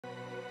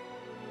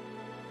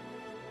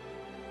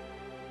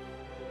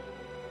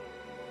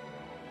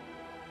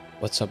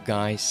What's up,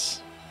 guys?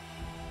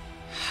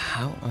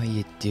 How are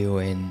you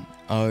doing?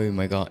 Oh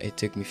my god, it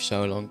took me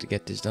so long to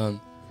get this done.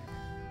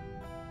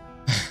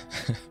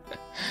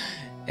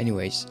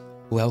 Anyways,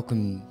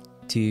 welcome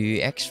to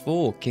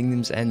X4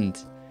 Kingdom's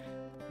End.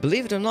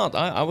 Believe it or not,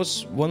 I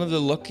was one of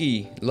the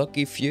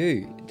lucky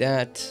few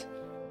that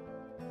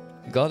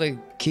got a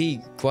key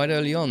quite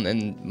early on,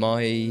 and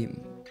my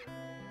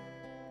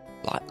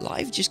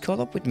life just caught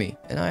up with me,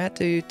 and I had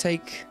to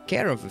take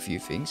care of a few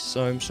things,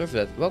 so I'm sorry for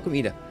that. Welcome,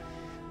 Ida.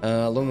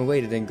 Long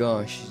awaited, and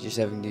gosh, just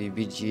having the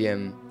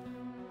BGM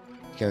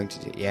going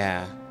to the...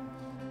 Yeah.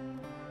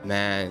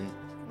 Man.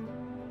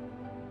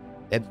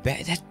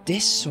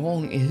 This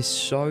song is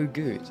so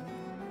good.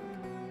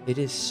 It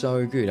is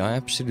so good. I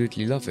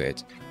absolutely love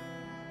it.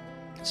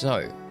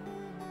 So,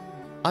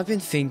 I've been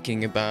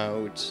thinking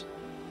about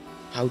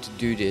how to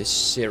do this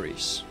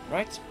series,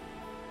 right?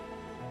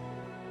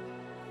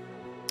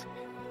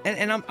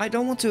 And I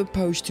don't want to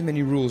impose too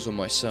many rules on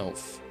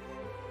myself.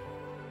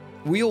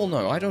 We all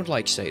know I don't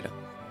like Seda.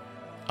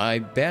 I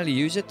barely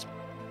use it,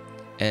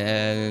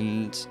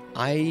 and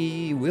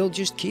I will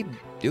just keep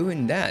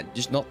doing that,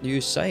 just not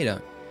use Seda.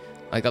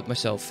 I got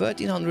myself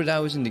 1300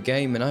 hours in the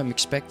game, and I'm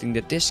expecting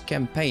that this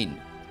campaign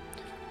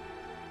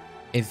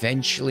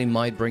eventually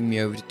might bring me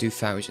over to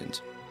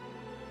 2000.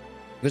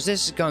 Because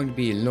this is going to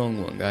be a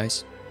long one,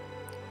 guys.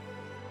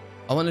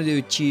 I want to do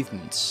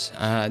achievements.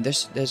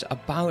 There's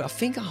about, I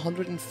think,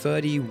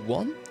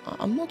 131.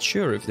 I'm not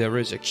sure if there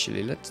is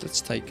actually.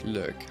 Let's take a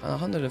look.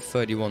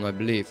 131, I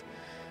believe.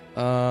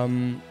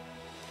 There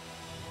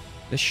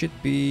should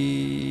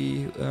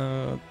be.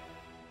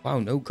 Wow,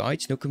 no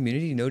guides, no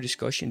community, no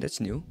discussion. That's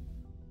new.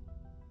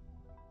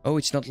 Oh,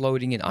 it's not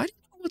loading in. I don't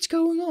know what's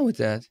going on with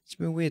that. It's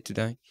been weird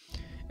today.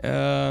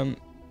 There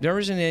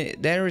is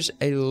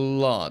a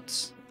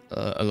lot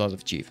of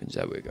achievements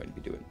that we're going to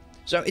be doing.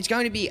 So it's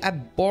going to be a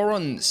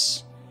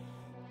Boron's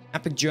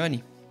epic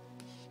journey,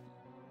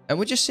 and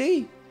we'll just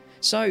see.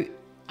 So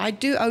I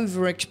do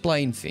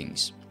over-explain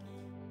things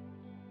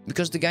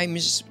because the game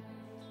is,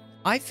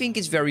 I think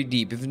it's very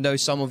deep, even though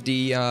some of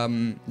the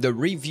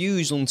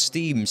reviews on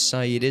Steam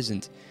say it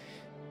isn't.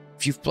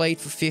 If you've played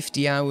for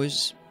 50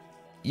 hours,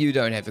 you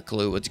don't have a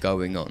clue what's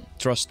going on.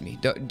 Trust me.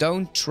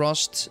 Don't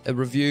trust a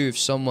review of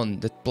someone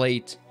that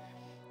played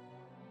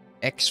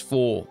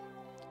X4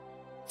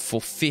 for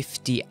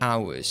 50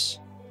 hours.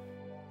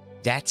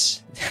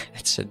 That's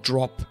a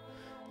drop.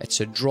 That's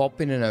a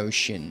drop in an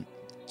ocean.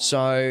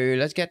 So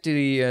let's get to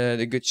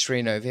the good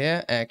screen over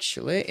here.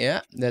 Actually,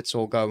 yeah, that's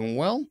all going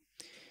well.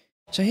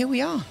 So here we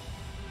are.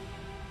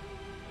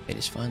 It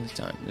is finally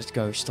time. Let's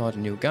go start a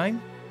new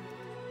game.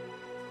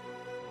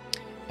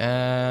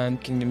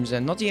 Kingdoms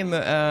End. Not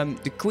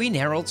the Queen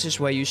Heralds is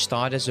where you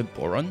start as a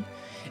Boron,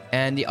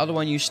 and the other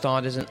one you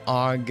start as an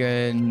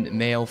Argon,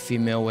 male,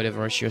 female,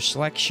 whatever is your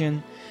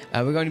selection.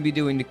 We're going to be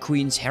doing the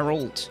Queen's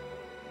Herald.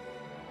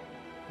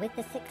 With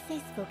the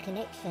successful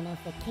connection of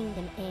the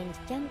Kingdom End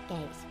jump gate,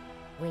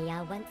 we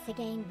are once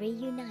again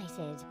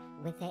reunited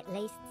with at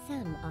least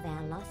some of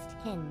our lost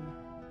kin.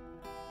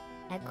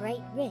 A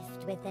great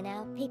rift within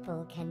our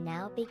people can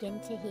now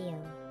begin to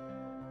heal.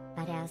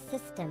 But our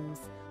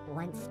systems,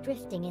 once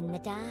drifting in the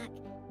dark,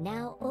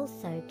 now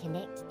also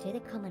connect to the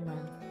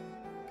Commonwealth.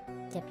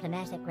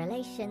 Diplomatic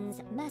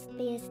relations must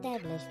be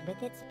established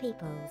with its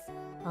peoples,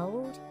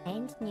 old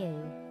and new.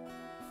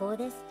 For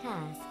this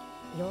task,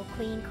 your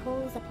queen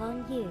calls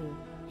upon you,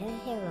 her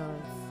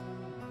heralds.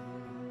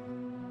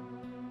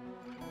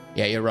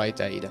 Yeah, you're right,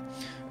 Aida.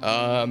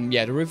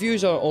 Yeah, the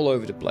reviews are all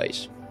over the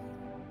place.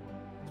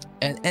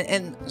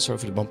 And sorry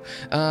for the bump.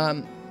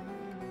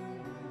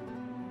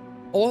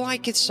 All I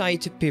could say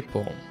to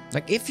people,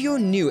 like, if you're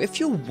new, if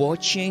you're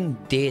watching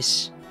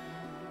this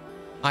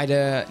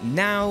either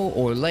now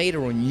or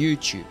later on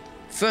YouTube,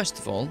 first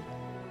of all,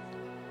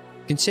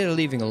 consider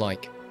leaving a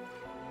like.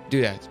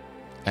 Do that.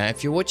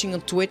 If you're watching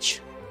on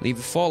Twitch, leave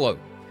a follow.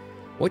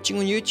 Watching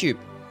on YouTube,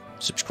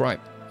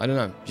 subscribe. I don't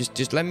know.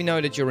 Just let me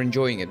know that you're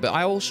enjoying it. But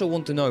I also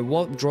want to know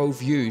what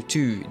drove you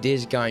to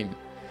this game.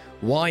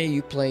 Why are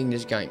you playing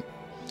this game?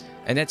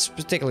 And that's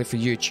particularly for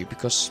YouTube,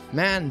 because,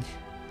 man,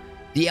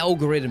 the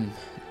algorithm.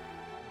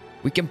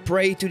 We can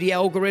pray to the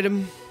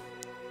algorithm,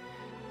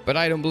 but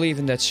I don't believe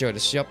in that sort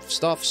of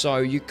stuff, so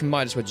you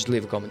might as well just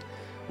leave a comment.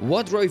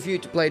 What drove you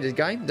to play this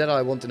game? That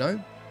I want to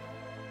know.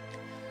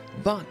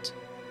 But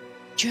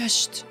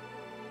just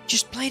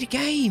play the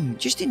game.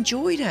 Just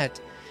enjoy that.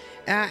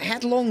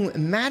 Headlong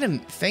Madam,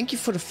 thank you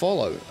for the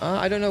follow.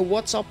 I don't know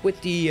what's up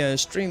with the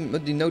stream,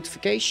 with the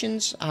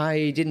notifications.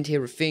 I didn't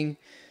hear a thing.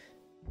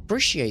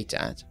 Appreciate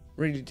that.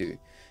 Really do.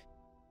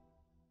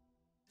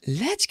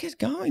 Let's get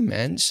going,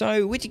 man.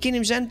 So, with the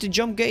Kingdom's End, the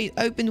jump gate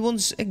opened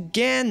once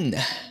again.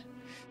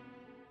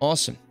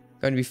 Awesome.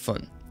 Going to be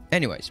fun.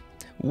 Anyways,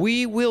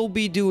 we will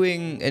be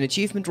doing an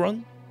achievement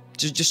run.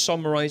 Just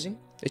summarizing.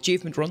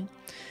 Achievement run.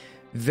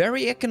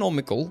 Very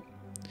economical.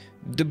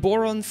 The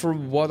Boron, for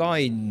what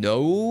I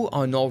know,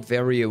 are not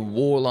very a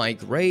warlike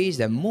race.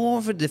 They're more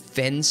of a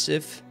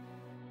defensive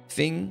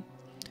thing.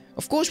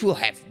 Of course, we'll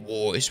have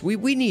wars.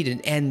 We need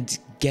an end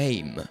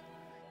game.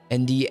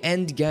 And the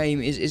end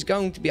game is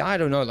going to be, I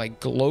don't know, like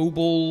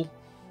global.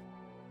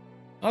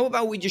 How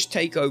about we just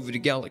take over the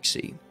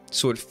galaxy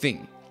sort of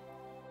thing?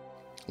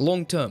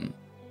 Long term.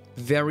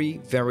 Very,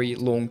 very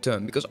long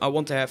term. Because I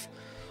want to have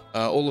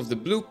all of the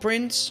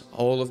blueprints,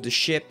 all of the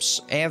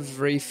ships,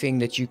 everything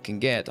that you can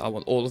get. I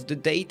want all of the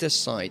data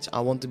sites.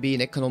 I want to be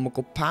an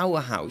economical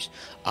powerhouse.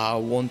 I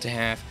want to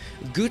have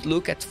a good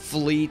look at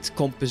fleet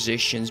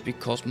compositions.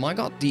 Because, my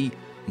god, the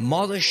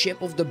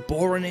mothership of the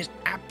Boron is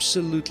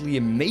absolutely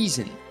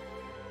amazing.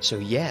 So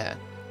yeah.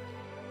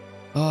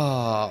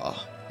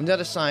 On the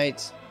other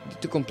side, the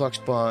too complex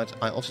part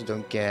I also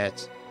don't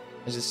get.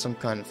 Is it some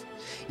kind of...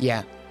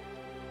 Yeah.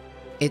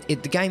 The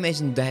game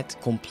isn't that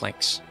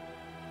complex.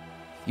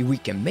 We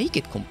can make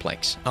it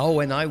complex.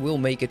 Oh, and I will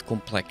make it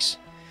complex.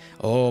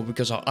 Oh,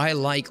 because I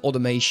like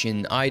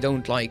automation. I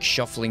don't like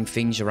shuffling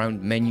things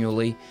around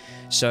manually.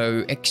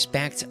 So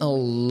expect a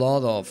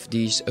lot of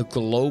these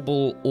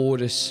global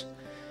orders.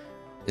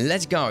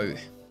 Let's go.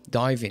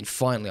 Dive in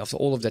finally after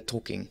all of that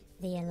talking.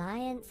 The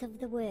Alliance of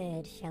the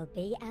Word shall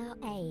be our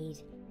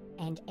aid,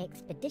 and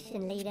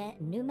Expedition Leader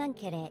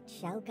Numankeret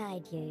shall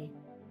guide you.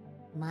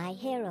 My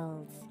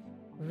heralds,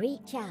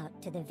 reach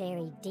out to the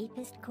very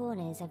deepest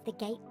corners of the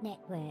Gate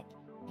Network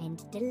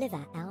and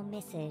deliver our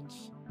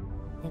message.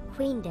 The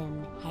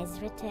Queendom has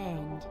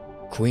returned.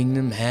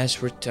 Queendom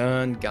has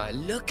returned, guy.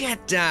 Look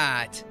at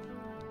that!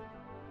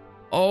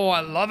 Oh,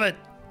 I love it!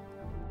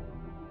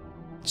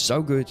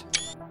 So good.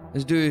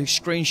 Let's do a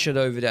screenshot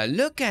over there.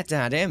 Look at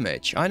that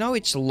image. I know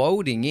it's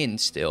loading in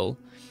still.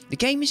 The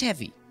game is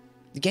heavy.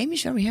 The game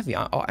is very heavy.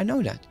 I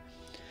know that.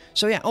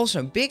 So yeah,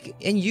 also big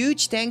and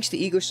huge thanks to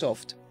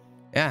Egosoft.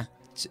 Yeah,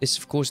 it's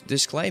of course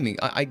disclaiming.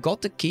 I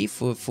got the key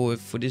for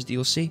this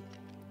DLC.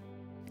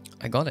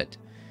 I got it.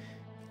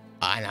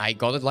 And I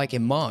got it like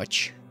in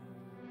March.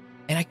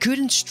 And I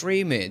couldn't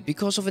stream it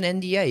because of an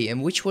NDA,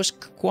 and which was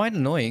quite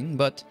annoying,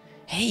 but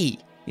hey,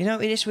 you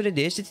know, it is what it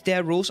is. It's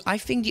their rules. I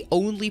think the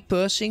only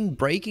person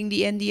breaking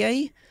the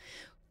NDA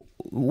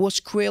was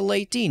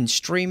Quill18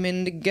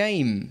 streaming the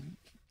game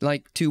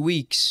like 2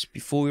 weeks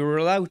before we were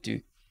allowed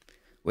to.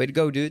 Way to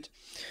go, dude.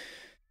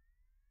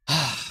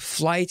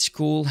 Flight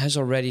school has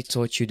already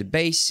taught you the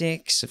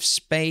basics of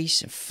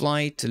space and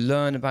flight to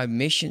learn about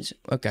missions.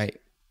 Okay.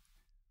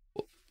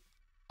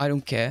 I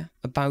don't care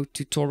about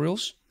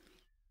tutorials.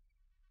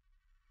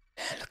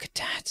 Look at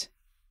that.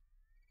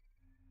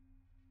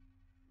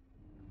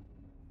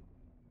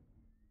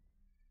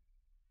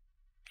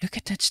 Look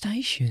at that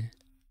station.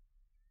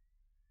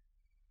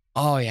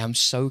 Oh yeah, I'm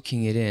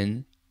soaking it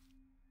in.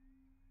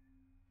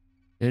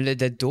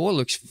 The door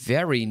looks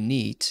very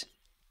neat.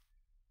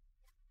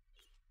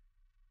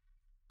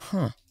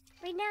 Huh.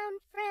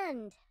 Renowned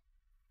friend.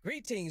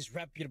 Greetings,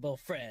 reputable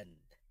friend.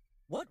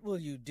 What will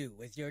you do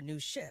with your new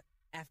ship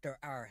after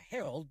our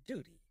herald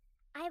duty?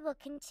 I will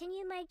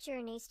continue my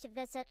journeys to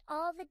visit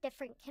all the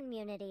different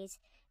communities,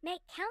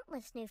 make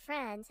countless new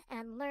friends,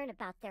 and learn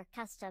about their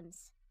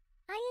customs.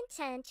 I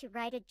intend to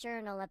write a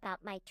journal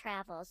about my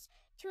travels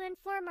to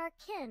inform our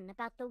kin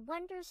about the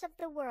wonders of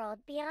the world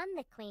beyond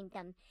the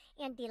Queendom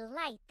and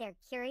delight their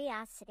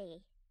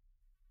curiosity.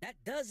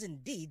 That does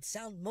indeed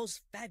sound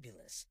most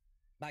fabulous.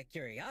 My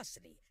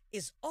curiosity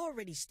is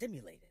already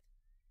stimulated.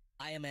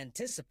 I am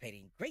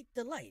anticipating great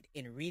delight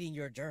in reading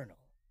your journal.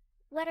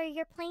 What are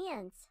your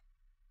plans?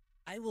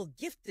 I will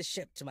gift the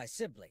ship to my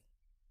sibling.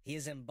 He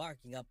is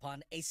embarking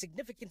upon a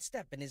significant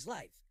step in his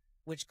life,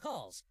 which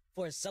calls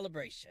for a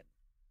celebration.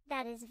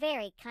 That is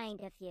very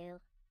kind of you.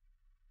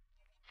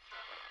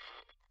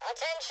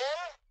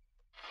 Attention!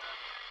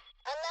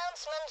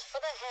 Announcement for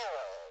the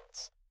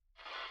heralds.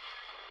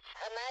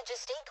 Her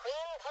Majesty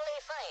Queen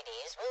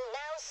Polyphides will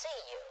now see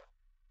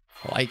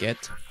you. Like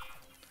it.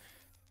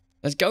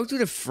 Let's go to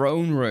the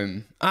throne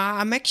room.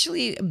 I'm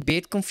actually a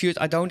bit confused.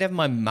 I don't have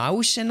my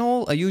mouse and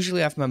all. I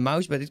usually have my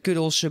mouse, but it could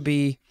also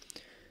be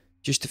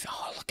just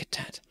oh, look at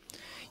that.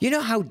 You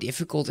know how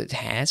difficult it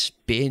has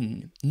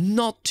been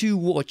not to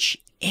watch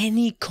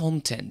any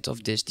content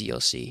of this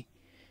DLC?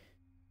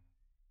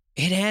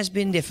 It has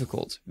been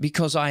difficult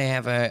because I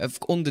have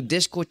on the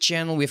Discord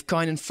channel we have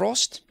Kine and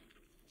Frost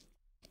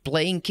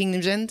playing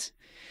Kingdom's End.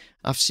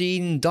 I've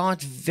seen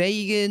Dart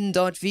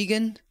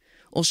Vegan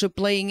also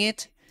playing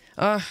it.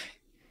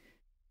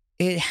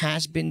 It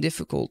has been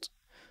difficult.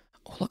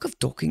 Oh, look of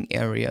docking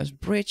areas.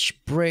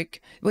 Bridge,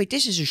 brick. Wait,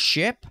 this is a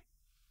ship?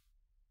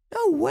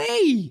 No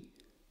way!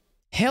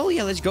 Hell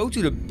yeah, let's go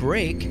to the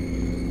brick.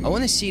 I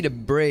want to see the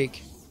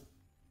brick.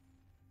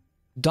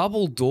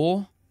 Double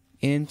door.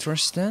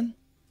 Interesting.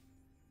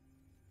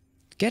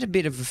 Get a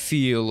bit of a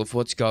feel of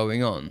what's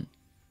going on.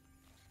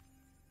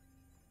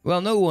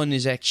 Well, no one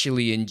is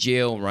actually in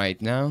jail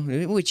right now,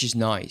 which is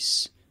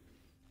nice.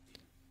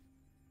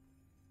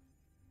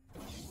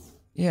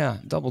 Yeah,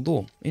 double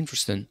door.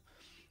 Interesting.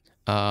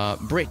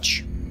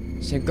 Bridge.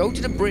 So go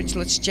to the bridge.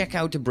 Let's check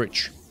out the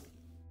bridge.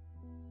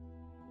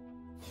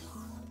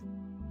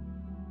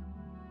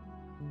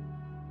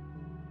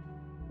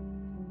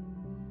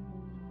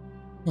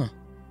 Huh.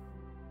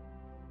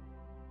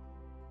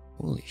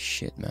 Holy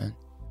shit, man.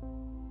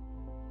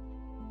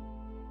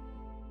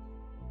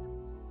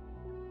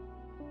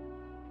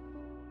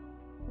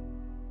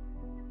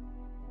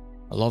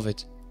 I love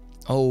it.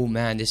 Oh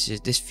man,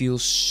 this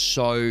feels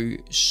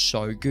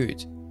so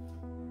good.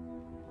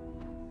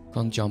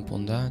 Can't jump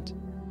on that.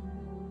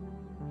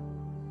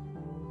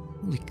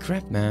 Holy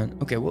crap, man.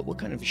 Okay, what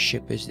kind of a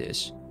ship is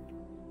this?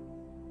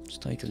 Let's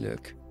take a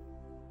look.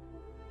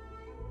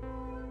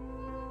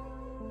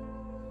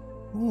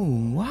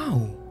 Oh,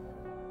 wow.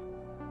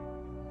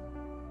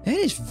 That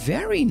is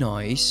very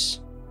nice.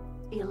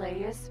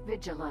 Elias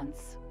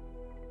Vigilance.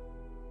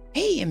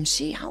 Hey,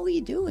 MC, how are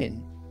you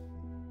doing?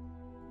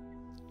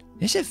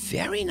 It's a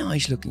very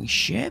nice looking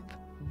ship.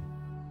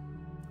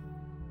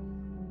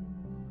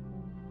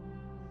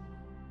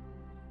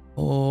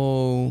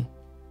 Oh,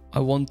 I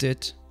want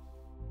it.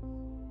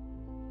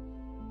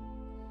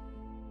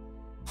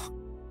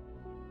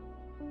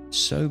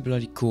 So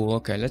bloody cool.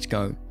 Okay, let's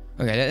go.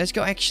 Okay, let's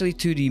go actually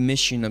to the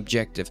mission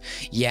objective.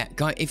 Yeah,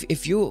 guys,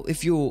 if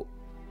you're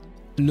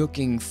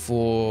looking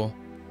for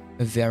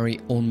a very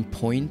on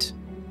point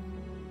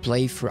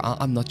playthrough,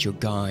 I'm not your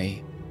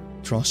guy.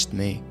 Trust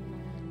me.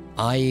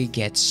 I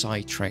get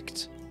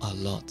sidetracked a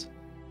lot.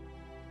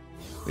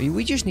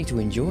 We just need to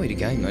enjoy the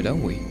game,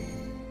 don't we?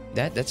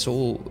 That's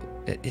all.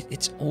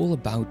 It's all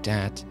about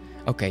that.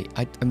 Okay,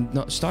 I'm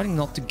not starting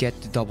not to get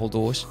the double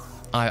doors.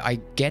 I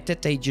get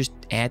that they just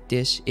add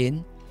this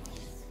in,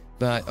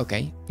 but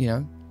okay, you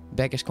know,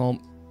 beggars can't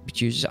be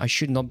choosers. I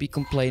should not be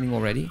complaining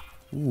already.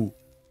 Ooh.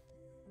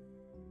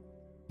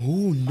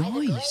 Ooh, By the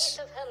grace nice.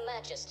 of Her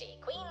Majesty,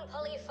 Queen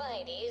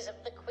Polyphides of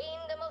the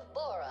Queendom of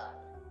Boron,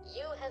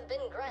 you have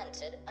been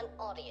granted an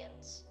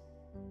audience.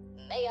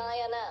 May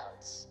I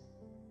announce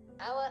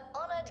our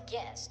honored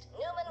guest,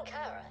 Newman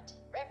Karat,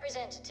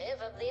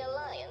 representative of the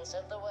Alliance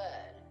of the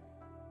Word.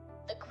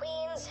 The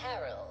Queen's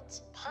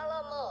Heralds,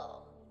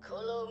 Palamo,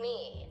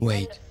 Kulumi,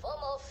 Wait. and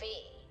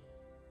Fomofi.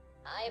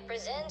 I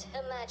present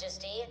Her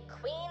Majesty,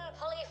 Queen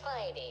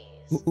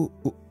Polyphides. Ooh, ooh,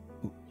 ooh.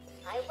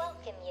 I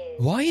welcome you.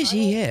 Why is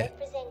he honoured here?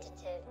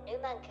 Representative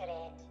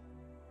Numankaret,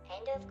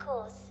 and of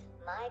course,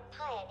 my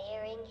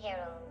pioneering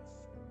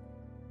heralds.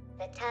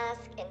 The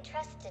task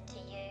entrusted to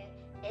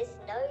you is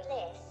no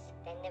less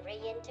than the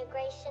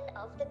reintegration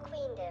of the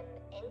Queendom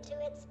into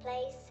its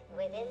place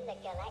within the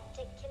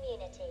galactic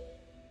community.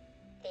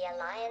 The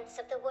Alliance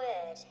of the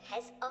Word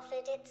has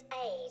offered its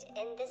aid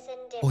in this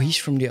endeavor. Oh, he's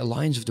from the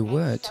Alliance of the And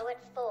Word. so it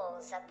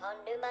falls upon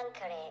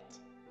Numankaret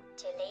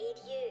to lead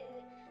you,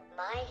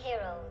 my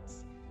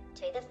heralds,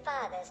 to the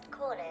farthest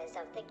corners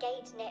of the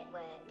Gate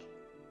Network.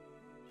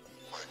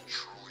 I'm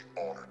truly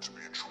honored to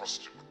be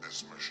entrusted with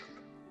this mission.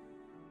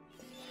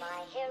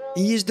 My heralds,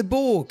 He is the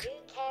Borg. you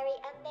carry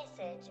a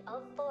message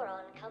of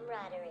Boron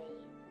camaraderie.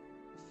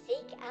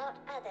 Seek out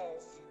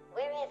others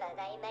wherever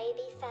they may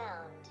be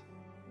found.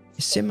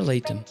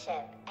 Assimilate them.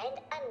 Friendship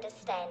and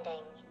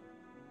understanding.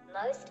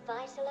 Most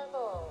vital of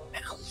all.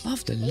 Man, I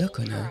love the look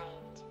on her.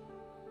 Kind.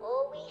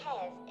 All we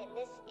have in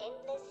this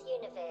endless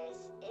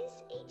universe is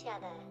each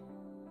other.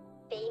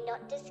 Be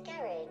not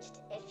discouraged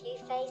if you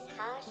face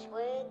harsh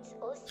words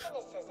or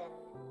cynicism.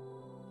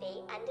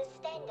 Be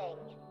understanding,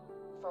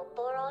 for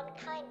Boron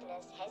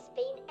kindness has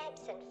been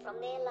absent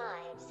from their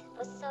lives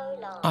for so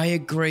long. I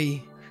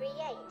agree.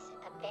 Create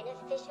a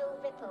beneficial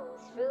ripple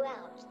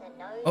throughout the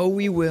known Oh,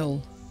 we will.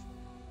 systems.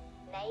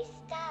 May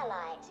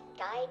starlight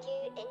guide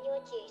you in your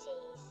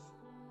duties,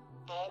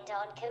 and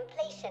on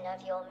completion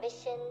of your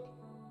mission,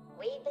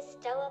 we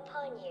bestow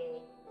upon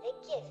you the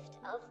gift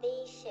of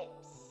these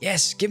ships.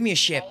 Yes, give me a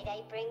ship. May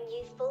they bring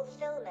you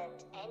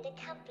fulfillment and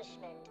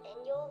accomplishment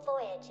in your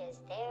voyages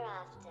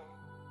thereafter.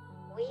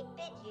 We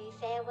bid you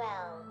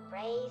farewell,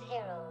 brave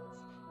heralds,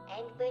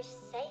 and wish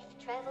safe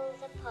travels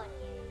upon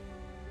you.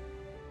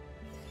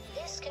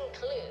 This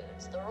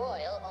concludes the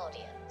royal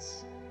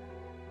audience.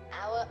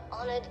 Our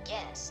honored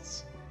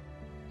guests,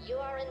 you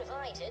are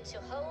invited to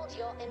hold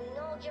your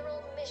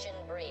inaugural mission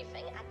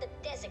briefing at the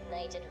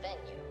designated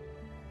venue.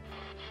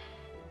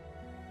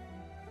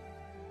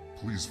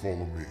 Please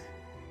follow me.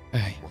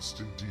 Okay. Must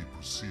indeed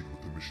proceed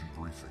with the mission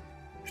briefing.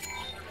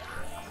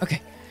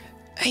 Okay.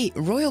 Hey,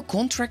 Royal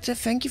Contractor,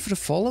 thank you for the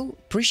follow.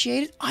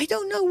 Appreciate it. I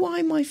don't know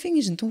why my thing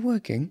isn't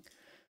working.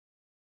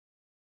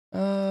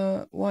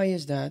 Why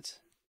is that?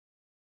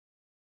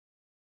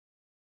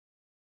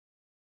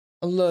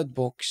 Alert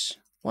box.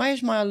 Why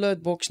is my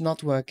alert box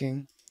not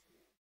working?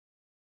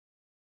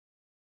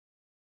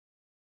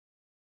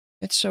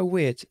 It's so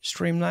weird.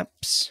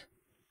 Streamlabs.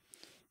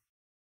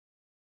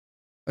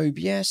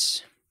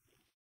 OBS.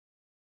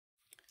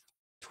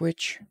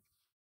 Twitch.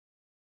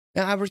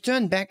 Yeah, I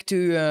returned back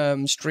to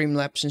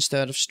Streamlabs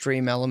instead of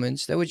Stream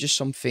Elements. There were just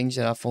some things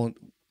that I found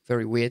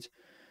very weird.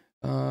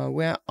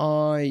 Where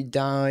I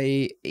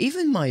die.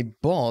 Even my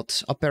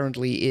bot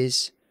apparently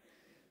is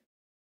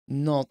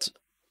not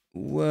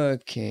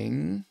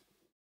working.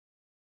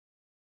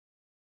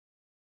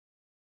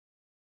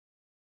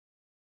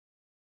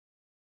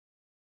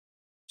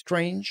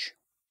 Strange.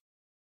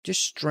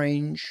 Just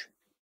strange.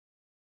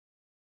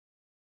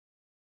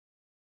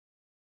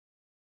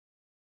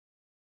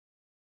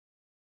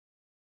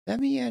 Let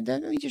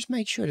me just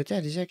make sure that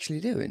is actually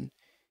doing.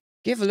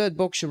 Give alert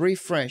box a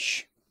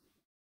refresh.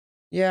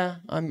 Yeah,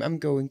 I'm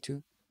going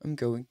to. I'm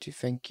going to.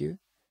 Thank you.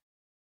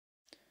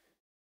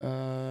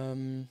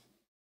 I'm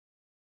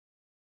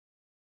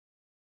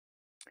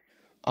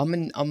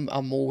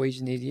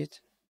always an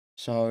idiot.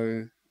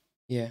 So,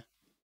 yeah.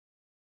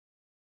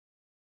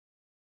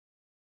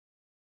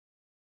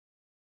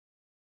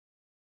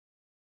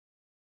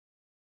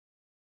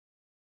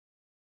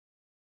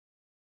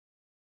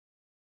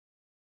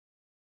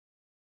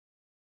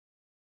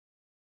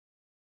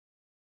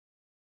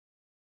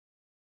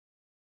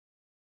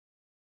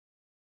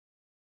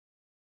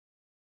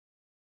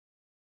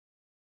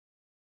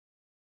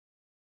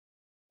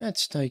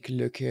 Let's take a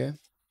look here.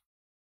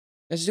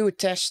 Let's do a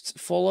test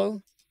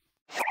follow.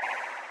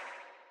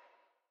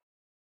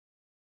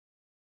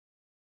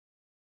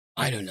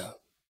 I don't know.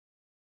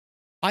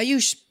 I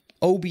use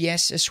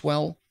OBS as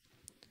well.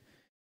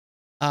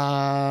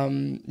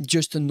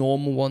 Just a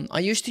normal one.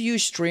 I used to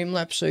use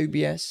Streamlabs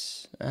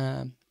OBS.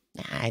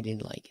 I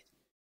didn't like it.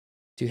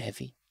 Too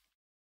heavy.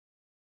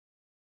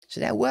 So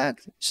that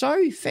worked.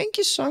 So thank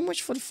you so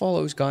much for the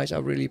follows, guys. I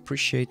really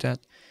appreciate that.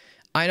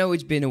 I know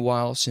it's been a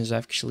while since I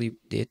actually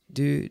did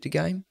do the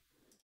game.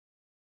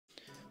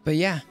 But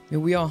yeah, here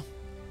we are.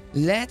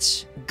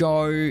 Let's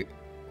go.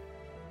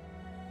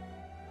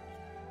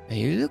 Hey,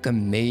 you look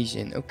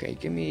amazing. Okay,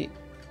 give me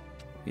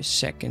a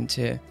second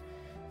here.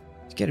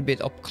 Let's get a bit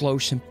up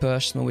close and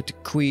personal with the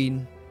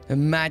Queen. Her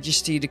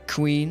Majesty the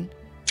Queen.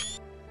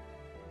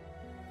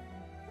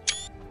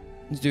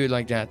 Let's do it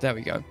like that. There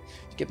we go.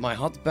 Let's get my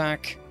hut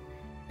back.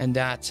 And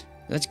that.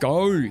 Let's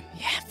go.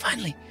 Yeah,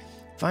 finally.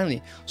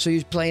 Finally. So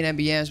you're playing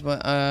MBS,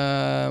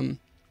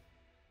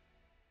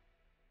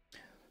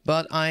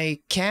 but I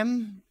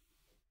cam.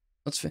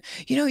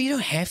 You know, you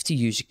don't have to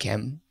use a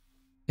cam.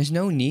 There's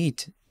no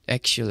need,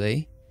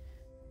 actually.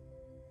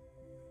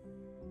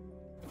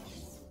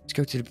 Let's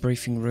go to the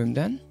briefing room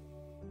then.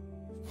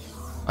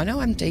 I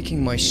know I'm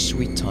taking my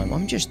sweet time.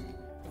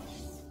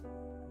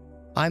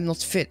 I'm not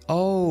fit.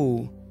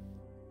 Oh.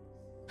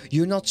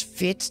 You're not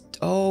fit.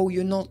 Oh,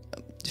 you're not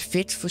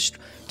fit for...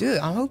 Dude,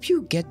 I hope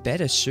you get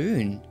better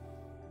soon.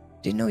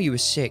 Didn't know you were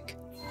sick.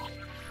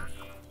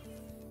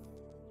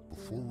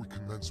 Before we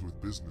commence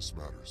with business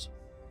matters,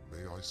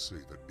 may I say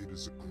that it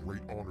is a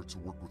great honor to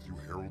work with you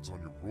heralds on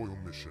your royal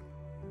mission.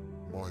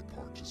 My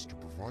part is to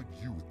provide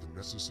you with the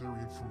necessary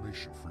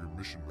information for your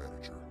mission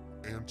manager,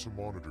 and to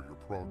monitor your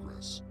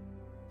progress.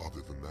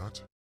 Other than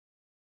that,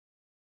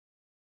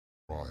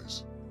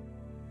 rise.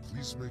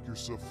 Please make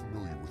yourself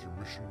familiar with your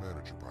mission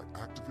manager by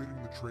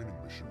activating the training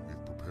mission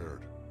we've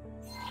prepared.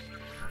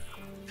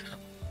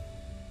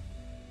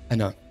 I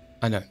know.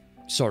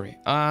 Sorry.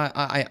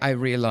 I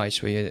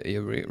realize what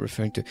you're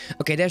referring to.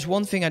 Okay, there's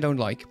one thing I don't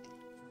like.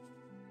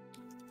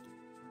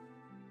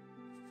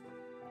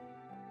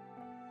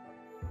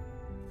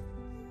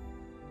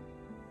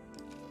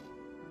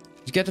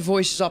 Let's get the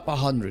voices up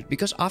 100,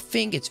 because I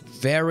think it's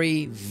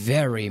very,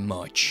 very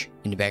much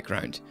in the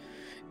background.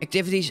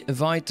 Activities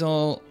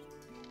vital.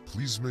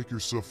 Please make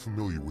yourself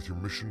familiar with your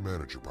mission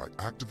manager by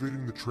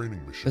activating the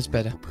training mission That's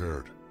better.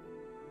 Prepared.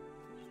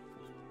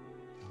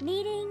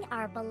 Meeting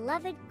our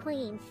beloved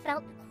queen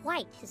felt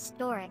quite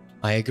historic.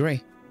 I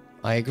agree.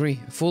 I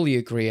fully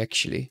agree,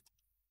 actually.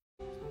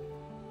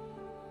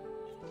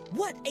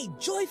 What a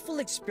joyful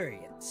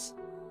experience!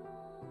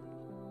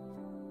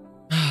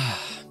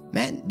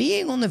 Man,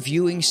 being on the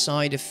viewing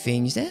side of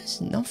things,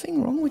 there's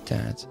nothing wrong with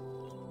that.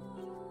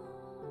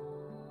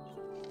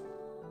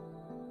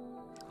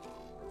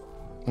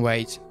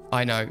 Wait,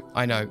 I know.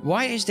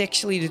 Why is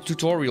actually the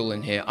tutorial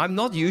in here? I'm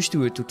not used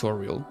to a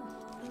tutorial.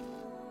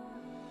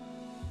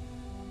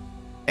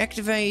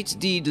 Activate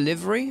the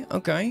delivery.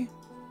 Okay.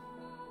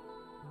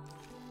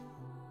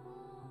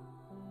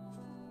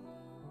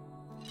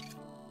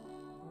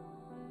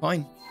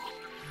 Fine.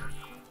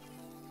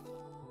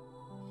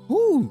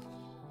 Ooh.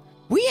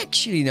 We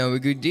actually know a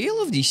good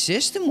deal of the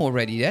system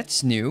already.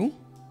 That's new.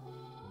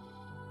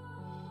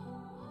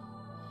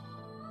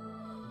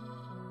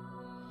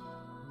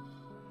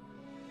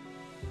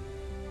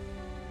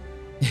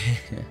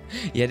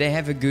 Yeah, they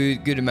have a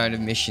good amount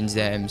of missions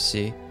there,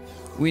 MC.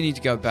 We need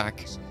to go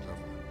back.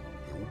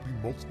 There will be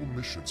multiple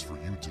missions for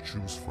you to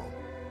choose from.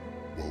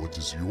 While it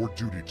is your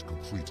duty to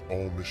complete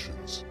all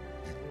missions,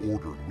 the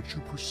order in which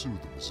you pursue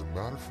them is a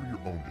matter for your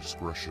own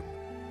discretion.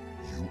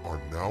 You are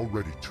now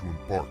ready to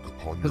embark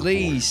upon your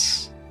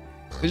Please.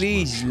 voyage.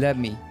 Please, let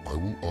me. I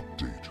will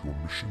update your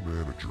mission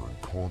manager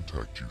and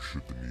contact you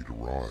should the need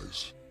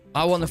arise.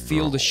 I want to For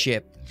feel now, the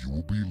ship. You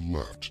will be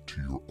left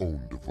to your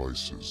own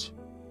devices.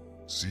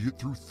 See it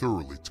through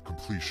thoroughly to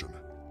completion,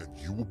 and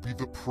you will be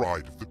the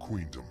pride of the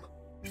queendom.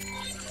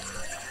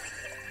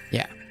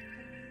 Yeah.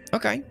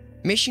 Okay.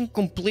 Mission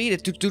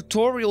completed. The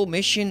tutorial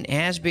mission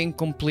has been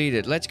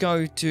completed. Let's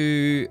go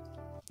to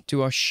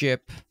our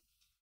ship.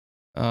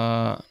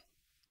 Oh,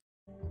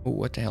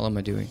 what the hell am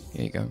I doing?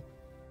 Here you go.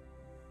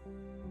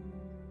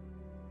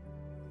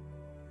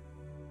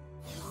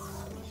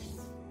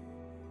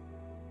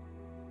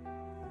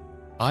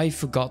 I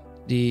forgot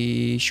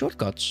the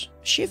shortcuts.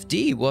 Shift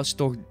D was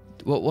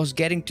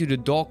getting to the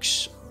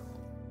docks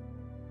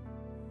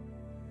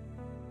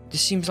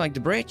This seems like the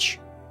bridge.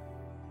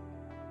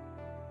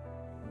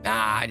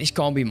 Ah, this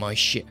can't be my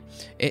shit.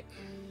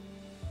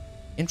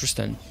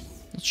 Interesting.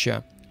 Not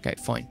sure. Okay,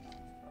 fine.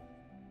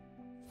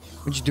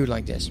 Would you do it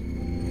like this?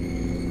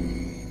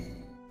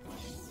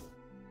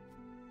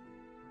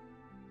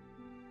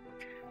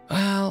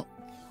 Well...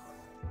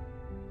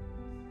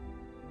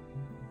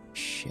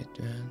 Shit,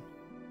 man.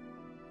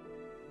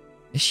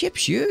 The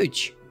ship's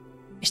huge.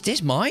 Is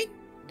this mine?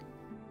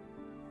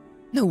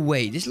 No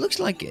way. This looks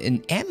like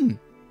an M.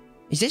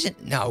 Is this a...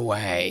 No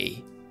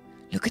way.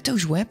 Look at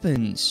those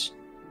weapons.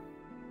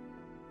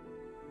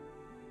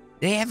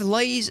 They have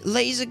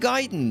laser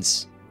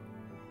guidance.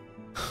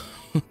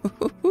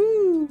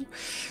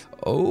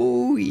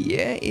 Oh,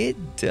 yeah, it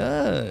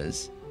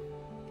does.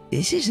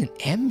 This is an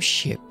M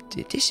ship.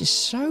 This is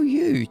so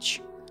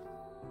huge.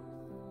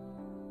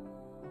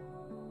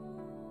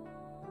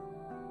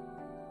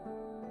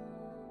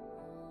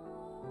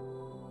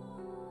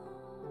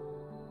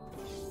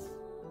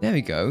 There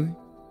we go.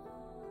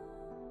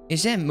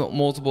 Is there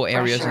multiple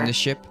areas in the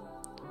ship?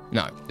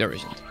 No, there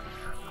isn't.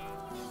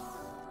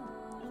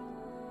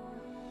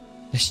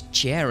 This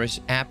chair is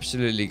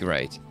absolutely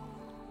great.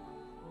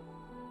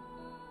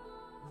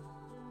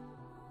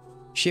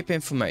 Ship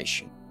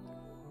information.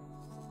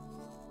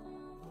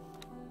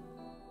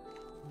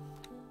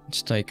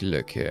 Let's take a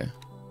look here.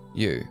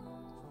 You.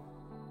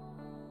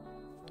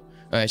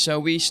 Alright, so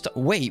we start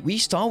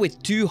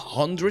with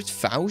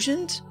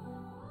 200,000?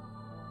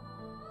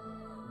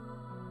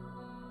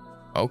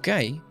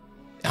 Okay.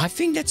 I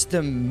think that's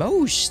the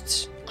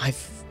most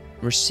I've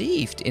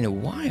received in a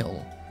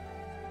while.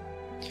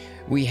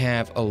 We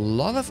have a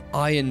lot of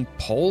iron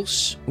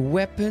pulse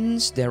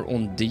weapons. They're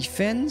on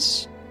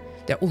defense.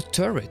 They're all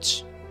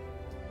turrets.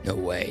 No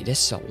way,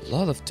 that's a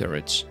lot of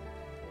turrets.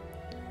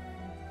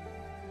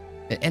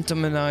 An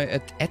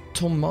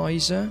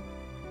atomizer,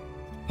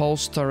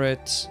 pulse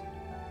turret,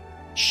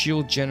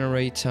 shield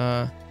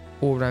generator,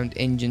 all-round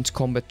engines,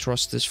 combat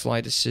thrusters,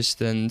 flight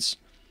assistants,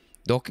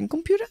 docking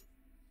computer?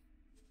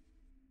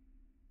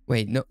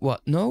 Wait, no,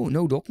 what?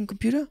 No docking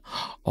computer?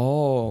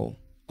 Oh,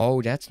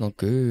 that's not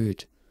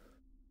good.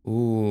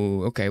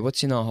 Ooh, okay,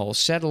 what's in our hull?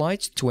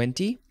 Satellites,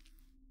 20.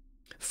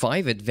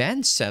 5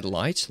 advanced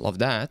satellites, love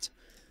that.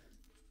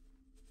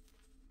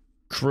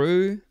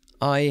 Crew,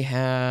 I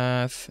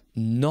have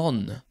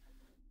none.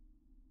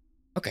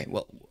 Okay,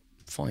 well,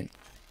 fine,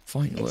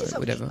 It is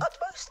whatever. of the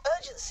utmost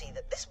urgency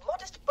that this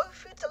modest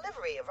Bofu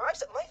delivery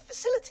arrives at my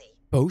facility.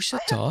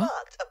 Bosata? I have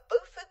marked a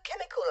Bofu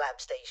chemical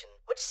lab station,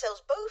 which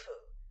sells Bofu.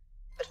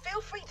 But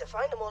feel free to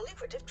find a more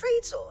lucrative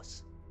trade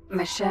source.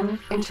 Mission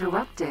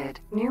interrupted.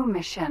 New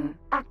mission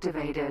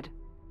activated.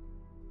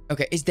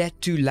 Okay, is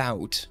that too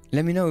loud?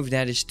 Let me know if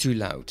that is too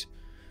loud.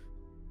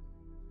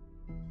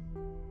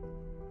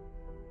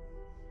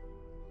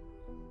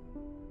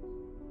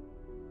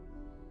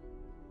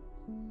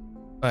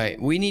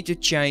 Alright, we need to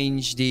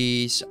change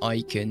these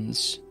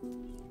icons.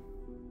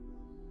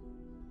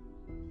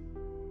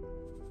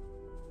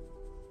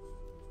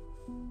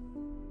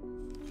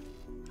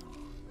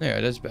 Yeah,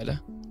 that's better.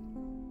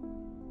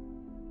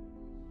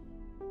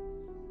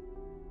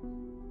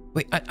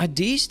 Wait, are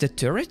these the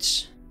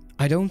turrets?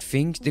 I don't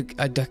think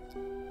that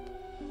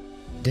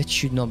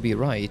should not be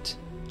right.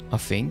 I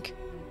think.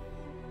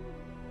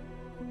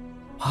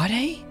 Are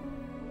they?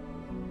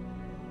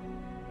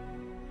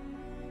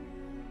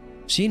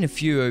 Seen a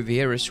few over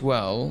here as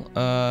well.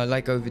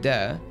 Like over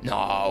there.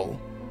 No.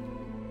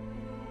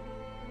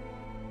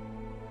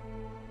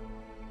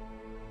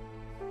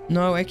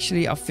 No,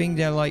 actually, I think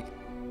they're like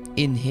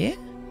in here.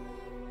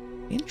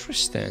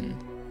 Interesting.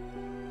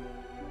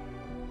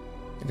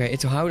 Okay,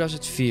 how does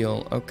it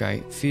feel?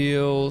 Okay,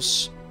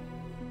 feels...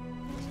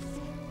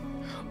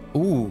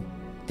 Ooh,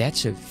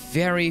 that's a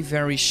very,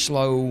 very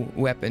slow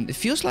weapon. It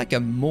feels like a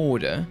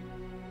mortar.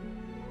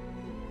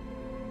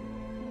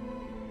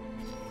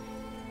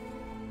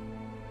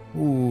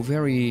 Ooh,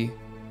 very...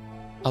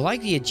 I like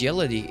the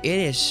agility. It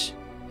is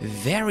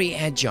very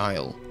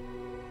agile.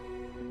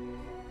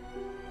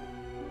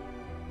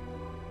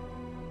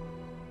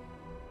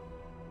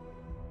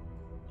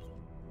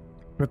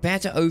 Prepare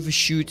to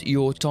overshoot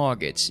your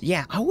targets.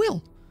 Yeah, I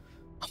will.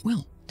 I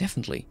will,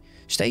 definitely.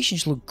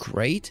 Stations look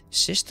great.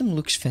 System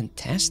looks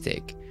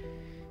fantastic.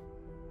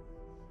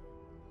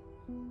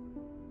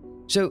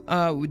 So,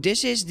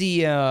 this is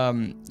the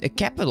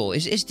capital.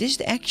 Is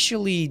this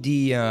actually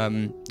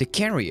the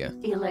carrier?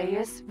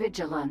 Elias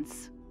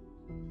Vigilance.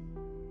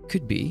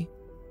 Could be.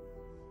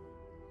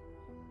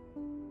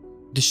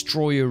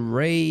 Destroyer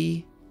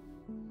Ray.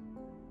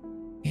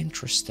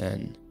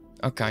 Interesting.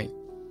 Okay.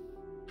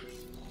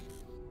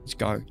 Let's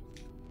go.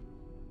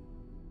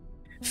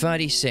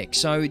 36.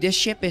 So this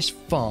ship is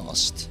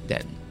fast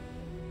then.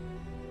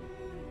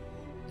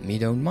 Me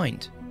don't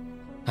mind.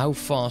 How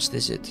fast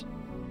is it?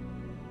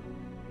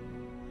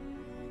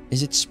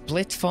 Is it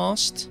split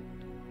fast?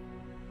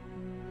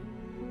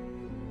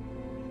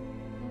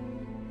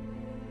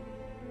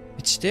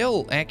 It's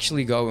still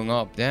actually going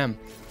up, damn.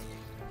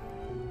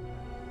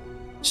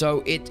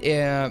 So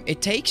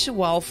it takes a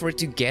while for it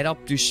to get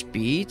up to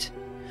speed.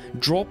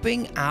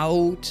 Dropping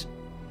out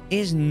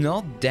is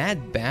not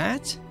that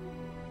bad.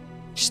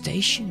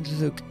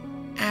 Stations look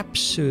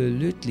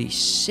absolutely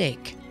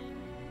sick.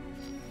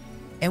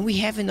 And we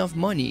have enough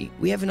money.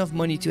 We have enough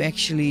money to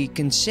actually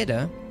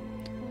consider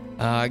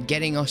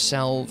getting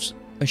ourselves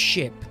a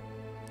ship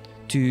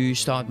to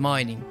start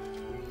mining.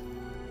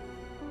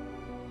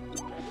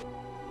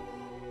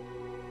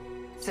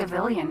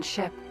 Civilian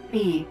ship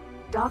B.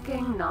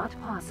 Docking not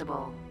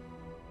possible.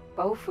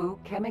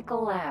 Bofu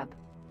Chemical Lab.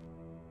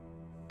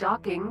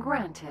 Docking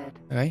granted.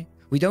 Okay.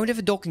 We don't have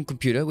a docking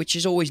computer, which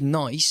is always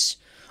nice.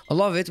 I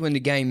love it when the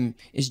game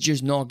is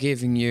just not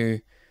giving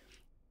you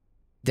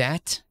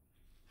that.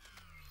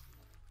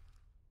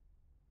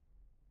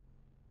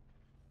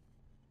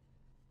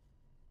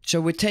 So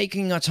we're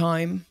taking our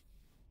time.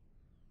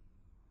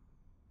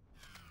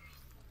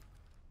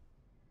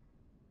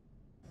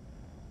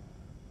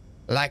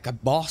 Like a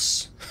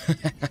boss.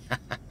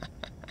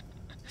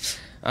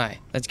 Alright,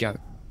 let's go.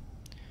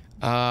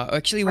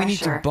 Actually, we need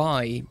to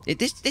buy...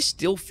 This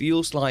still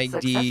feels like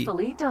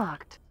Successfully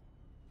docked.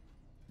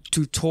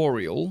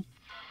 Tutorial.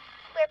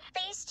 We're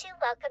pleased to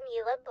welcome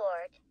you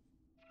aboard.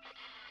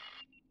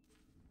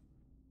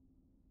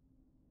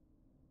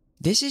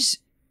 This is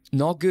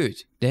not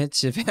good.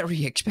 That's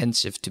very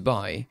expensive to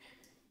buy.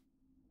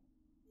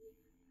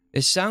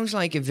 It sounds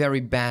like a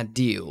very bad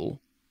deal.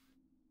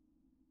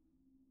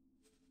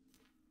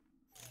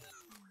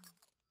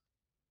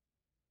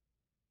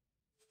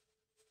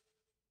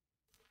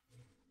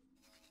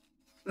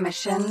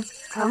 Mission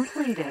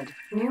completed.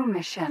 New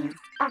mission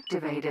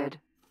activated.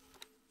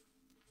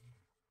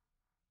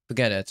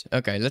 Forget it.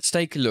 Okay, let's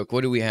take a look.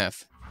 What do we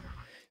have?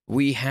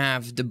 We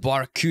have the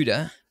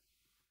Barracuda.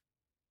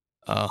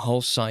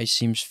 Hull size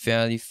seems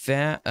fairly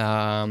fair.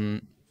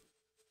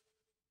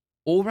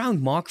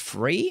 All-round Mark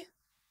III?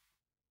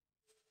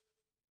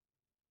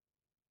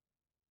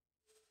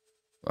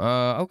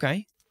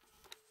 Okay.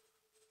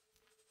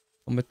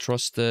 I'm gonna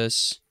trust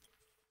this.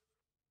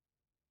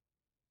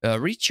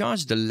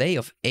 Recharge delay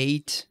of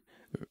 8.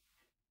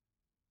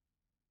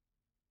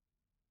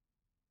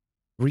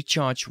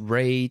 Recharge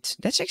rate.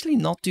 That's actually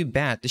not too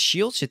bad. The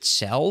shields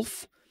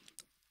itself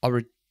are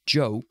a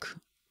joke.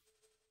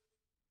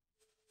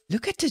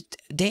 Look at it.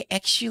 They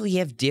actually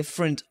have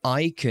different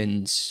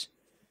icons.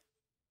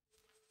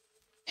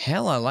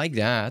 Hell, I like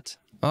that.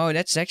 Oh,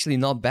 that's actually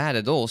not bad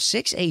at all.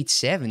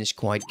 687 is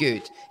quite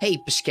good. Hey,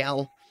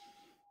 Pascal.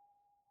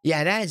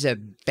 Yeah, that is a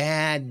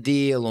bad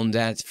deal on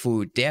that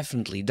food.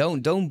 Definitely.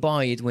 Don't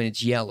buy it when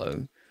it's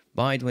yellow.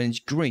 Buy it when it's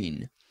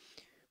green.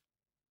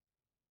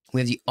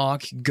 We have the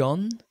arc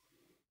gun.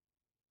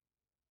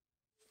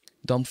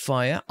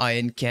 Dumbfire,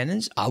 iron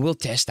cannons. I will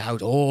test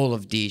out all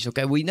of these.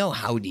 Okay, we know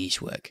how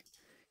these work.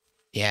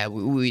 Yeah,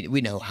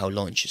 we know how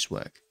launches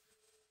work.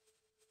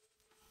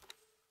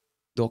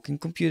 Docking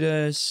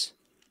computers.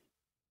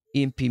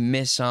 EMP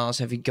missiles,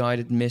 heavy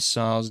guided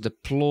missiles,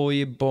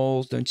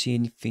 deployables. Don't see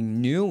anything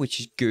new,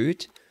 which is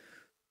good.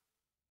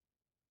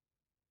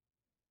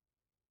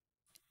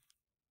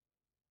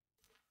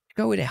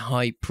 Go with a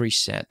high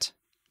preset.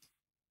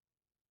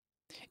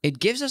 It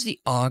gives us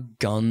the arc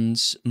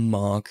guns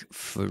Mark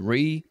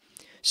III.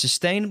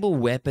 Sustainable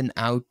weapon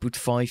output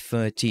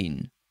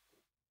 513.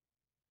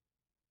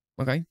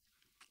 Okay.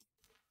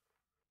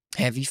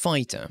 Heavy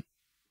fighter.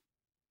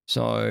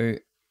 So...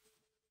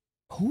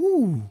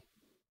 Ooh.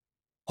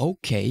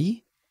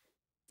 Okay.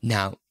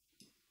 Now,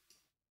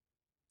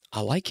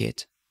 I like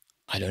it.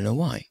 I don't know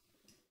why.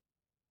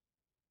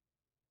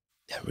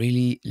 That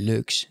really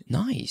looks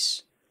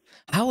nice.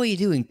 How are you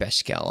doing,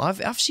 Pascal?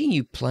 I've seen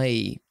you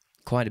play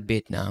quite a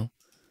bit now.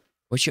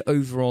 What's your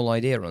overall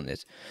idea on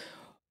it?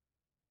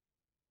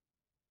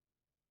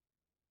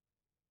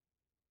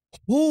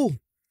 Whoa!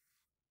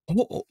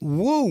 Whoa!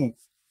 Whoa.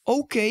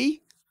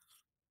 Okay.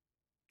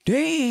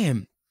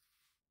 Damn.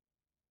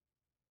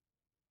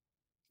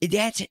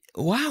 That's...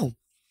 Wow.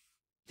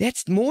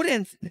 That's more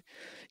than...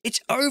 It's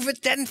over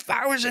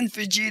 10,000,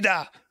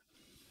 Vegeta!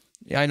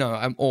 Yeah, I know,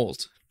 I'm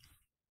old.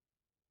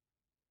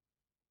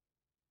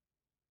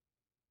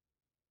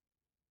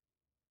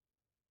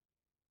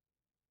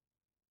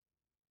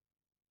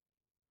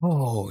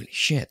 Holy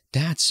shit,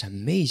 that's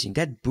amazing.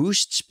 That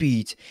boost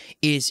speed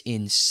is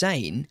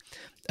insane.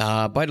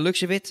 By the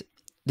looks of it,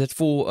 that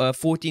for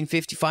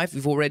 1455,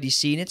 we've already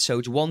seen it, so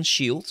it's one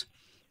shield.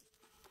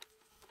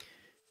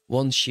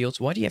 One shield.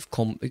 Why do you have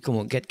come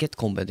on, get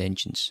combat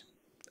engines.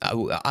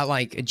 I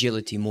like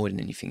agility more than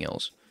anything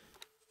else.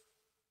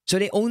 So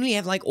they only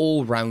have like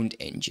all-round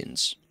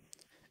engines.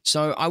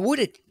 So I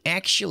would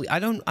actually, I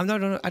don't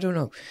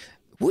know.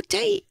 Would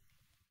they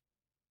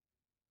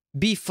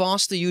be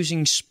faster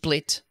using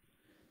split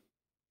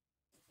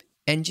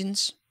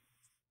engines?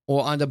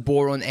 Or are the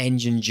Boron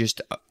engines just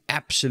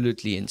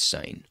absolutely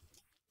insane?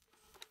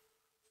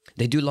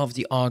 They do love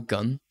the arc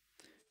gun.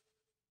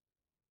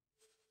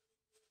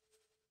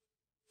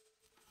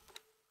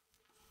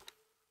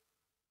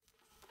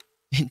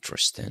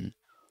 Interesting.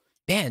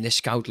 Man, this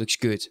scout looks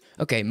good.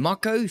 Okay,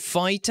 Mako,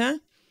 fighter.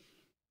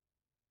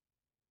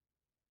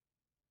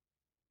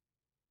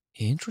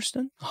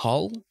 Interesting.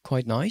 Hull,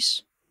 quite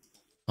nice.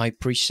 High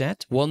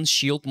preset. One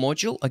shield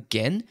module.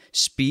 Again,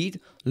 speed.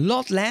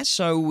 Lot less,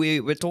 so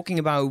we're talking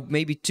about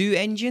maybe 2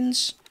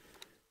 engines.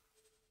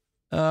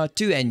 2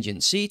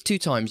 engines. See, 2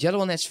 times. The other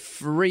one has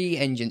 3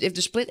 engines. If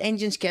the split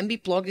engines can be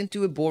plugged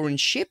into a Boron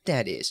ship,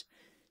 that is.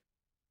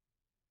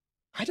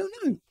 I don't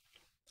know.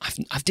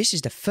 This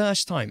is the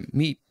first time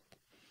me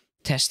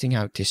testing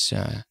out this.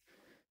 Man,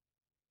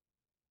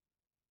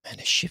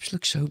 the ships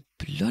look so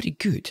bloody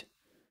good.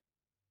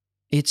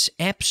 It's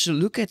absolute.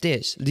 Look at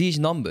this. These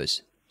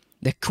numbers.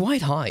 They're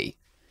quite high.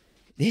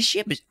 This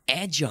ship is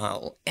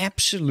agile.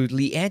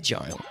 Absolutely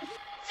agile.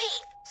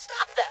 Thief!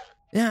 Stop them!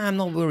 Yeah, I'm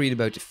not worried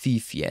about the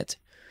thief yet.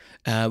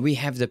 We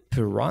have the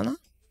piranha.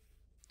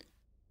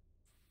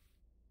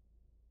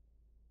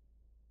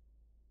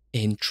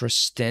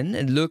 Interesting.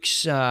 It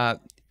looks.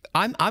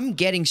 I'm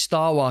getting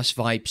Star Wars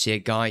vibes here,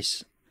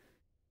 guys.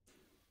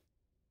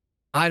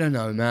 I don't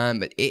know, man,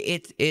 but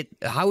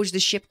how is the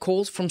ship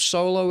called from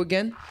Solo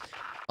again?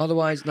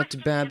 Otherwise, not too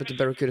bad, but the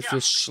Barracuda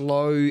feels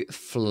slow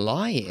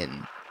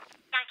flying.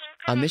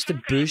 I missed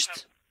the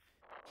boost.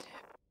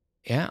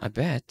 Yeah, I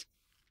bet.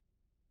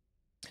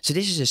 So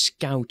this is a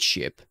scout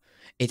ship.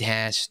 It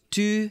has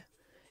 2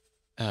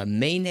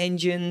 main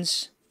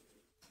engines,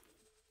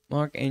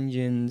 mark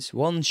engines,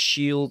 1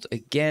 shield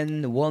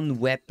again, 1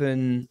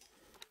 weapon,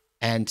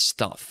 and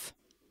stuff.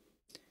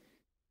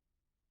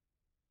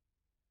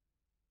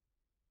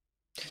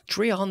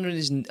 300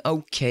 is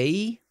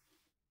okay.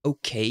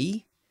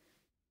 Okay.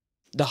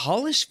 The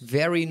hull is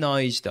very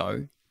nice,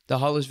 though. The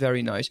hull is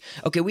very nice.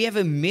 Okay, we have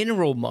a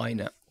mineral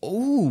miner.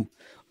 Oh,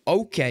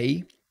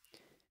 okay.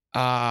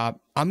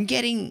 I'm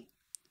getting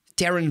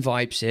Terran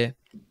vibes here.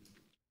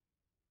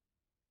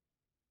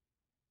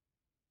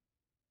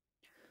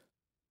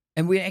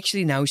 And we're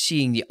actually now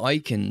seeing the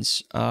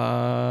icons.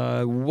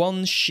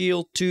 1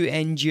 shield, 2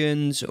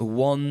 engines,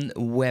 1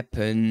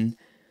 weapon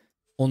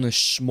on a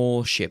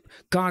small ship.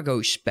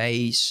 Cargo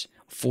space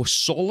for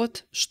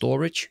solid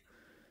storage.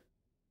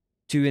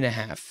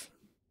 2.5.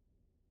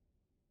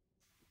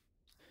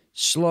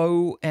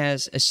 Slow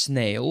as a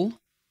snail.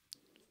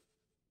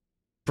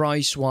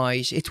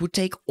 Price-wise, it would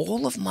take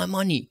all of my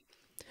money.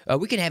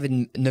 We can have a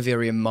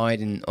Navirian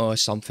Maiden or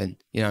something,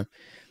 you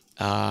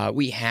know.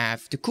 We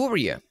have the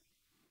courier.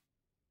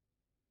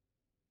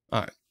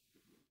 Oh.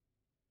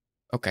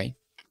 Okay.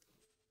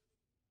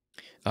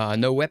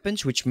 No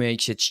weapons, which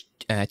makes it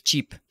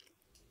cheap.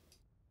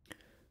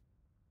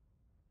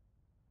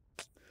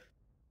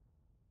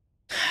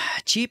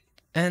 Cheap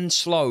and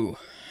slow.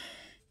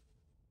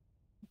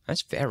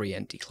 That's very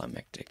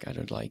anticlimactic. I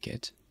don't like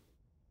it.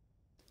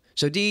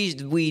 So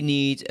these, we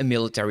need a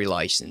military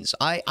license.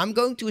 I'm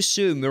going to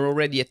assume we're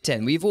already at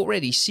 10. We've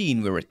already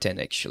seen we're at 10,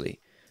 actually.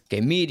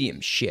 Okay,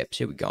 medium ships.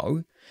 Here we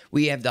go.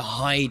 We have the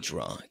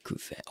Hydra.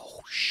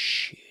 Oh,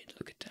 shit.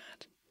 Look at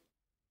that.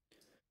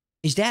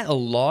 Is that a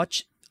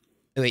large...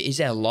 Wait, is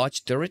that a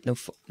large turret? No,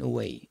 no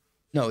way.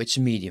 No, it's a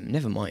medium.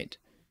 Never mind.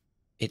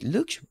 It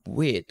looks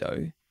weird,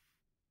 though.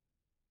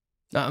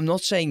 Now, I'm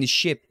not saying the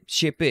ship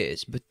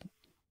is, but...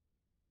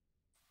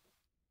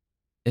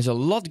 There's a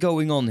lot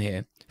going on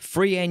here.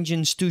 3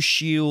 engines, 2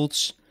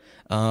 shields,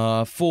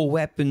 4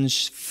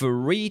 weapons,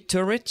 3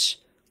 turrets.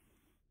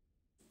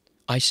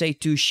 I say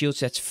 2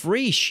 shields, that's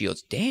 3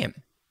 shields.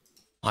 Damn.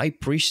 High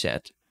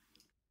preset.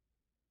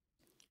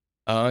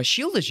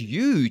 Shield is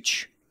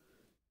huge.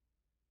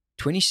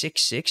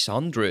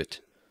 26,600.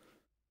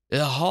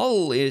 The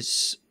hull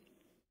is...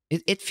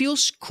 It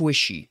feels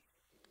squishy.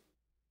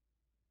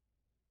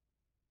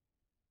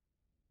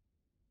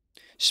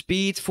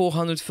 Speed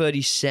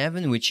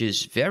 437, which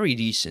is very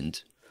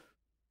decent.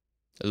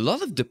 A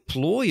lot of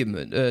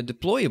deployables,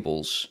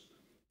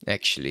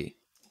 actually.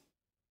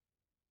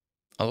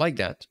 I like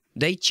that.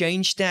 They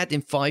changed that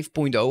in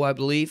 5.0, I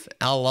believe.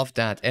 I love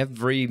that.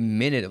 Every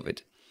minute of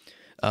it.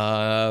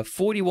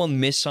 41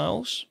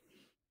 missiles.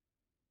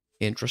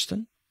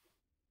 Interesting.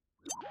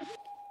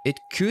 It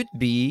could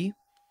be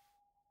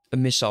a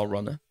missile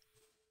runner,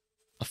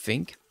 I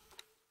think.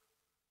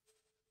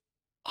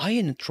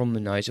 Iron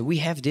Trombonizer. We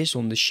have this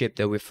on the ship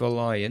that we're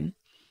flying.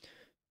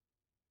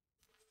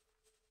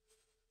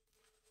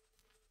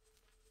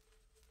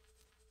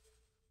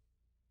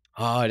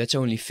 Ah, that's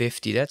only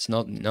 50. That's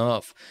not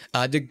enough.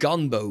 The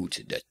gunboat.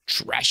 The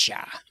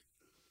Treasure.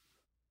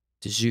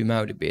 To zoom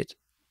out a bit.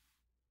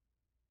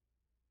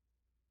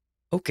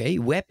 Okay,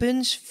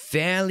 weapons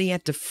fairly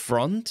at the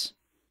front.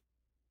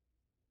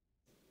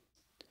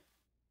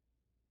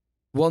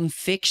 1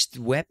 fixed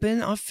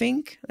weapon, I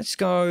think. Let's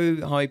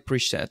go high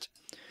preset.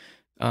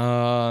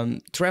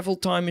 Travel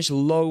time is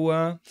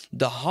lower.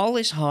 The hull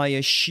is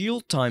higher.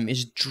 Shield time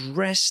is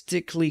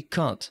drastically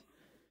cut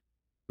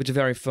with the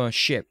very first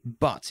ship.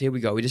 But here we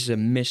go. This is a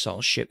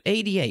missile ship.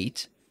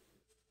 88.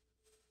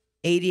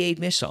 88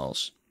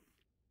 missiles.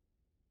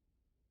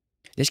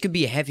 This could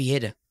be a heavy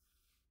hitter.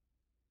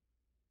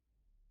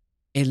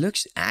 It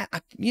looks,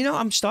 you know,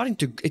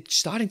 it's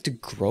starting to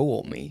grow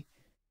on me.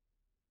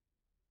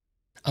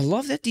 I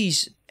love that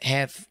these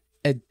have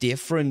a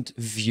different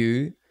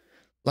view.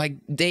 Like,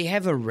 they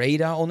have a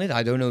radar on it.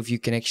 I don't know if you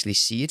can actually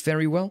see it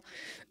very well.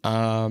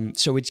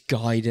 So it's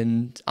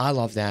guided. I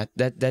love that.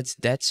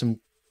 That's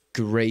some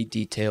great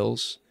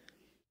details.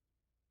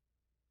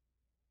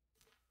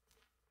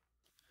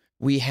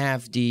 We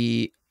have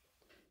the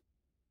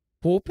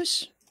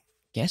Porpoise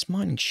gas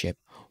mining ship.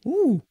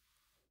 Ooh.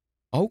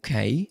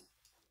 Okay.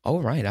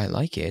 All right, I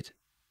like it.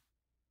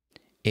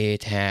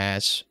 It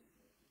has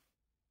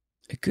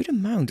a good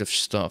amount of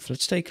stuff.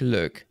 Let's take a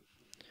look.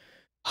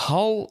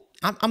 Hull.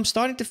 I'm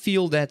starting to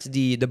feel that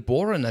the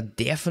Boron are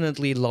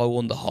definitely low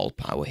on the hull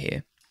power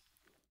here.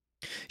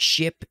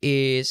 Ship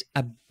is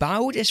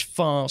about as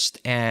fast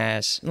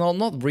as, well,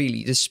 not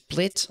really. The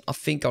split, I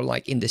think, are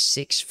like in the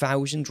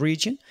 6,000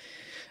 region.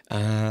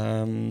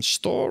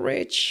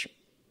 Storage,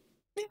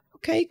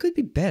 okay, could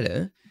be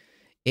better.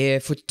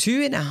 For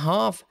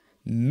 2.5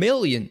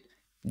 million,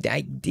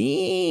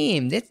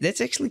 damn,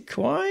 that's actually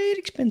quite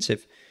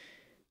expensive.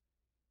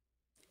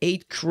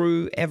 8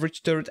 crew,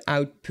 average turret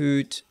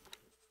output,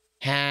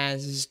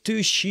 has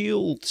 2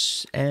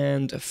 shields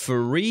and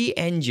 3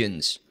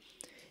 engines.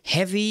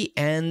 Heavy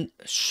and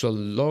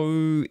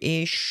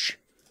slow-ish.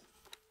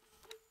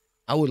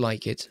 I would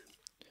like it.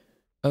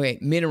 Okay,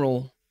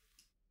 mineral.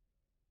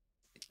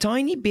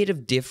 Tiny bit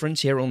of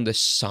difference here on the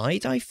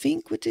side, I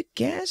think, with the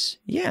gas.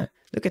 Yeah,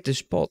 look at the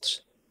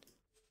spots.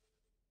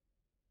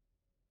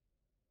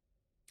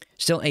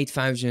 Still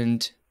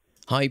 8,000.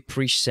 High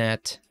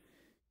preset.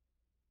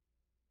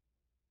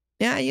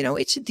 Yeah, you know,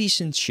 it's a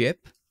decent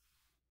ship.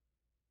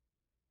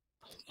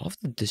 I love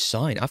the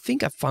design. I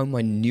think I found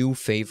my new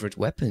favorite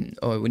weapon.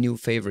 Or my new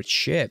favorite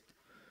ship.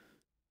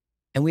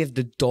 And we have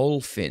the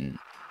Dolphin.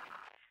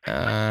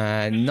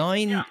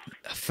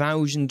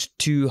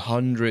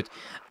 9,200.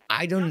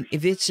 I don't...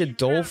 If it's a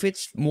dolphin,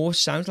 it more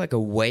sounds like a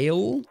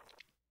whale.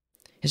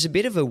 Has a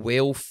bit of a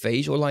whale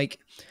face. Or like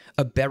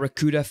a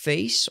barracuda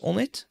face on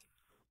it.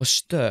 Or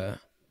stir.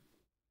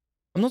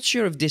 I'm not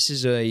sure if this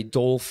is a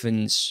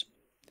dolphin's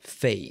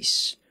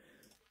face.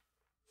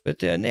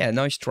 But yeah,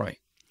 nice try.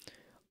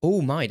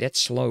 Oh my,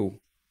 that's slow.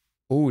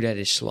 Oh, that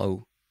is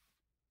slow.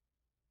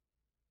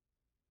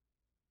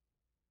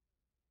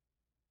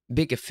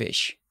 Bigger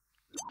fish.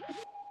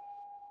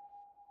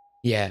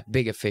 Yeah,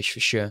 bigger fish for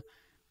sure.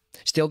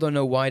 Still don't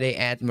know why they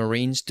add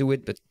marines to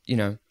it, but you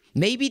know,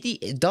 maybe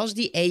does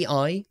the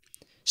AI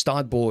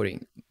start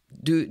boarding?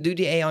 Do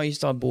the AI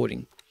start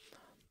boarding?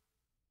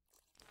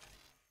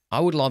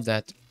 I would love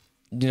that.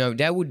 You know,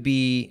 that would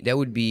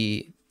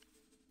be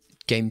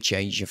game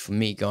changer for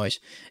me, guys.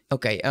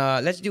 Okay,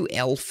 let's do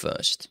L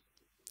first.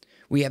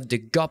 We have the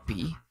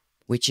Guppy,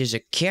 which is a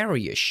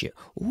carrier ship.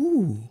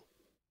 Ooh,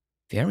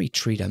 very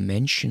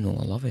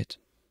three-dimensional. I love it.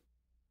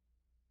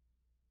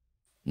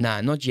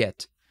 Nah, not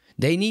yet.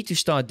 They need to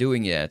start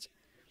doing that.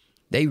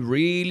 They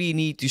really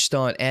need to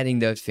start adding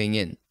that thing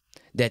in.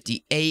 That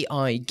the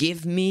AI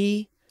give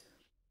me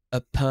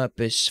a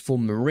purpose for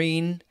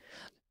marine.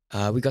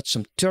 We got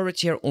some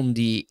turrets here on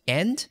the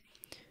end.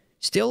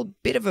 Still a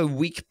bit of a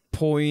weak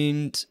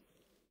point.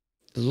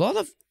 A lot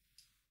of...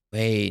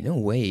 Wait, no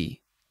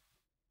way.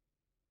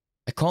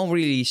 I can't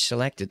really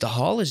select it. The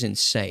hull is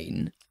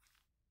insane.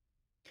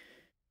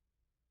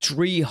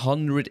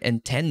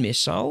 310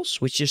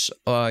 missiles, which is,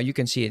 you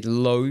can see it,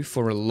 low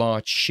for a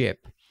large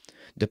ship.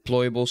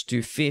 Deployables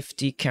to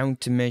 50.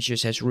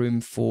 Countermeasures has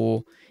room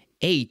for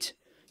 8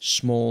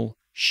 small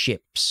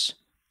ships.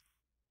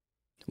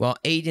 Well,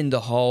 8 in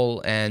the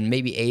hull and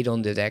maybe 8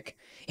 on the deck.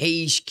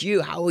 Hey,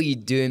 HQ, how are you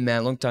doing,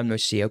 man? Long time no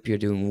see. Hope you're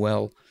doing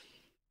well.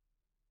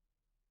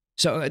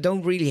 So I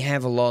don't really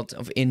have a lot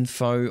of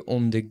info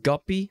on the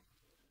Guppy.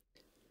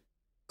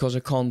 Because I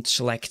can't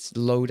select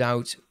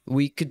loadout.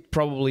 We could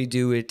probably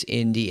do it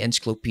in the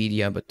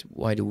encyclopedia, but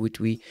why would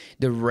we?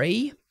 The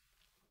Ray.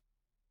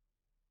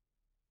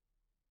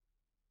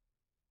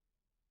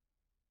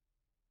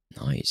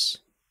 Nice.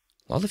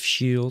 A lot of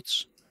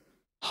shields.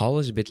 Hull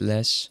is a bit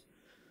less.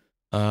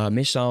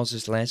 Missiles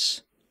is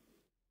less.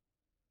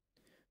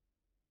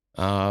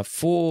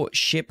 4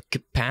 ship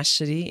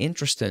capacity.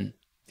 Interesting.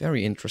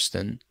 Very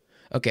interesting.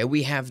 Okay,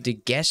 we have the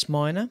gas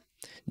miner.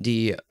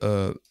 The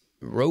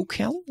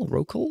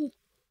Rokel?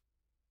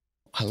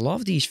 I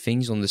love these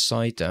things on the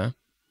side there.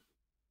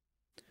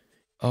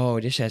 Oh,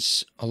 this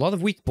has a lot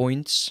of weak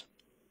points.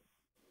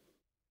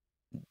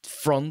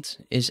 Front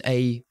is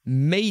a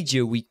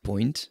major weak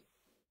point.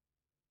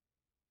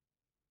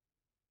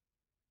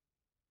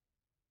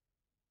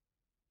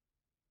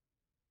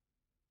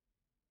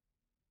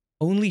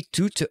 Only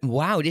 2 to...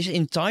 Wow, this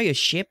entire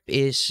ship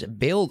is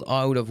built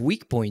out of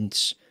weak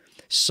points.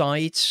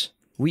 Sides,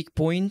 weak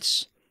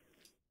points.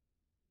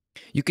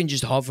 You can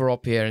just hover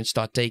up here and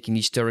start taking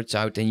these turrets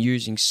out and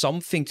using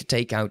something to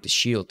take out the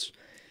shields.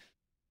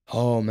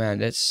 Oh man,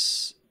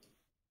 that's...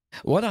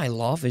 What I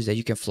love is that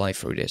you can fly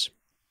through this.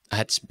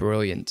 That's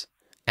brilliant.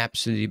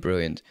 Absolutely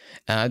brilliant.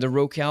 The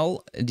Rokel,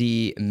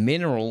 the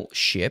mineral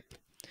ship.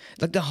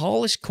 Like, the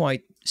hull is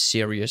quite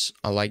serious.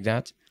 I like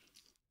that.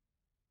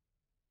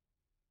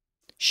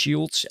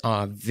 Shields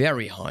are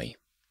very high.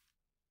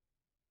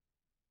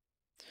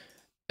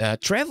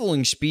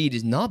 Traveling speed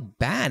is not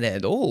bad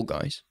at all,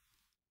 guys.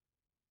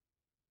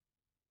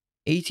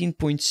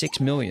 18.6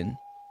 million.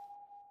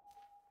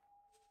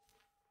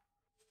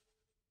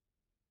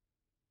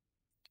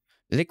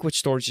 Liquid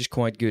storage is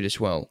quite good as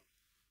well.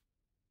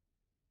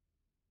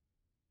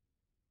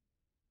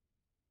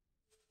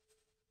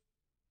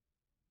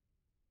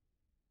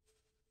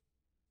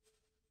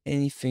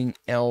 Anything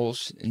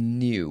else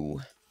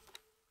new?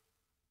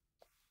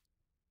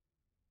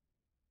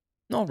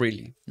 Not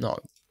really, no.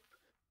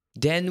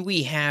 Then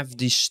we have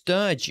the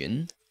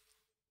Sturgeon.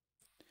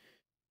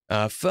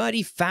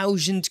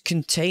 30,000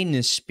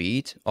 container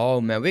speed.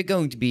 Oh man, we're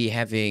going to be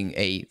having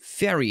a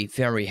very,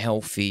 very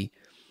healthy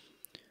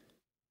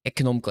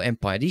economical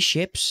empire. These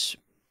ships,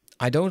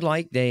 I don't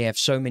like they have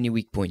so many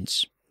weak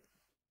points.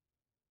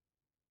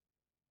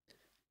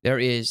 There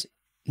is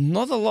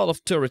not a lot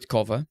of turret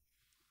cover.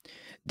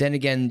 Then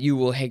again, you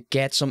will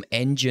get some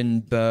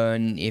engine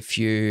burn if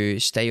you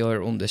stay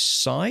on the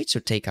side. So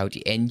take out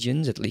the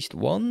engines at least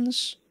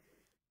once.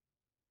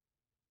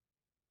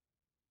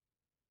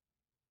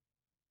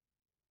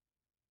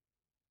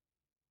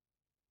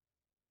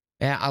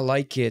 Yeah, I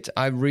like it.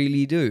 I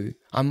really do.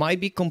 I might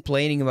be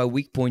complaining about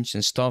weak points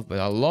and stuff, but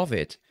I love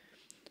it.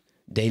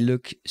 They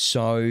look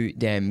so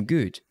damn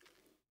good.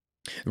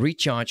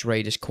 Recharge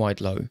rate is quite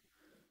low.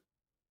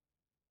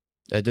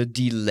 The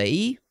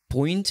delay,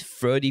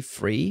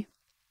 0.33.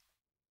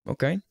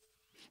 Okay.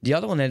 The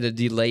other one had a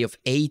delay of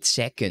 8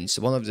 seconds.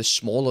 One of the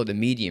smaller, the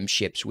medium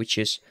ships, which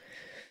is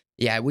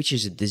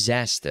a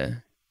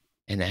disaster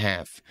and a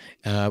half.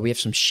 We have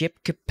some ship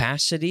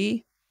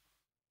capacity.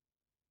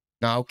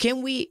 Now,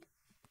 can we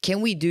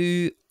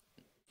do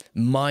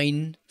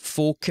mine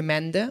for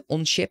commander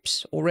on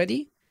ships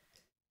already?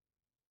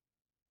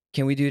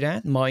 Can we do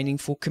that? Mining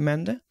for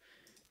commander?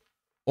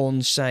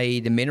 On, say,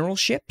 the mineral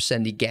ships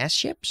and the gas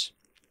ships?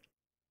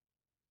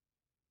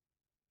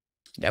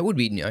 That would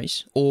be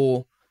nice.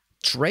 Or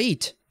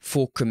trade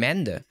for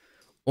commander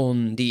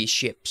on these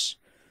ships.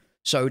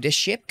 So the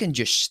ship can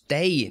just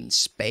stay in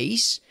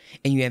space.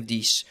 And you have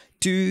these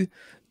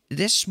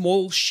they're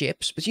small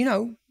ships. But you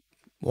know,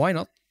 why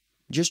not?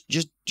 Just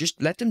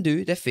let them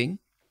do their thing.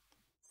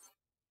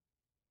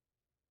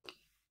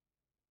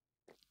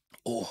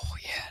 Oh,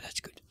 yeah, that's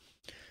good.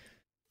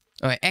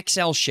 Alright,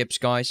 XL ships,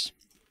 guys.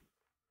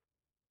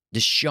 The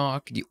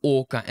Shark, the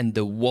Orca, and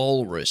the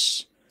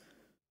Walrus.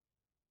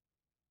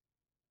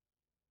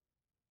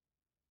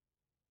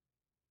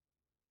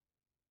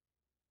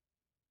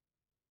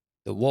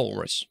 The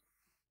Walrus.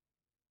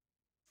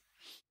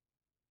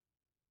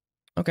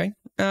 Okay.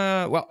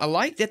 Well, I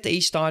like that they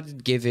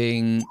started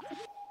giving...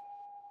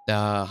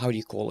 how do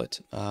you call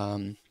it?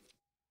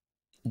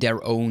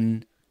 Their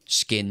own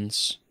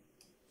skins.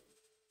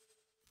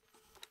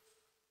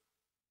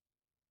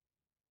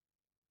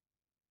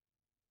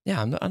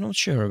 Yeah, I'm not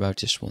sure about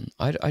this one.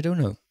 I don't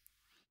know.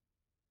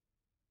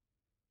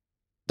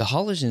 The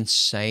hull is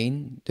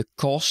insane. The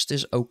cost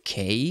is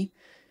okay.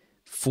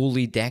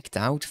 Fully decked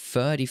out.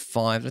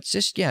 35. Let's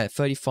just,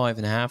 35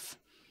 and a half.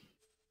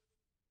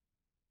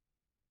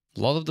 A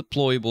lot of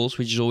deployables,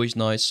 which is always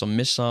nice. Some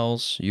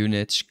missiles,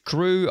 units.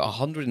 Crew,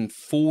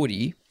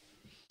 140.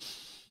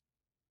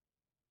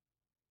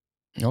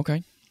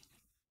 Okay.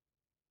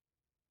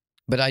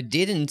 But I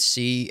didn't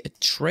see a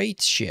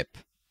trade ship.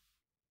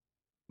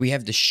 We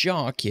have the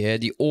Shark here,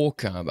 the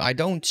Orca. But I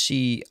don't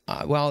see...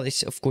 well,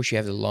 it's, of course you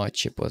have the large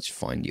ship. Let's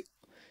find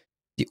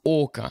the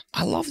Orca.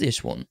 I love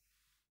this one.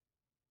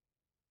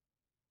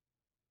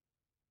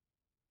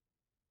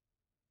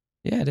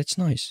 Yeah, that's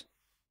nice.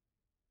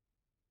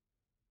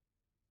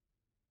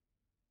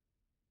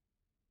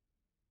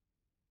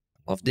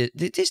 Love this.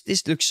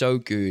 This looks so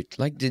good.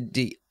 Like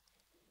the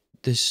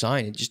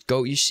design. It just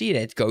you see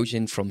that it goes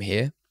in from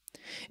here,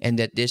 and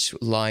that this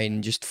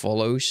line just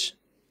follows.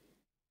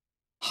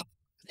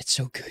 That's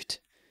so good.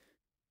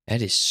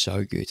 That is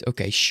so good.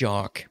 Okay,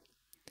 Shark.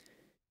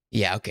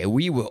 Yeah, okay,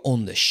 we were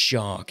on the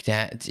Shark.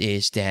 That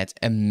is that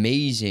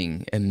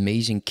amazing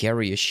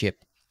carrier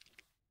ship.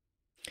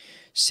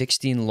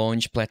 16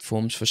 launch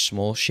platforms for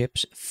small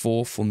ships,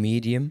 4 for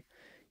medium.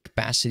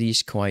 Capacity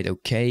is quite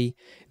okay.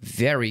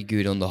 Very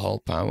good on the hull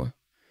power.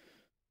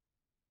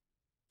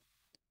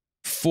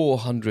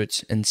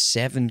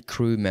 407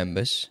 crew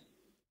members.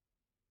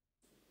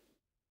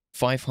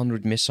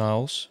 500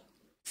 missiles.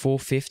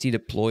 450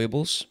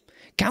 deployables.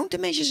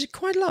 Countermeasures are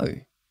quite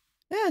low.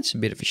 That's a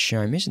bit of a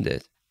shame, isn't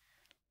it?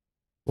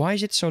 Why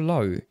is it so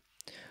low?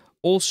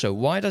 Also,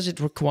 why does it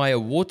require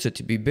water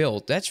to be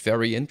built? That's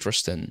very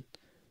interesting.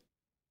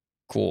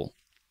 Cool.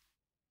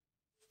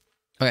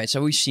 Okay,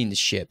 so we've seen the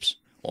ships.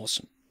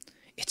 Awesome.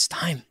 It's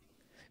time.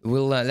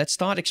 Let's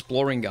start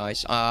exploring,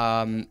 guys.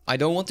 I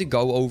don't want to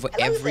go over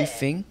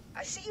everything.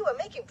 There. I see you are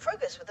making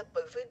progress with the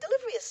Bofu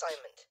delivery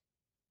assignment.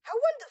 How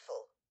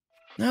wonderful.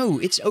 No,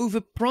 it's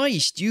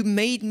overpriced. You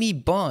made me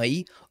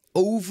buy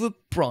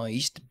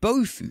overpriced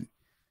Bofu.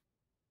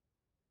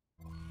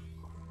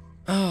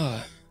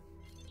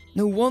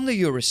 No wonder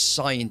you're a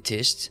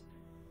scientist.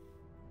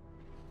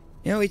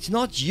 You know, it's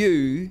not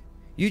you.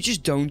 You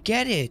just don't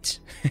get it.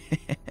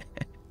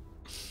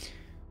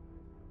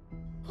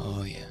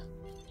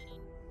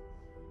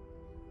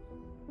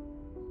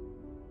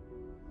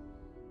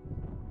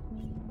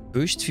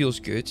 Boost feels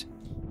good.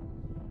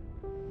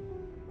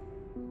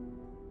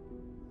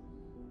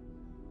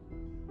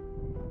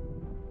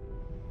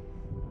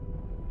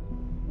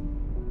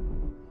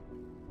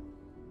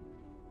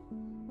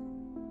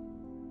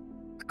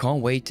 I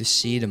can't wait to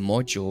see the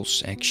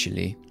modules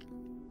actually.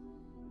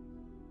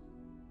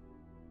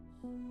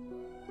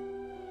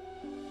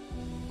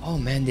 Oh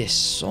man, this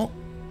song.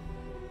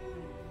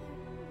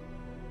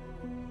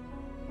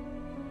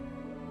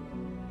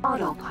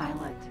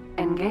 Autopilot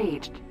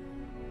engaged.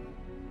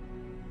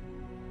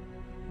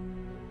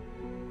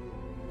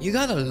 You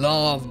gotta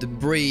love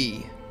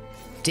debris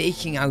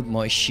taking out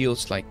my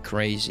shields like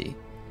crazy.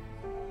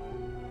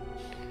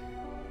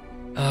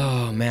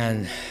 Oh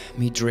man,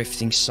 me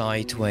drifting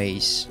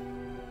sideways.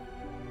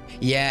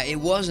 Yeah, it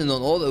wasn't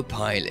on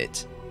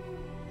autopilot.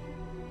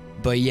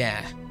 But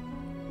yeah.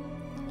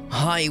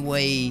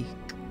 Highway...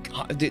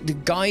 The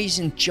guys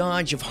in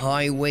charge of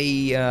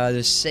highway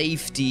the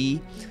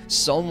safety,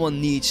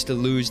 someone needs to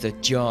lose their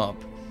job.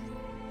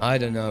 I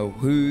don't know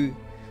who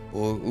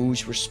or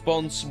who's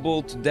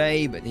responsible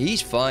today, but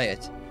he's fired.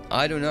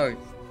 I don't know.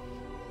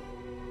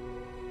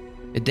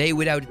 A day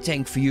without a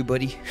tank for you,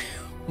 buddy.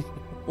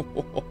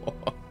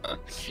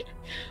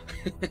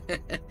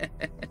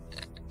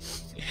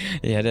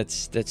 Yeah,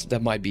 that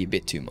might be a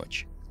bit too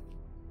much.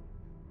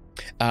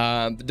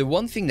 But the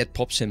one thing that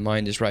pops in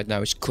mind is right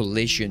now is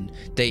collision.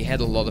 They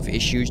had a lot of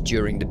issues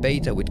during the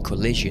beta with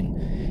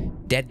collision.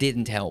 That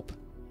didn't help.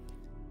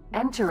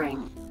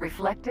 Entering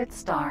reflected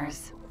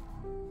stars.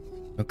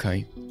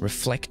 Okay,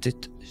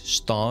 reflected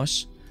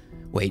stars.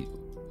 Wait,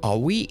 are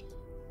we...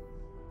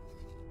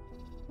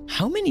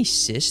 How many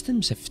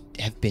systems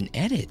have been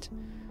added?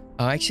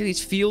 Actually, it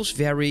feels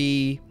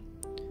very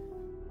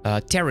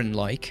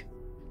Terran-like.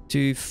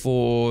 2,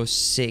 4,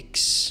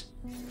 6,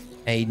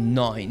 8,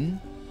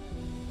 9.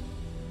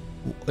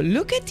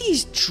 Look at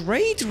these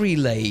trade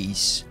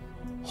relays.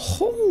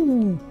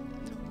 Oh,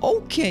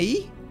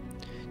 okay.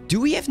 Do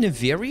we have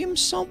Neverium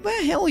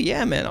somewhere? Hell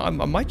yeah, man. I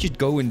might just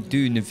go and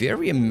do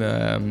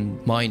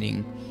Neverium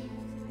mining.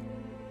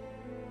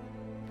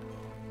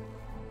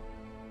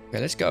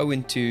 Okay, let's go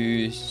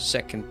into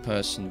second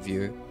person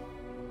view.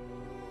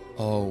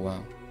 Oh,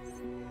 wow.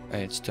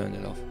 Hey, let's turn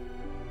it off.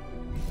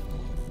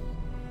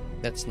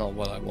 That's not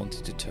what I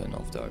wanted to turn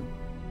off, though.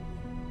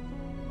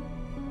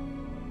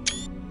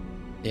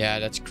 Yeah,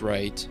 that's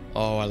great.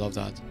 Oh, I love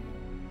that.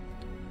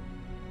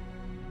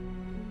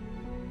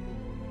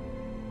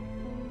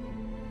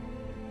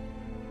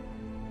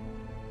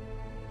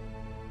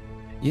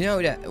 You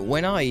know that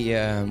when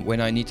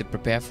I need to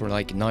prepare for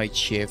like night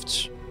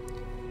shifts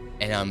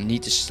and I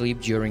need to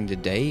sleep during the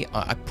day,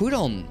 I put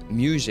on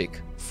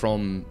music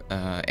from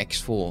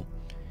X4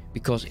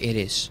 because it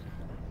is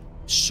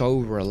so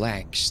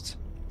relaxed.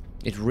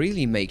 It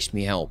really makes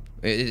me help.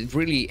 It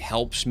really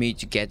helps me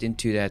to get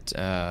into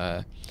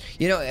that.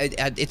 You know,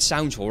 it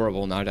sounds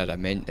horrible now that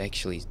I'm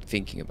actually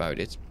thinking about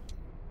it.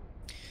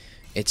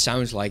 It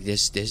sounds like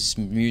this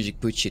music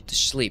puts you to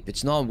sleep.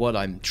 It's not what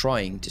I'm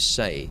trying to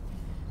say,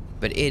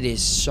 but it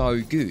is so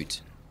good.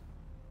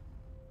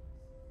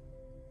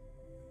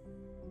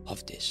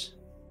 Love this.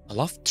 I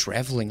love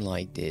traveling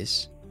like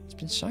this. It's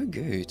been so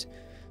good.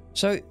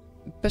 So,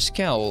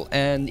 Pascal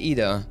and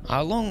Ida,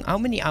 how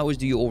many hours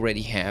do you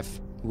already have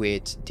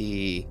with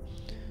the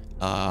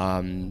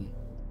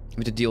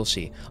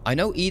DLC? I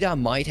know Ida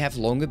might have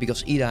longer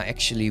because Ida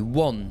actually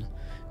won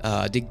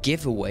the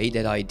giveaway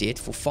that I did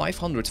for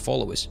 500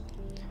 followers.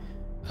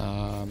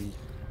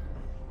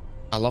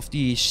 I love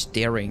the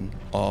steering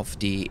of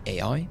the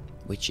AI,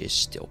 which is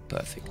still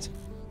perfect.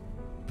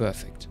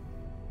 Perfect.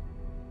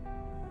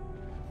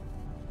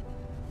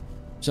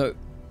 So...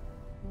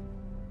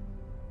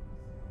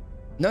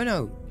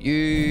 No,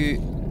 you...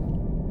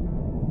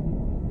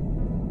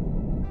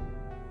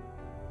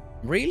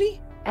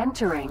 Really?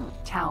 Entering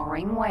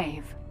towering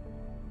wave.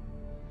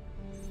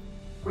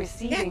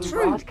 Receiving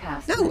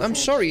broadcast No, I'm message.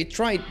 sorry, it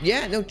tried.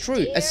 Yeah, no,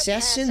 true. Dear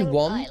Assassin passing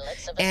 1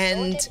 pilots of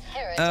and assorted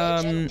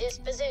heritage and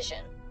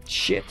disposition.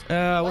 shit.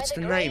 What's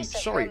By the grace name? of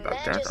Sorry Her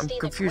about that. I'm Majesty the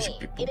confusing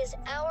Queen, people. It is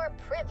our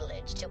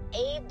privilege to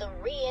aid the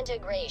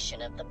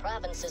reintegration of the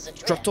province's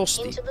address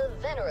Stratosti. into the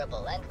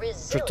venerable and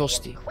resilient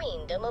Stratosti.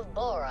 Queendom of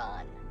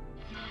Boron.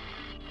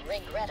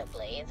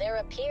 Regrettably, there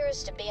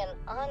appears to be an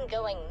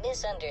ongoing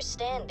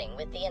misunderstanding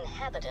with the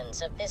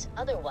inhabitants of this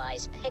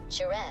otherwise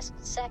picturesque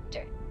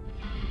sector.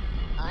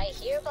 I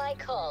hereby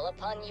call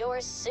upon your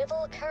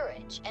civil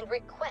courage and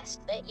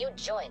request that you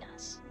join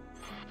us.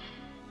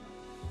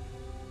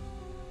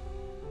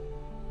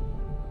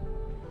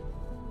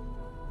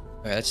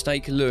 Alright, let's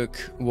take a look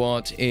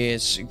what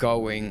is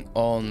going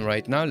on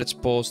right now. Let's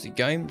pause the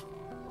game.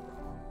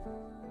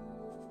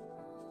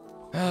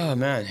 Oh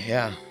man,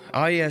 yeah.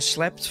 I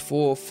slept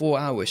for 4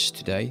 hours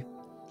today,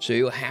 so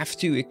you'll have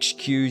to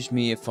excuse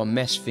me if I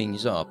mess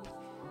things up.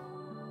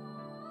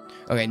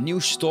 Okay, new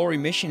story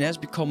mission has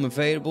become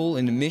available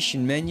in the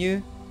mission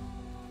menu.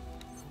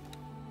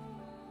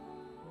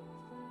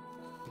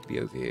 It'll be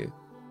over here.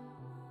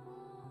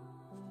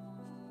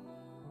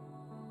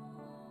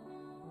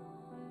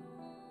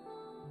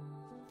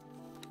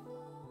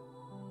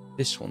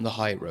 This one, the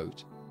high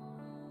road.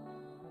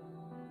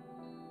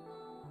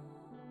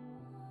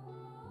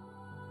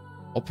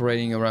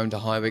 Operating around the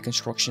highway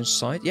construction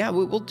site. Yeah,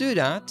 we'll do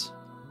that.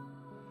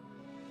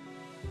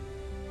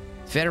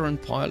 Veteran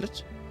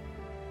pilot.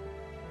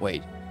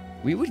 Wait,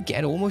 we would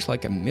get almost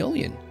like 1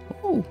 million.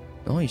 Oh,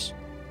 nice.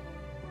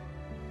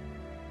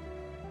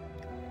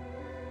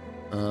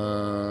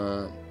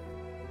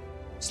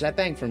 Slap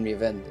bang from the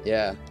event.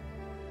 Yeah,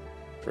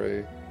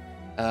 true.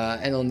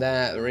 And on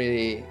that,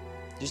 really,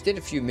 just did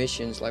a few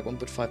missions, like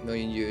 1.5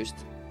 million used.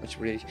 Which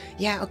really,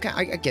 yeah, okay,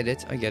 I get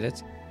it. I get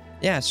it.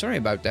 Yeah, sorry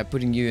about that,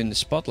 putting you in the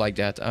spot like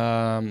that.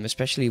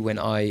 Especially when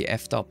I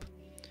effed up.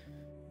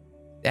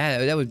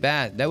 Yeah, that was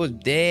bad. That was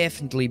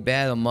definitely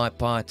bad on my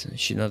part. I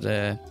should not.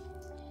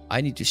 I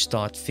need to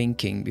start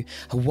thinking.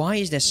 Why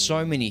is there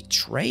so many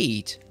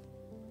trade?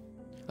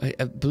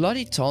 A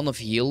bloody ton of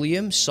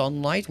helium,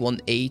 sunlight,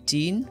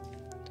 118,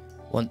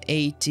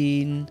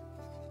 118,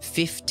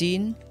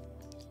 15,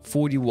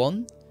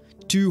 41,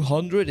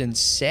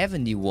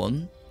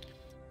 271,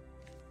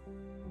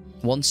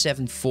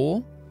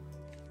 174.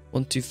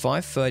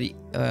 125, 30,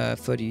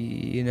 30,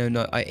 you know,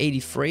 no,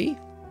 83,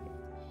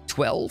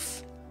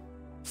 12,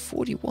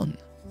 41.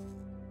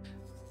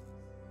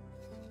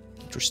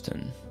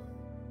 Interesting.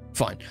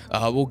 Fine.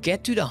 We'll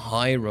get to the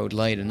high road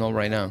later, not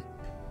right now.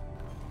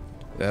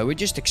 We're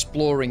just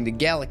exploring the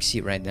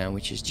galaxy right now,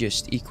 which is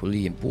just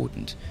equally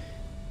important.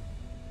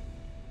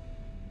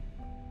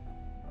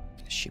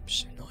 The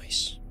ship's so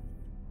nice.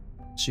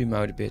 Zoom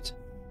out a bit.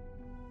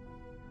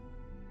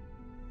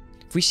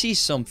 If we see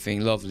something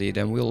lovely,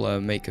 then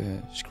we'll make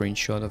a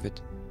screenshot of it.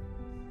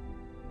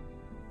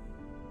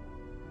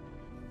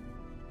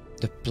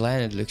 The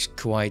planet looks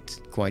quite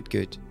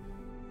good.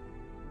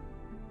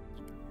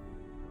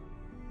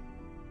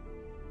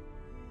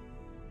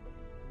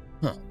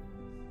 Huh.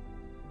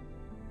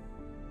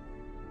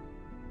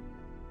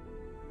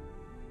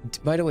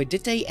 By the way,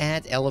 did they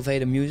add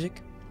elevator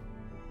music?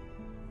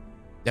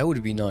 That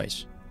would be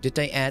nice. Did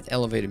they add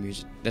elevator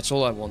music? That's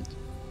all I want.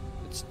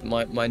 It's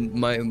my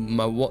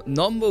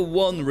number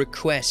one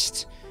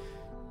request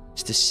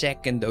is the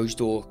second those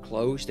doors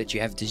close that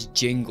you have this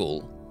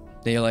jingle.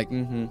 They're like,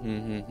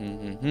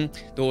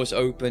 doors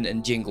open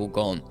and jingle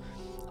gone.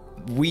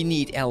 We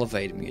need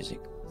elevator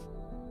music.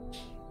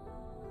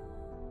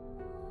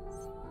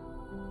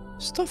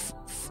 Stuff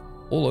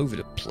all over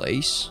the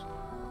place.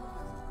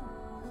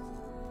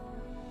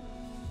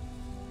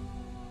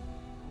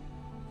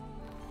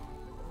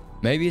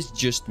 Maybe it's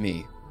just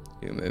me.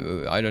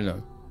 I don't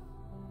know.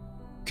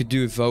 Could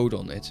do a vote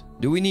on it.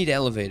 Do we need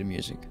elevator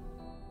music?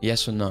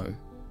 Yes or no?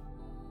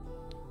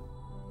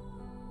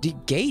 The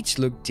gates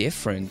look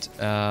different.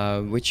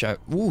 Which I...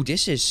 Ooh,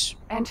 this is...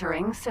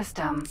 Entering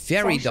system.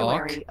 Very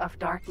Sanctuary dark. Of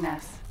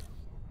darkness.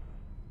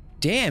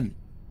 Damn.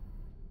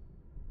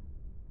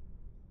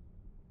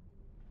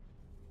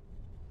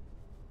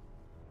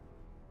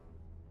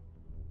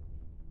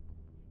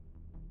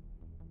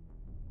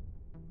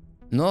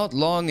 Not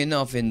long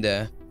enough in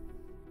there.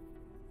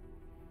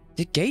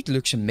 The gate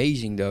looks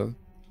amazing though.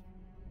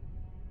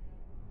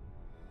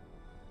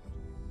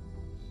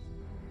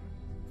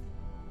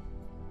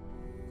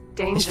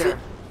 Danger.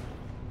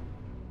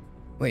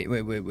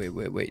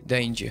 Wait.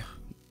 Danger.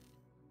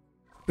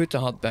 Put the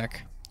hut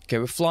back. Okay,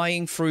 we're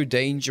flying through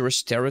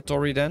dangerous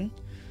territory then.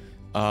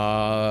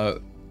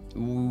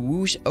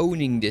 Who's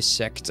owning this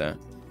sector?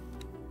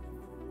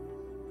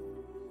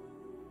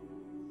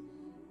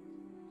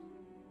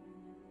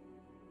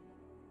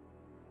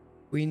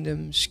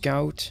 Queendom,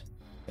 Scout.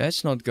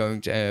 That's not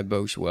going to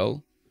bode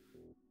well.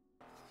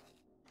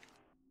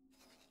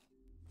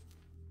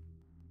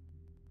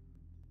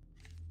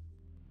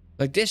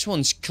 Like this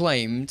one's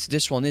claimed,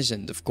 this one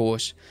isn't, of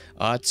course.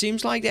 It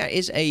seems like there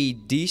is a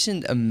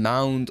decent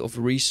amount of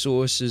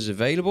resources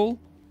available.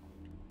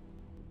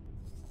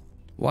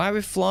 Why are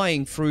we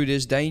flying through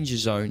this danger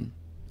zone?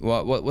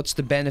 What's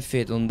the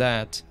benefit on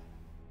that?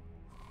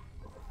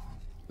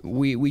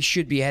 We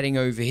should be heading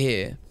over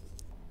here.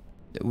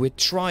 We're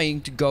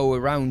trying to go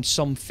around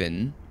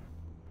something.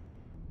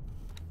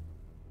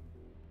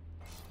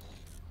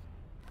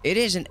 It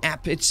is an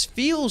it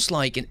feels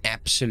like an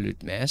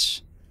absolute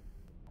mess.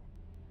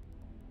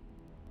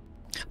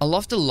 I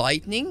love the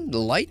lightning. The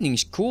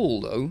lightning's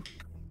cool though.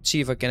 Let's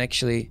see if I can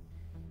actually...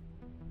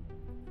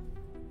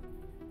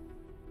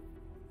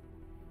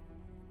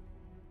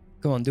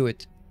 Come on, do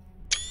it.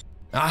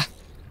 Ah!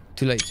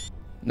 Too late.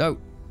 No.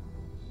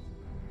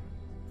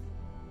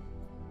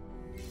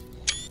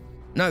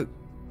 No.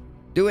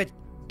 Do it.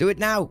 Do it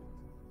now.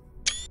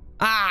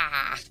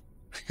 Ah!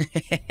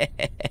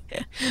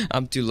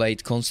 I'm too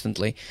late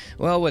constantly.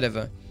 Well,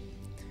 whatever.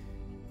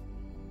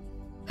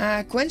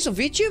 Quen's of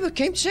VTuber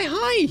came to say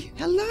hi.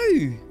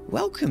 Hello.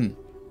 Welcome.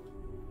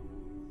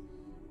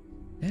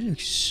 That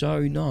looks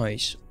so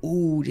nice.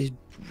 Oh, this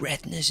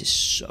redness is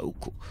so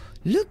cool.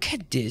 Look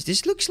at this.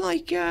 This looks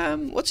like,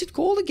 what's it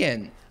called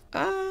again?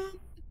 The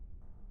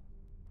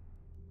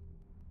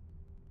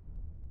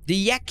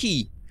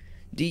Yaki.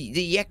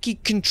 The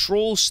Yaki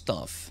control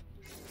stuff.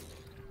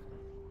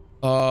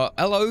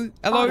 Hello?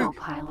 Hello?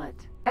 Autopilot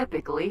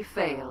epically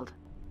failed.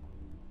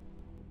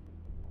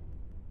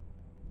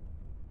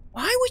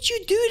 Why would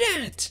you do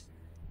that?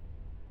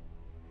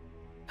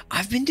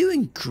 I've been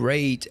doing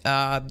great.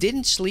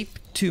 Didn't sleep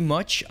too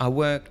much. I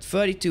worked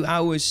 32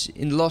 hours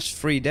in the last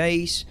 3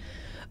 days.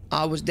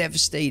 I was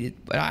devastated,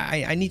 but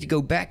I need to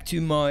go back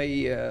to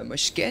my my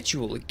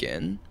schedule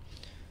again.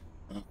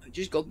 I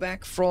just got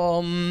back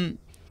from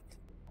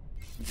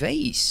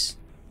Vase.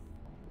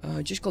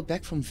 Just got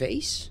back from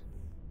Vase.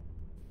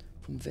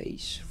 From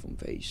Vase.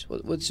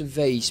 What's a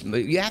Vase?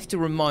 You have to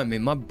remind me.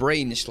 My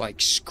brain is like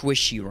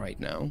squishy right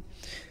now.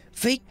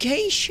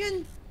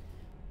 Vacation?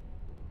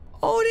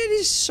 Oh, that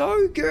is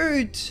so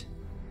good.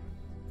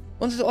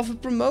 Wanted to offer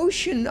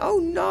promotion. Oh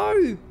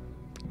no.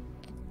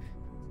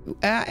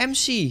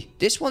 MC,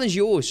 this one is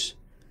yours.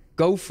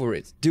 Go for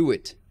it. Do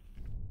it.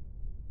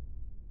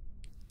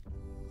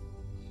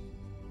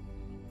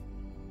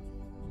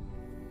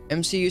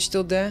 MC, you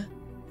still there?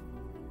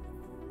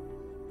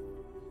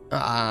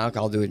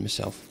 I'll do it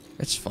myself.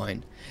 That's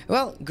fine.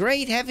 Well,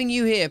 great having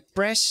you here,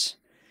 Press.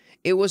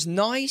 It was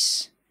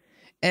nice.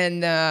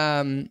 And,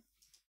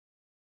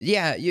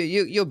 yeah,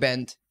 you're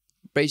banned.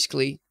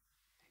 Basically.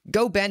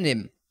 Go ban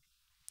him.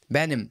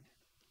 Ban him.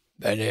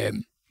 Ban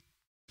him.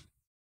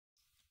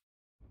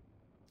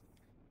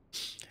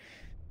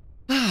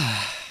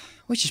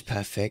 Which is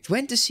perfect.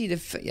 Went to see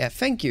the... yeah,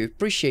 thank you.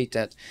 Appreciate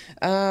that.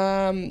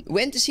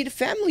 Went to see the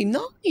family.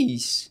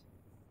 Nice.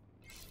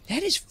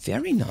 That is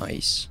very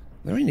nice.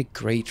 We're in a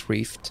great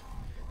rift.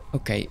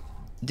 Okay.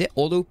 The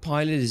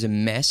autopilot is a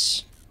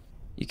mess.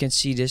 You can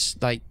see this,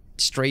 like,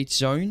 straight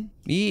zone.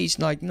 He's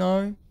like,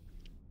 no.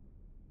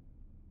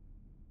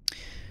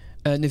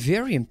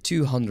 Nivarium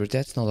 200.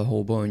 That's not a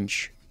whole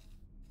bunch.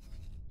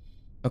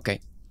 Okay.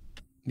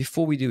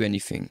 Before we do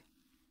anything.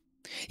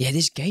 Yeah,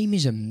 this game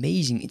is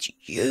amazing. It's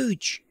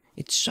huge.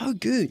 It's so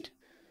good.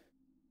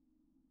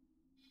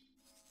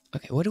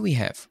 Okay, what do we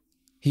have?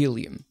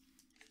 Helium.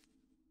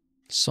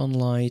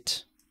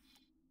 Sunlight.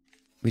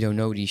 We don't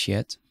know these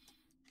yet.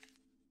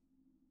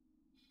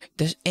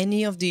 Does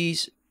any of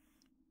these...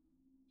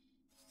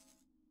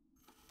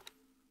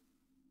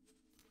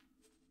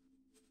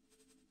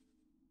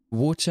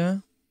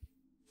 water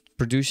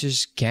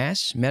produces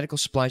gas, medical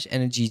supplies,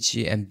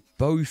 energy, and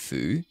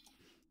bofu.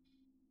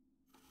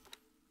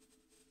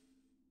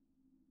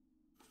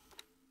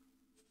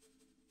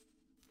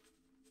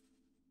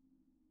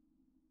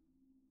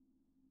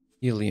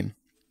 Helium.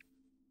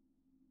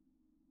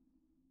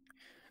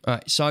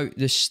 Alright, so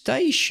the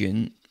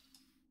station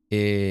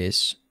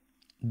is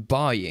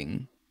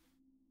buying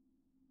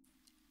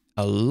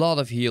a lot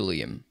of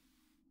helium.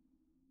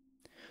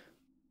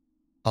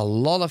 A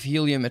lot of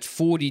helium at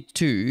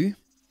 42.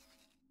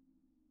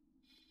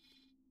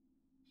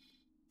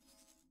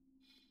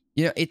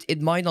 You know, it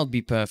might not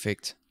be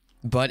perfect,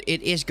 but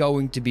it is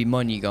going to be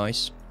money,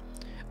 guys.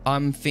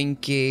 I'm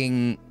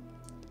thinking,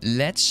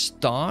 let's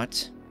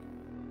start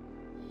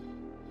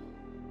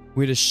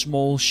with a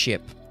small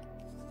ship.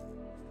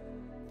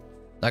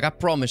 Like I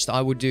promised,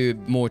 I would do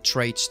more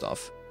trade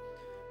stuff.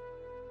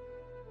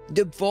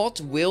 The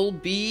VOD will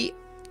be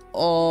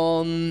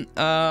on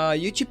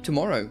YouTube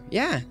tomorrow.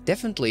 Yeah,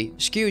 definitely.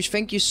 Skews,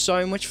 thank you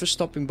so much for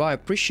stopping by. I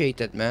appreciate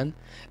that, man.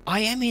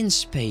 I am in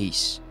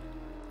space.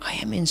 I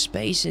am in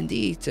space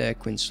indeed,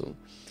 Quinsel.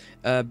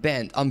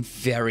 Ben, I'm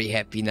very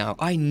happy now.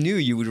 I knew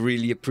you would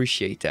really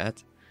appreciate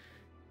that.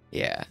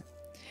 Yeah.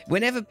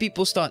 Whenever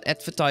people start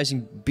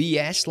advertising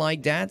BS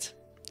like that,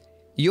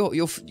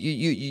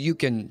 you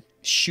can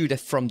shoot it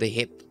from the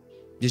hip.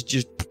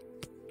 Just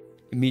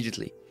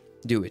immediately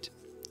do it.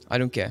 I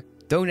don't care.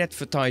 Don't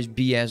advertise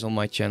BS on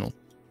my channel.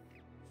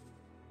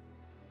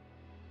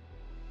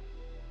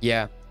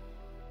 Yeah.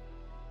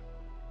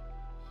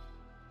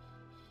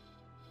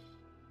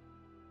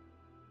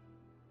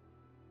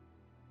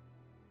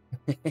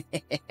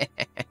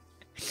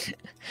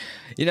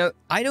 You know,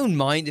 I don't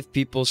mind if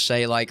people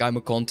say like I'm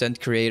a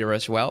content creator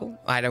as well.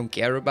 I don't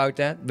care about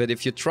that. But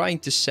if you're trying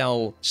to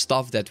sell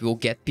stuff that will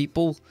get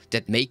people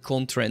that make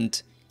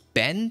content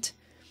banned,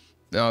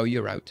 no,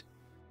 you're out.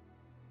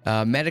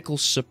 Medical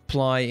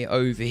supply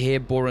over here,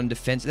 Boron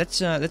defense. Let's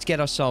get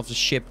ourselves a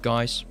ship,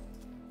 guys.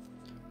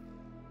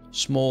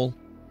 Small.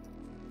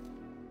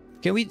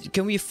 Can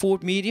we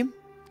afford medium?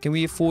 Can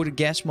we afford a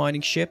gas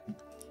mining ship?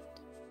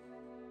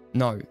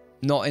 No.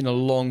 Not in a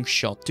long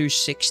shot.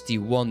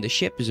 261. The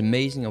ship is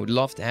amazing. I would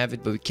love to have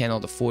it, but we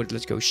cannot afford it.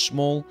 Let's go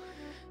small.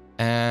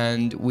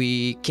 And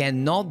we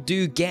cannot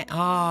do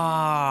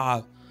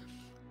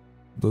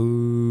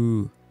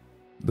Boo.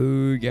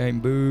 Boo,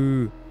 game,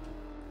 boo.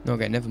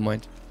 Okay, never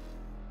mind.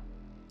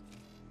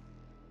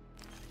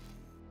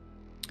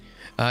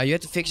 You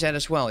have to fix that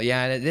as well.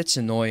 Yeah, that's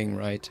annoying,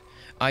 right?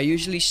 I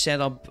usually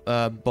set up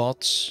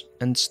bots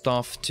and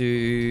stuff to,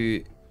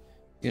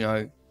 you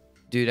know,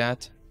 do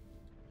that.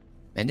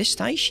 Man, this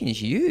station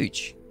is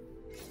huge.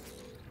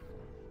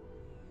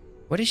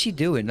 What is he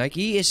doing? Like,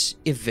 he is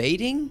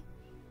evading?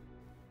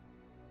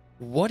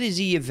 What is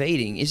he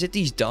evading? Is it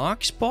these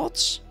dark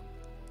spots?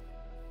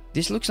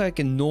 This looks like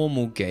a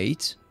normal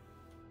gate.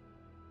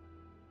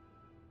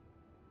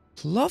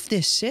 Love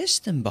this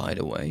system, by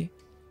the way.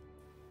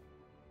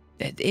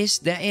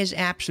 There is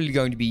absolutely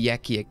going to be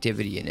yucky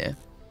activity in there.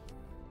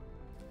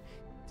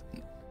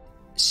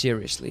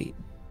 Seriously,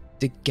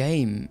 the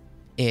game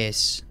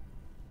is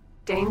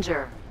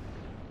Danger.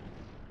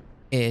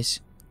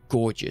 Is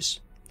gorgeous.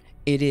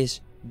 It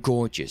is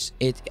gorgeous.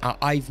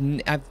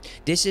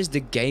 This is the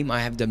game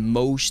I have the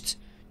most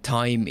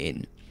time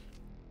in.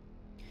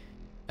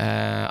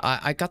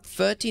 I got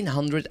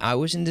 1,300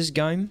 hours in this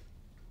game.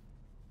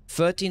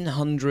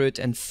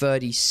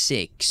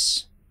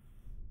 1,336.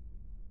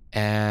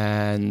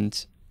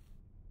 And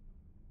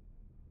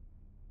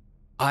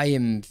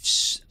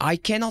I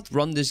cannot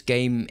run this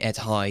game at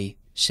high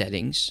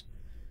settings.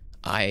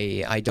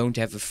 I don't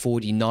have a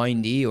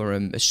 4090 or a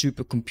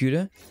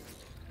supercomputer.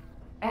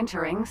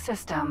 Entering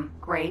system.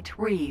 Great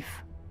Reef.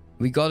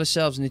 We got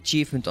ourselves an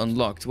achievement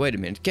unlocked. Wait a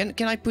minute. Can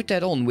I put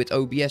that on with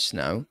OBS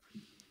now?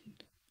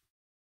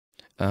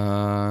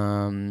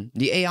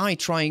 The AI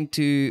trying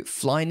to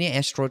fly near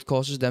asteroid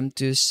causes them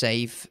to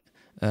save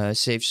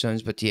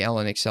zones, but the L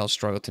and XL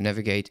struggle to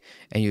navigate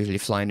and usually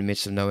fly in the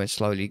midst of nowhere and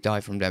slowly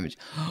die from damage.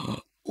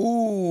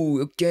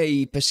 Ooh,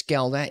 okay,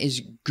 Pascal, that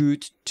is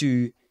good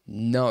to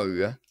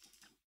know.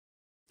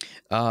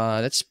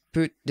 Let's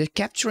put the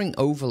capturing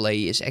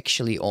overlay is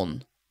actually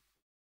on.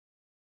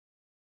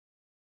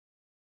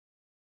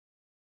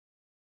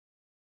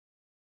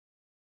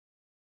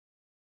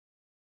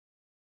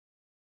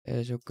 That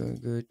is okay,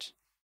 good.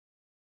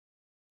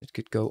 That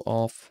could go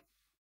off.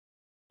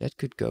 That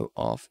could go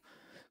off.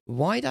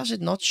 Why does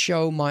it not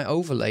show my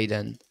overlay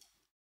then?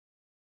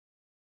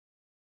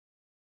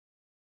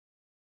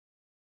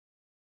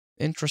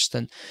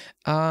 Interesting.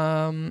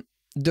 The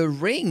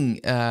ring,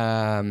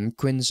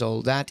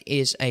 Quinzel, that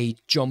is a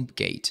jump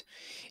gate.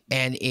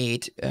 And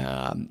it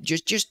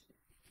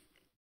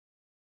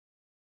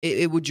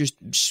it would just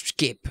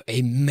skip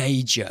a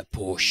major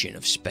portion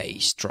of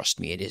space. Trust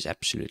me, it is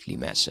absolutely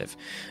massive.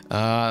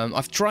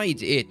 I've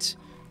tried it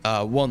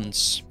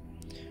once.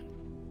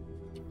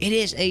 It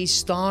is a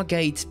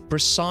Stargate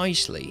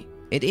precisely.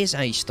 It is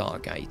a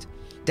Stargate.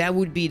 That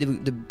would be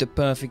the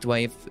perfect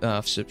way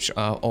of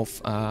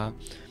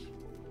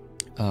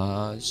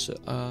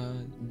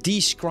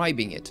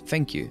describing it.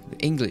 Thank you.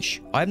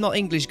 English. I'm not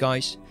English,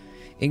 guys.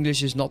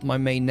 English is not my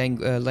main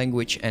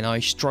language, and I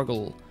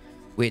struggle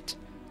with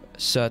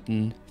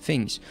certain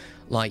things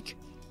like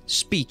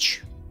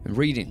speech and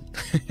reading.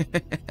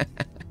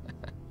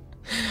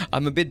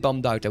 I'm a bit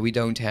bummed out that we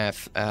don't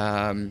have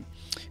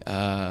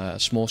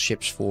small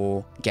ships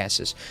for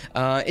gases.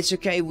 It's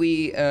okay.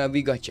 We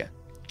got you.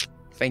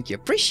 Thank you.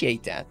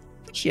 Appreciate that.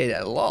 Appreciate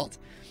that a lot.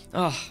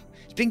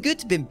 It's been good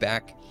to be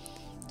back.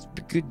 It's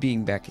been good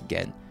being back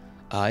again.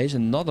 Here's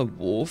another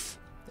wharf.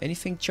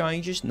 Anything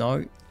changes?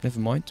 No, never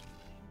mind.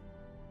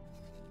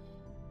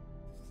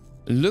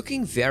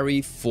 Looking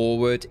very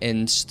forward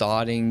and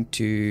starting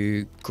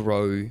to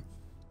grow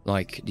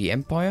like the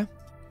empire.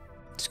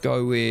 Let's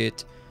go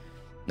with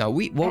now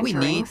what we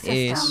need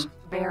is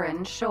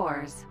barren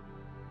shores.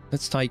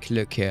 Let's take a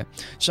look here.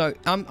 So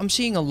I'm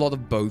seeing a lot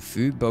of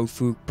Bofu.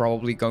 Bofu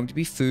probably going to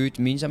be food.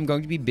 Means I'm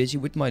going to be busy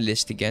with my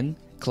list again.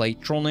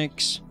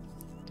 Claytronics.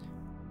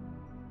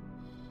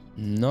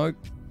 Nope.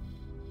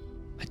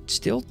 I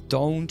still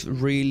don't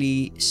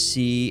really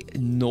see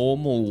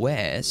normal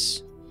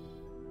wares.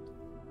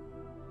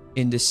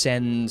 In the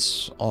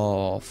sense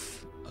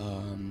of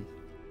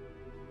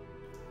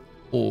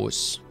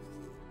ores.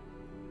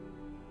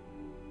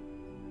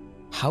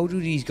 How do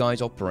these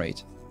guys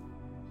operate?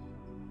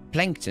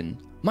 Plankton.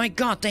 My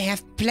god, they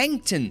have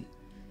plankton!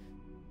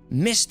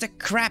 Mr.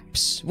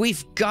 Krabs,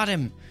 we've got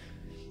him!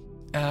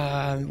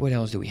 What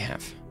else do we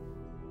have?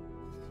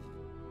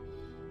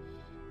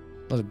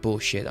 A lot of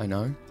bullshit, I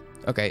know.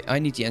 Okay, I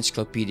need the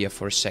encyclopedia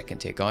for a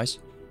second here, guys.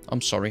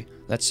 I'm sorry.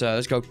 Let's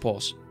go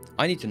pause.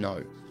 I need to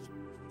know.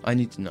 I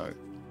need to know.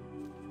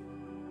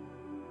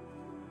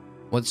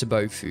 What's a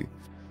Bofu?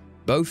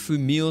 Bofu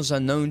meals are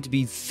known to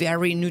be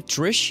very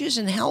nutritious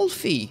and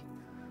healthy.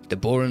 The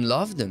Boron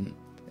love them.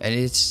 And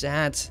it's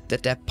sad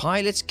that their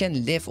pilots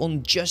can live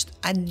on just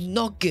a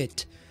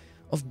nugget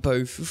of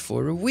Bofu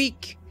for a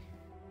week.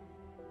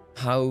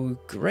 How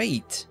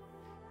great.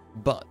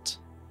 But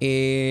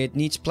it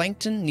needs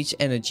plankton, needs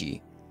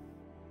energy.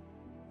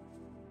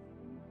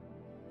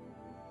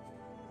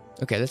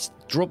 Okay, let's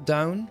drop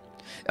down.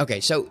 Okay,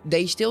 so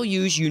they still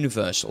use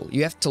universal.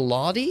 You have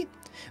Taladi,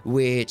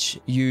 which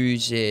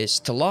uses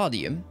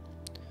Talladium.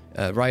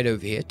 Right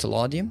over here,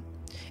 Talladium.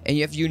 And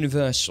you have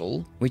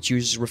universal, which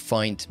uses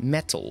refined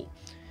metal.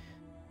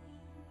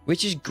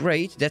 Which is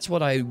great. That's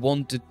what I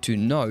wanted to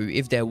know.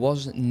 If there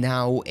was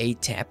now a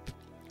tab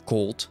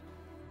called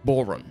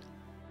Boron.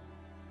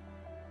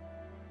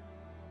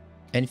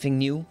 Anything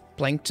new?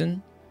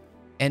 Plankton,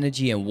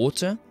 energy and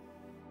water.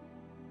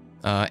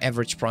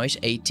 Average price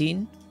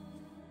 18.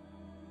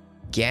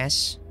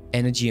 Gas,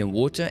 energy and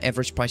water.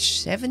 Average price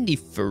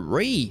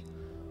 73.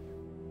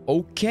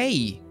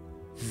 Okay.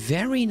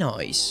 Very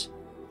nice.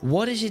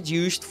 What is it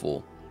used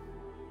for?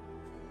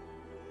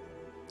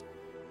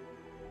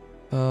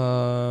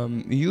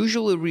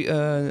 Usually,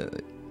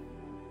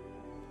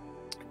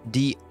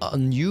 the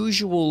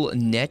unusual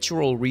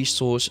natural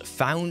resource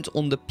found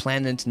on the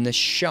planet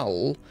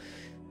Nashala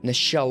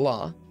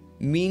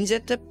means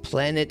that the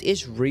planet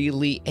is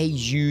really a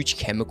huge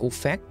chemical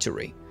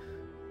factory.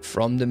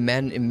 From the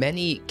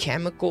many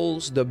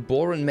chemicals, the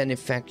boron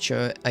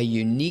manufacture a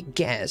unique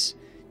gas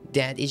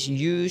that is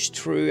used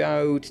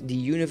throughout the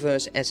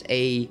universe as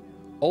a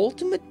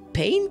ultimate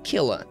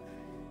painkiller.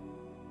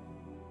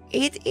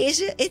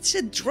 It's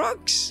a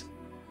drugs.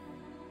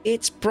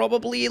 It's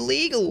probably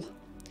illegal.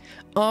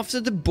 After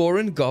the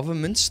Boron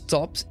government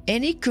stopped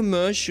any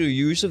commercial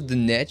use of the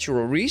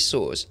natural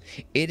resource,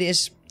 it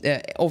is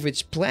of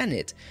its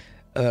planet,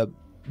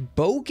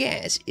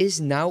 Bogas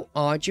is now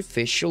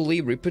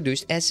artificially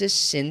reproduced as a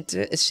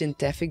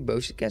synthetic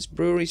basic gas.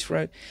 Breweries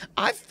for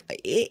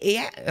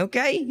yeah,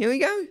 okay, here we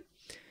go.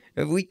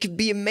 We could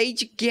be a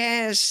major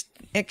gas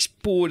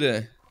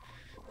exporter.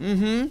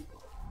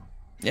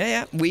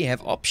 Yeah, we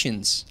have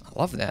options. I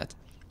love that.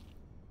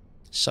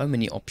 So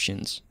many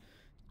options.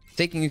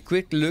 Taking a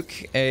quick look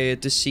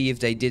to see if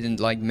they didn't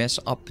like mess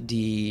up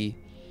the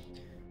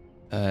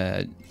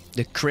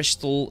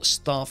crystal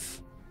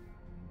stuff.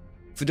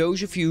 For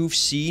those of you who've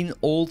seen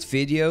old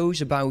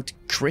videos about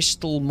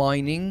crystal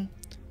mining,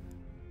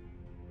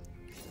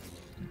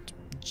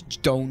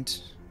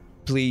 don't.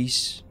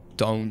 Please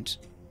don't.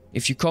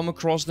 If you come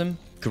across them,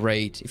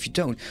 great. If you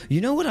don't,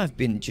 you know what I've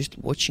been just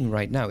watching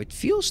right now? It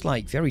feels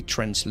like very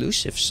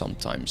translucent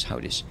sometimes, how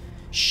this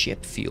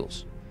ship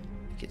feels.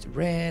 Get the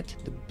red,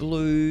 the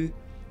blue.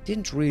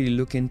 Didn't really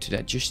look into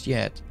that just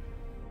yet.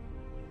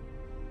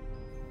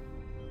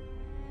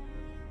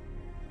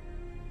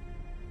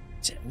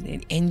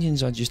 The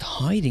engines are just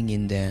hiding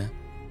in there.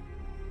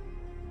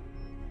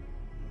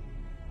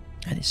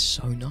 That is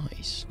so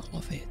nice. I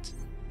love it.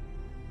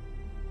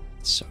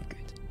 It's so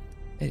good.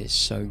 It is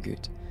so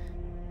good.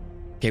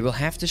 Okay, we'll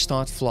have to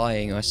start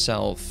flying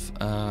ourselves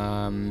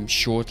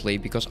shortly,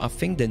 because I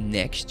think the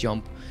next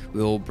jump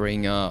will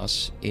bring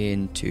us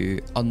into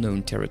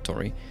unknown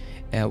territory.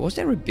 Was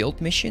there a build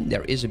mission?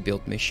 There is a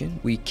build mission.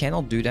 We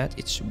cannot do that.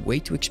 It's way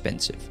too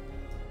expensive.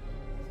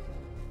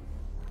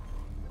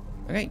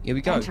 Okay, here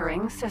we go.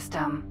 Entering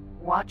system.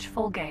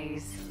 Watchful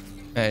gaze.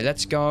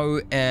 Let's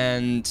go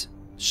and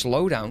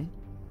slow down.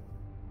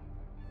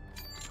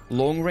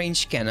 Long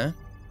range scanner.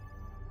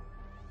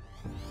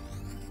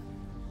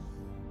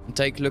 And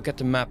take a look at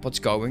the map, what's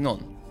going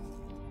on.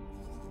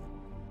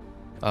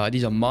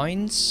 These are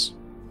mines.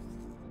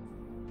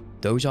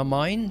 Those are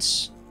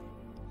mines.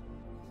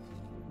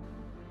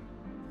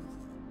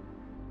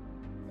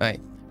 Right.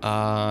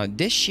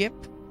 This ship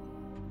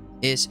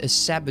is a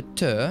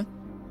saboteur.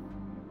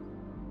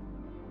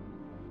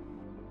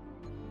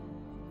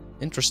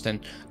 Interesting.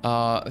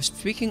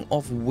 Speaking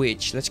of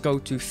which, let's go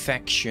to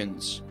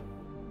factions.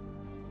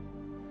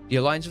 The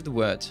Alliance of the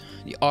Word,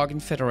 the Argon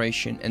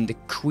Federation, and the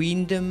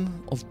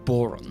Queendom of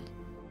Boron.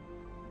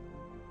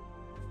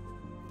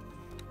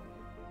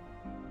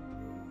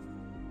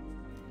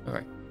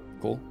 Alright,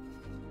 cool.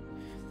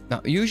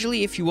 Now,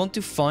 usually if you want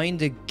to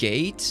find a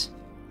gate,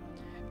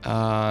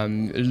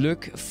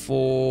 look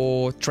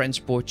for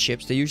transport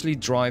ships. They usually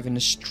drive in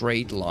a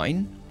straight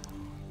line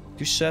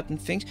to certain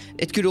things.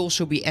 It could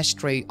also be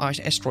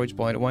asteroids,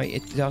 by the way.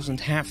 It doesn't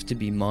have to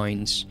be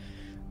mines.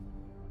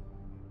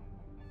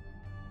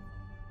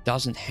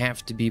 Doesn't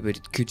have to be, but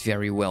it could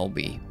very well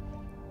be.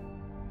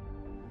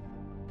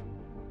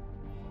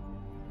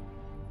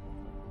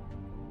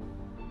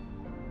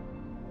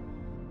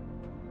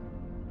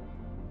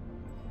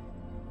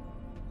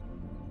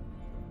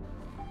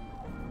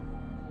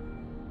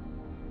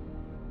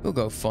 We'll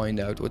go find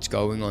out what's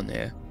going on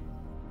here.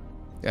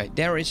 Right,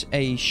 there is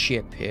a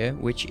ship here,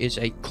 which is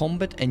a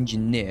combat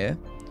engineer.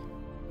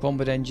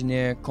 Combat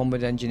engineer.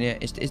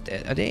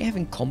 Are they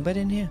having combat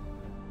in here?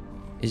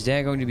 Is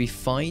there going to be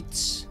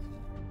fights?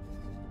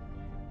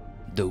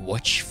 The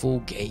Watchful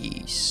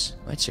Gaze.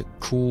 That's a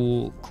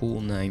cool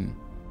name.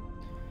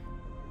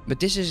 But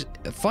this is...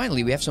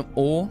 finally, we have some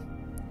ore.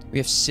 We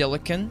have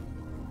silicon.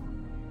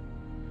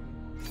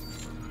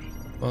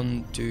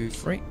 1, 2,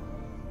 3.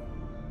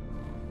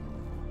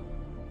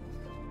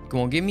 Come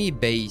on, give me a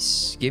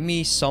base. Give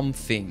me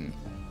something.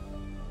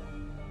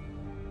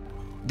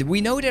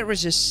 We know there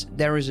is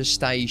a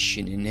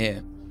station in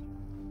here.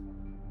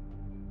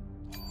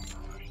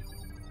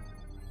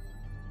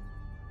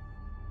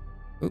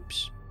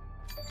 Oops.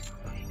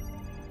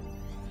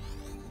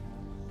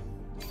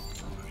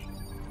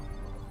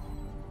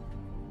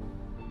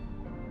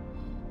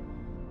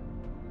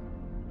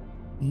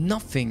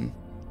 Nothing.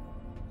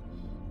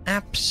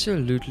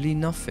 Absolutely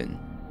nothing.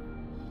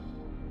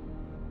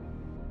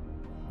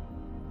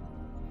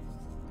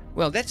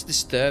 Well, that's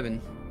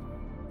disturbing.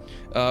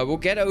 We'll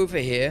get over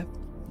here.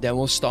 Then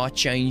we'll start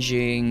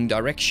changing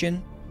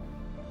direction.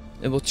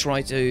 And we'll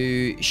try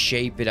to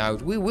shape it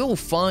out. We will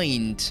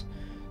find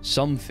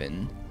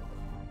something.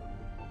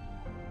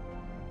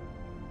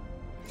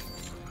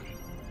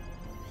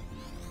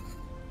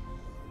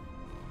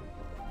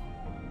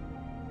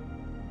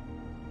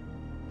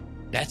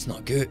 that's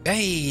not good.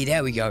 Hey,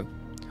 there we go.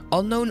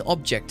 Unknown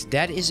object.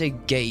 That is a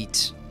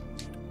gate.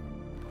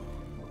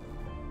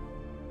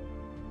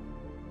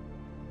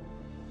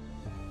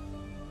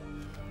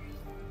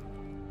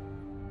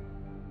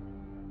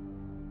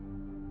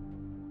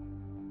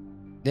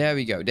 There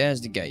we go.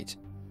 There's the gate.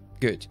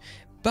 Good.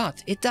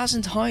 But it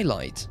doesn't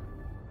highlight.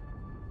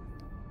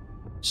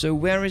 So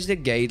where is the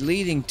gate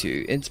leading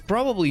to? It's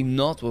probably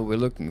not what we're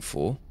looking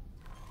for.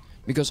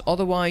 Because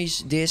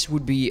otherwise this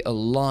would be a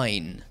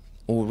line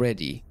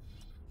already.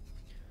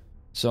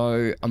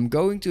 So I'm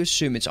going to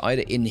assume it's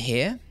either in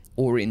here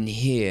or in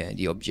here,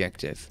 the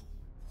objective.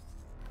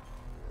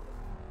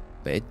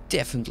 But it's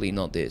definitely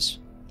not this.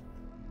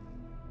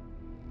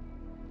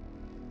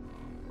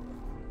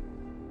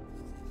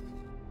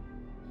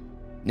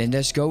 Then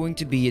there's going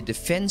to be a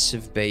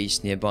defensive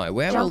base nearby.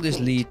 Where will this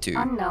lead to?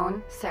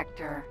 Unknown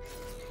sector.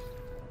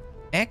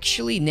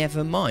 Actually,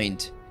 never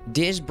mind.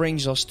 This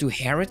brings us to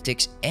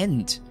Heretic's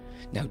End.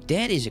 Now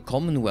that is a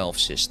Commonwealth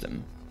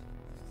system.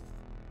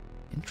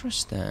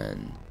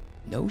 Interesting.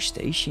 No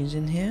stations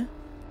in here?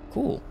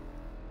 Cool.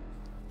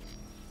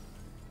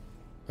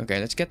 Okay,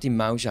 let's get the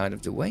mouse out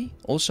of the way.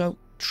 Also,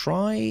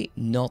 try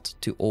not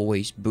to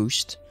always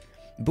boost.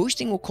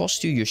 Boosting will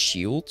cost you your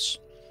shields.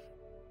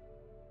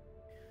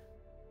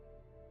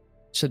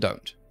 So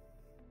don't.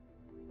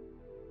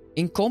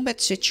 In combat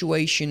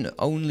situation,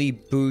 only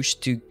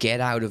boost to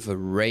get out of a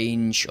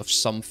range of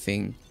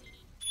something.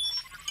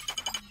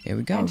 Here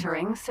we go.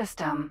 Entering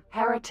system.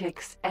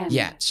 Heretics End.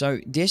 Yeah, so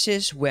this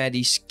is where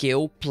the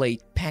scale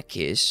plate pack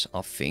is,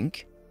 I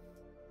think.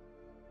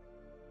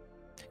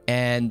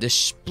 And the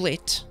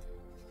split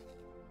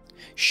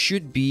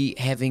should be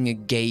having a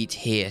gate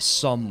here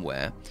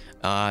somewhere.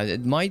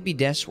 It might be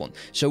this one.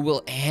 So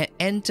we'll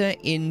enter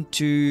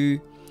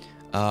into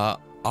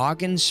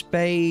Argon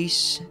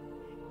space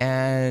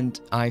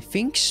and I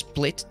think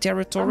split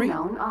territory.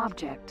 Unknown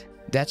object.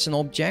 That's an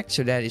object,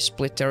 so that is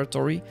split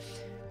territory.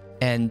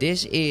 And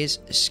this is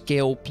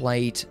scale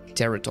plate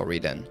territory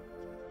then.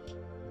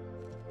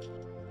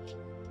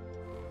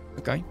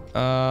 Okay.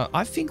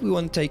 I think we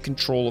want to take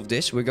control of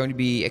this. We're going to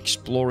be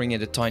exploring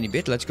it a tiny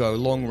bit. Let's go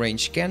long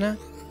range scanner.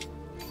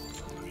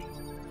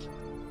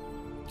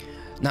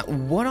 Now,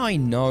 what I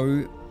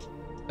know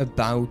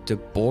about the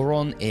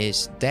Boron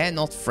is they're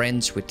not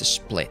friends with the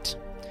split.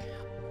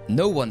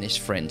 No one is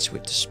friends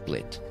with the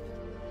split.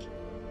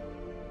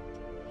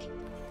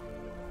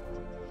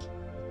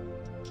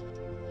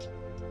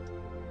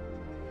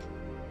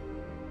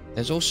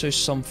 There's also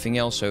something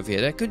else over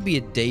here. There could be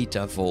a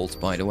data vault,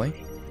 by the way.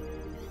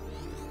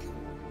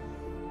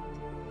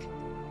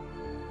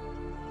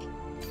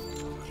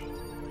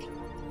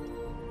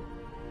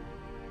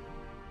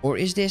 Or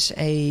is this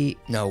a...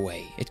 No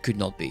way, it could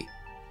not be.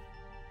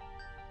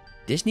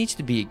 This needs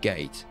to be a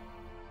gate,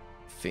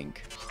 I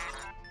think.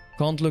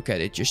 Can't look at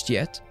it just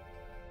yet.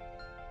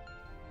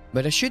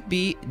 But there should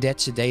be...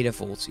 That's a data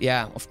vault.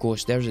 Yeah, of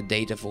course, there's a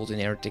data vault in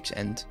Heretic's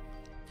End.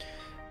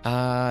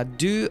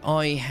 Do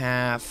I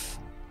have...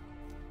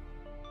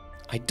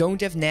 I don't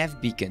have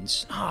nav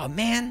beacons. Oh,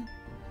 man.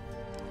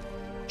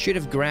 Should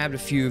have grabbed a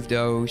few of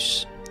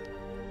those.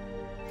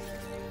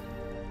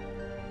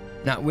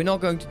 Now, we're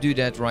not going to do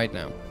that right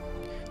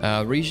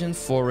now. Reason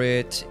for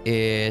it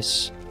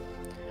is...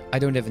 I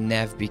don't have a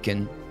nav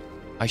beacon.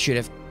 I should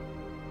have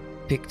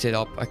picked it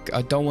up.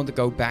 I don't want to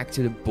go back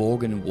to the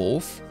Borgen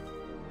Wolf.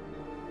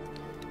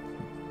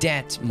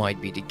 That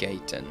might be the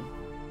gate then.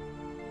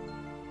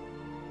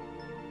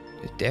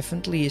 There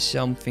definitely is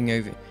something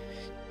over...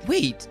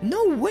 Wait,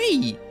 no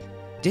way!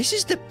 This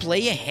is the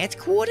player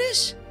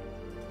headquarters?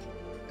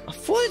 I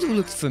thought it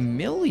looked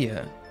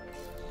familiar.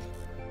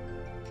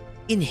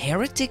 In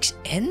Heretic's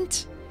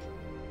End?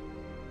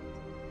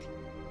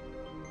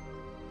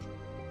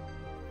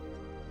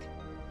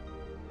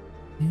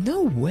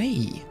 No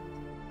way.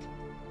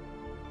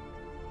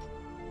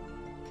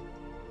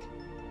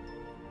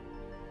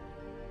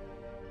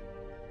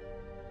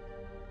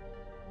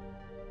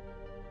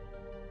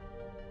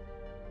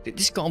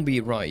 This can't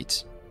be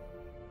right.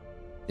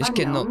 This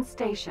cannot...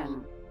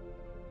 Station.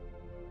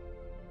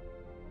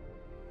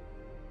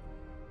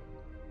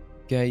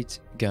 Gate.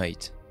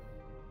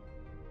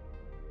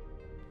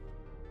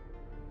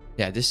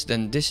 Yeah, this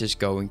is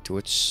going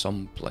towards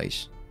some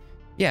place.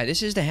 Yeah,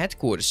 this is the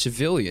headquarters,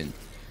 civilian.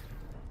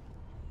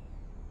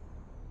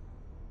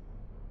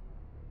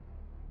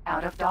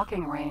 Out of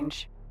docking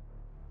range.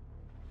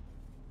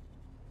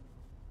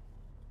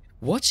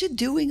 What's it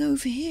doing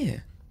over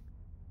here?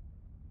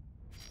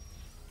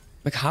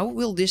 Like, how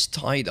will this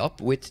tie it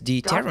up with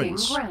the Docking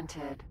Terrans?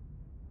 granted.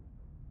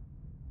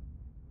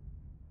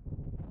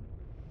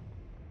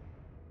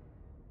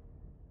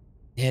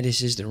 Yeah,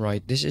 this is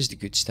the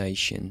good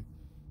station.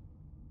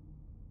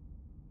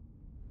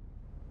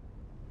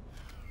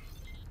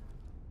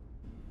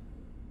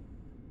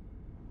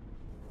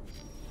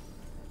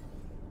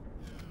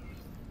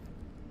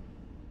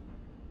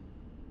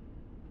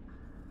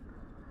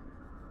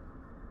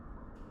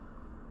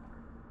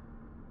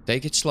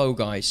 Take it slow,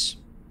 guys.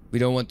 We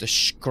don't want to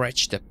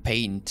scratch the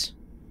paint.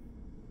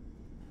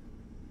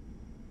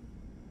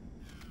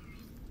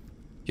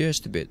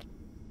 Just a bit.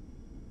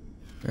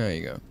 There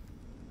you go.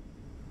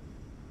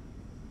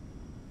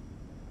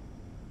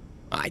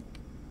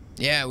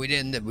 Yeah, we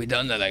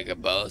done that like a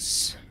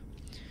boss.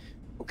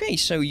 Okay,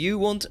 so you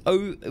want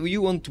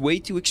way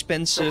too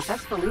expensive.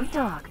 Successfully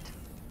docked.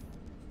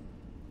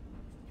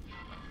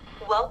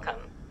 Welcome.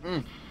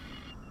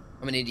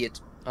 I'm an idiot.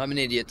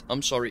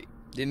 I'm sorry.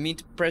 Didn't mean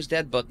to press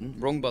that button.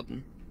 Wrong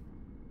button.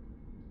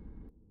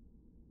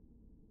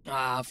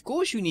 Of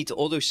course you need to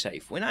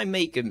autosave. When I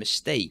make a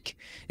mistake,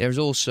 there's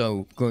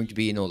also going to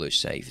be an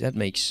autosave. That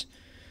makes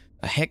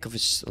a heck of a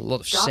lot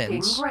of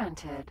Docking sense.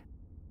 granted.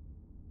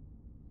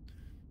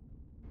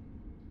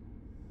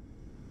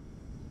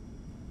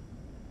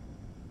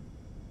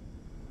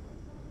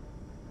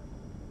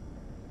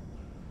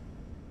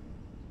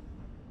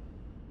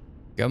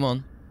 Come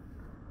on.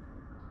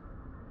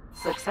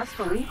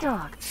 Successfully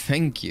docked.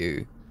 Thank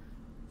you.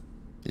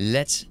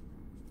 Let's...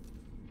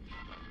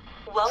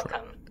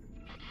 Welcome.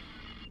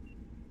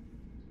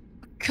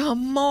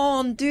 Come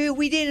on, dude.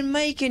 We didn't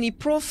make any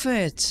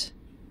profit.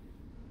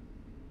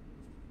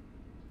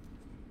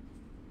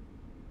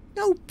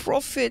 No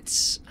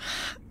profits.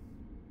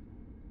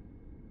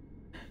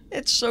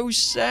 It's so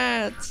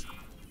sad.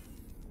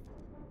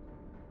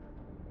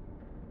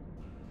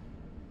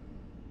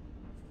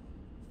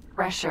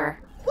 Pressure.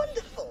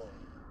 Wonderful.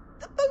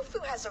 The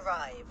Bofu has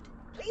arrived.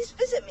 Please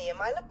visit me in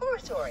my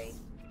laboratory.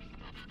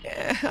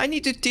 I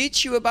need to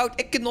teach you about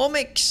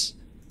economics.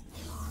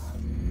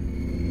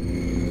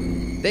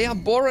 They are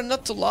Boron,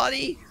 not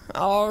Talati.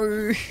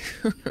 Oh.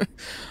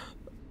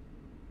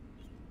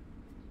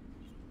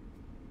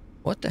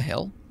 What the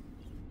hell?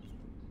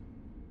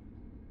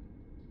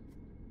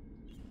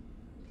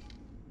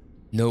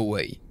 No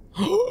way.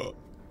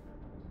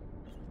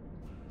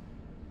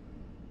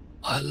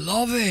 I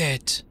love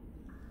it.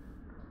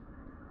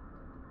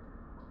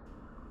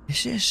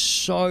 This is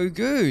so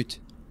good.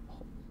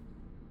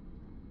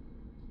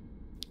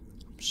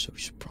 I'm so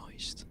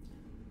surprised.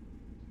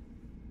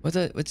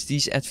 What's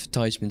these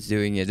advertisements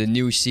doing here? The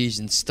new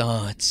season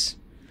starts.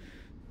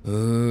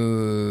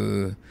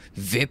 Oh,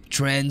 VIP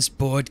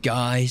transport,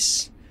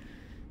 guys.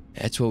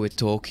 That's what we're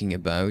talking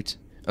about.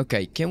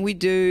 Okay, can we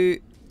do?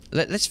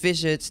 Let's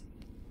visit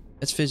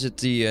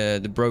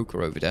the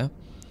broker over there.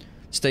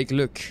 Let's take a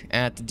look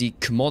at the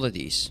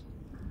commodities.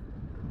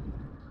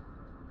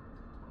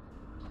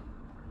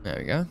 There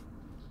we go.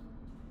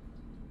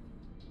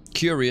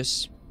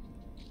 Curious.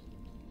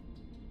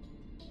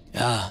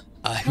 A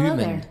Hello human.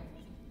 there.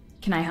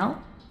 Can I help?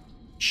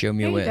 Show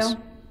me Here your you wares.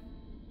 go.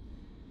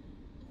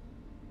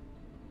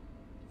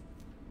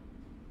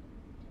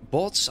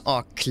 Bots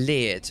are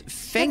cleared.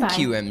 Thank Goodbye.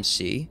 you,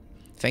 MC.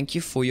 Thank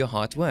you for your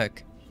hard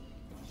work.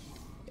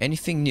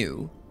 Anything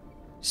new?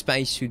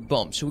 Spacesuit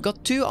bomb. So we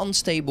got 2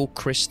 unstable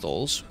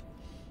crystals,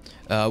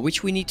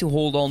 which we need to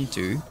hold on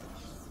to.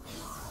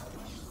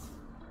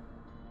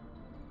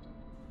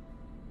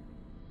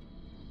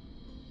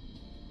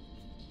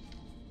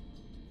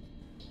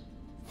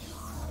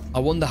 I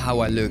wonder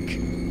how I look.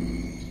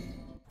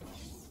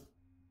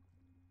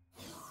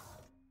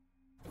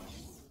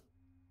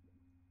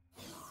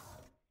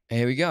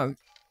 Here we go.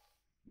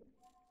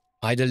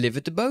 I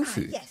delivered the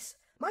Bofu. Yes,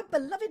 my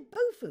beloved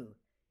Bofu.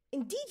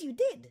 Indeed you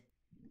did.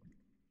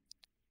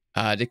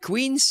 The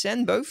Queen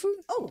sent Bofu?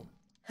 Oh,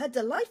 her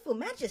delightful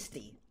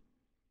majesty.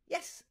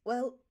 Yes,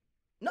 well,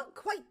 not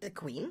quite the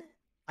Queen.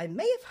 I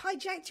may have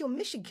hijacked your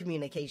mission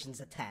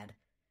communications a tad,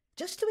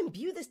 just to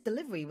imbue this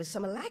delivery with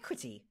some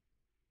alacrity.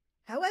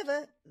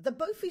 However, the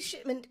Bofu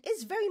shipment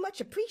is very much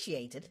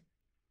appreciated.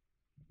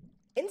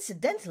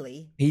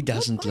 Incidentally, He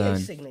doesn't your learn.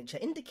 signature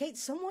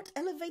indicates somewhat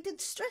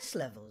elevated stress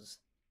levels.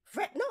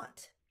 Fret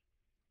not.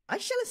 I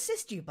shall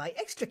assist you by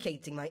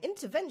extricating my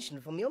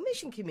intervention from your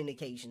mission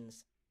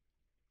communications.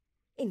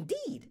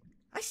 Indeed,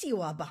 I see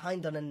you are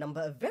behind on a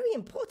number of very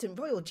important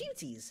royal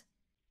duties.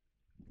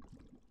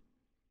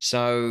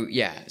 So,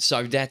 yeah,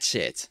 so that's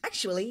it.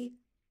 Actually,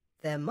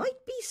 there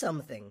might be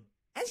something.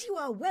 As you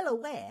are well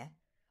aware,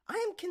 I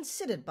am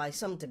considered by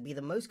some to be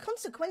the most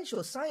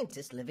consequential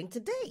scientist living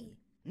today.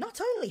 Not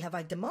only have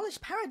I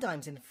demolished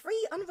paradigms in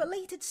 3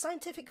 unrelated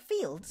scientific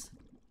fields,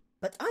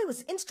 but I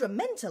was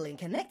instrumental in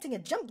connecting a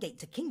jump gate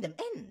to Kingdom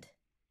End.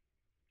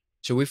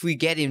 So if we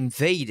get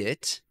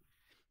invaded,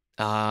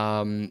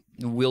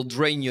 we'll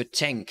drain your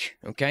tank,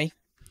 okay?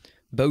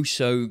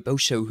 Boso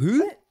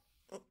who?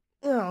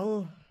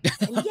 Oh,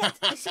 and yet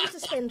I seem to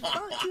spend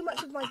far too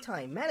much of my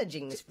time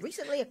managing this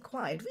recently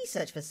acquired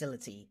research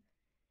facility.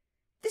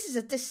 This is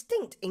a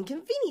distinct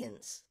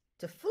inconvenience.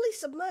 To fully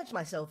submerge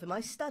myself in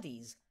my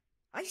studies,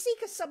 I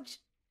seek an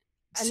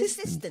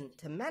assistant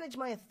to manage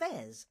my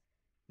affairs,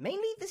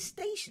 mainly this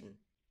station.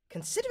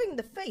 Considering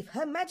the faith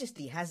Her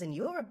Majesty has in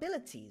your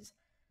abilities,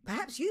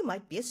 perhaps you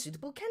might be a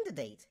suitable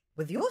candidate.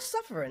 With your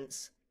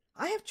sufferance,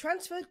 I have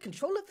transferred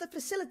control of the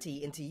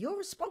facility into your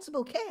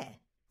responsible care.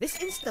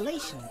 This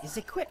installation is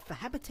equipped for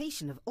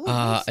habitation of all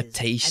races. A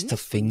taste and of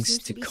this room things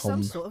seems to be come.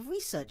 Some sort of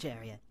research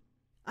area.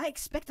 I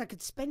expect I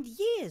could spend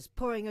years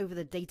poring over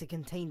the data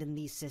contained in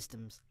these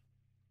systems.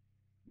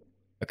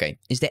 Okay,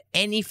 is there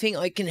anything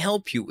I can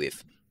help you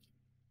with?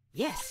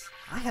 Yes,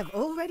 I have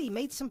already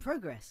made some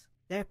progress.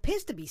 There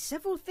appears to be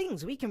several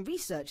things we can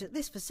research at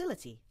this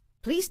facility.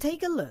 Please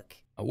take a look.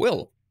 I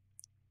will.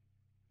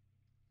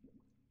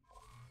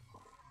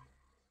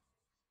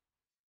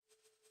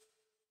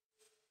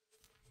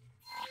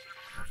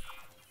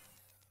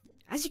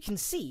 As you can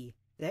see,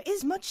 there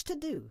is much to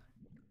do.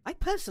 I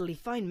personally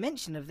find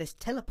mention of this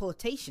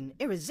teleportation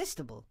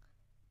irresistible,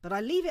 but I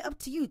leave it up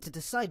to you to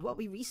decide what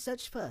we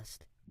research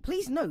first.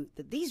 Please note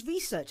that these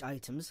research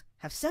items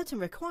have certain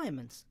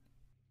requirements.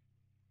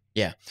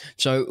 Yeah,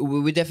 so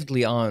we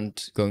definitely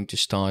aren't going to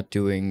start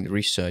doing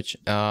research.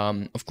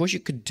 Of course, you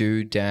could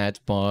do that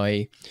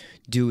by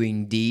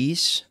doing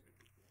these.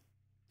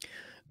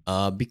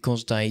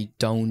 Because they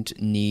don't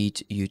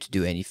need you to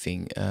do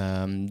anything.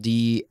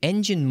 The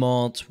engine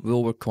mod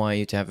will require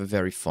you to have a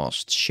very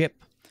fast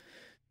ship.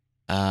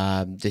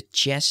 The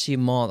chassis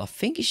mod, I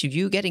think, is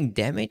you getting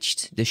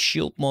damaged. The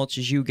shield mod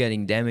is you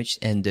getting damaged.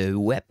 And the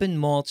weapon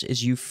mod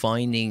is you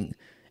finding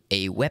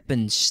a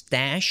weapon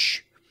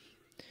stash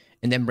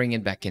and then bring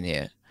it back in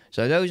here.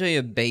 So those are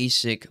your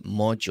basic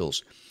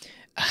modules.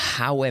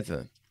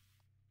 However,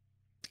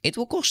 it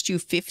will cost you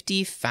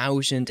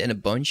 50,000 and a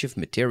bunch of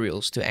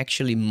materials to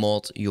actually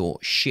mod your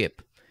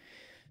ship.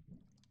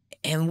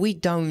 And we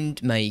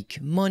don't make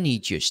money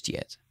just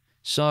yet.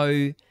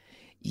 So,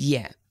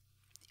 yeah.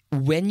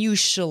 When you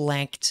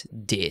select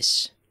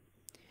this,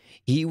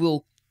 he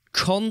will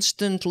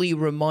constantly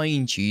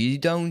remind you, you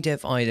don't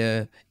have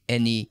either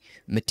any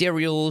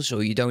materials,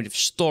 or you don't have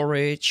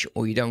storage,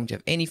 or you don't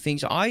have anything.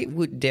 So I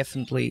would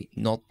definitely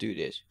not do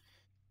this.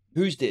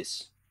 Who's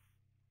this?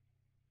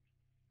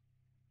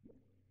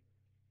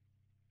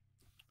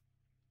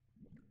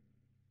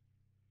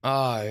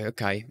 Oh,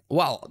 okay.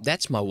 Well,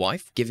 that's my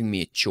wife giving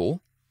me a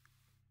chore.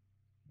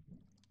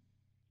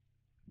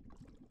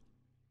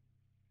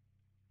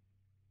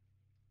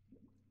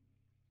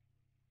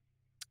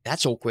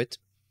 That's awkward.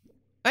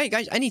 Hey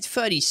guys, I need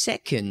 30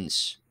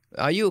 seconds.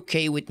 Are you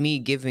okay with me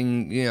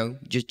giving,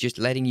 just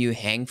letting you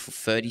hang for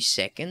 30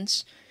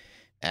 seconds?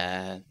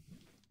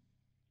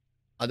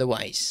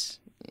 Otherwise,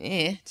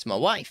 it's my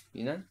wife,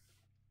 Give me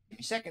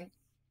a second.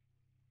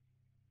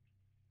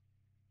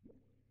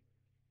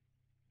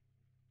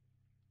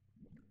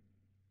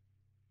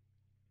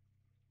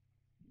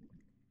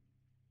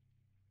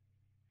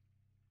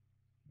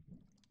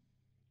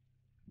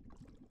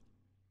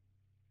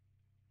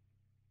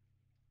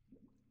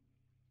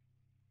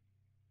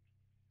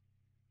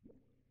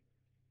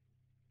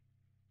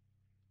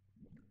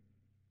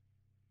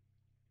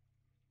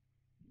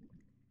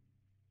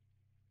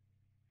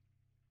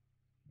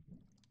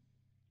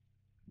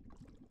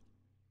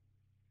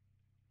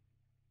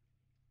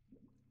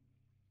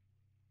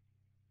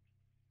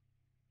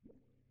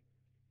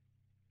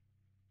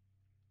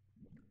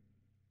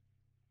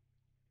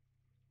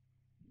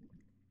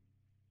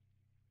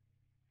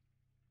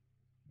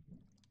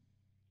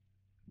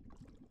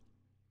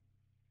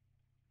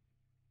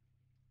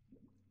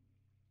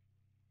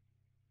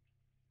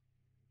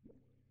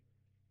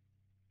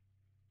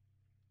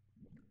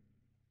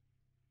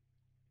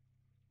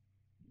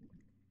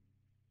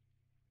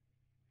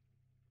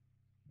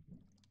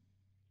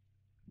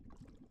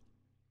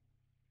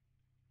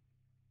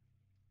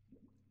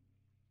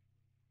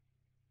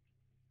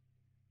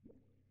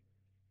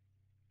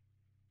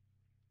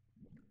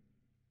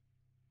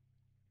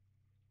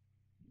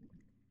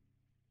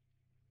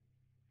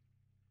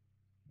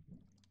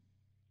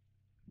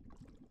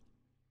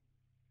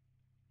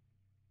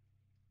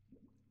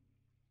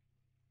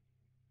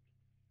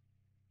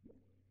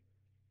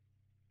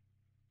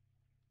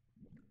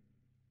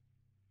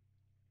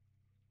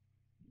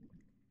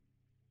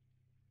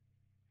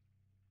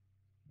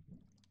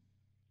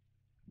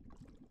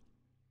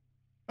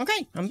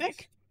 Okay, I'm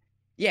back.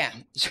 Yeah.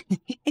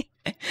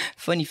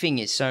 Funny thing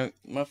is, so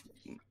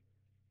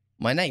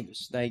my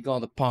neighbors, they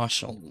got a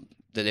parcel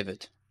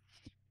delivered,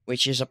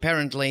 which is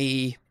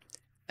apparently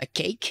a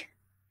cake-ish,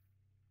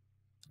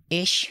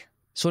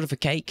 sort of a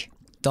cake,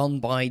 done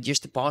by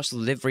just a parcel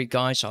delivery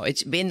guy. So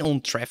it's been on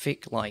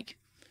traffic like,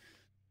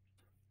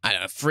 I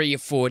don't know, 3 or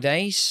 4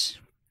 days.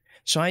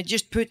 So I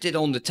just put it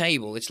on the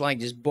table. It's like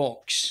this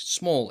box,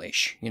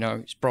 smallish,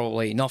 it's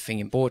probably nothing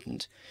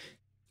important.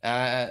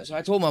 So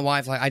I told my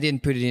wife, I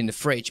didn't put it in the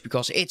fridge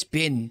because it's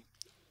been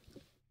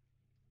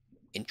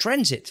in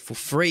transit for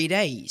 3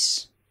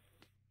 days.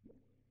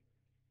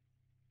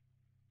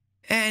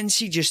 And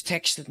she just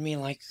texted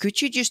me could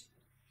you just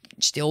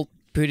still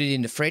put it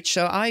in the fridge?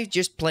 So I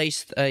just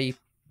placed a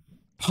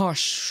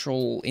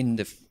parcel in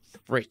the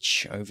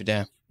fridge over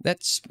there.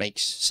 That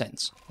makes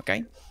sense,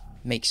 okay?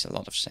 Makes a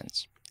lot of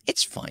sense.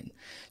 It's fine.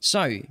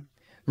 So,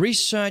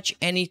 research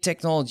any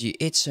technology.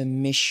 It's a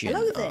mission.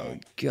 Hello there. Oh,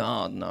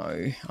 God,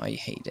 no. I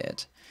hate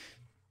it.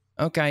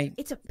 Okay.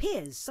 It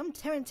appears some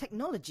Terran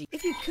technology.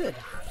 If you could,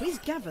 please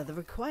gather the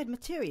required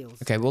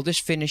materials. Okay, we'll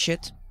just finish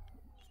it.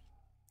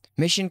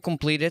 Mission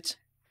completed.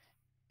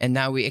 And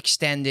now we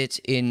extend it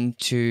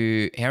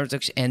into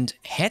Heretics and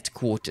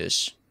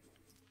Headquarters.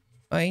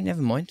 Oh, hey,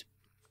 never mind.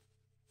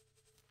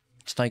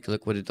 Let's take a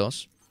look what it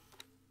does.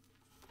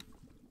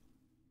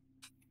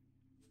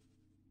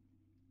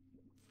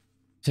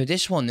 So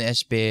this one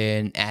has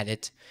been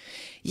added.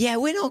 Yeah,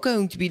 we're not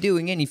going to be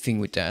doing anything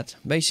with that.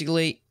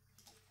 Basically,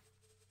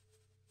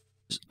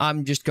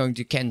 I'm just going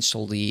to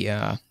cancel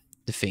the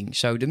thing.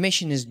 So the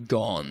mission is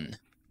gone.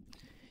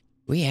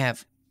 We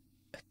have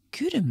a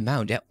good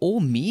amount. They're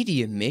all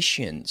medium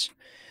missions.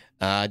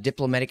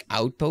 Diplomatic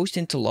outpost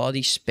in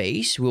Taladi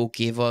space will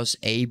give us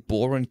a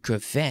Boron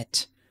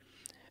corvette.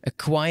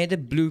 Acquire the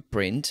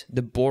blueprint,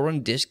 the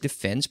Boron disc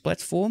defense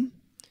platform,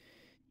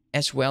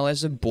 as well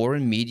as a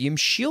Boron medium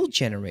shield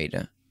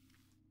generator.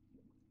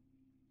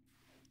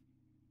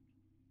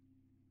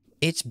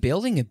 It's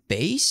building a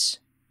base?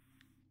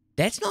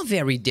 That's not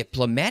very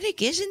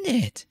diplomatic, isn't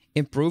it?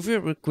 Improve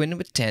your equipment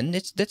with 10,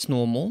 that's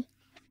normal.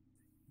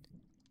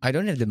 I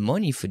don't have the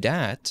money for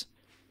that.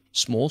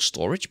 Small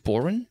storage,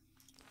 Boron.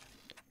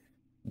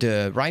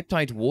 The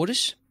Riptide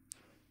waters.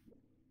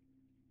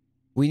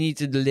 We need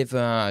to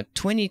deliver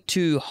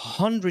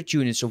 2200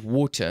 units of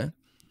water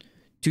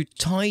to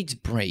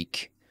Tide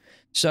Break.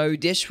 So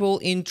this will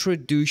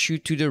introduce you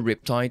to the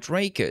Riptide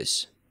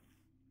Rakers.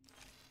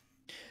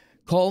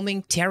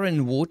 Calming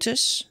Terran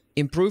waters.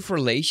 Improve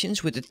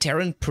relations with the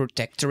Terran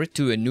Protectorate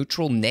to a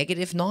neutral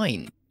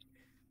 -9.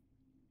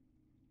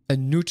 A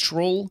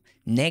neutral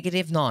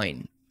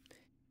 -9.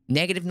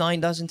 -9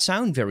 doesn't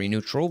sound very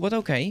neutral, but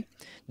okay.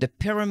 The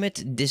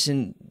Pyramid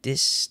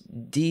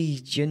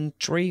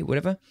Disgentry,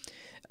 whatever.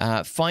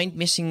 Find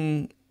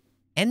missing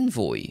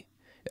envoy.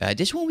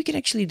 This one we can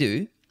actually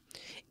do.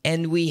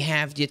 And we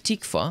have the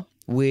Atikva,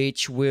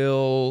 which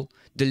will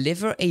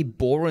deliver a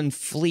Boron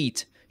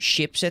fleet.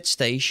 Ships at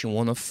Station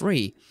 1 of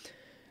 3.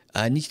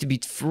 Needs to be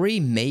 3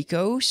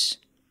 Makos.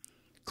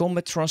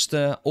 Combat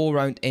thruster,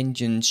 all-round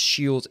engines,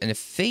 shield, and a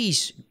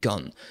phase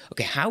gun.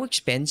 Okay, how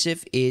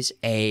expensive is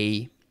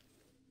a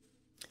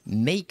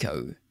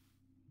Mako?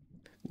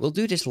 We'll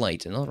do this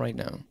later, not right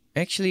now.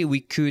 Actually,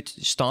 we could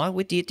start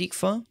with the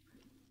Atikva,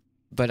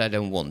 but I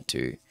don't want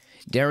to.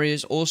 There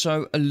is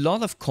also a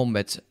lot of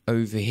combat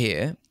over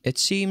here. It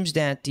seems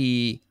that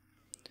the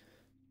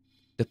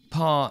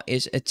PA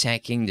is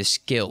attacking the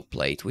scale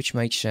plate, which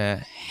makes a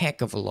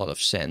heck of a lot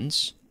of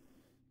sense.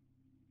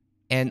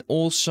 And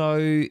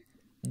also,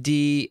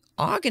 the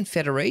Argon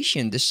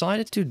Federation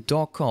decided to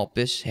dock up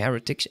this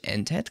Heretics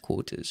End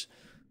headquarters.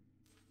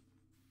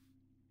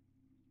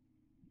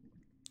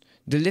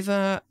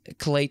 Deliver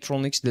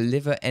Claytronics,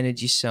 deliver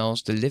energy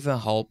cells, deliver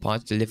hull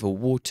parts, deliver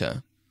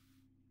water.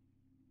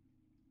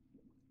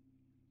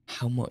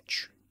 How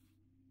much?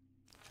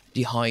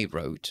 The high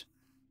road.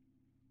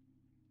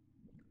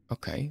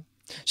 Okay.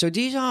 So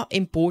these are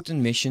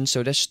important missions,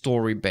 so they're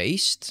story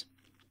based.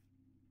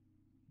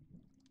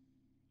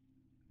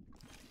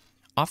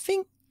 I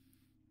think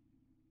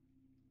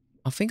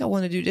I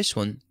want to do this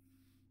one.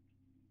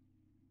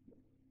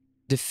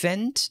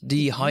 Defend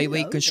the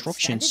highway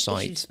construction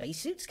site.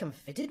 Spacesuits come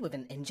fitted with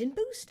an engine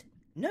boost.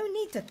 No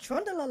need to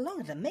trundle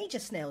along at a major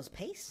snail's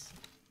pace.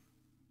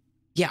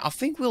 Yeah, I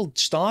think we'll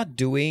start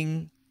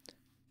doing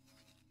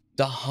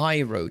the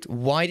high road.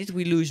 Why did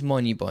we lose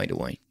money, by the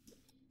way?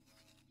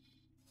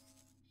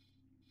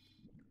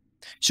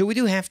 So we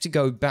do have to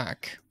go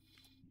back.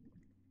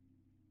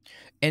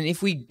 And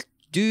if we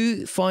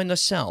do find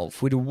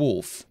ourselves with a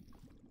wolf,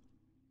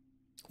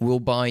 we'll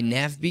buy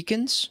nav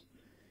beacons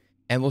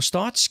and we'll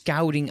start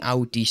scouting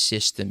out these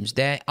systems.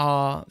 There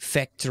are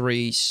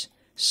factories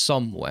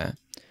somewhere.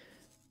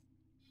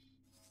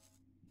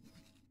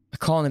 I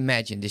can't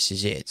imagine this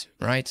is it,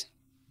 right?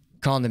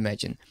 Can't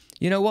imagine.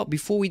 You know what?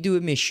 Before we do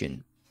a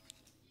mission,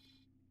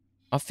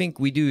 I think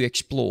we do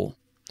explore.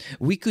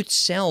 We could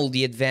sell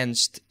the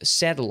advanced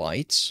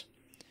satellites.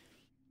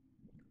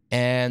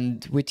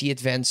 And with the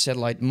advanced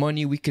satellite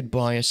money, we could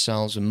buy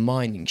ourselves a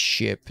mining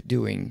ship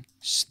doing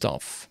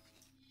stuff.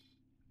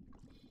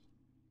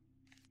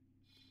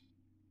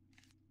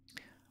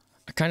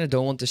 I kind of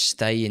don't want to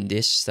stay in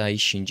this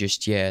station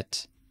just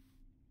yet.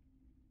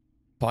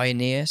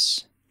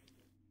 Pioneers?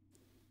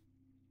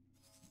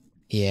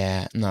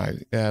 Yeah, no.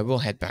 We'll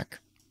head back.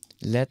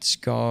 Let's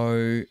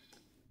go...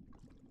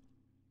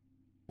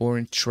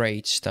 Boron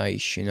Trade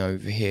Station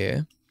over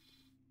here.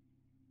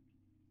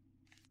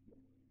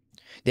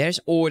 There's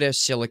Order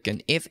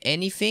Silicon. If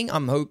anything,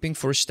 I'm hoping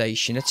for a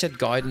station. Let's set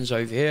guidance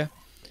over here.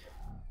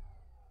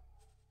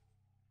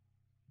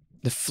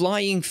 The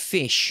Flying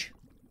Fish.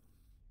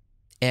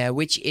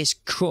 Which is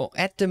cool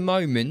at the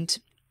moment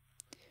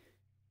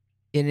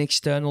in an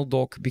external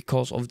dock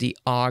because of the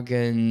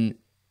Argon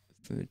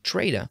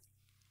trader.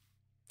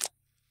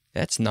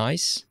 That's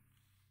nice.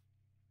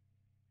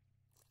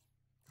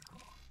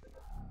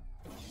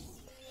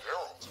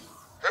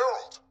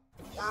 Harold,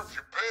 where have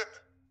you been?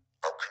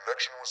 Our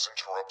connection was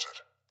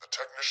interrupted. The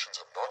technicians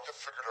have not yet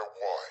figured out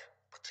why,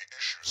 but the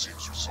issue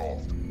seems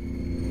resolved.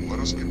 Let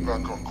us get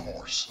back on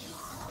course in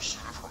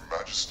pursuit of Her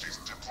Majesty's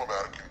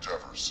diplomatic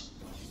endeavors.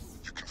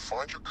 You can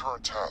find your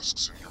current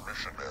tasks in your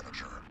mission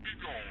manager.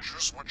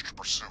 Choose which to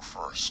pursue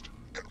first,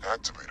 and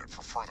activate it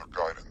for further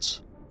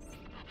guidance.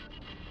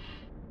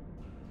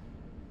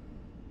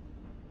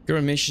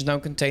 Current missions now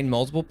contain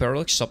multiple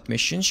parallel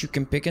submissions. You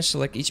can pick and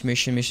select each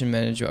mission. Mission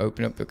manager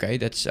open up. Okay,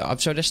 that's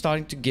so they're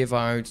starting to give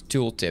out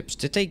tooltips.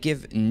 Did they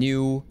give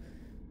new?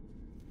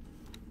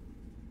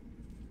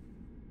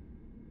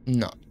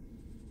 No.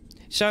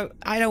 So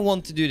I don't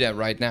want to do that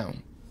right now.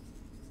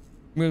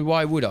 Well,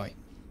 why would I?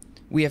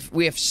 We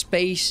have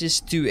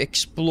spaces to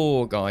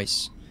explore,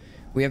 guys.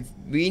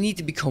 We need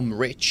to become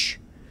rich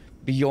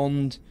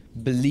beyond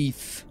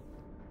belief.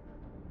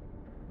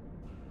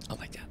 I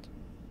like that.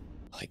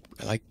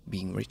 I like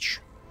being rich.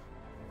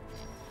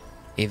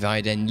 If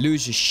I then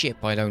lose a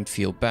ship, I don't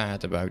feel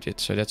bad about it.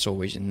 So that's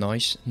always a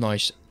nice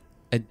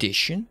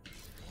addition.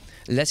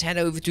 Let's head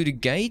over to the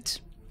gate.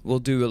 We'll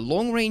do a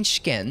long-range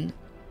scan.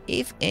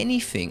 If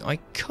anything, I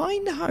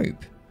kind of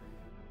hope.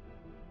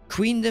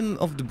 Queendom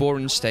of the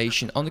Boron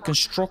Station under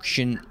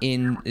construction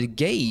in the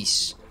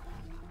gaze.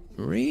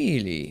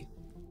 Really?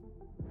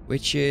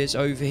 Which is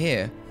over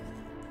here.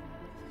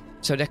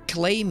 So they're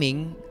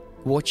claiming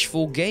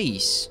watchful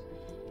gaze.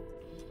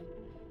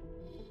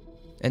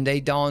 And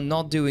they are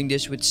not doing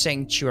this with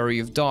Sanctuary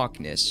of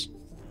Darkness.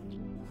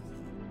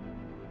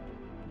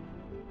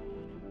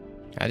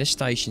 This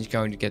station's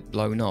going to get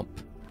blown up.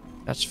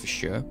 That's for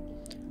sure.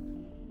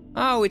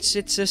 Oh, it's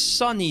a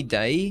sunny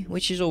day,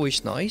 which is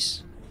always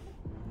nice.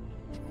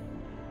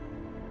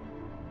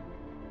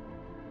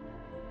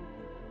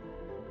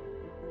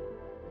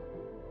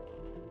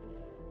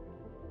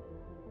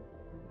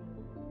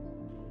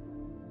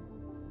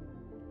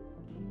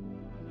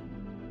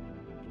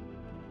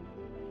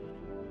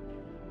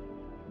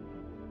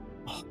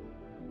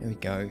 There we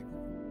go.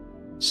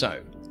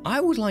 So, I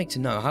would like to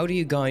know, how do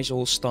you guys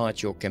all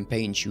start your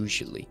campaigns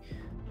usually?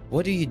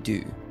 What do you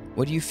do?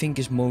 What do you think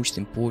is most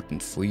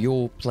important for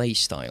your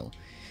playstyle?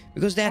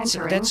 Because that's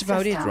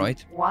about it,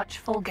 right?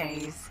 Watchful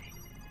gaze.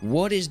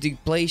 What is the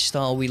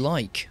playstyle we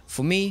like?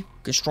 For me,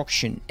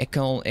 construction,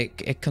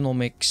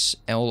 economics,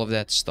 all of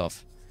that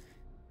stuff.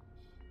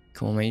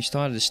 Come on, man, you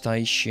started the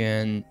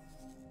station.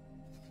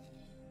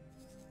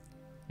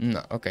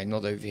 No, okay,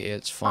 not over here,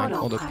 it's fine.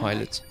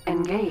 Autopilot.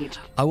 Engage.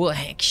 I will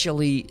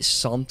actually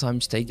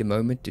sometimes take the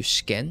moment to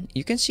scan.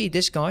 You can see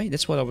this guy,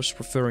 that's what I was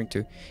referring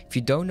to. If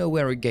you don't know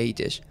where a gate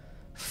is,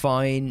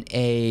 find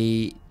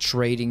a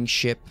trading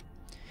ship.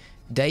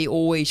 They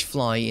always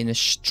fly in a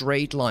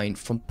straight line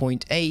from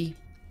point A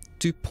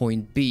to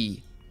point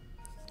B.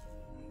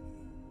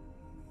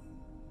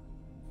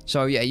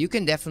 So yeah, you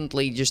can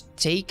definitely just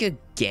take a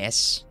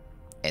guess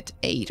at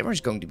A. There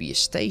is going to be a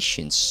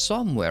station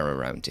somewhere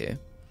around here.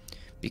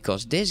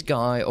 Because this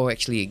guy, or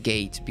actually a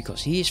gate,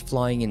 because he is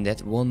flying in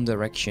that one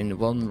direction,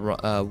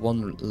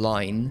 one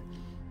line.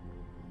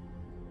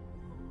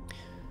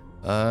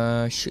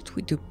 Should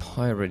we do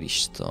piratey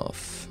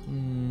stuff?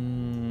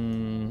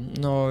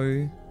 No,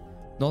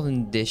 not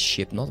in this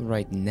ship, not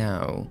right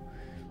now.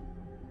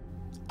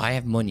 I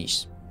have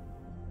monies.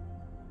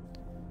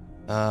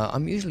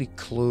 I'm usually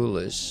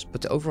clueless,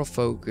 but the overall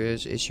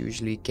focus is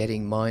usually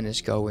getting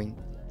miners going,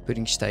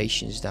 putting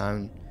stations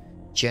down,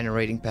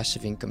 generating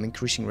passive income,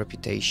 increasing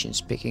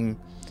reputations, picking...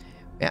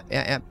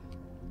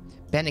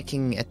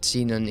 panicking at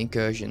Xenon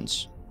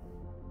incursions.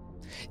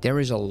 There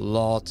is a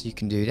lot you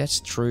can do.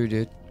 That's true,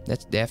 dude.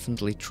 That's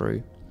definitely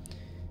true.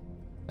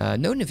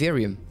 No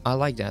Navirium. I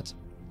like that.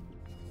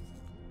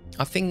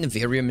 I think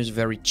Navirium is a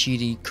very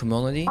cheaty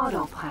commodity.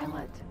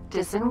 Autopilot.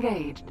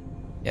 Disengaged.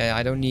 Yeah,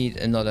 I don't need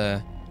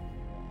another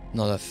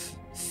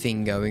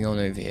thing going on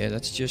over here.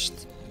 Let's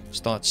just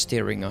start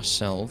steering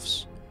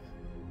ourselves.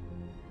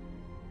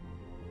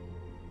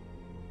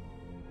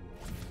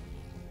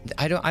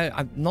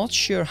 I'm not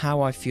sure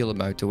how I feel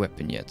about the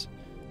weapon yet.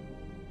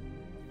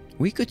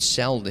 We could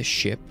sell this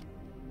ship,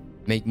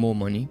 make more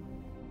money,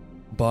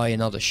 buy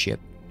another ship,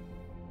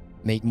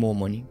 make more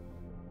money.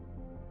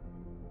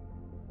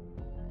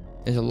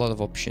 There's a lot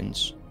of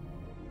options.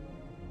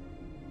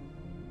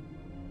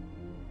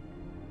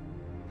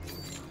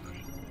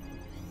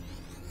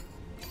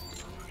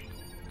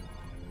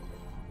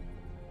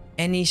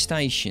 Any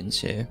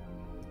stations here?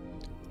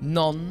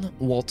 None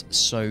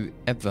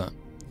whatsoever.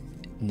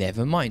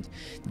 Never mind.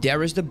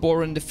 There is the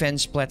Boron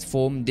defense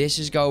platform. This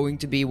is going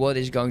to be what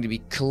is going to be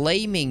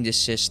claiming the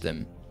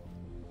system.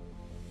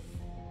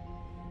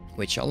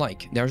 Which I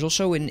like. There's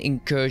also an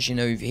incursion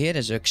over here.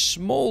 There's a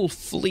small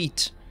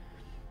fleet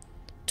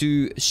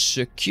to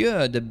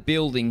secure the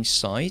building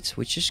site,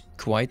 which is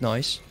quite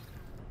nice.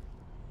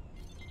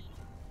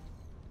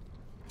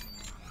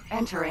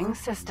 Entering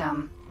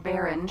system.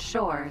 Barren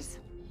shores.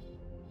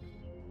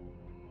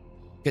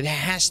 There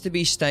has to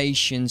be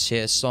stations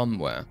here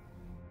somewhere.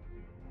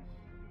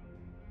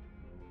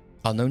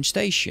 Unknown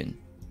station.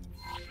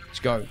 Let's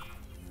go.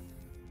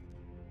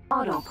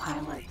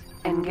 Autopilot.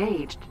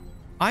 Engaged.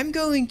 I'm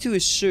going to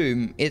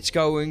assume it's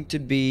going to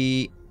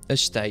be a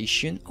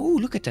station. Oh,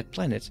 look at that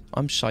planet.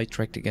 I'm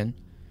sidetracked again.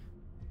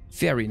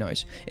 Very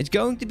nice. It's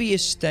going to be a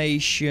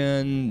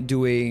station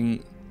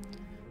doing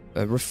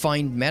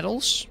refined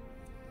metals.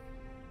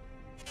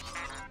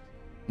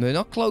 We're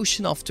not close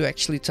enough to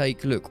actually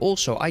take a look.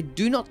 Also, I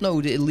do not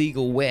know the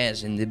illegal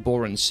wares in the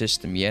Boron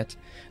system yet.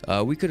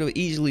 We could have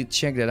easily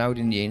checked that out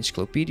in the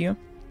encyclopedia.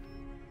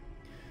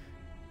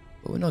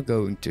 But we're not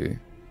going to.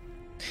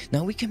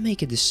 Now we can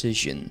make a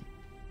decision.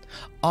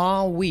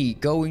 Are we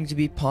going to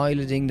be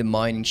piloting the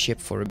mining ship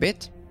for a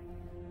bit?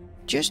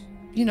 Just,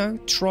 you know,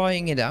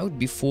 trying it out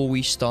before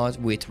we start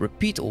with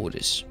repeat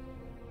orders.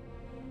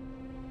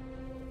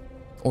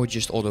 Or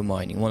just auto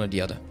mining, one or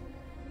the other.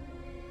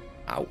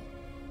 Ow.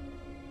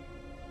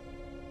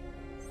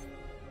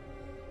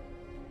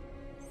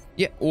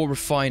 Yeah, or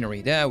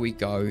refinery. There we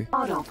go.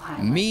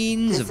 Autopilot.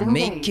 Means of Disengage.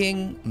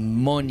 making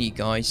money,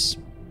 guys.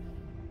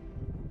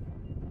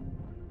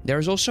 There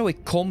is also a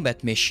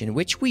combat mission,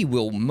 which we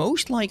will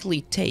most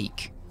likely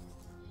take.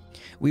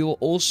 We will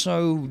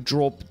also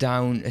drop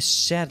down a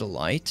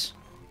satellite.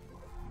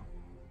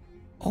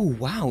 Oh,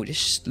 wow,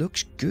 this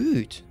looks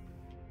good.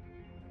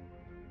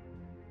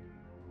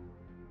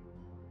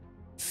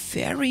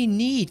 Very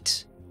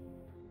neat.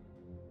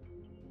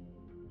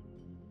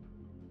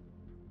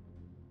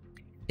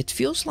 It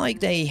feels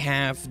like they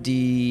have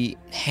the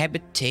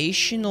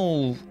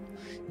habitational...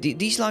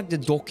 These like the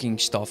docking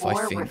stuff, I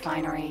think.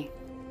 Refinery.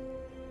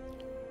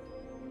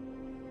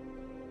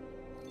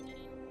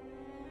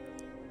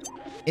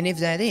 And if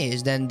that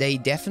is, then they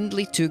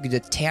definitely took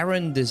the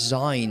Terran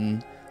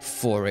design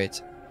for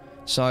it.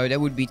 So there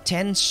would be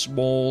 10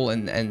 small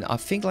and I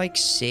think like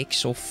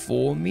 6 or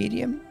 4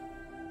 medium.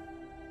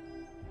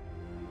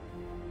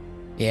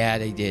 Yeah,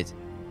 they did.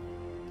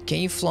 Can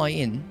you fly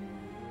in?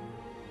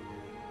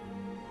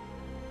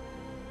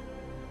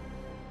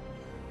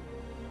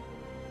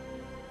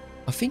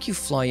 I think you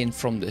fly in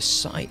from the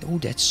side. Oh,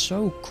 that's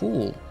so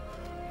cool.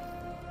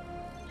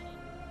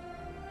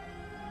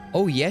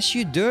 Oh, yes,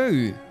 you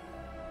do.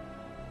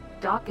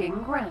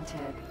 Docking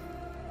granted.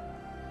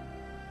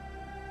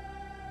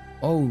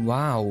 Oh,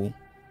 wow.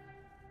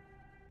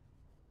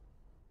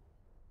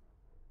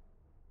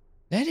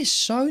 That is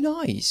so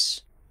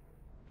nice.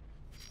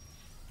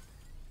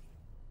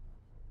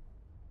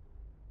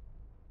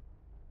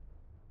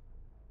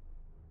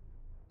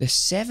 There's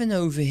 7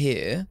 over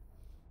here.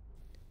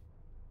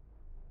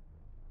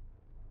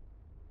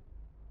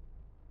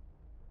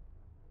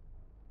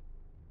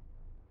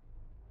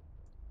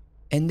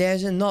 And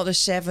there's another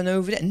 7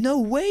 over there. No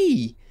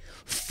way!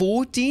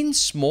 14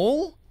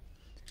 small?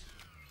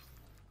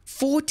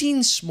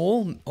 14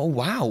 small? Oh,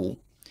 wow.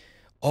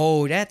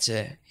 Oh, that's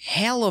a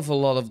hell of a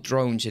lot of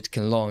drones it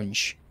can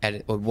launch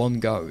at one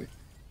go.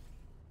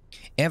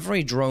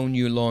 Every drone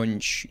you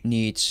launch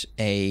needs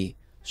a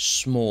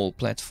small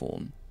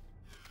platform.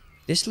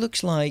 This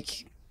looks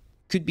like...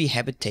 could be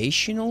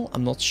habitational,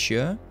 I'm not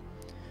sure.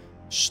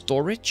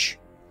 Storage.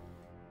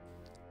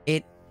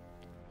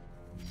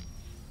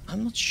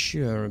 I'm not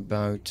sure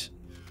about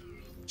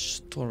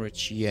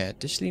storage yet.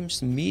 This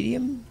seems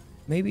medium?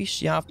 Maybe?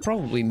 Yeah,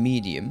 probably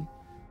medium.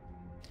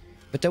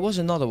 But there was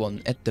another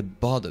one at the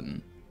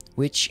bottom,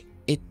 which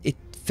it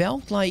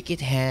felt like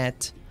it had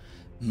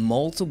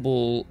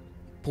multiple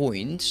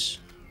points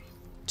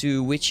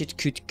to which it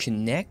could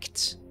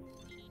connect.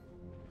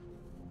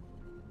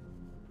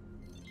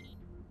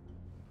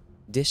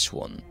 This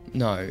one.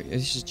 No,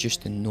 this is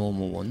just a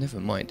normal one. Never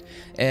mind.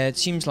 It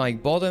seems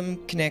like bottom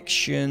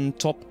connection,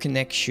 top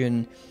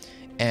connection,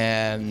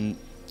 and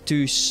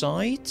 2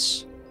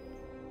 sides.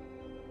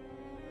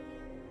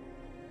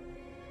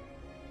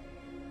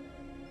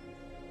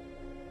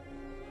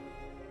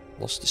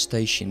 Lost the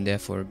station there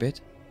for a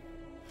bit.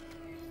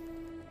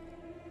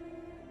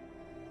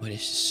 Oh,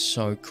 this is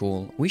so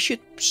cool. We should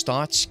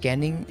start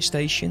scanning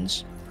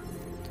stations.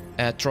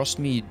 Trust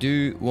me, you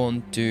do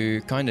want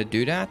to kind of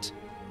do that.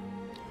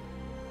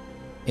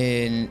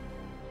 In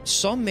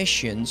some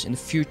missions in the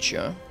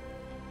future,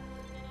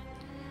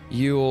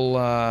 you'll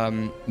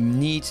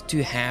need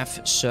to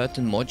have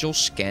certain modules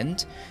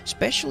scanned,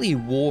 especially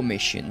war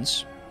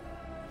missions.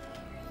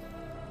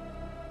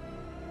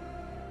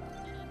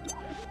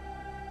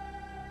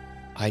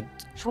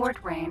 Short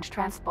range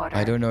transporter.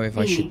 I don't know if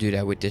I should B. do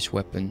that with this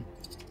weapon.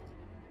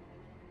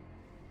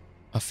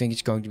 I think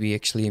it's going to be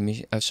actually a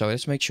mission. So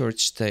let's make sure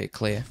it's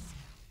clear.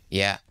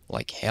 Yeah,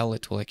 like hell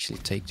it will actually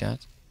take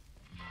that.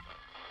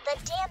 The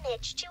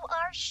damage to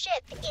our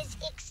ship is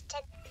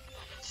extensive.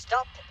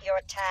 Stop your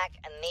attack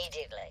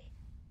immediately.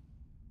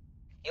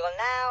 You will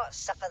now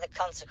suffer the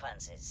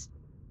consequences.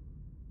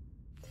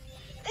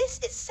 This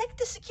is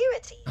sector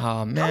security. Oh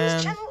Comms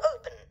man. channel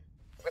open.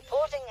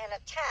 Reporting an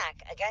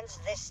attack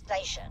against this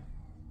station.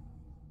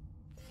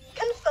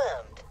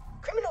 Confirmed.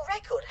 Criminal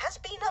record has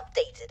been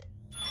updated.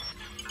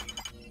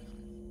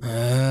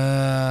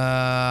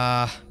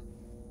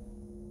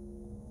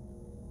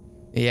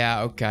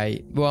 Yeah,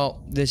 okay.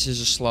 Well, this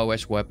is a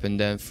slow-ass weapon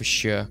then, for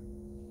sure.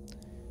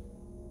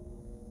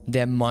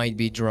 There might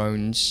be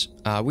drones.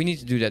 We need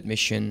to do that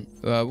mission.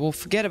 We'll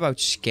forget about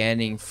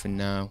scanning for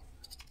now.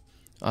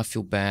 I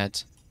feel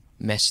bad.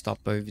 Messed up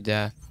over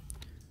there.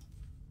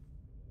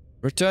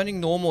 Returning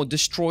normal.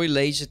 Destroy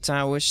laser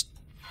towers.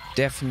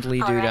 Definitely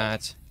do Alright.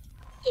 that.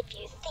 If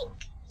you think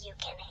you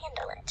can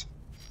handle it.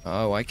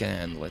 Oh, I can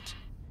handle it.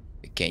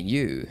 Can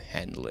you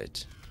handle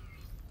it?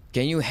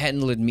 Can you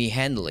handle it, me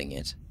handling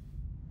it?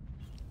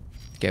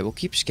 Okay, we'll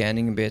keep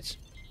scanning a bit.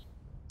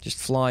 Just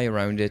fly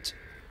around it.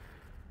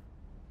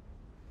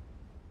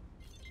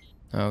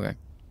 Okay,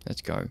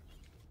 let's go.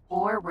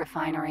 Ore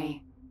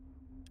refinery.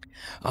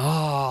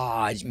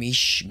 Ah, it's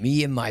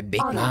me and my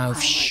big mouth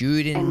Autopilot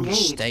shooting engaged.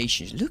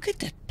 stations. Look at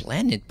that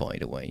planet, by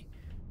the way.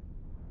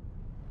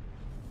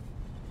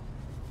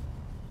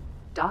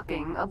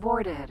 Docking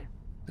aborted.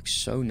 Looks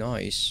so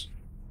nice.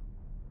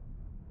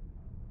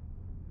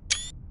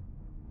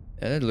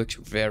 Yeah, that looks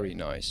very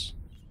nice.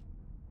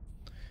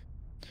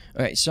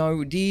 Okay,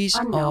 so these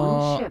Unknown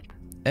are ship.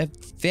 a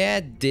fair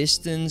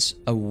distance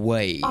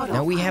away.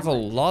 Now we have a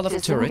Autopilot lot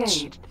of turrets,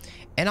 disengaged.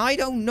 and I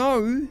don't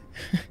know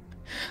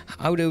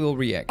how they will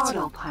react.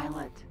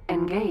 Autopilot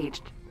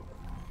engaged.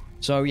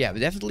 So yeah,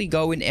 definitely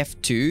go in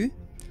F2.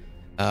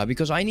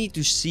 Because I need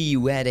to see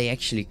where they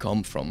actually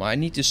come from. I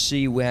need to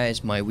see where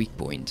is my weak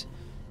point.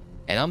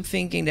 And I'm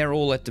thinking they're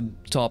all at the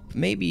top.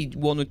 Maybe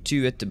 1 or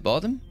 2 at the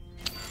bottom.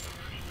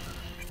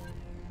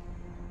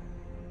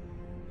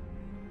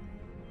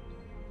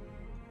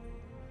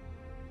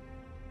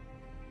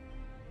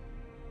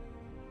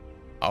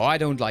 Oh, I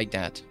don't like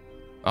that.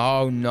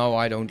 Oh no,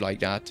 I don't like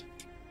that.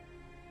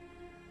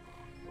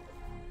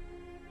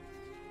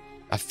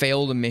 I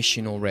failed the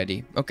mission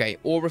already. Okay,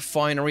 ore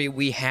refinery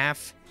we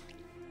have.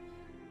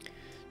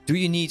 Do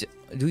you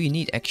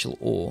need actual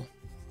ore?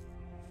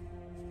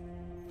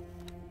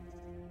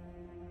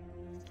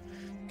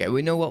 Okay,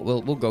 we know what.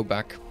 We'll go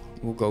back.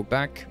 We'll go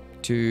back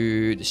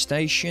to the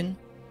station.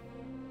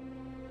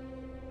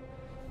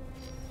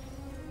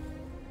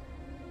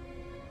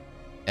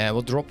 And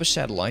we'll drop a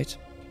satellite.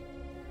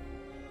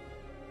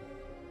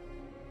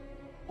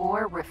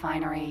 Ore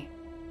refinery.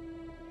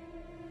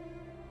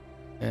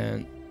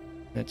 And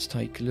let's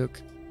take a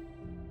look.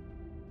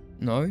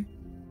 No?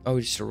 Oh,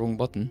 it's the wrong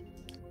button.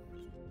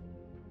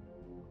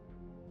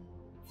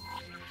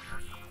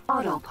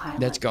 Autopilot.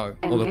 Let's go.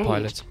 engaged.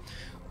 Autopilot.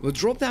 We'll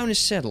drop down a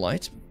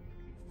satellite.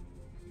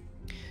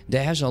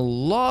 There has a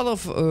lot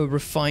of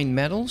refined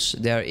metals.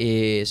 There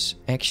is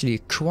actually a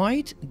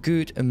quite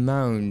good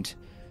amount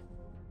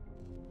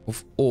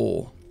of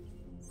ore.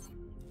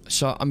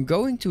 So I'm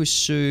going to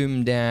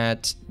assume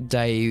that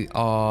they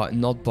are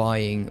not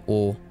buying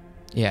ore.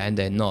 Yeah, and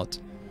they're not.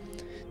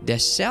 They're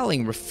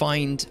selling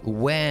refined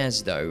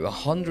wares though.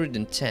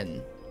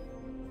 110.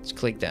 Let's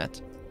click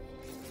that.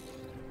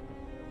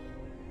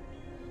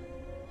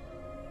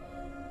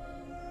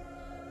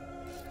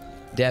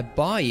 They're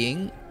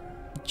buying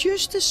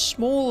just a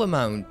small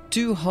amount,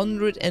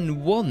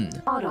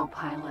 201.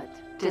 Autopilot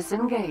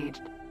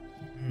disengaged.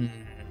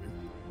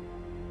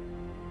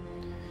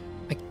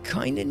 I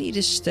kinda need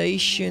a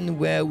station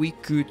where we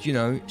could, you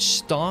know,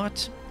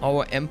 start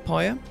our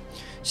empire.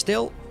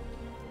 Still,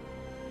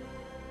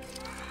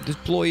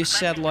 deploy a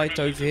satellite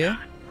over here,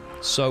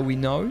 so we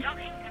know.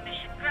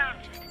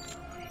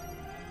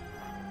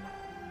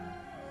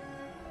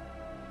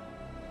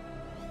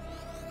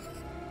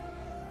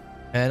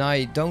 And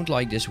I don't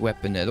like this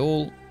weapon at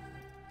all.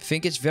 I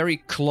think it's very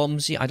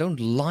clumsy. I don't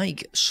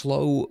like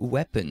slow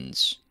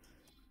weapons.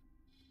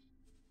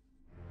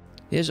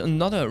 Here's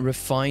another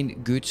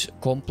refined goods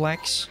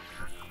complex.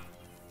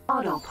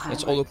 Autopilot.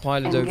 Let's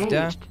autopilot over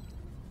there. engaged.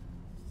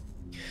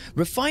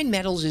 Refined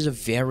metals is a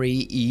very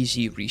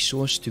easy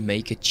resource to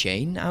make a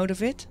chain out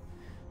of it.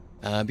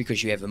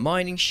 Because you have a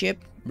mining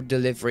ship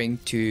delivering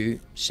to,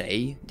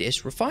 say,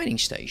 this refining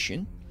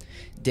station.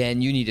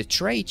 Then you need a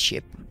trade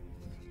ship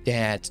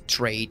that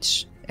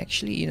trades.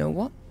 Actually, you know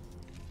what?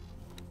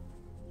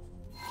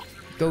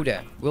 Go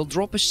there. We'll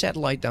drop a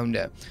satellite down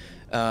there.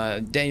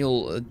 Then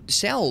you'll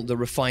sell the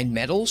refined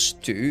metals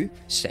to,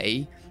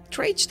 say,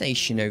 trade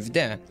station over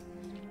there.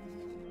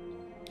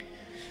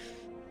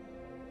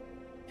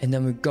 And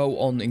then we go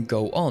on and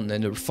go on.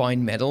 And the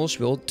refined metals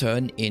will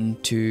turn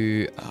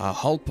into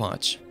hull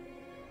parts.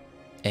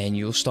 And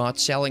you'll start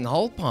selling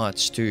hull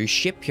parts to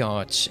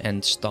shipyards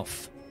and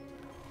stuff.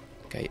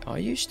 Okay, are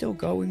you still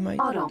going, mate?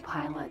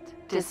 Autopilot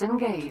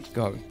disengaged.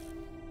 Go.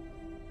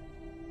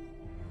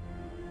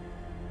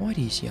 Quite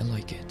easy, I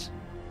like it.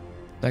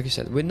 Like I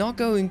said, we're not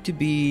going to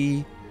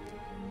be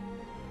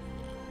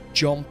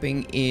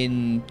jumping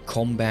in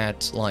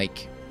combat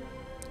like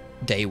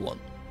day one.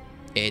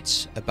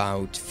 It's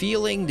about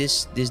feeling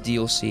this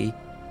DLC,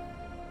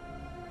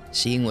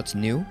 seeing what's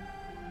new.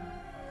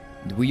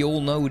 We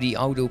all know the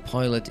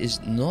autopilot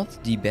is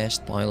not the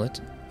best pilot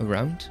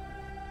around.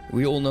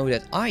 We all know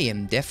that I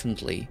am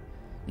definitely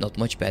not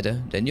much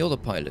better than the other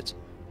pilot.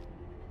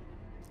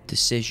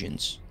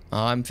 Decisions.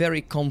 I'm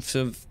very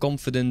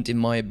confident in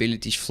my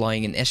abilities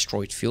flying an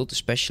asteroid field,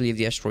 especially if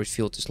the asteroid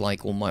field is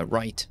like on my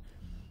right.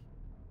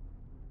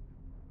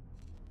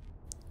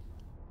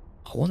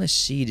 I want to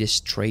see this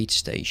trade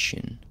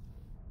station.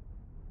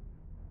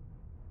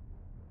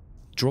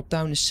 Drop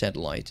down a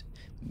satellite.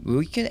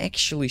 We can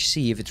actually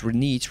see if it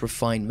needs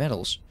refined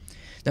metals.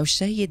 Now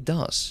say it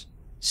does.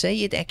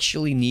 Say it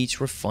actually needs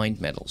refined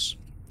metals.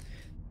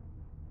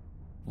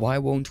 Why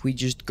won't we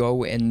just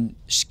go and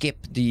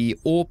skip the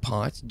ore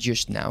part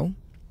just now?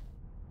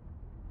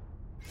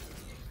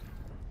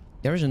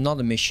 There is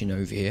another mission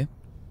over here.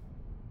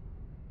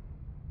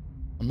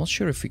 I'm not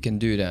sure if we can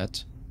do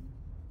that.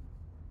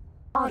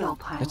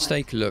 Autopilot. Let's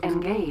take a look.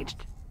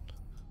 Engaged.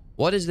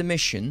 What is the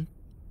mission?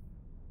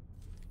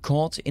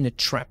 Caught in a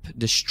trap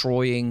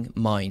destroying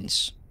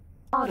mines.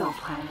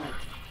 Autopilot.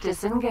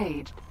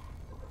 Disengaged.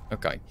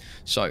 Okay,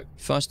 so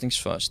first things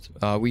first.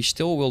 We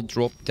still will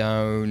drop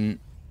down.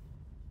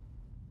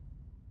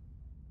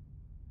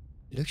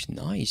 It looks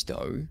nice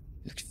though.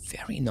 It looks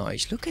very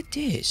nice. Look at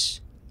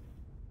this.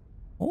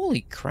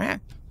 Holy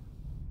crap.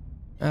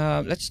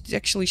 Let's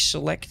actually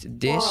select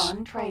this.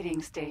 Boron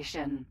trading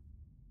station.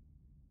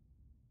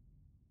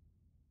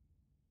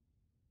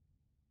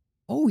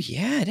 Oh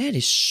yeah, that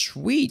is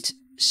sweet.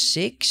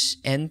 6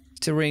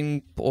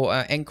 entering or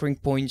anchoring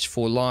points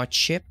for large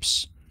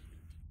ships.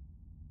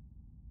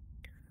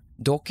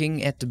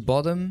 Docking at the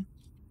bottom.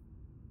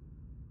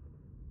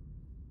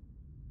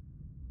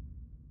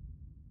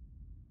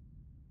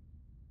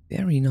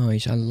 Very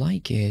nice. I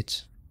like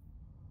it.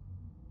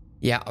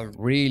 Yeah, I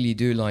really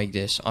do like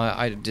this.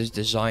 This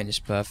design is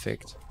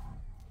perfect.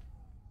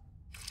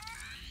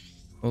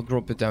 We'll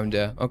drop it down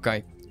there.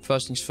 Okay.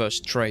 First things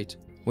first. Trade.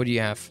 What do you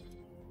have?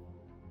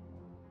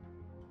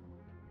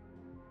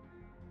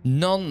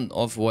 None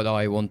of what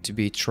I want to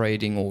be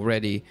trading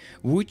already.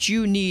 Would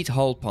you need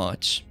hull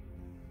parts?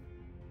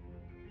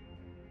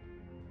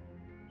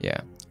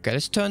 Yeah. Okay,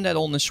 let's turn that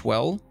on as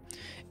well.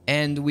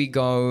 And we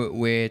go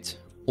with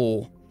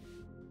ore.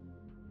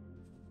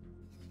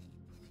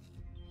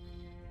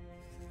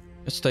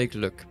 Let's take a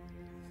look.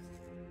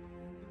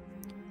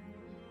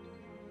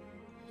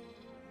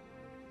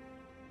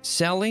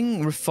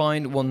 Selling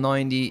refined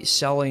 190,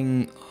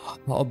 selling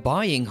or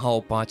buying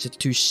hull parts at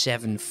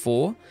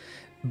 274,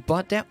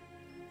 but that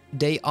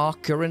they are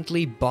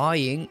currently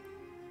buying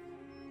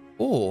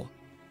ore.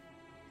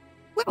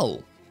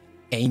 Well,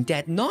 ain't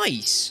that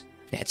nice?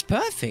 That's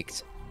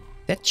perfect.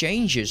 That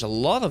changes a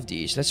lot of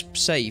these. Let's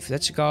save.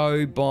 Let's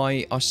go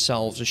buy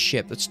ourselves a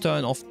ship. Let's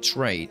turn off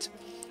trade.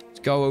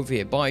 Let's go over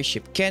here. Buy a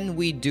ship. Can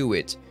we do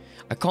it?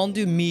 I can't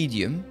do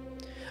medium.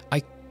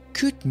 I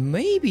could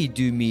maybe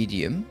do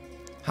medium.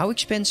 How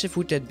expensive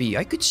would that be?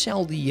 I could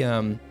sell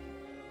the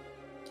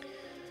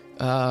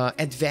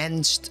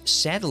advanced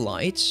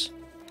satellites.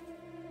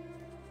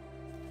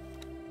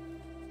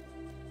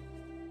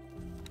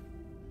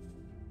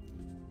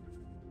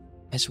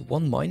 As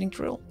one mining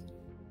drill?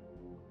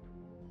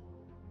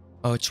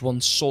 Oh, it's one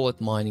solid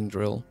mining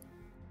drill.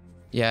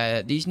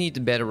 Yeah, these need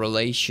the better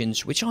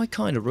relations, which I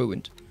kind of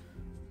ruined.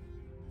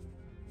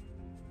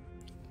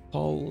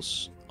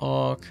 Pulse,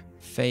 arc,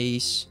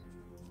 phase,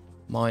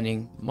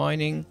 mining.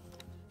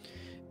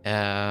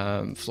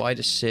 Flight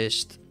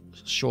assist,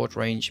 short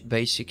range,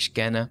 basic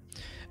scanner.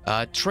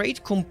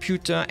 Trade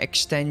computer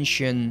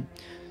extension.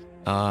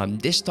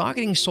 This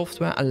targeting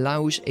software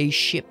allows a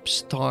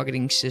ship's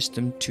targeting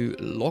system to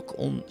lock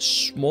on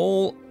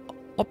small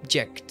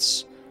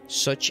objects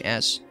such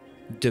as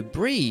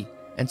debris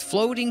and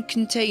floating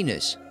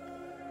containers.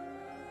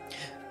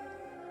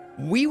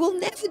 We will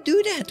never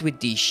do that with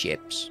these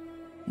ships.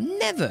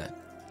 Never.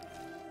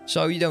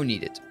 So you don't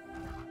need it.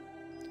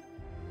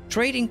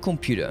 Trading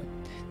computer.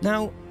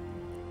 Now,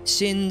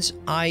 since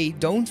I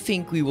don't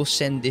think we will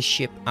send this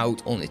ship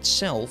out on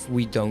itself,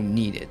 we don't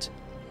need it.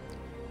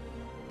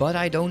 But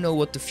I don't know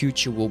what the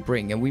future will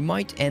bring, and we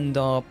might end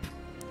up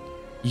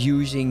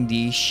using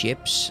these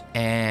ships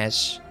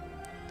as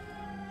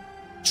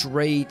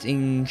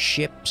trading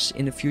ships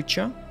in the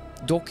future.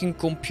 Docking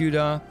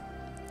computer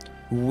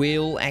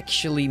will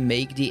actually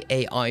make the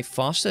AI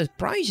faster. The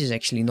price is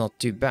actually not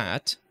too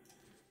bad.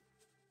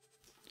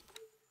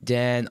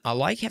 Then I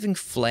like having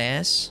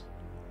flares.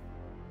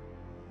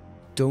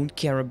 Don't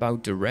care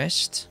about the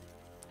rest.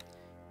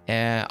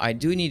 I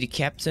do need a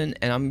captain,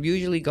 and I'm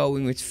usually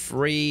going with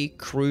 3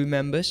 crew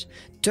members.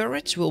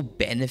 Turrets will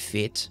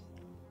benefit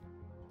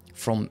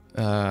from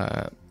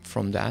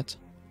that.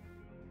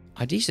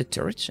 Are these the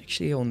turrets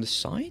actually on the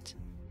side?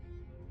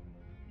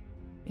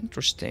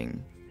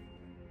 Interesting.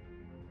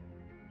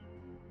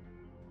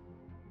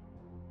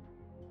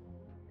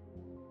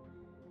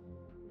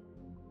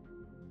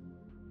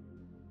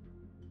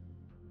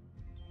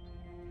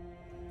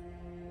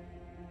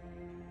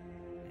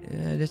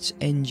 That's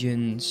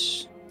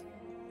engines.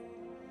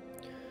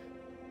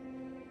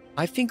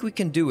 I think we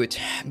can do it,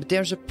 but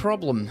there's a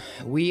problem.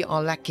 We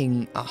are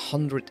lacking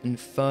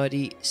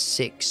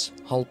 136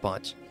 hull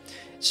parts.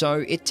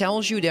 So it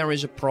tells you there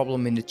is a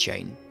problem in the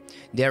chain.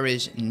 There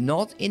is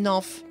not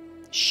enough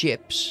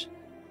ships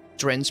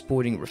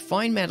transporting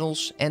refined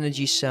metals,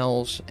 energy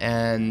cells,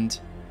 and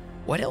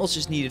what else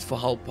is needed for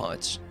hull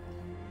parts?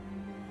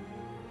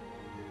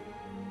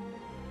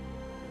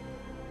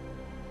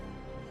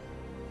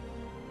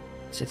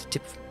 It's at the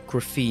tip of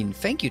graphene.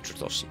 Thank you,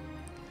 Tratossi.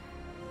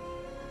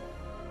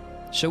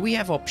 So we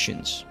have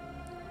options.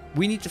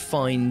 We need to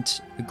find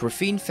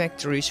graphene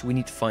factories, we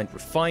need to find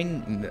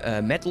refined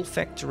metal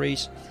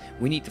factories,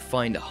 we need to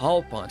find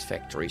hull part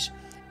factories.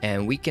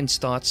 and we can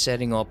start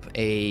setting up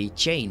a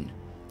chain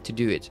to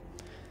do it.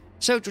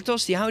 So,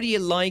 Trotosti, how do you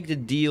like the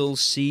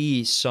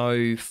DLC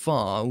so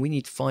far? We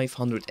need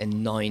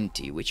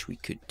 590, which we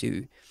could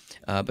do.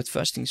 But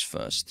first things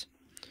first.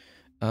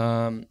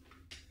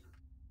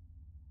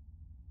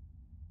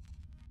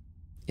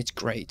 It's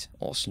great.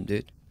 Awesome,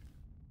 dude.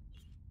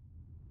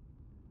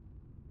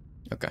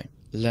 Okay,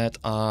 let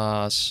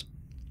us...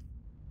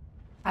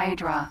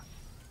 Hydra.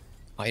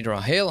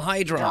 Hydra. Hail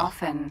Hydra!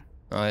 Dolphin.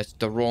 It's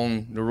the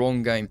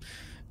wrong game.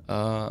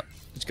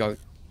 Let's go.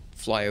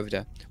 Fly over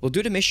there. We'll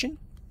do the mission.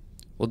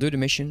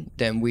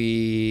 Then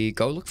we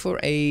go look for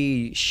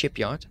a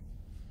shipyard.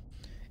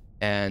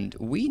 And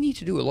we need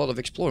to do a lot of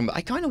exploring. But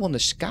I kind of want to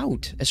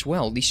scout as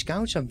well. These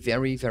scouts are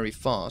very, very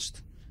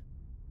fast.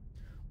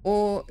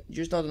 Or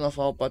just not enough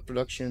output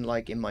production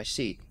like in my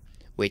seat.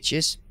 Which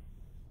is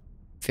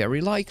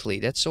very likely.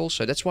 That's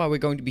why we're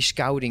going to be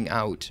scouting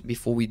out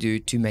before we do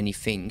too many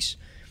things.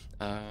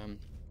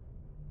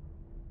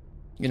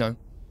 You know,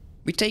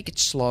 we take it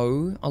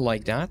slow. I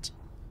like that.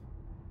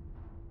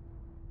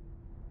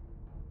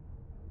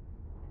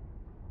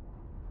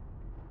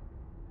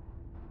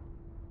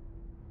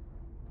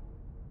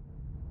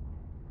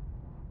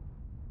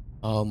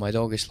 Oh, my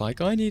dog is like,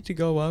 I need to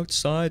go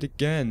outside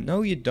again.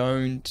 No, you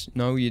don't.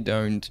 No, you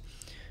don't.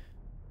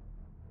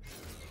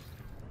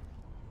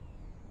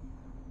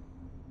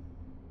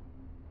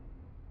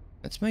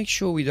 Let's make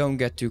sure we don't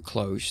get too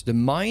close. The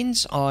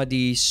mines are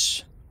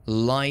these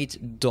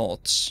light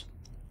dots.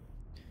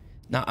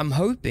 Now, I'm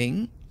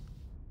hoping,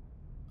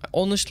 I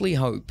honestly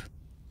hope,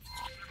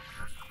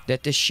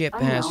 that the ship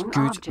has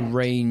good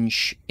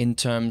range in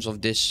terms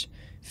of this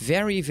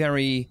very,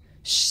 very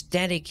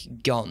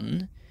static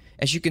gun.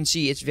 As you can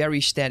see, it's very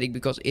static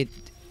because it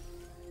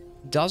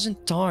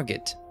doesn't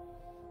target.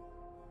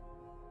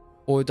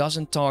 Or it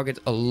doesn't target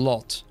a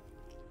lot.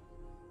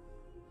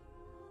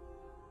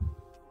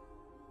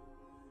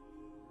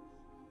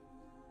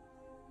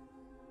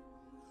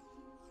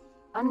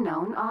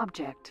 Unknown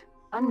object.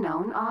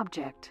 Unknown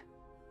object.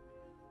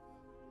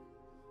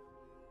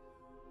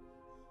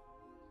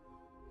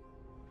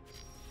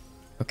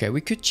 Okay, we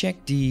could check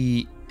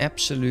the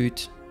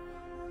absolute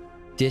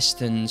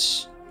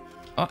distance.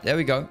 Oh, there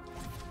we go.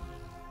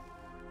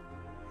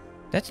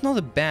 That's not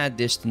a bad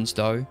distance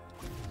though.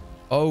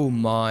 Oh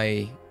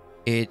my,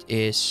 it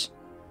is.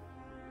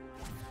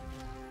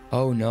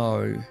 Oh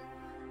no.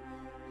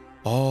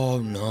 Oh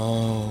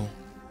no.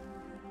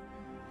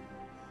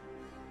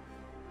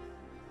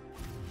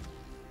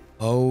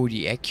 Oh,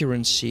 the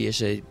accuracy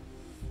is a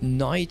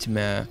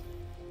nightmare.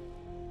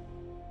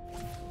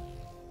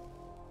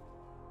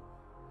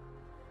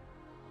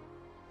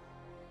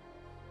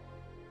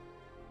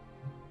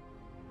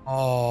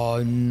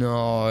 Oh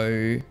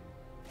no.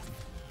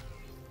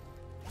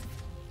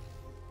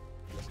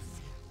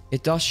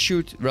 It does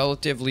shoot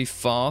relatively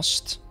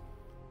fast.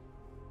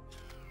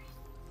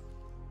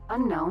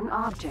 Unknown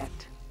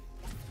object.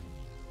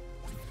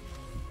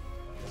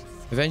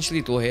 Eventually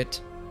it will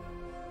hit.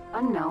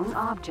 Unknown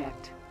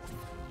object.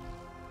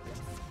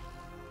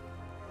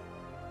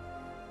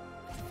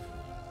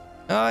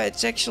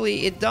 It's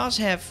actually, it does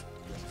have...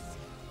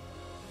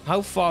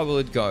 How far will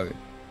it go?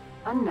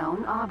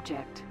 Unknown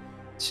object.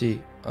 Let's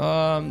see.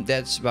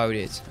 That's about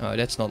it.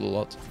 That's not a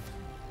lot.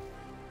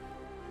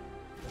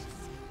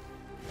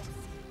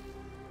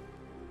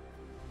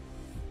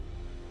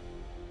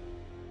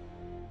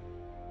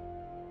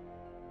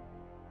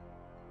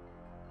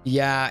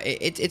 Yeah,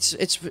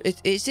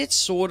 it's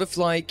sort of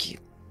like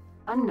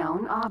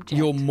unknown object.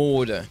 Your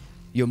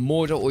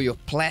mortar or your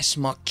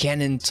plasma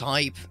cannon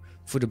type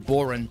for the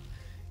Boron.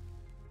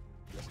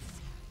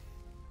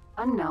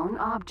 Unknown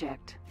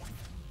object.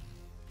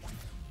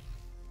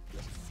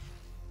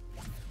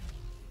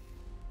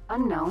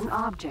 Unknown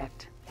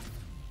object.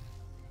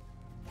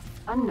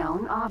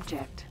 Unknown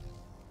object.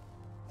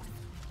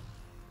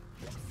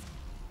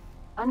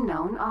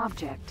 Unknown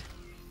object.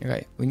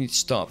 Okay, we need to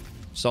stop.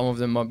 Some of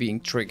them are being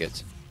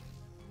triggered.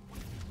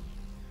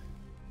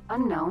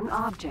 Unknown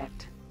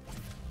object.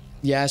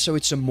 Yeah, so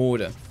it's a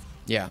mortar.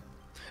 Yeah.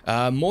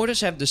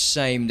 Mortars have the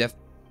same. They're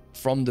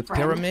from the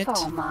pyramid.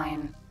 Foe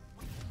mine.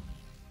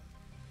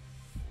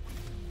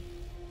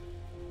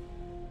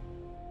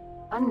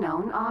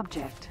 Unknown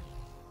object.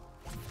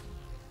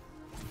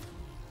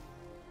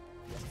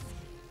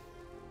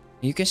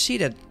 You can see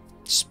that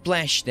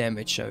splash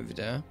damage over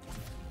there.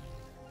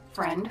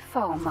 Friend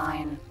foe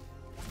mine.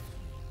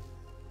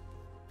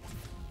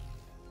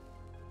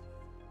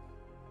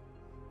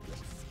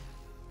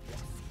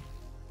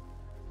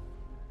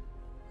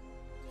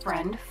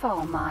 Friend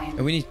foe mine.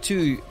 And we need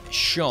 2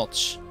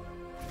 shots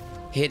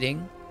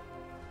hitting.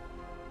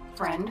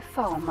 Friend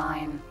foe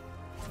mine.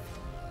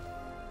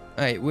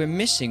 Hey, we're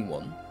missing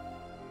one.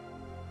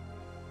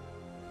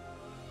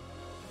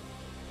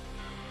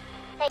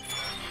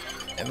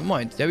 Never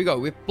mind. There we go.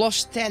 We're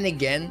plus 10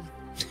 again.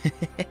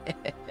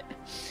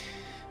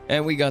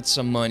 And we got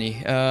some money.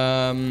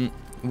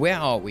 Where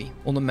are we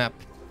on the map?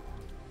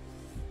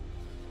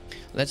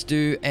 Let's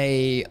do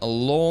a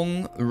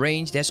long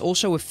range. There's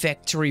also a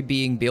factory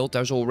being built.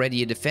 There's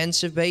already a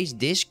defensive base.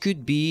 This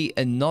could be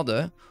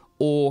another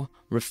ore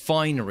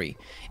refinery.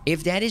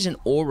 If that is an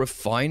ore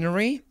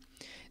refinery,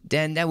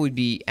 then that would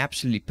be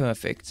absolutely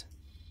perfect.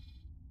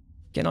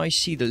 Can I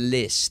see the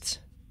list?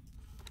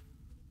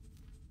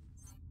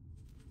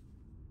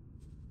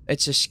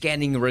 It's a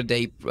scanning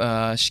array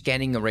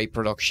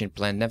production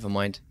plant. Never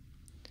mind.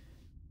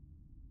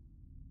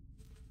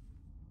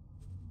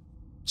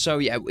 So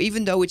yeah,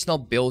 even though it's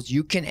not built,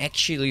 you can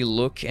actually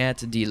look at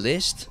the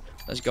list.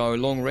 Let's go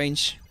long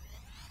range.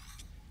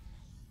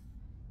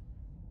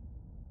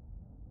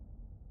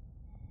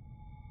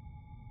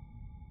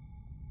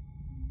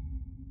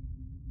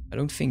 I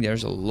don't think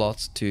there's a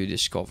lot to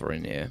discover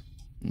in here.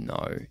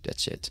 No,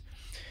 that's it.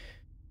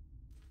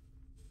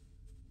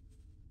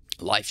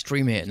 Live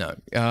stream here? No.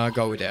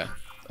 Go there.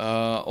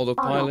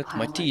 Autopilot.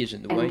 My T is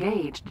in the way.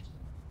 Engaged.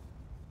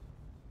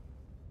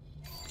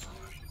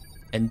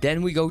 And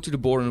then we go to the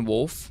Boron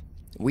Wolf.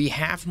 We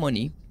have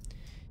money.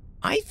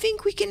 I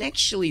think we can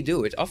actually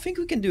do it. I think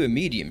we can do a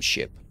medium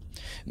ship.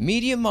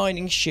 Medium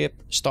mining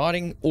ship.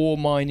 Starting ore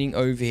mining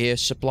over here.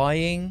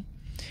 Supplying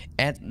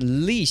at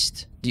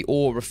least the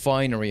ore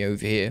refinery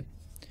over here.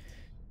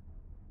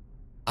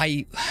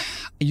 I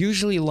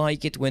usually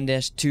like it when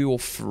there's 2 or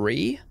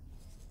 3.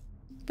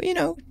 But you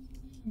know,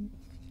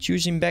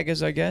 choosing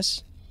beggars, I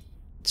guess.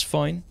 It's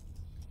fine.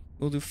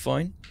 We'll do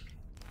fine.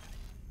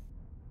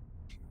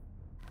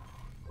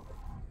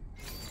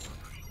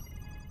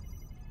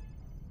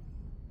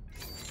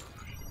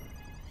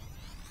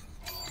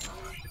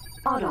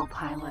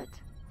 Autopilot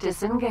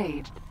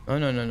disengaged. Oh,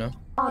 no.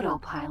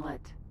 Autopilot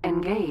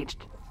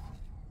engaged.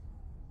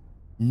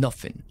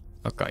 Nothing.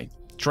 Okay.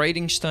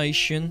 Trading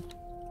station.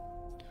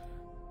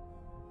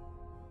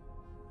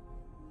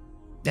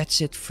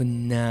 That's it for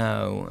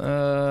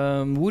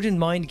now. Wouldn't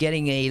mind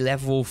getting a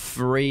level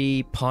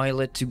 3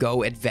 pilot to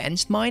go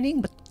advanced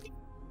mining, but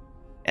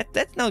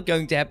that's not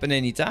going to happen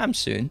anytime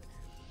soon.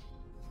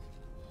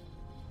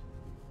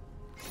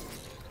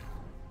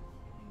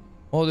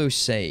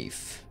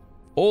 Autosave.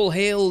 All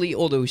hail the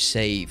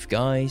autosave,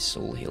 guys.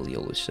 All hail the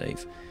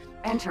autosave.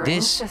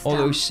 This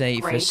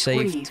autosave has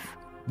saved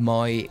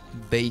my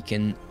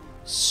bacon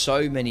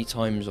so many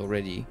times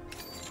already.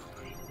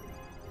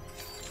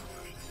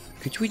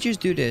 Could we just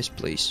do this,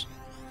 please?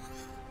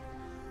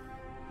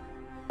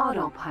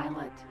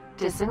 Autopilot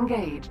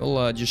disengaged.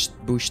 We'll just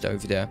boost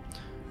over there.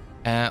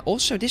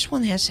 Also, this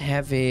one has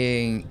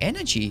having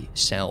energy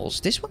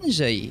cells. This one is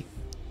a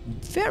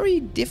very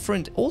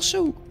different.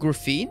 Also,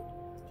 graphene.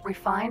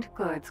 Refined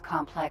goods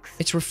complex.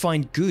 It's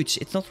refined goods.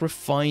 It's not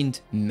refined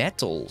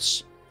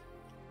metals.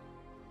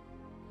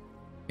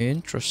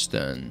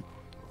 Interesting.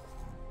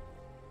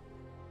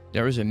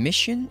 There is a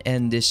mission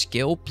and this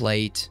skill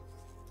plate.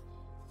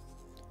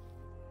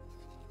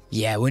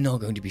 Yeah, we're not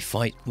going to be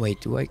fight.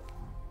 Wait, do I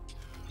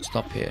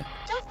stop here?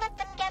 Don't let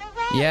them get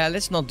away. Yeah,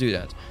 let's not do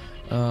that.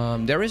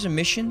 There is a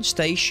mission,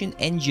 station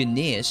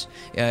engineers,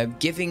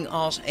 giving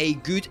us a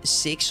good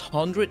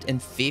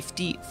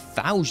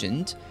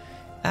 650,000.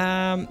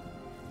 Cargo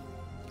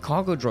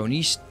drone,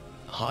 he's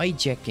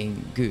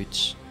hijacking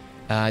goods.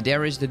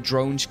 There is the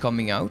drones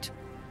coming out.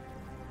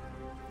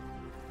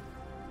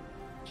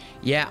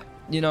 Yeah,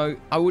 you know,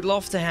 I would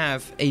love to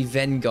have a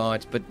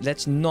Vanguard, but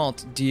let's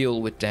not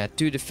deal with that.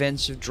 2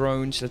 defensive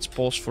drones. Let's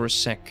pause for a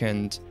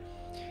second.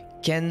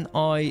 Can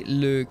I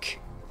look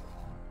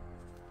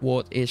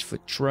what is for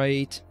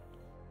trade?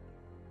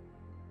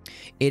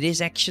 It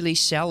is actually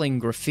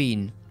selling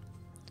graphene.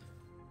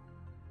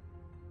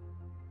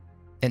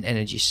 And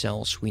energy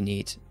cells we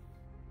need.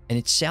 And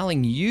it's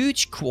selling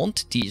huge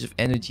quantities of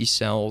energy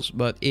cells,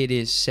 but it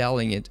is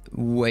selling it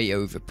way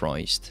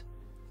overpriced.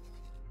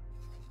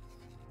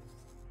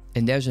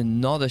 And there's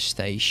another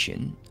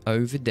station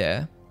over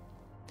there.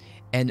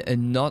 And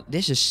another,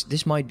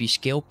 this might be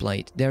skill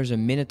plate. There's a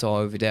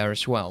Minotaur over there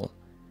as well.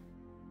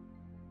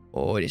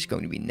 Oh, it is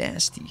going to be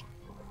nasty.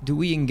 Do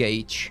we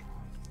engage?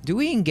 Do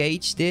we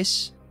engage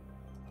this?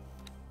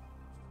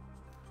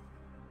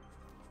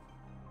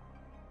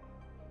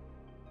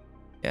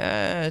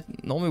 Yeah,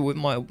 not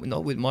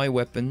with my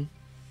weapon.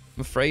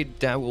 I'm afraid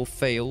that will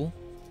fail.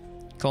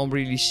 Can't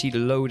really see the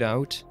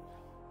loadout.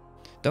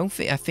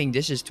 I think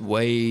this is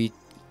way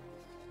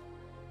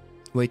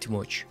too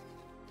much.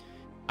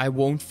 I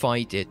won't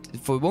fight it.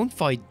 I won't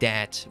fight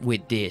that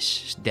with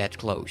this that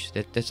close.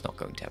 That's not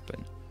going to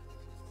happen.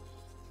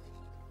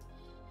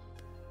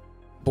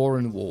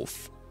 Boron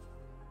Wolf.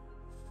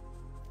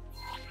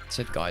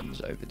 Set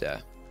guidance over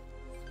there.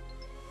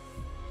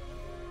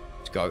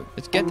 Let's go.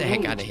 Let's get the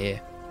heck out of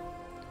here.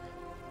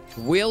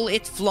 Will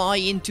it fly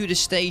into the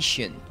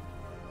station?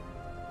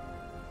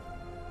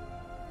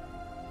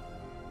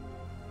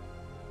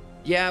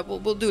 Yeah,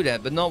 we'll do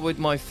that, but not with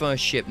my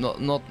first ship.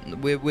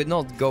 We're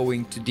not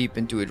going too deep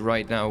into it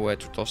right now,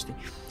 Trotosti.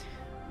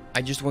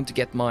 I just want to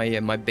get my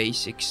my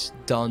basics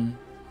done,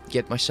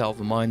 get myself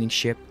a mining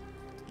ship,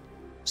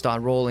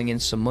 start rolling in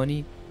some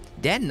money.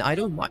 Then I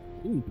don't mind.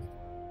 Ooh.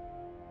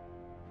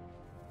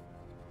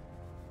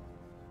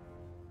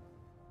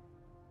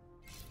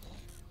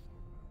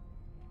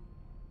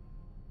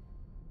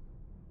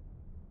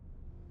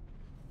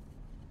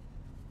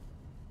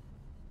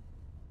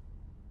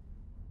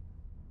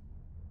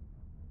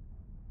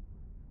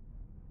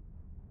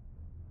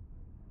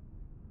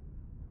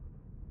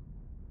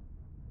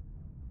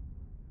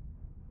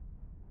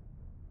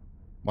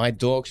 My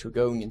dogs were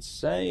going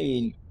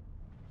insane.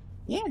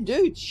 Yeah,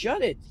 dude,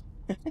 shut it.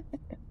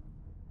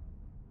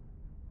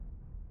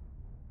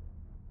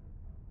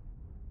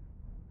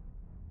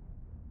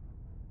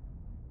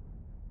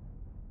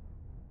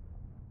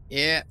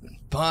 Yeah,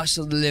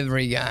 parcel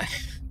delivery guy.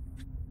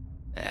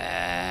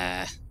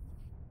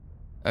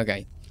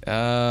 Okay.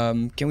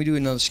 Can we do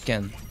another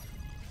scan?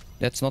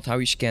 That's not how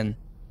you scan.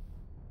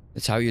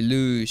 That's how you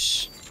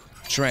lose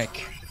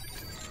track.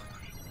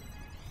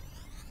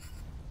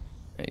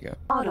 There you go.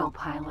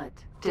 Autopilot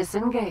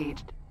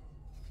disengaged.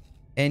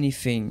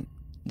 Anything.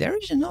 There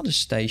is another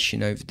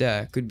station over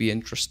there. Could be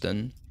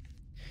interesting.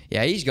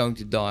 Yeah, he's going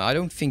to die. I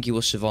don't think he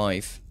will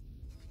survive.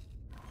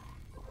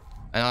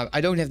 And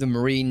I don't have the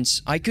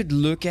Marines. I could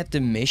look at the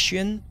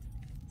mission.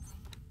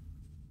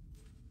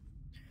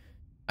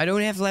 I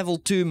don't have level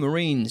 2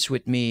 Marines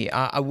with me.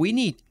 We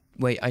need...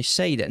 Wait, I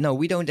say that. No,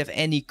 we don't have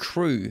any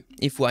crew.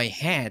 If I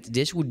had,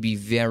 this would be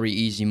very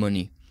easy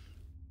money.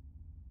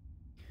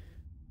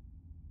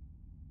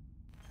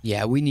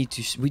 Yeah, we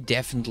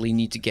definitely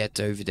need to get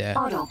over there.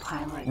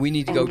 Autopilot. We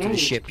need to go to the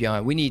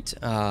shipyard. We need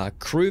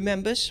crew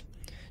members,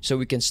 so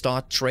we can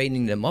start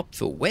training them up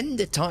for when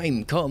the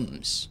time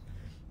comes.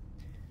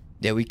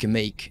 Then we can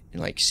make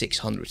like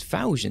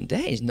 600,000.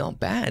 That is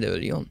not bad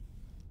early on.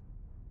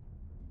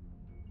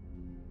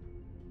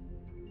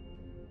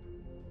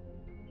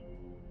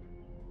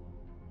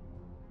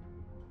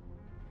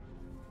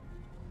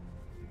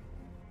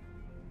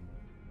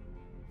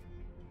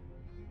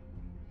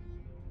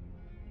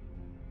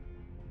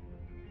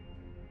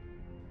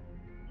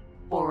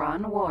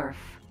 Boron Wharf.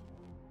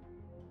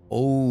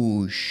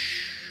 Oh,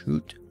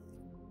 shoot.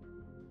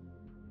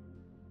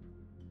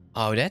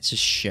 Oh, that's a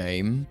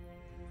shame.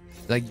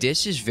 Like,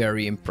 this is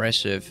very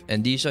impressive.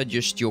 And these are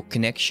just your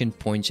connection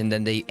points. And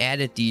then they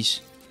added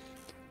these.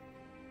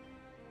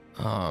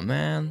 Oh,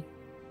 man.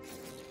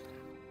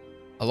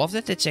 I love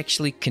that it's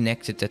actually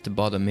connected at the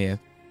bottom here.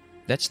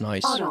 That's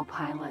nice.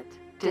 Autopilot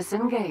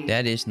disengaged.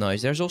 That is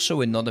nice. There's also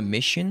another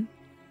mission.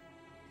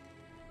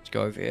 Let's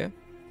go over here.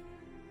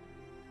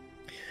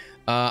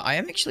 I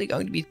am actually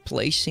going to be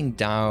placing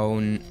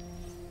down...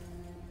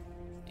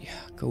 Yeah,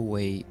 go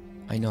away.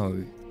 I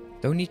know.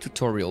 Don't need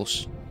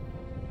tutorials.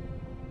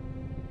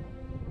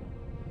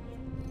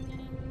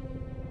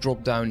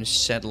 Drop down a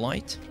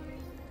satellite.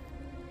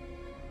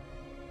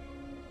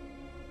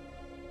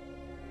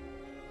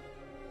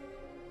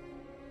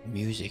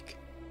 Music.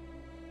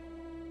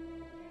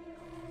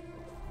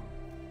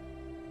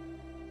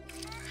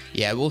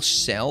 Yeah, we'll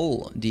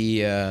sell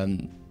the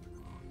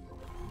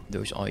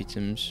those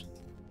items.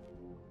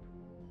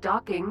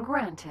 Docking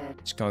granted.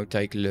 Let's go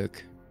take a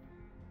look.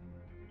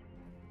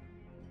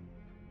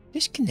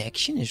 This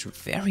connection is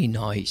very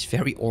nice,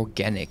 very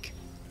organic.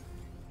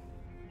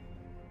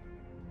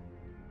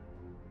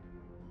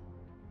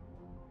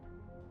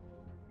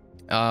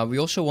 We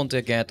also want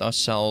to get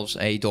ourselves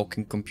a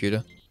docking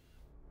computer.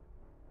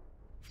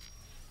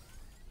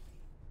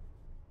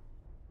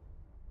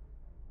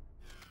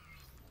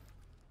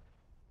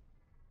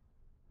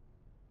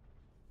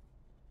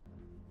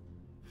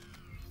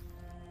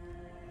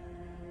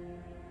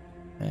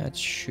 That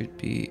should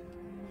be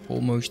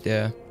almost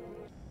there.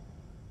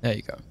 There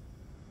you go.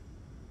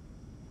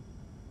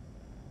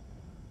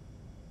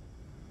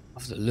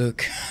 Love the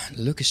look.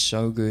 The look is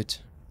so good.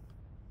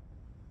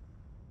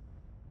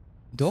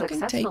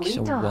 Docking takes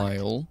a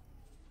while.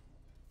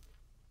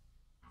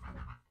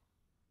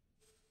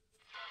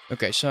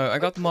 Okay, so I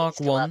got Mark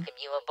 1.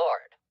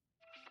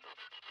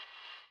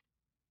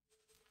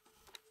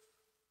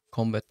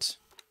 Combat.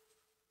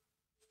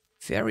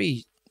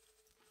 Very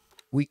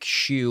weak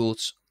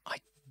shields. I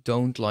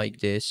don't like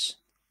this.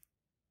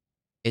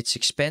 It's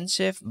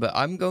expensive, but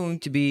I'm going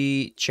to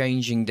be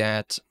changing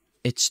that.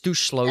 It's too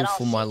slow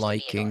for my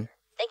liking.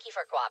 Thank you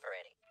for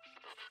cooperating.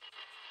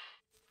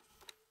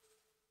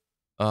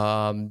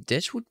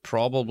 This would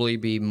probably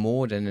be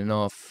more than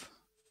enough.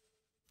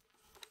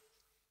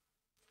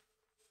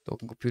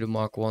 Docking computer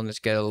Mark 1, let's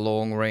get a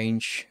long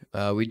range.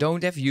 We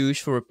don't have use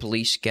for a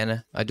police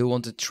scanner. I do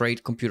want a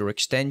trade computer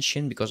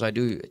extension because I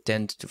do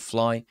tend to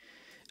fly.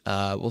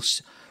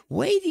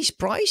 Wait, these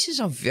prices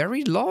are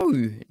very low.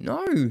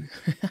 No,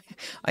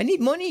 I need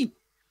money.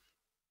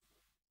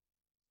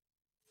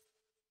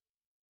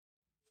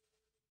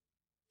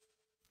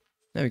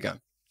 There we go.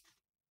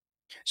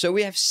 So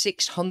we have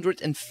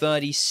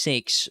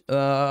 636.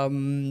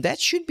 That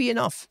should be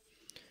enough.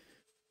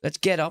 Let's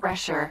get up.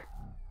 Pressure.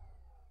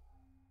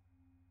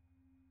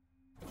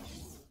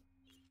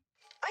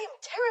 I am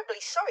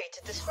terribly sorry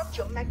to disrupt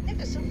your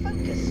magnificent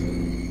focus.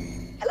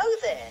 Hello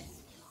there.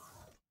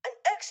 An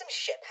irksome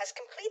ship has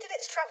completed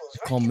its travels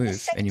right Can't in the move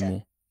sector.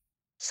 anymore.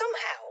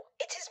 Somehow,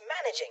 it is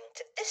managing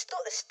to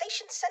distort the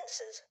station's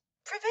sensors,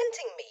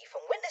 preventing me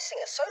from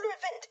witnessing a solar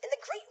event in the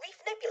Great Reef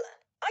Nebula.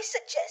 I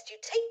suggest you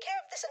take care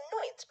of this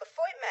annoyance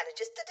before it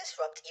manages to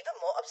disrupt even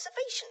more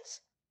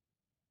observations.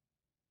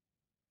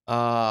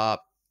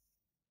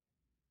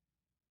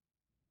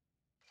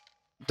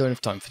 Don't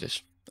have time for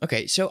this.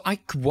 Okay, so I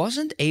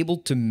wasn't able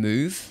to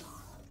move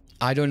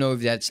I don't know if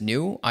that's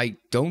new. I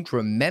don't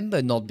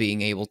remember not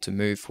being able to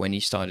move when he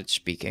started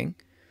speaking.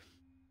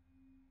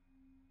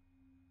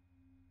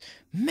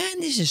 Man,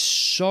 this is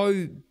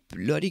so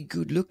bloody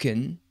good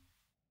looking.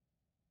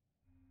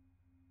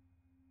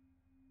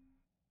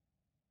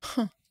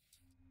 Huh.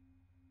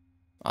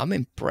 I'm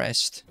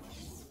impressed.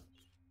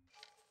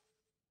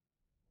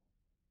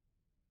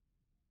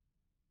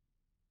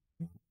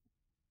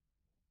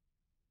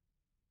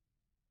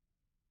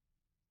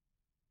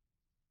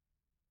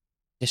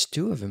 There's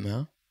 2 of them,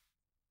 huh?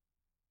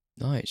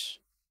 Nice.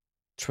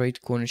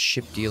 Trade corner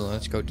ship dealer.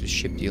 Let's go to the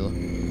ship dealer.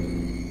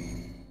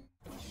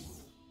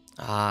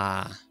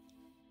 Ah,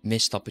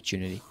 missed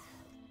opportunity.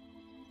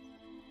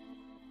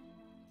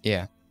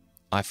 Yeah,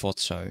 I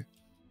thought so.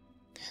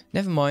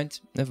 Never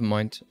mind, never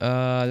mind.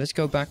 Let's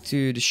go back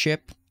to the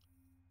ship.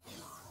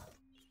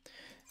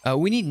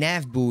 We need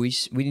nav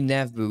buoys. We need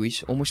nav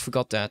buoys. Almost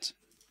forgot that.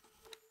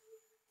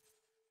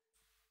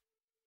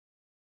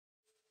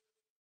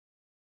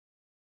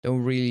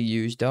 Don't really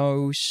use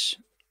those.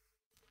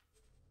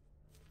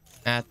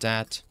 Add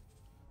that.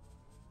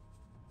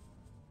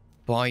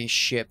 Buy a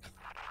ship.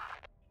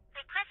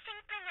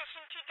 Requesting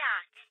permission to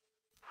dock.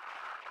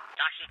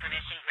 Docking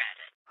permission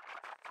granted.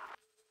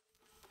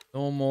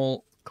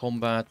 Normal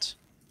combat.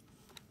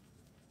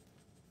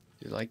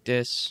 Do like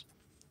this.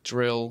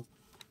 Drill.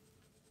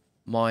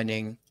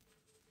 Mining.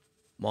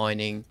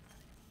 Mining.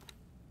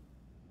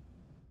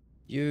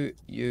 You.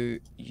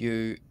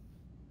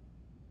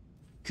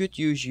 Could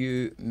use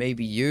you.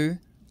 Maybe you.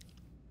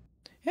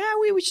 Yeah,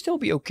 we would still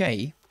be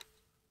okay.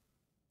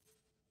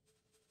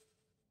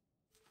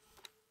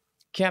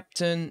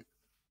 Captain.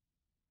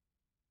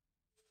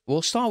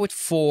 We'll start with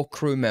 4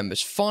 crew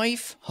members.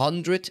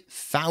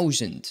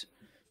 500,000.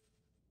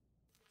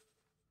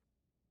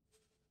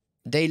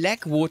 They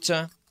lack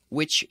water,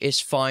 which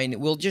is fine.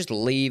 We'll just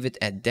leave it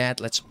at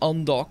that. Let's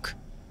undock.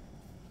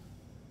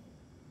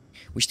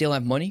 We still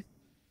have money.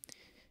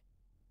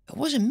 There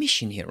was a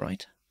mission here,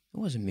 right?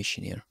 There was a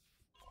mission here.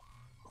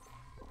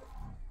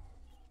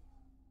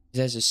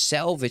 There's a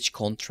salvage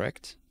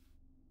contract.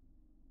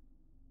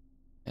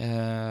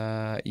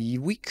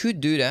 We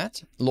could do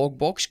that.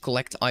 Logbox,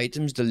 collect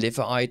items,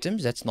 deliver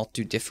items. That's not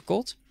too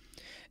difficult.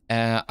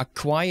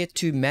 Acquire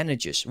 2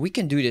 managers. We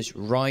can do this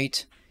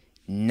right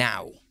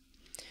now.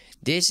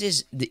 This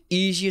is the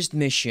easiest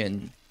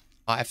mission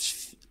I've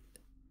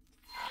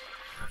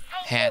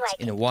had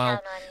in a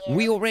while.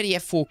 We already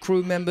have 4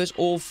 crew members.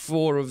 All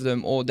 4 of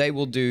them, or they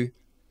will do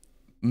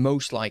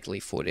most likely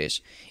for this.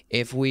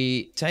 If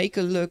we take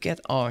a look at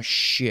our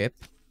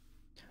ship,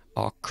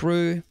 our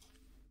crew,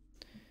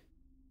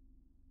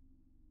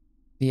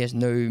 he has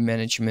no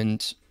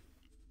management.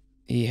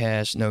 He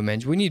has no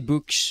management. We need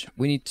books.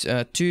 We need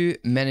 2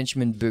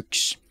 management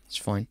books. It's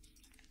fine.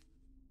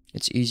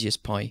 It's easy as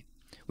pie.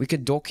 We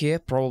could dock here,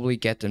 probably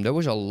get them. There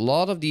was a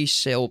lot of these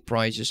sale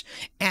prices.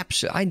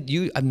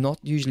 Absolutely. I'm not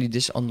usually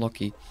this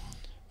unlucky.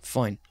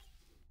 Fine.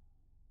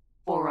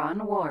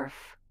 Boron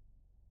Wharf.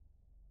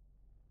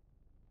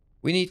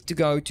 We need to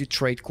go to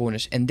trade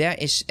corners, and there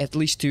is at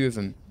least 2 of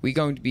them. We're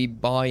going to be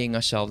buying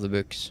ourselves the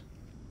books.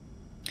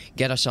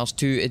 Get ourselves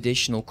 2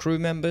 additional crew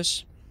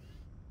members.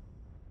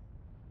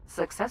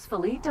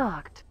 Successfully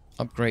docked.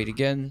 Upgrade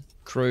again.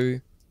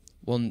 Crew.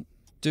 1,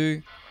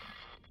 2.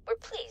 We're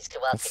pleased to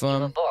welcome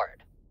Confirm. you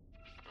aboard.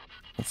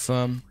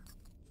 Confirm.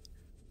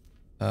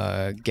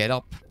 Get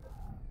up.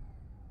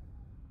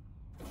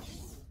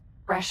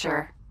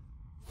 Pressure.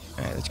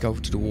 Alright, let's go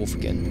to the wharf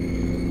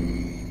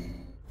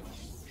again.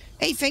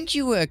 Hey, thank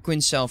you,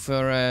 Quincel,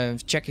 for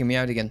checking me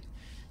out again.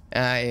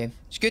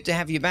 It's good to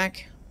have you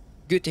back.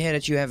 Good to hear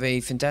that you have a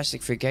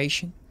fantastic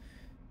vacation.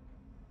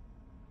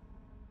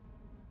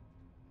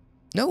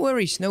 No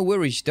worries, no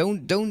worries.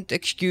 Don't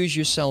excuse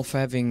yourself for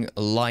having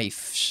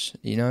lives.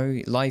 You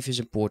know, life is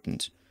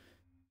important.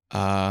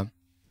 Okay,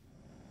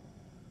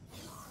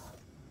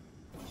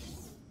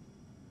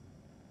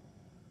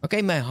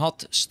 my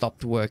HUD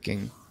stopped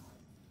working.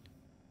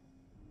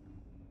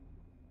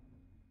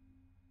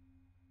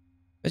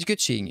 It's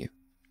good seeing you.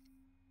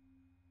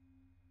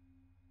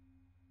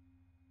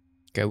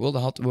 Okay, will the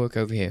HUD work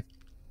over here?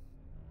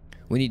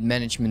 We need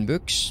management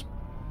books.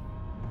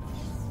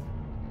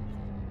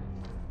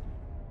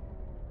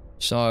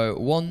 So,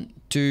 1,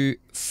 2,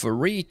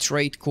 3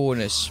 trade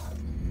corners.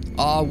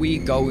 Are we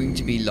going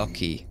to be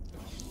lucky?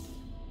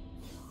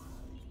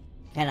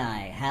 Can I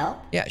help?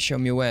 Yeah, show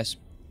me your wares.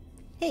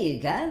 Here you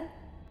go.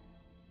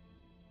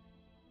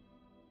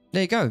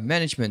 There you go,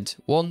 management.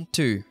 1,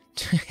 2.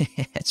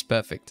 That's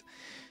perfect.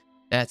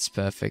 That's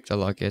perfect, I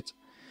like it.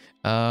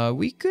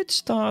 We could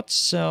start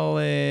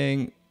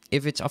selling... I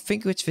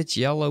think if it's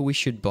yellow, we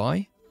should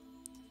buy.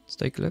 Let's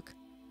take a look.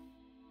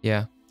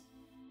 Yeah.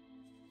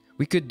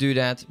 We could do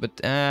that,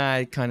 but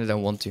I kind of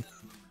don't want to.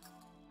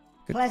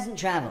 Good. Pleasant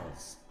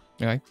travels.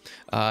 Okay.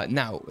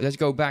 Now, let's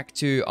go back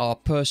to our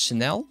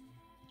personnel.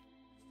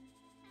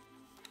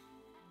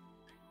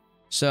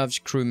 Service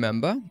crew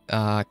member.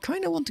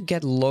 Kind of want to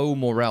get low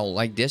morale,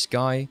 like this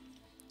guy.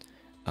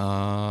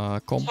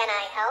 Come. Can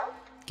I help?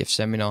 Give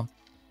seminar.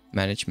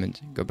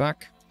 Management. Go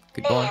back.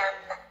 Goodbye. Ma'am.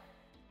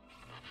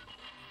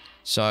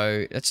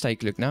 So let's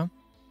take a look now.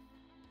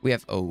 We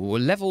have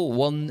level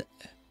 1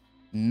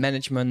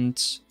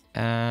 management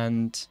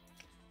and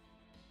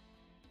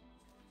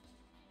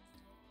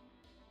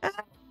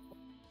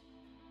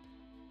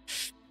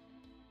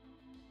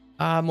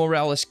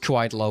morale is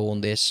quite low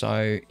on this,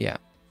 so yeah.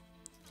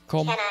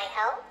 Can I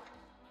help?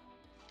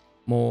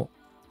 More.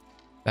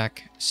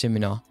 Back.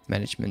 Seminar.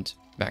 Management.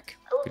 Back.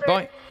 Over.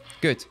 Goodbye.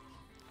 Good.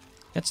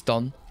 That's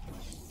done.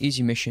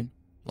 Easy mission.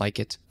 Like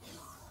it.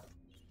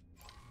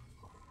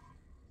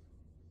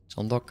 It's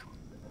on dock.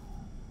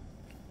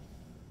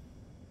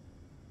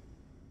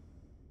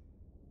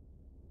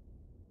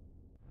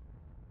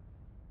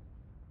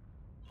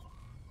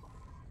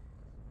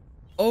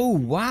 Oh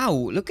wow!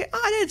 Look at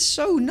that's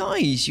so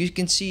nice. You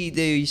can see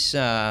these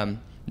the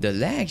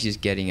legs just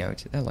getting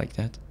out. I like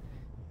that.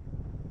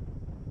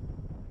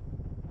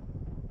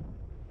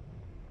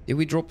 Did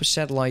we drop a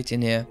satellite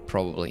in here?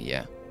 Probably,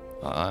 yeah.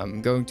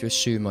 I'm going to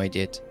assume I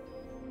did.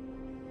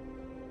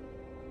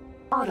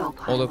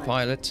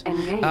 Autopilot.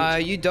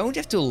 You don't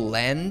have to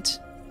land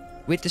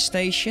with the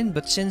station,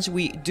 but since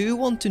we do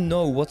want to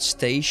know what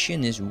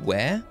station is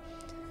where,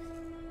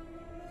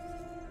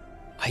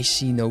 I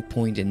see no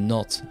point in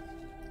not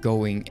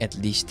going at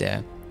least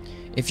there.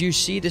 If you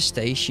see the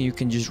station, you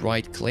can just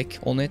right click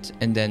on it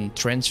and then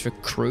transfer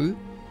crew,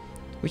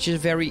 which is a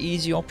very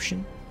easy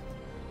option.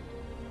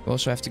 We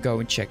also have to go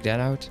and check that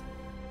out.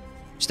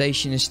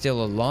 Station is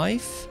still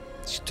alive.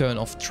 Let's turn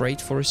off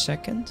trade for a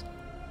second.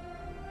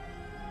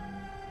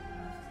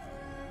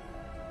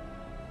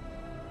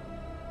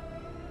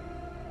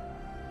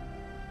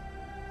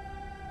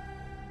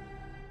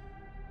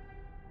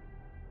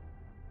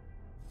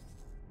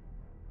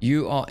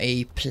 You are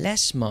a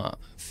plasma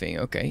thing.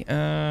 Okay.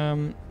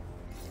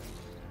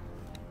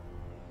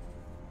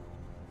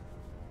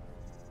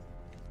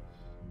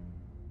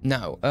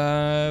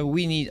 Now,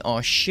 we need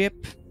our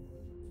ship.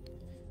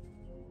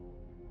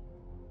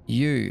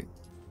 You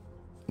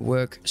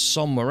work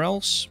somewhere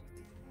else.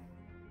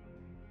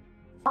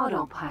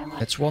 Autopilot.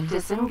 That's one.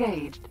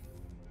 Disengaged.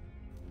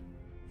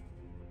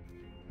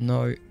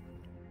 No.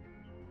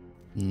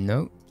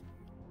 No.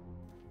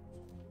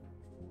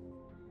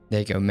 There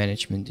you go,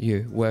 management.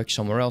 You work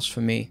somewhere else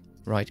for me.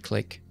 Right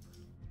click.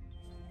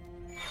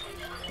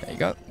 There you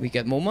go. We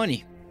get more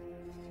money.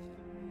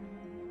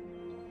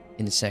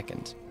 In a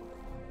second.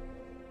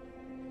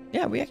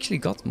 Yeah, we actually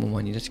got more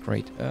money. That's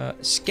great.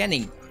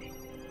 Scanning.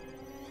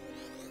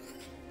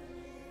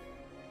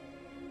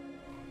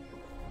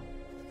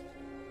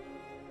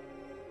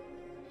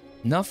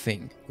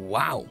 Nothing.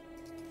 Wow.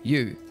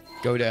 You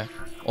go there.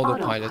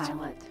 Autopilot.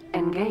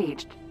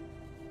 Engaged.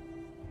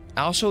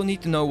 I also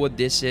need to know what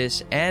this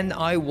is, and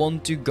I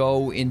want to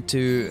go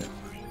into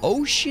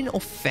Ocean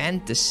of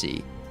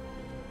Fantasy.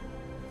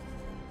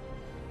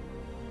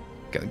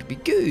 Going to be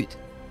good.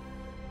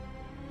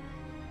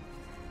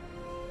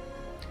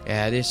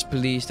 Yeah, this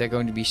police, they're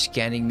going to be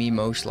scanning me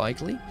most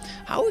likely.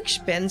 How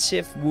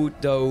expensive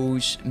would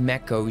those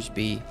mechos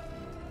be?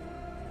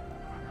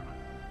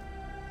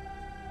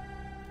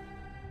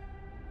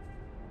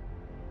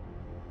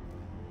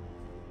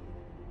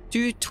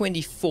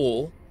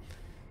 224,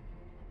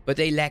 but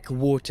they lack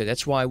water.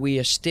 That's why we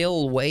are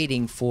still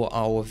waiting for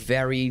our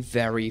very,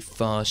 very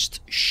first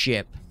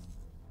ship.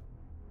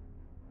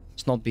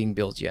 It's not being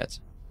built yet.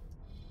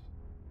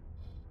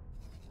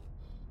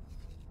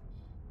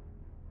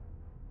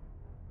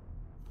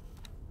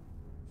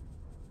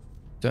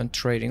 Turn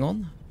trading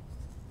on.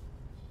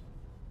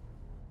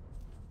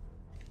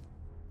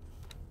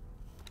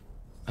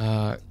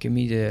 Give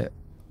me the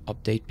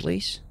update,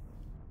 please.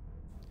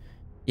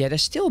 Yeah, they're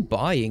still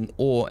buying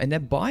ore, and they're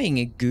buying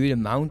a good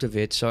amount of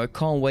it, so I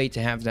can't wait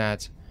to have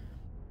that.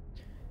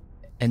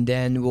 And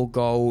then we'll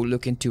go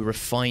look into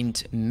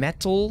refined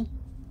metal.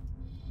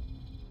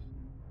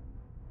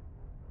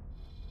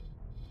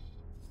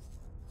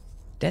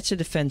 That's a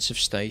defensive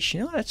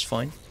station. Oh, that's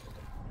fine.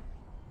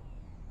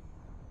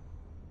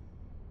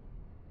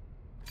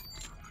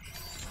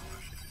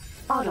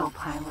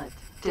 Autopilot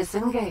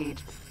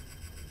disengaged.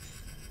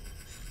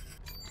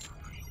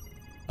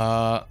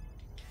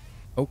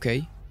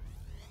 Okay.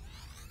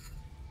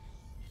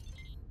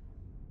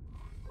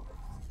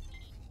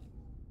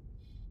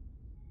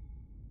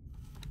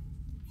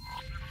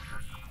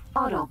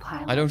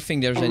 Autopilot. I don't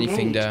think there's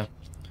anything there.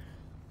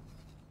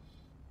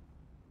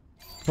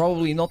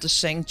 Probably not the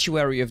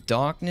Sanctuary of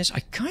Darkness.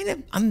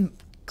 I'm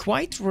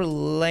quite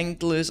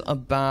relentless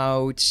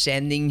about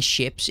sending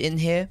ships in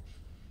here.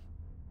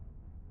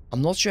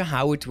 I'm not sure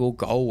how it will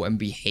go and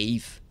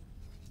behave.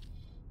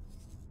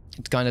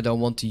 I kind of don't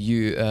want to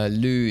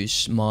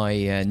lose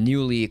my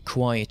newly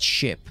acquired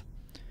ship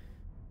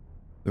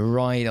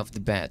right off the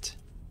bat.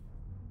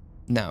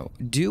 Now,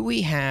 do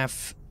we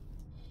have...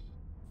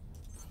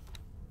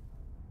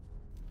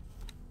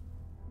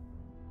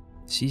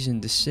 Cease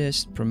and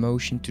desist,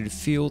 promotion to the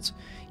field.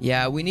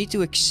 Yeah, we need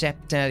to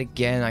accept that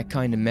again. I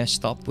kind of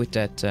messed up with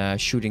that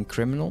shooting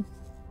criminal.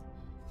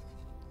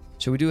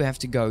 So we do have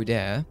to go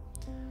there.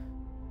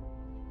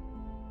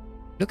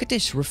 Look at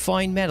this,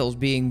 refined metals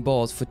being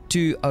bought for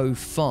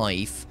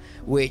 205,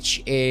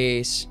 which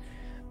is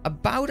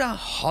about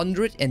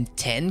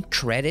 110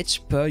 credits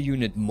per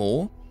unit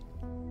more.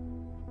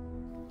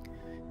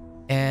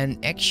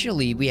 And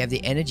actually, we have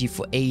the energy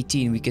for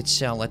 18, we could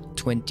sell at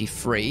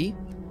 23.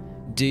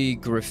 The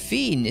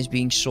graphene is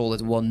being sold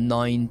at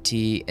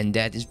 190, and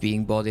that is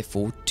being bought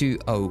for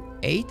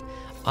 208.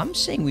 I'm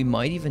saying we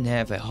might even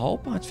have a hull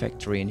part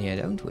factory in here,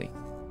 don't we?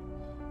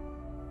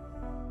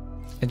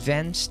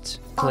 Advanced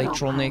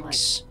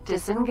electronics.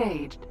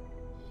 Disengaged.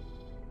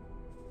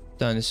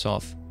 Turn this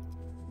off.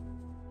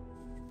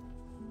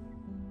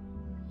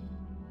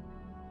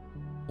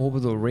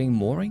 Orbital ring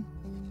mooring?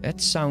 That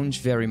sounds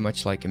very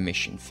much like a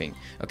mission thing.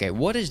 Okay,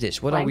 what is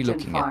this? What are we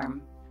looking at?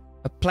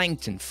 A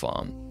plankton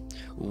farm.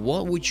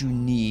 What would you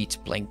need,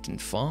 plankton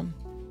farm?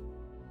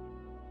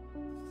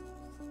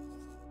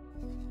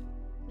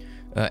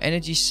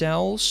 Energy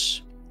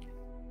cells.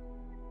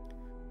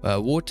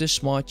 Water,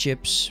 smart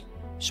chips.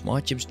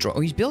 Smart chips, drone. Oh,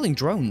 he's building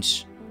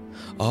drones.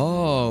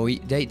 Oh,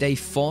 they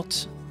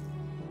fought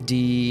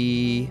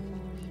the...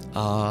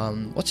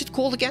 what's it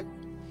called again?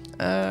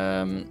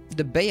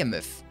 The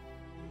behemoth.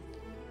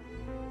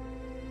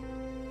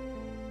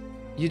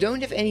 You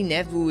don't have any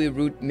Nevoe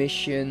route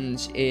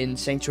missions in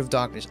Sanctuary of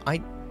Darkness.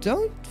 I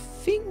don't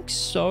think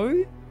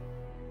so.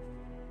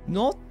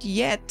 Not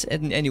yet,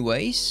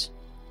 anyways.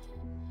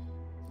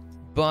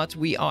 But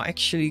we are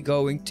actually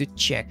going to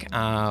check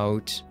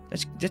out...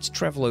 Let's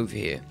travel over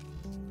here.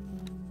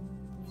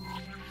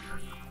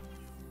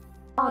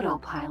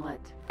 Autopilot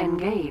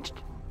engaged.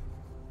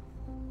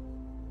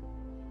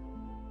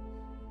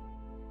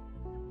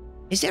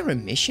 Is there a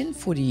mission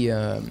for the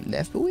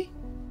Nevoe?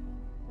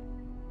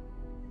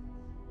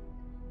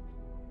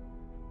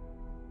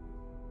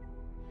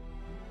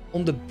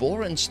 On the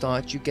Boron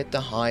start, you get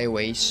the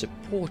highway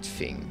support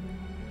thing.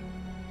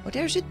 Oh,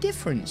 there's a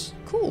difference.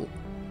 Cool.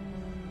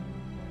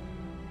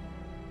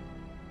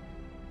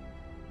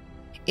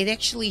 It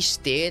actually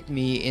steered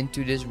me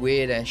into this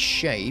weird-ass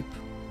shape.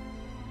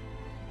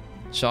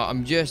 So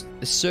I'm just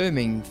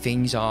assuming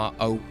things are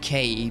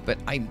okay, but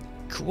I'm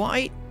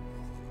quite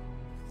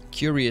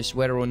curious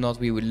whether or not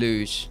we would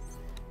lose.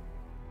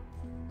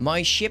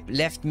 My ship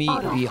left me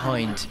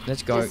behind.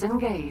 Let's go.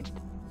 Disengaged.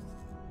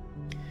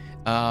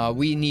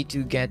 We need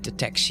to get the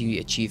taxi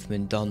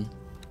achievement done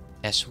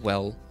as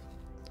well.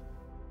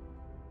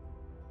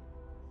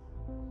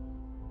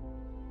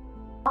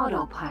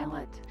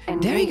 Autopilot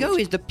engaged. There you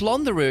go, the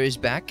plunderer is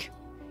back.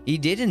 He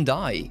didn't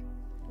die.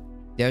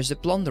 There's the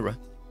plunderer.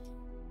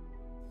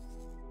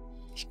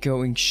 He's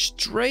going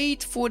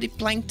straight for the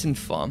plankton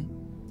farm.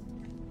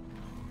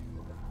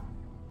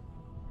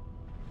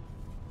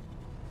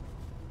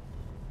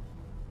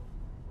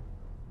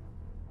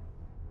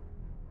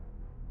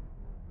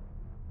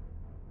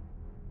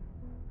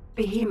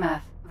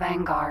 Behemoth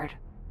Vanguard.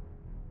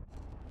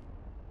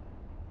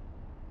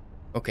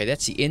 Okay,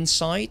 that's the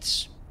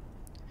insides.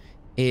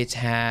 It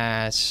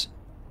has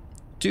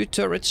 2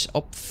 turrets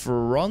up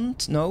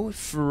front. No,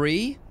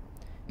 3.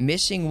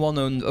 Missing one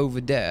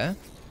over there.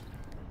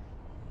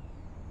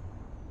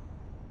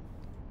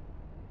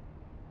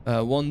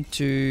 1,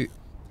 2.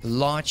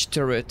 Large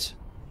turret.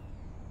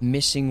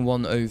 Missing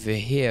one over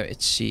here,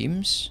 it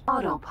seems.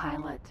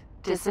 Autopilot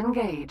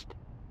disengaged.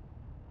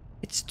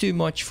 It's too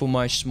much for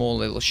my small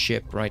little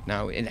ship right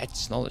now. And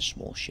it's not a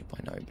small ship,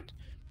 I know. But...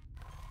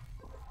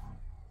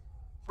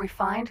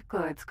 Refined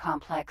goods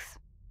complex.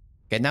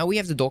 Okay, now we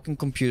have the docking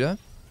computer.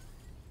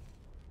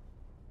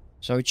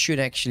 So it should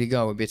actually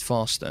go a bit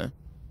faster.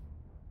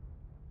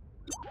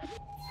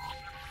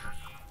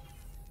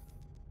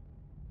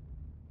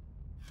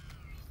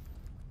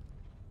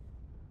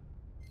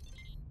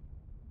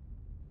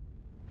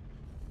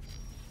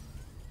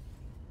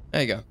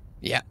 There you go.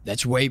 Yeah,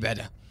 that's way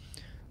better.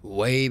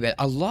 Way better.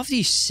 I love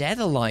these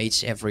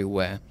satellites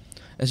everywhere.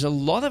 There's a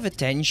lot of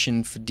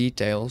attention for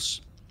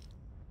details.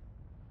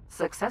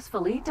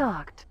 Successfully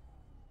docked.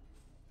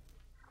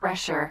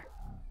 Pressure.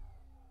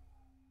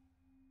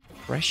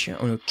 Pressure?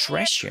 Oh no,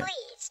 treasure. We're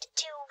pleased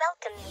to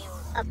welcome you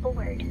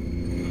aboard.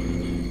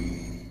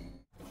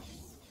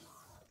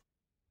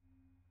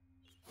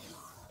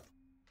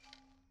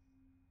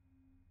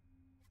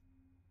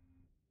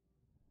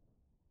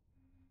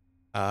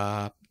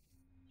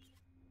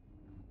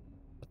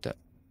 What the?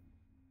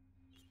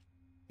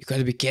 You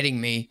gotta be kidding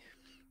me.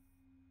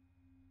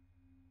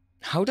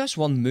 How does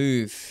one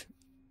move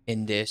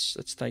in this?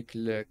 Let's take a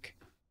look.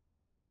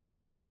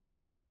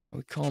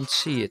 We can't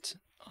see it.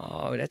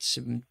 Oh, that's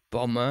a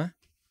bummer.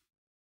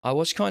 I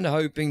was kind of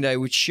hoping they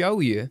would show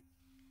you.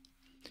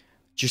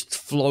 Just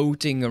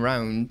floating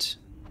around.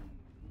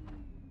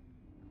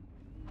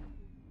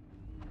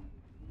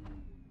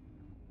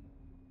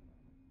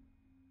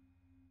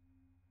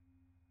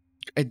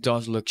 It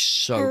does look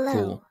so Hello.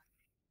 cool.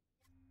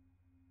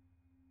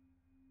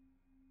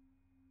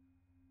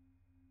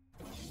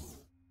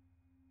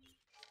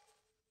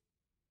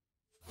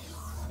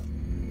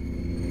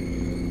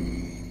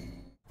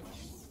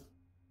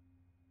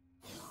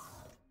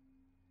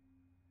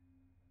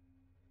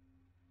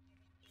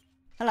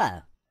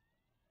 Hello.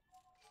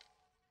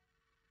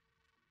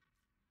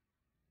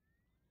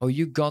 Oh,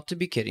 you got to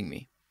be kidding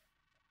me.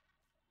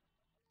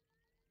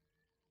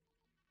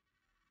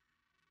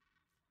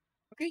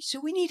 Okay,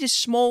 so we need a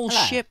small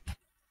Hello. ship.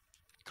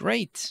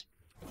 Great.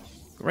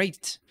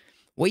 Great.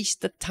 Waste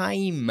the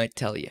time, I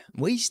tell you.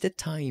 Waste the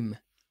time.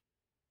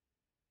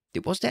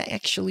 Was that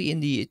actually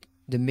in the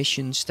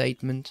mission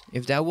statement?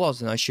 If that was,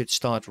 then I should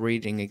start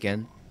reading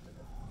again.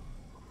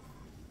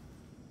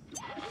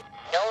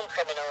 Known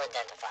criminal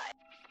identified.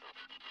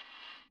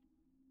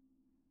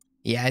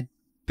 Yeah, it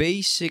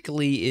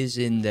basically is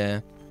in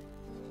there.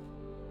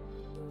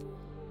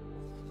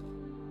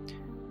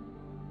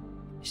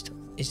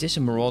 Is this a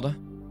marauder?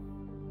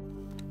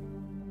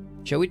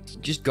 Shall we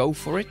just go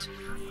for it?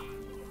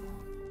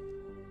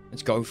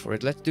 Let's go for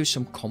it. Let's do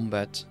some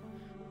combat.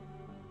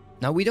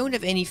 Now, we don't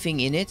have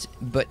anything in it,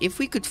 but if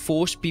we could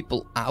force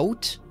people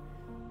out,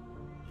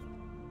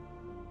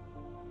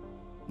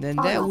 then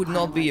that would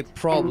not be a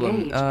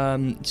problem.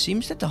 It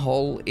seems that the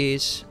hull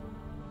is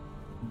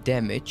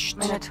damaged.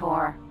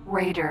 Minotaur,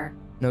 Raider.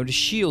 No, the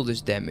shield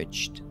is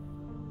damaged.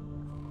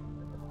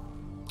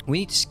 We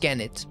need to scan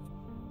it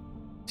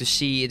to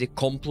see the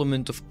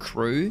complement of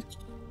crew.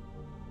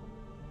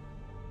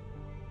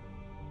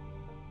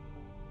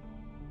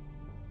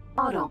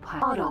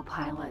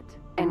 Autopilot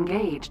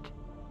engaged.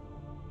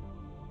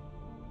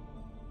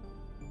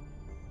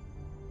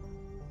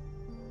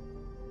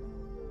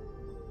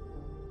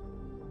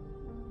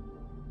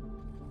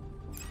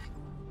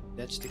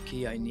 That's the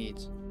key I need.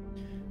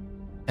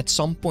 At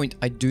some point,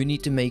 I do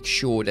need to make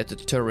sure that the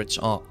turrets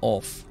are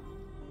off.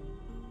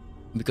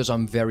 Because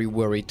I'm very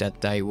worried that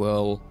they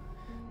will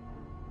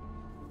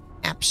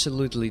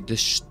absolutely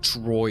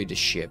destroy the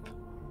ship.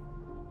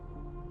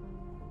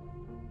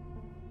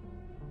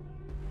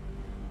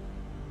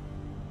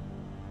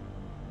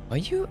 Are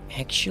you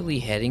actually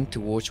heading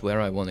towards where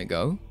I want to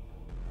go?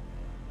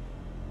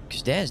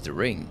 Because there's the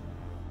ring.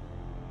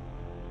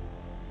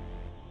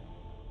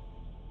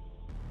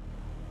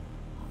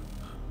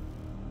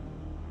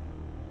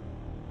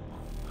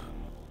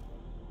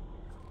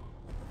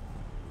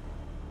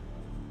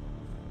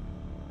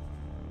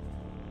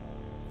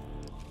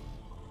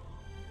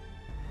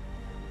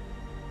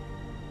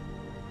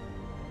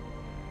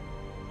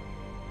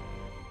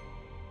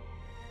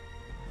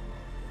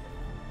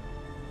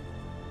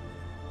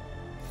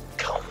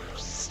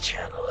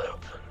 Channel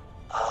open.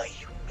 Are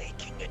you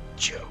making a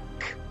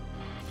joke?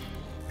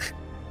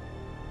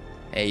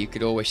 Hey, you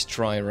could always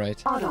try,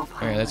 right?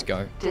 Alright, let's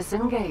go.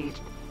 Disengaged.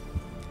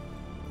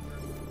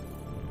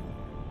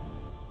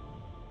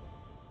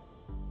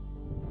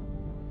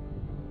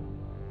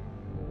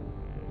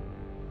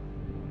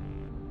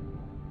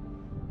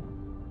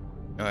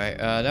 Alright,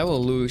 that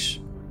will lose.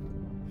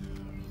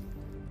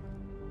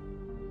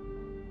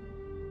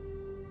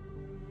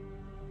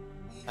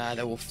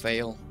 That will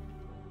fail.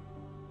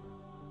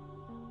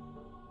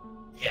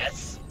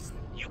 Yes,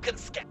 you can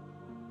scan.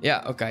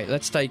 Yeah, okay,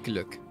 let's take a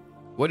look.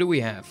 What do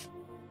we have?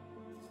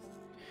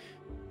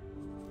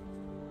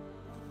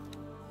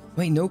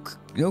 Wait, no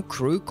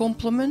crew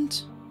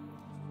complement?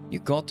 You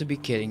got to be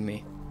kidding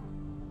me.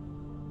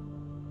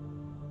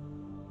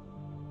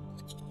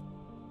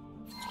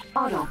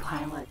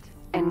 Autopilot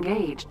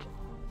engaged.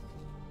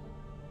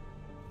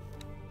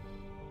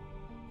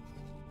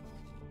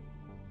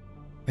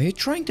 Are you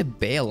trying to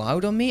bail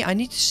out on me? I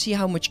need to see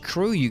how much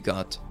crew you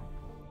got.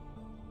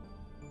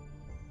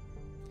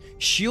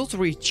 Shield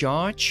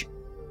recharge,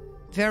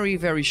 very,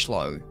 very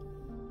slow.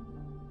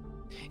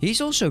 He's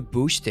also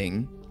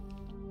boosting.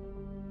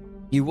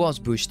 He was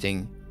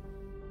boosting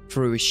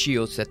through his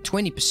shields at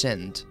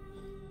 20%.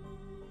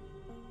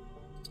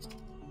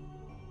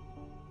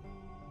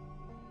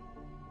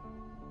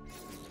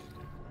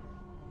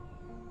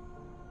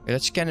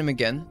 Let's scan him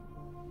again.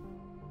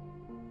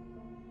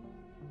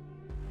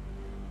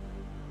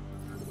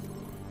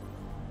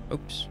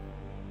 Oops.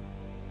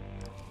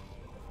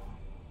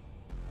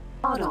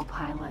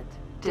 Autopilot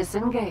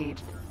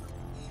disengaged.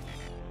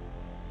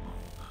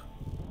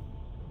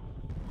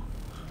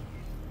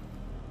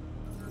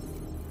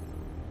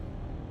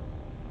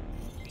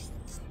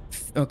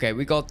 Okay,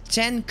 we got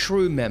 10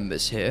 crew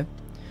members here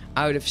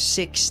out of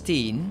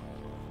 16.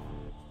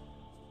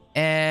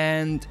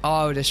 And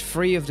oh, there's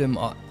 3 of them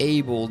are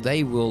able.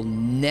 They will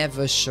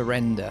never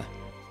surrender.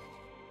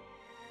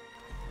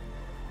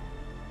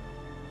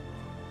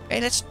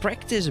 Hey, let's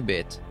practice a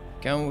bit.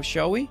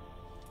 Shall we?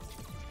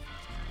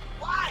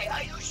 Why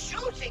are you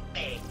shooting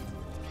me?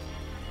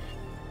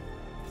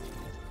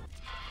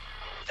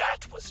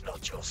 That was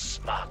not your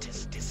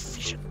smartest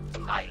decision,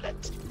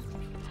 pilot.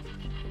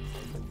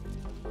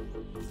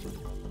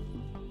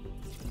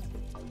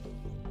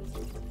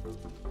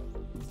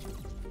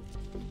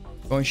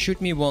 Go and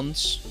shoot me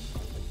once.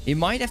 He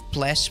might have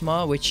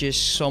plasma, which is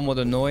somewhat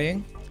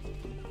annoying.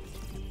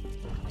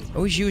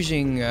 Oh, he's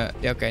using...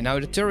 okay, now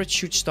the turret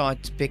should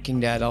start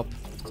picking that up.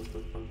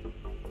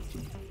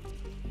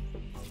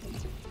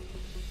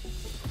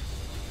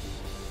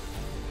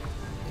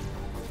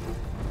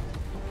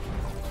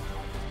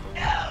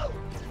 No,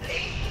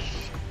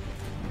 please.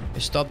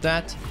 Stop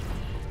that.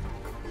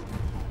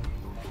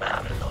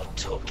 I'm not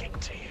talking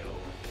to you.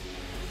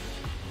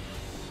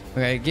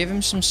 Okay, give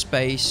him some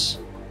space.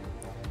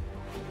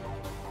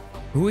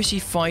 Who is he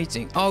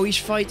fighting? Oh, he's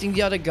fighting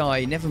the other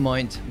guy. Never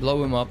mind.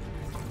 Blow him up.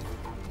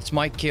 It's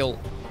my kill.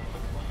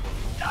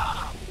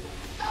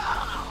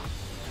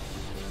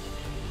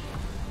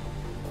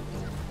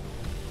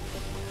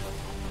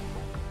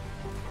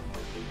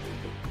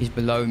 He's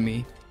below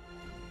me.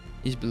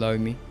 He's below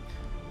me.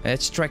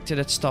 Let's tractor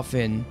that stuff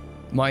in.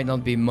 Might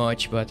not be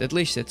much, but at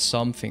least it's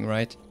something,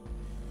 right?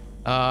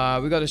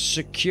 We got a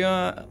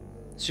security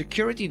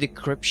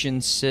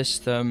decryption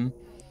system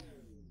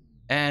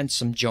and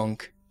some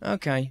junk.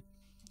 Okay.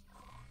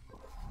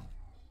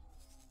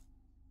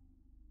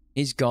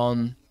 He's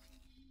gone.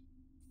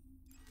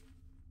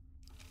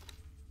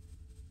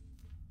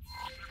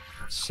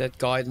 Set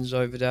guidance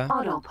over there.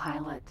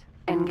 Autopilot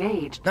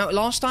engaged. Now,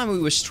 last time we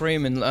were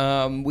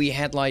streaming, we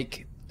had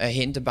like a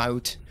hint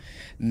about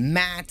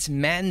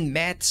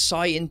mad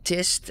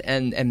scientist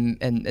and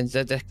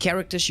the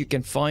characters you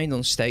can find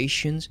on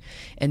stations,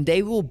 and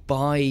they will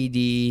buy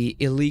the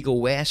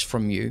illegal wares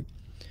from you,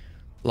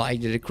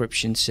 like the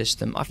decryption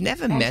system. I've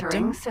never met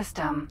them.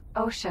 System,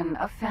 ocean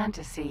of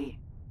fantasy.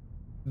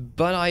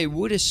 But I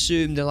would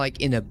assume they're like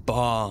in a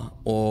bar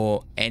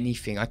or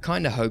anything. I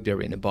kind of hope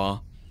they're in a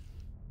bar.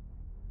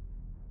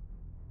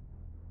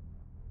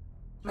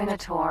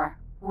 Minotaur.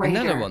 Raider.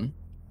 Another one.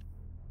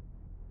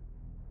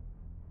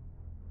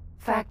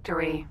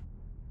 Factory.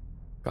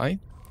 Okay.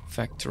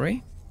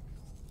 Factory.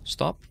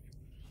 Stop.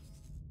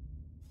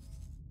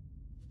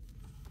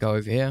 Go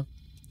over here.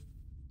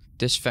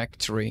 This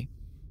factory.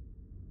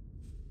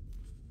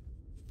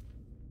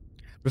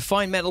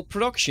 Refined metal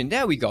production.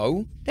 There we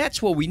go.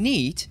 That's what we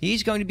need.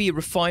 He's going to be a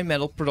refined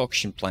metal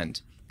production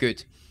plant.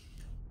 Good.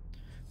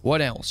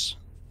 What else?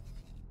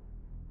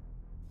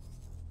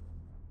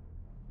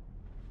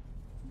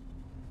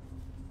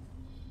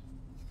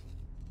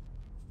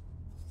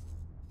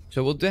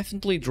 So we'll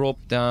definitely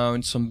drop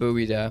down some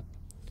buoy there.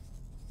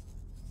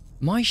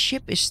 My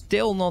ship is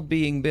still not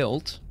being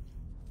built.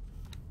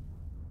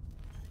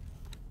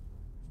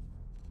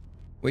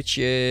 Which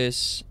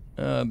is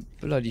a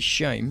bloody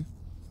shame.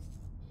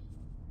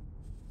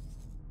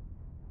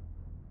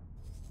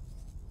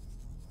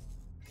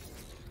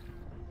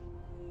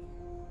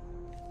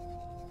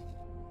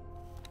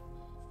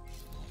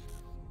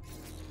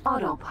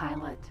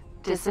 Autopilot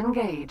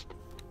disengaged.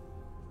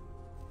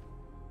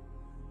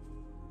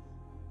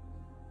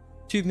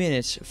 2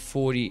 minutes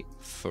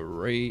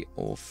 43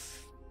 or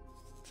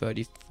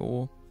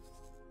 34.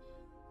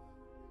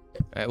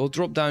 Alright, we'll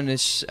drop down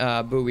this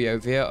buoy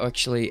over here.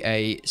 Actually,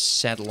 a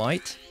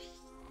satellite.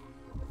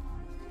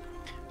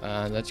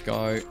 Let's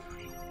go.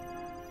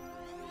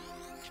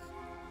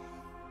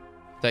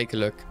 Take a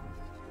look.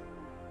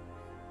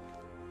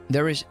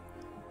 There is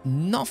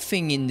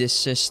nothing in this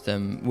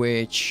system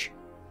which...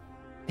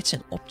 It's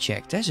an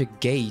object. There's a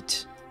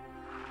gate.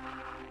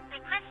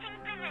 Requesting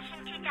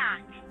permission to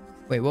dock.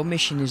 Wait, what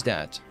mission is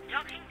that?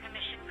 Docking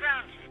permission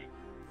granted.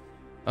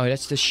 Oh,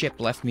 that's the ship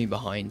left me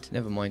behind.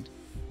 Never mind.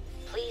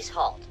 Please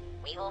halt.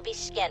 We will be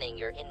scanning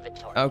your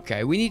inventory.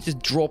 Okay, we need to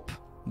drop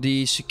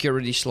the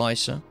security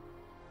slicer.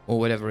 Or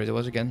whatever it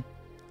was again.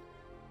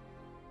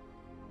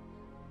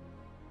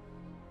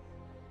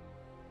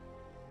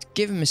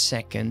 Give him a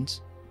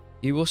second.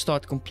 He will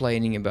start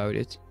complaining about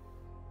it.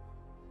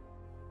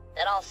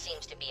 That all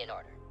seems to be in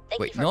order.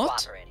 Thank Wait, you for not?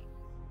 cooperating.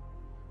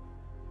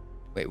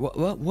 Wait, what?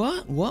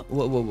 Whoa.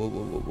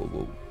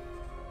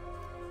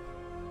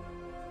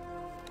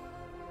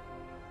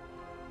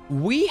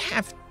 We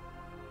have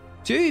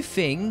two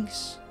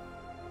things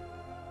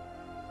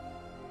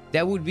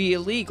that would be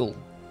illegal,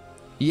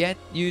 yet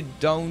you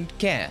don't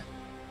care.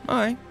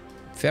 Alright,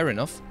 fair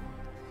enough.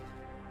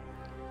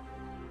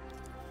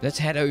 Let's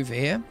head over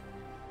here.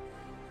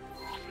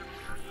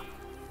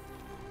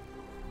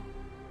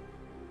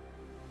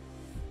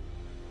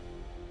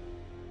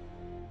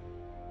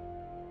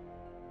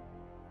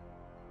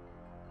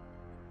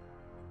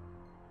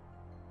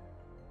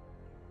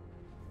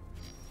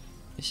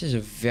 This is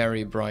a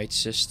very bright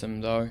system,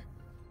 though.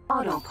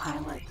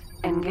 Autopilot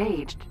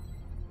engaged.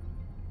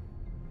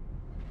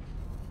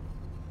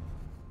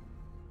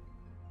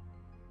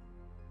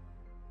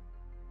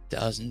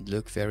 Doesn't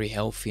look very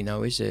healthy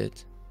now, is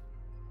it?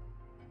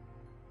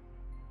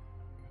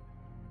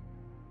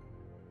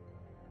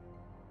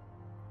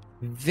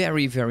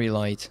 Very, very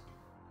light.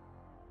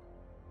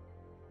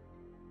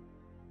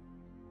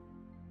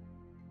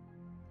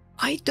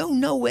 I don't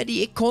know where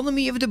the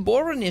economy of the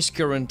Boron is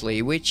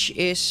currently, which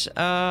is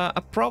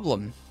a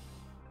problem.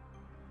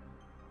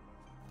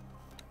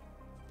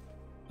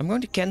 I'm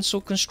going to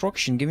cancel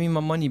construction. Give me my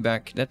money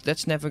back.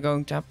 That's never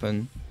going to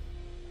happen.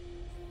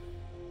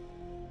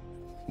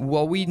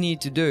 What we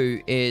need to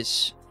do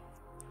is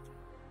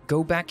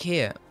go back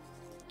here.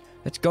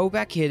 Let's go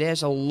back here.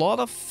 There's a lot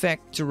of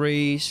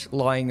factories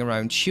lying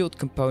around. Shield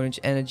components,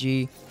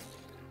 energy,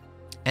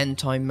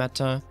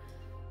 antimatter.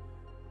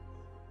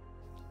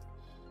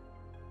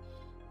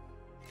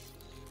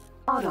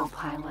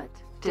 Autopilot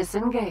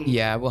disengaged.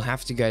 Yeah, we'll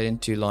have to get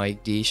into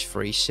like these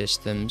three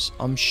systems,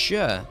 I'm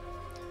sure.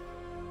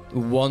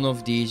 one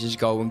of these is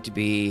going to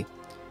be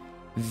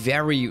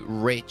very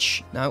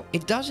rich. Now,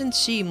 it doesn't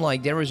seem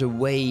like there is a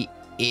way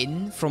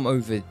in from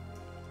over.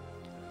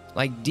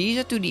 Like, these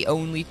are the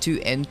only two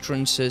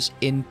entrances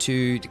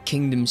into the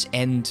Kingdom's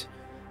End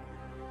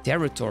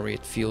territory,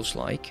 it feels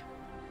like.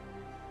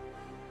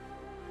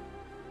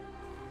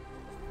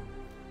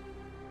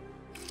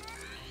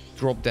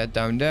 Drop that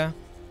down there.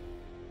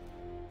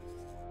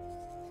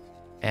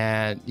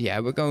 And yeah,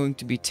 we're going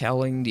to be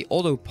telling the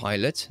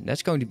autopilot.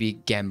 That's going to be a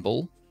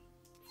gamble.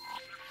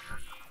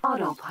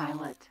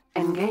 Autopilot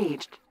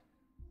engaged.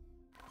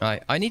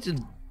 I need to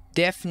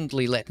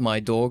definitely let my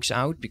dogs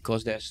out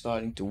because they're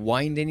starting to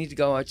whine. They need to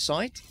go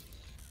outside.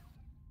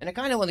 And I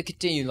kind of want to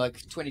continue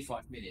like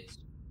 25 minutes.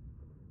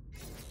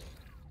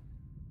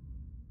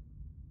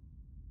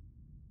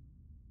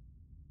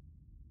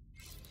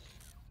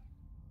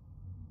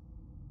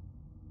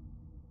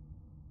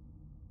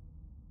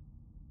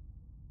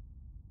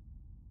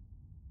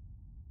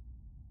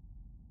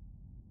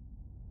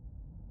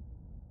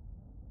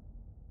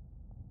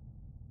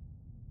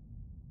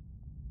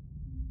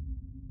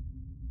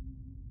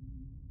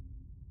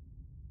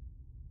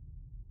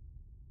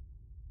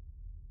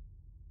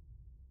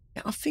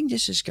 I think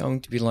this is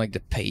going to be like the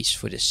pace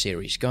for this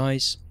series,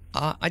 guys.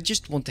 I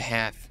just want to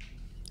have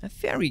a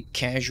very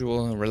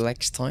casual and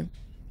relaxed time.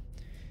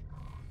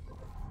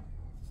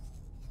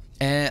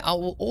 I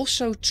will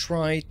also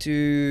try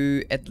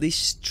to at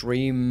least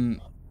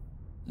stream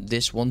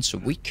this once a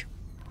week.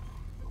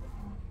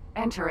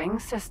 Entering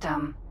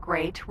system.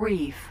 Great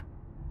Reef.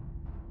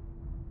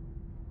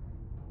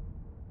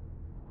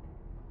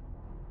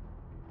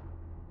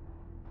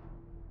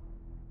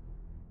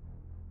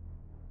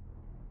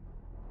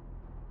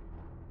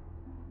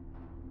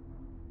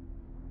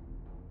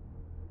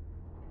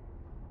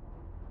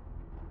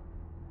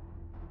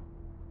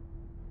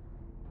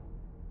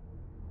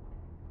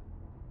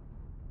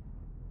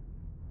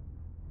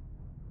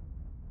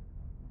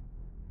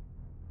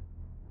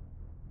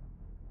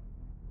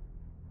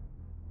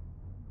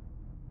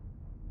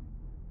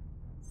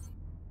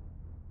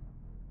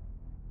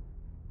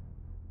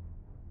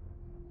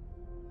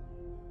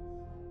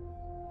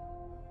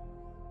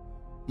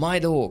 My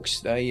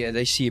dogs,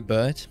 they see a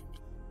bird.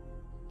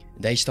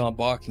 They start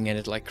barking at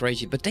it like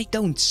crazy, but they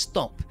don't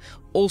stop.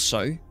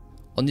 Also,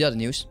 on the other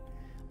news,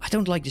 I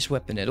don't like this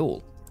weapon at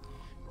all.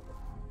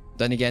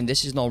 Then again,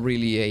 this is not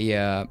really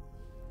a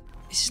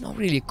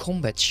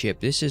combat ship.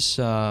 This is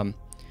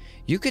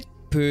you could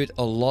put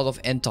a lot of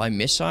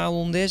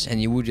anti-missile on this,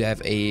 and you would have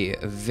a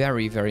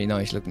very, very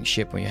nice looking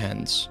ship on your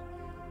hands.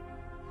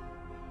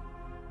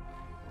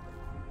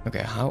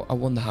 Okay, I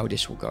wonder how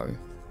this will go.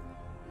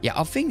 Yeah,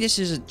 I think this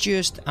is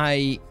just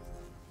a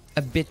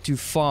bit too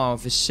far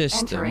of a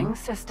system. Entering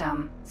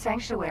system.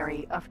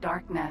 Sanctuary of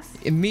Darkness.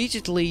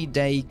 Immediately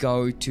they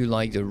go to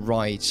like the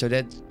right, so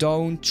that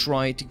don't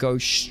try to go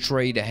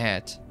straight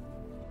ahead.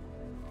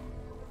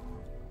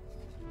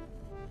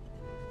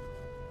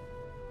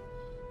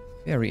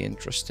 Very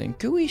interesting.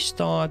 Could we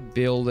start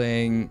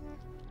building...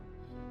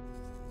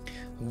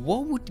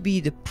 What would be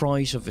the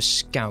price of a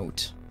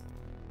scout?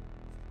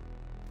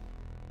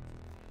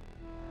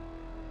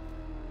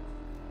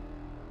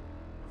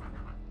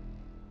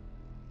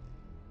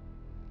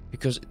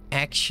 Because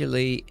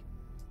actually,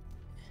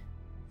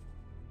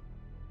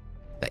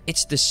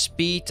 it's the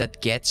speed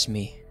that gets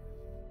me.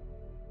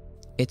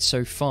 It's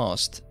so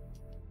fast.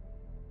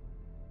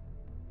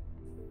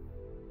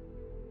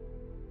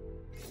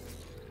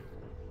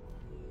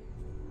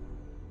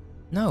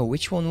 No,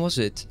 which one was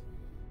it?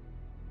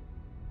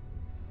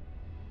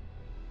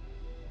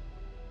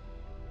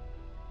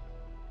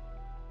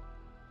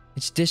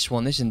 It's this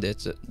one, isn't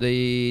it?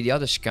 The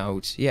other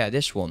scout. Yeah,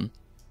 this one.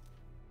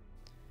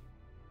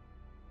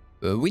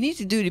 We need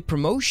to do the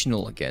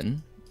promotional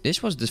again.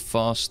 This was the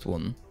fast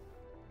one.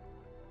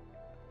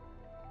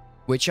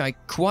 Which I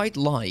quite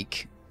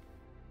like.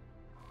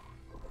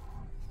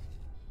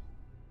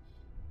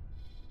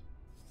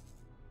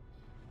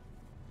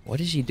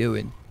 What is he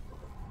doing?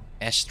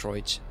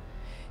 Asteroids.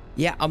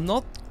 Yeah, I'm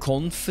not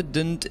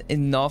confident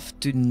enough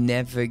to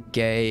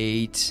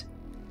navigate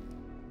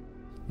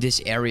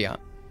this area.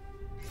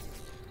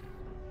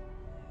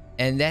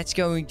 And that's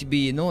going to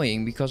be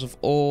annoying because of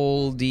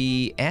all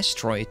the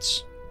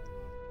asteroids.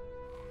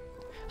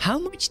 How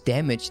much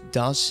damage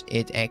does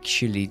it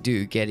actually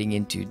do getting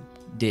into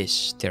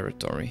this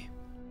territory?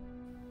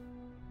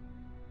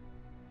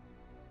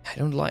 I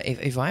don't like...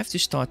 If I have to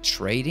start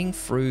trading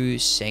through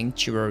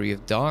Sanctuary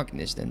of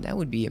Darkness, then that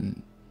would be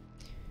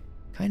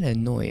kind of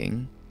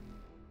annoying.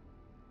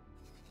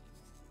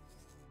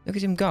 Look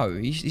at him go.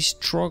 He's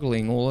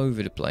struggling all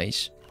over the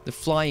place. The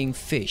flying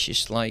fish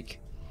is like...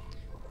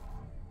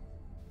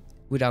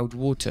 without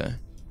water.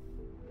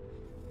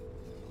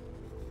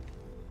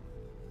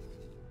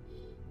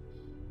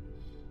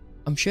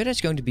 I'm sure there's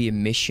going to be a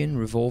mission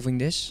revolving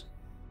this.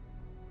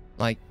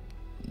 Like,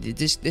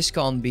 this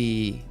can't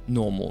be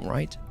normal,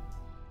 right?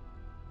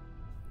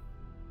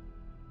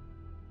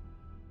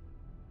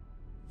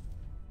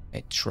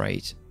 A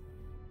trade.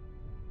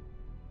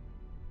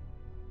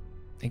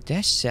 Like,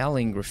 they're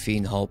selling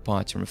graphene hull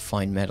parts and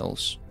refined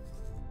metals.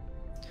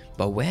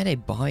 But where are they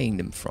buying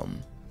them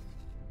from?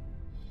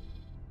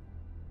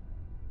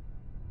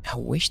 I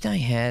wished I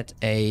had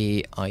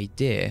a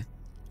idea.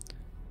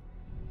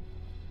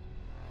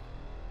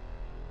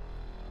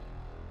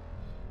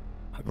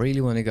 I really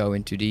want to go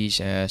into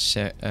these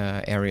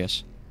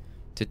areas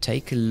to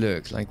take a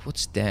look. Like,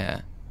 what's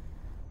there?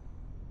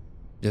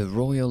 The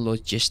Royal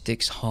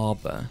Logistics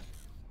Harbour.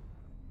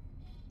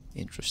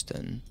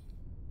 Interesting.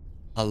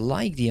 I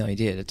like the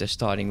idea that they're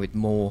starting with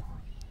more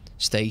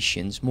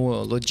stations,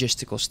 more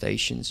logistical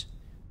stations.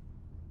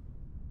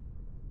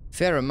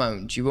 Fair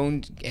amount. You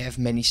won't have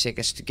many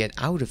seconds to get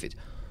out of it.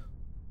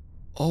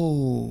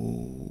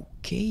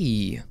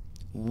 Okay.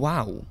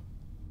 Wow.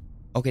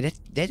 Okay,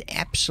 that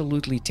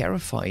absolutely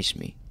terrifies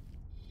me.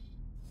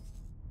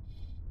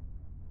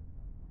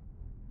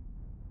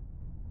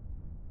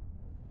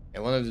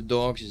 And one of the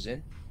dogs is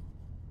in.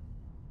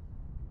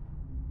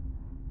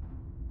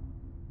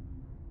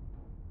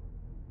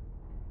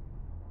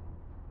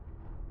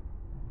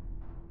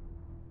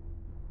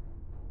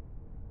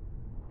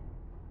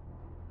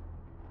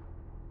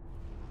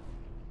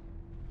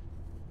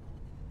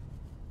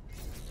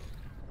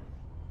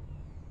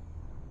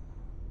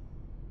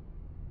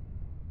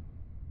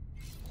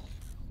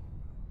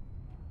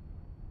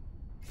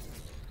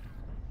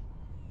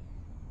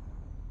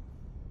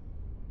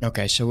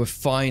 Okay, so we're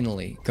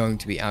finally going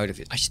to be out of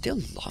it. I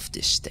still love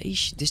this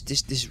station.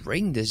 This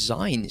ring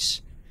design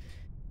is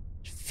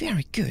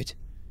very good.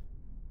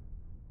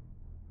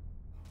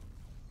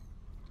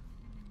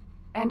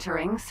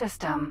 Entering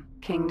system.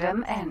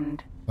 Kingdom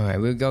End.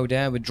 Alright, we'll go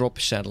there. We'll drop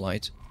a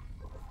satellite.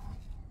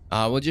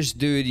 We'll just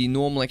do the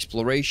normal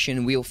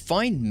exploration. We'll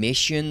find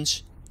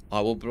missions. I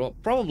will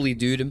probably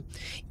do them.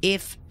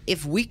 If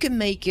we can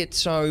make it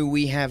so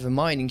we have a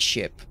mining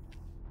ship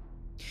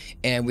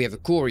and we have a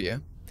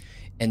courier,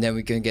 and then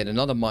we can get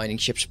another mining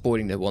ship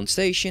supporting the one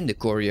station, the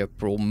courier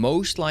will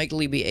most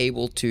likely be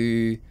able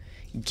to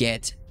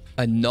get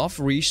enough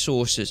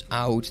resources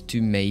out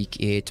to make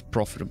it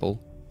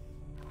profitable.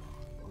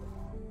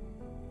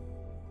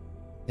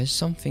 There's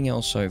something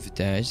else over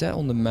there. Is that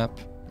on the map?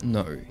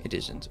 No, it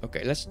isn't.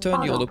 Okay, let's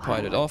turn the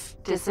autopilot off.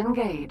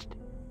 Disengaged.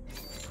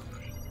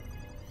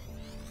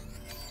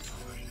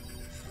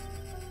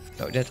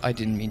 No, that I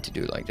didn't mean to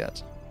do like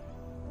that.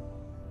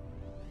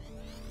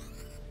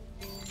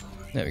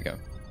 There we go.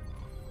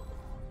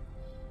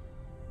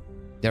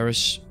 There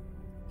is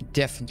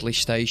definitely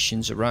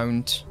stations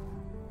around.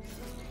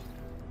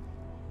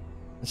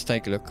 Let's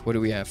take a look. What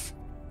do we have?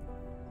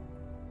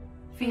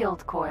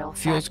 Field coil.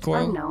 Field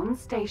coil. Unknown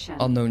station.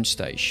 Unknown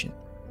station.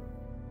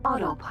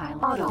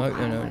 Autopilot.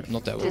 No,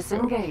 not that one.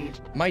 Disengaged.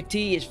 My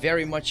T is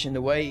very much in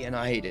the way and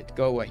I hate it.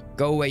 Go away.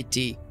 Go away,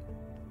 T.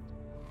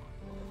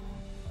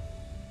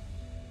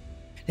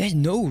 There's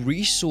no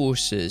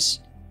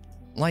resources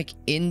like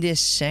in this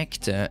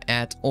sector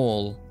at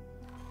all.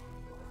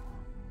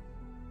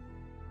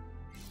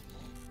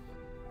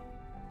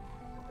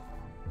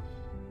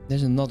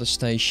 There's another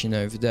station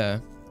over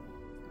there.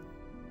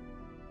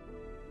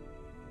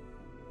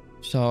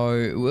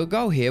 So we'll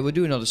go here, we'll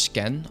do another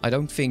scan. I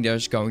don't think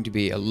there's going to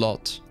be a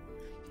lot.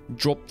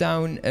 Drop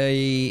down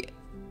a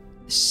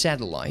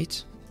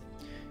satellite.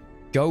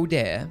 Go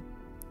there.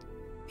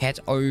 Head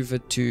over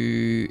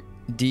to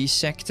these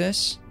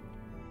sectors.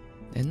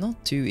 They're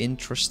not too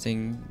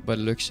interesting by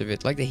the looks of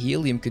it. Like the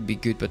helium could be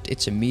good, but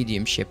it's a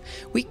medium ship.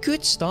 We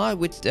could start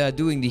with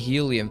doing the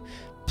helium.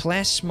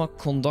 Plasma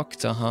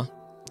conductor, huh?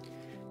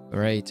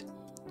 Right.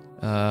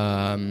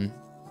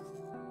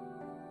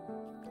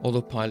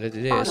 Autopilot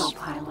it is.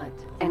 Autopilot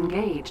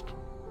engaged.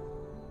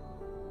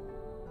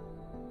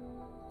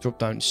 Drop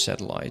down the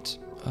satellite.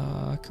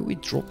 Could we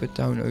drop it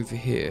down over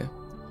here?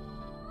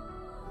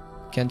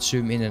 Can't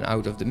zoom in and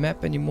out of the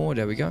map anymore.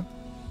 There we go.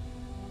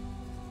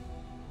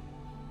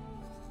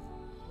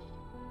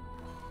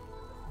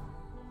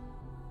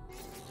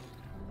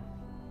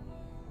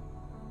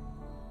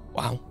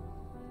 Wow.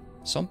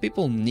 Some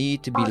people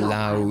need to be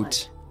loud.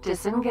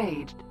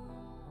 Disengaged.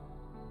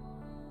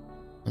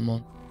 Come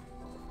on.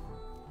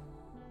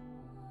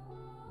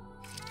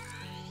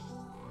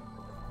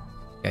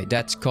 Okay,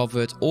 that's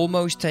covered.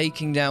 Almost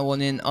taking that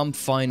one in. I'm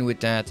fine with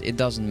that. It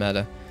doesn't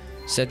matter.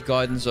 Set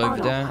guidance over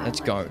there.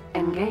 Let's go.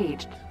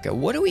 Engaged. Okay,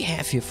 what do we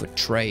have here for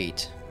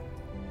trade?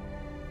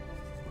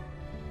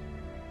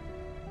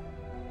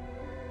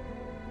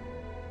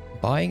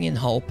 Buying in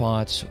hull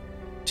parts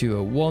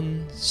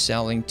 201,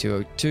 selling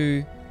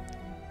 202.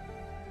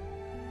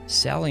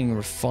 Selling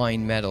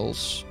refined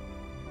metals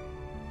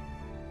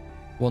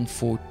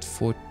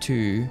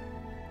 1442.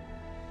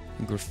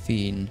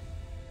 Graphene.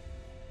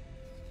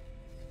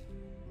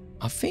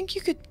 I think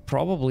you could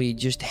probably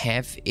just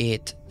have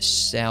it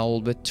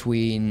sell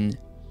between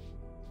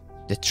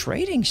the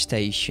trading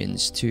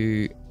stations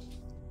to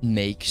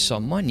make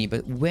some money.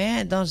 But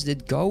where does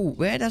it go?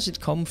 Where does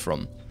it come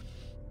from?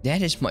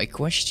 That is my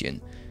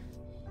question.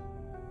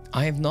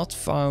 I have not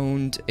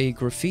found a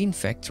graphene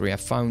factory. I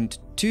found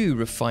 2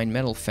 refined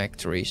metal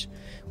factories,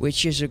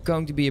 which is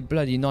going to be a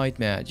bloody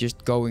nightmare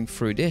just going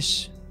through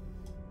this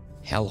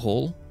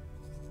hellhole.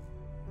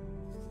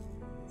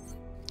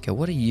 Okay,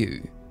 what are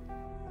you?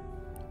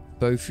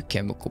 Both a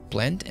chemical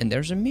plant, and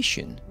there's a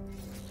mission.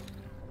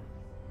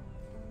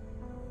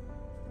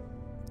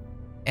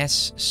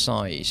 S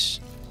size.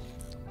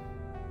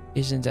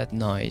 Isn't that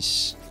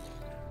nice?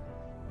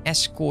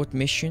 Escort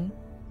mission.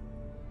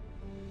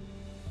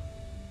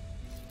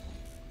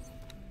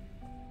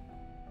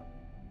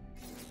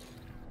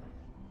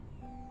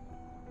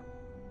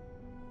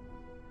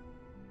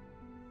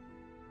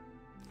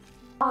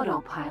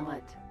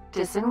 Autopilot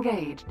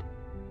disengaged.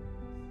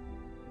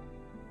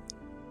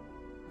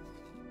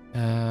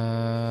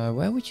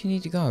 Where would you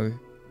need to go?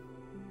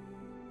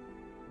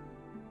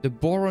 The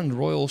Boron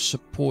Royal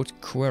Support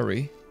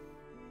Quarry.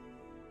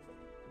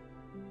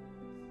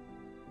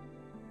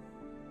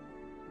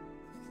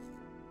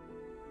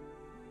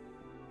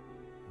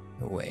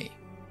 Away.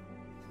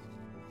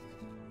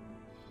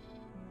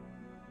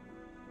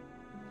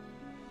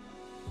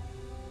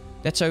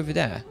 That's over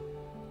there.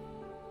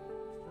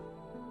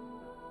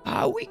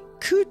 We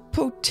could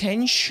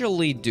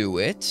potentially do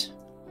it.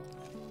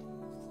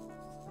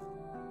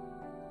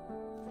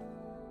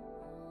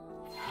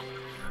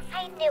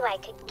 I knew I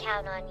could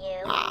count on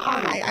you.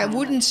 I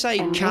wouldn't say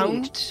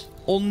count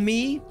on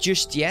me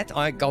just yet.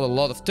 I got a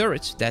lot of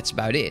turrets. That's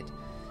about it.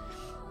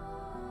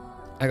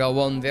 I got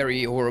one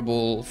very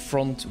horrible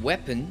front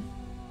weapon.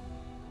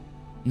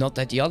 Not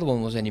that the other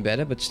one was any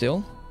better, but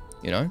still,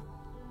 you know.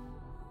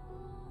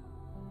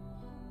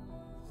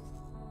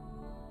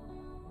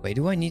 Wait,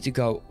 do I need to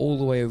go all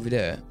the way over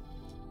there?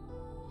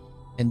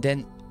 And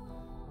then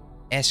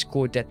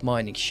escort that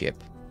mining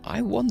ship?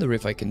 I wonder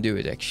if I can do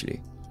it, actually.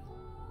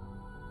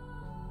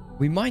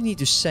 We might need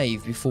to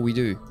save before we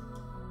do.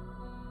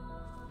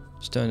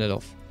 Let's turn that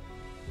off.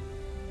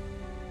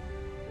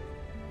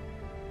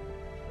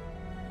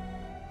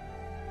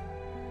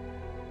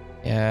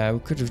 Yeah, we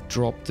could have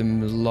dropped a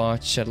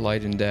large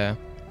satellite in there.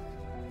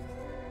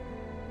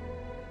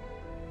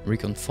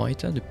 Recon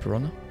fighter, the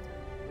Piranha.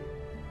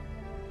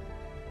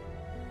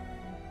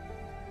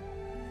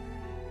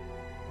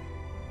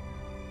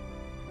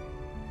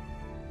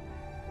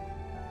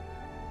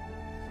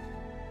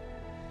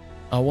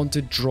 I want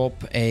to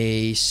drop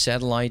a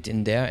satellite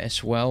in there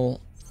as well,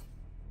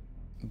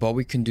 but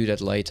we can do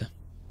that later.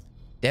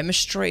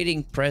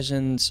 Demonstrating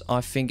presence,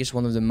 I think, is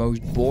one of the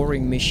most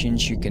boring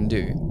missions you can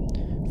do.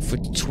 For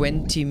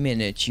 20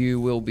 minutes you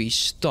will be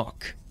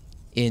stuck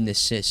in the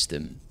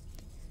system.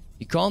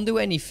 You can't do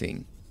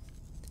anything.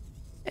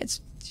 It's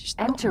just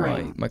not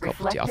my cup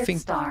of tea. I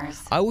think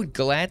I would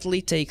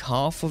gladly take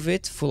half of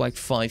it for like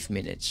 5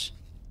 minutes.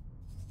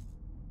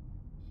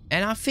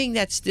 And I think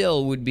that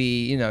still would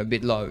be, you know, a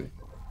bit low.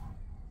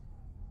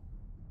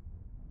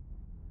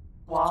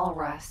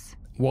 Walrus.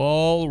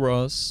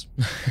 Walrus.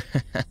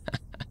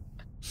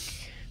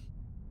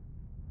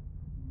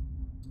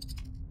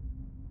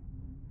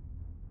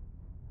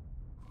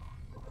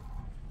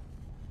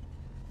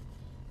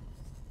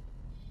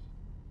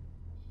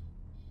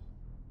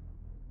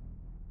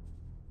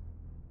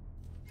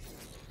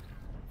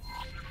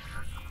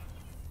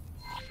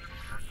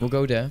 We'll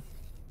go there.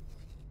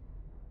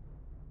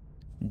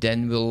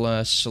 Then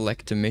we'll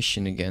select a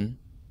mission again.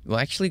 We'll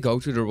actually go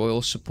to the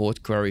Royal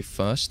Support Quarry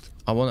first.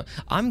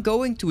 I'm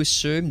going to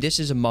assume this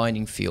is a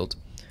mining field.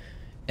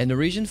 And the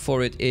reason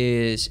for it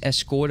is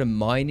escort a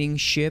mining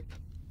ship.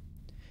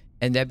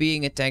 And they're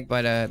being attacked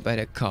by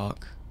the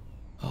cog.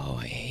 Oh,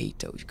 I hate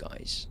those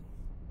guys.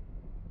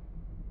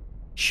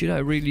 Should I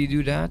really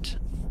do that?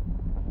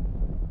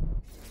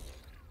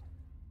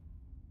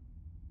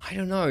 I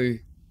don't know.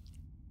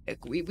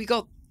 We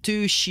got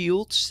 2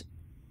 shields.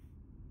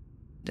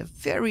 They're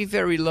very,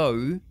 very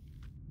low.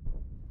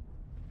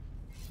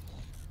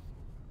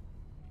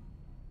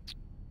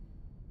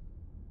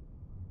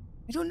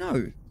 I don't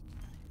know.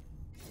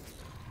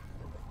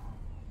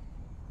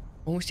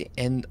 Almost the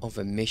end of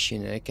a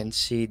mission and I can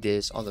see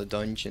this other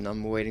dungeon.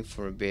 I'm waiting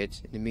for a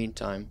bit. In the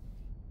meantime,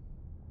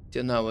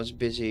 till now I was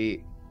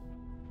busy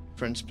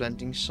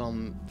transplanting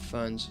some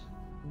ferns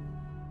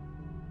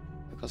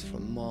I got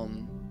from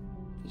Mom.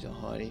 These are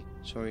hardy.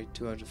 Sorry,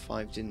 2 out of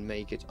 5 didn't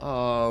make it.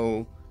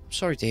 Oh,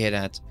 sorry to hear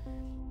that.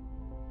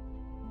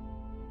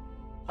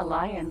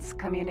 Alliance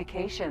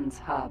Communications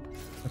Hub.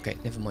 Okay,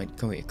 never mind.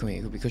 Come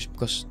here,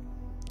 because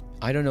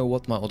I don't know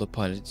what my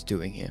autopilot is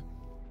doing here.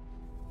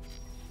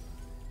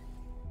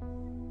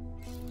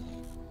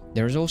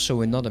 There is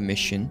also another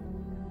mission.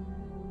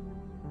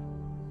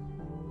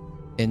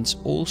 And it's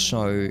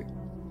also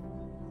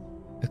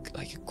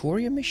like a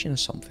courier mission or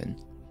something.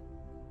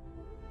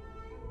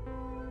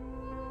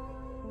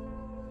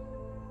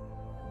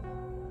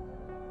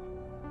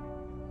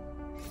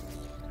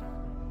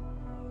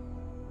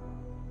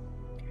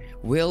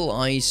 Will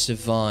I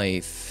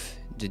survive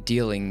the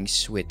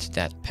dealings with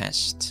that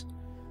pest?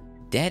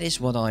 That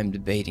is what I'm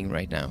debating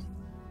right now.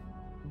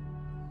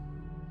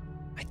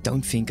 I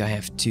don't think I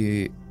have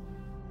to...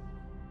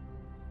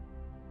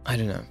 I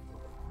don't know.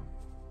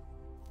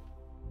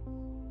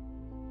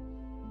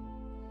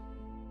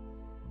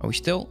 Are we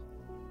still?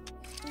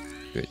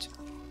 Good.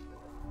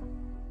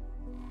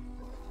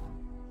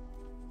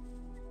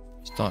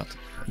 Start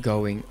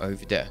going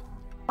over there.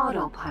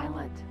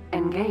 Autopilot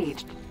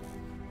engaged.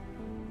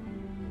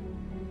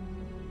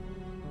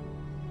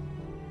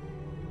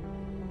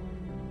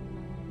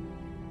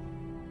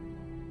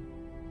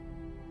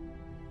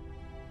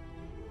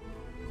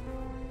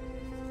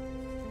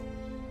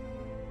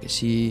 You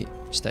see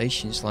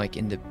stations like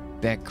in the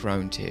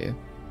background here.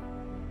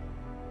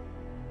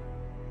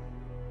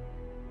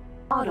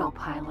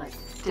 Autopilot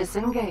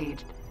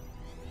disengaged.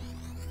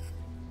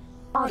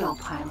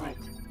 Autopilot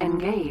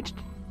engaged.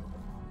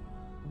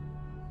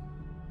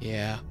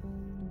 Yeah.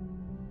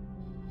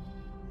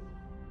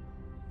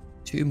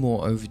 2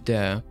 more over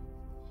there.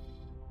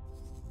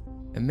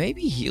 And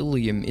maybe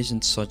helium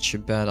isn't such a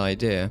bad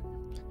idea.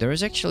 There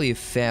is actually a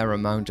fair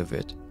amount of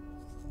it.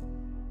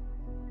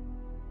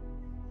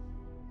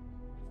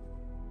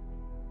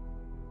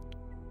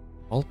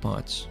 All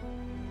parts.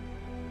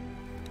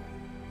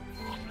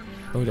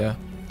 Oh, there.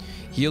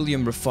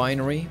 Helium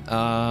refinery.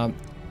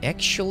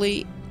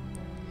 Actually,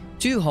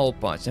 2 hull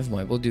parts. Never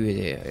mind, we'll do it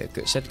here.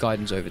 Okay, set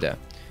guidance over there.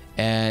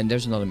 And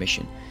there's another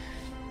mission.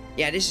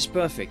 Yeah, this is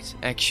perfect,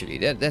 actually.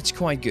 That's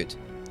quite good.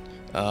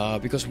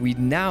 Because we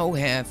now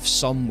have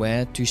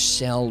somewhere to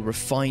sell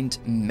refined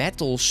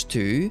metals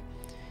to.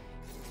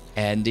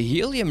 And the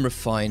helium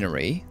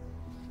refinery,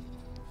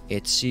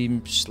 it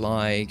seems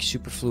like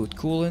superfluid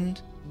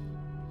coolant.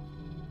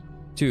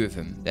 2 of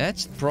them.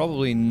 That's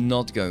probably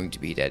not going to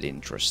be that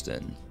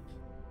interesting.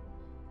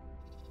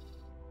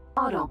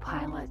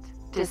 Autopilot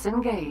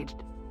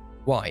disengaged.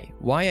 Why?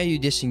 Why are you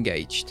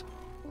disengaged?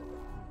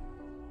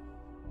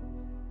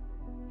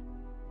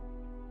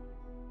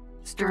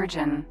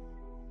 Sturgeon.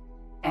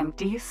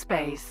 Empty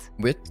space.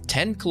 With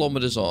 10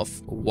 kilometers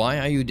off, why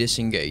are you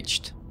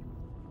disengaged?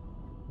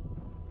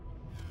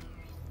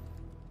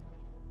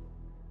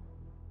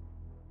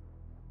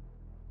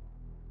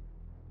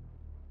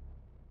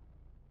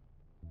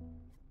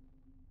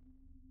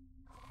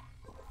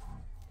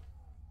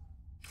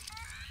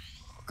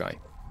 Okay.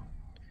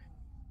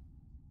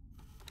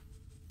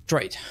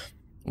 Trade.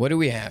 What do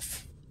we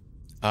have?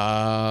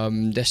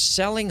 They're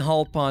selling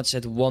hull parts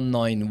at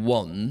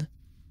 191.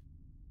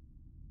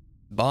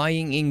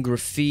 Buying in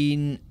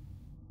graphene,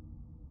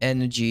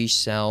 energy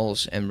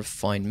cells, and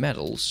refined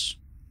metals.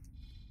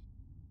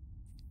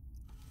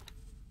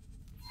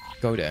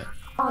 Go there.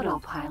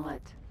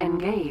 Autopilot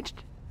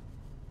engaged.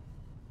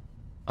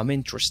 I'm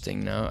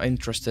interested.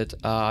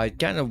 I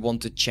kind of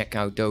want to check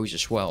out those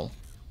as well.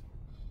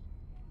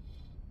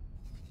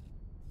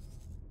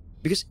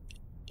 Because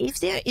if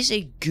there is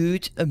a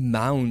good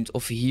amount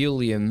of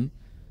helium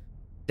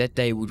that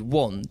they would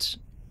want,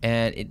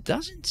 and it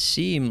doesn't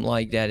seem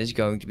like that is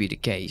going to be the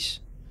case.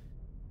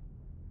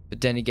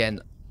 But then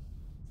again,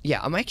 yeah,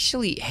 I'm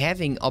actually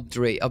having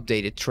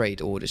updated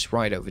trade orders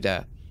right over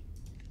there.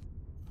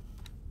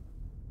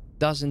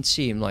 Doesn't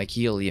seem like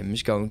helium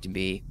is going to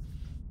be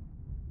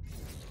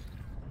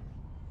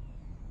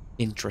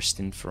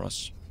interesting for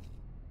us.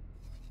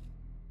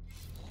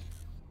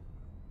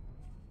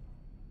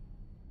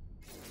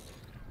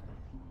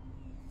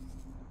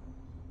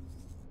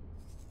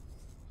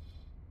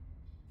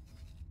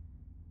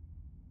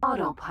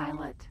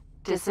 Autopilot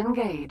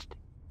disengaged.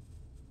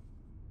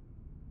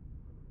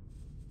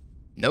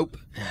 Nope,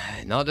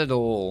 not at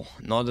all.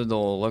 Not at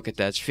all. Look at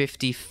that.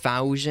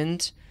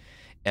 50,000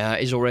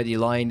 is already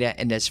lying there,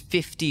 and there's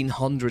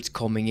 1,500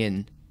 coming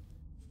in.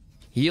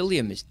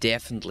 Helium is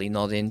definitely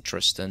not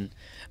interesting.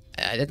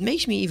 That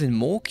makes me even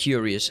more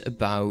curious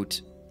about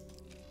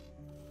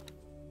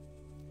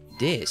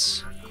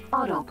this.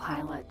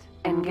 Autopilot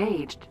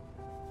engaged.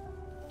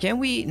 Can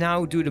we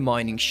now do the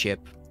mining ship?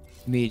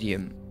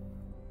 Medium.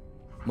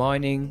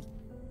 Mining.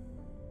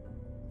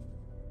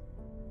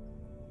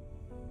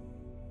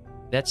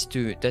 That's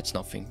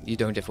nothing. You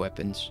don't have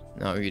weapons.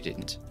 No, you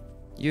didn't.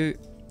 You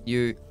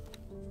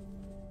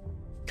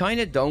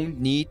kinda don't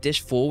need this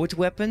forward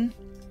weapon.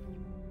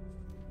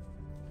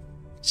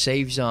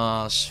 Saves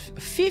us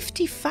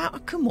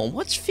 50,000. Come on,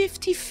 what's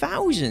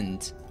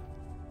 50,000?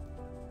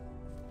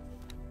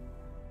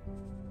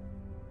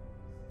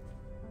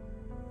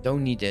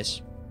 Don't need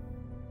this.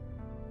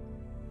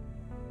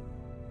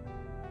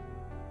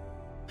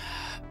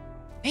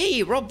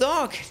 Hey, Rob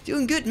Dog,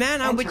 doing good, man.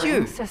 How about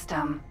you?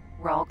 System.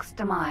 Rolk's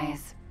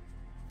demise.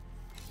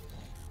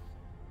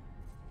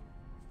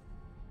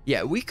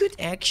 Yeah, we could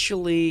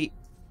actually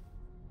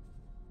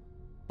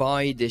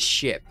buy this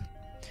ship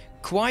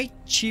quite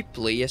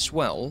cheaply as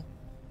well,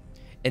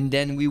 and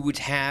then we would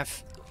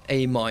have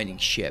a mining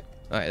ship.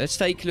 All right, let's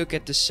take a look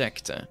at the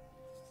sector.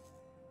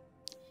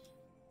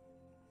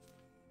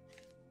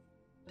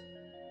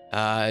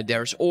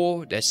 There's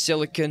ore, there's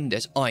silicon,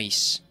 there's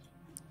ice.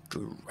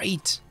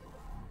 Great.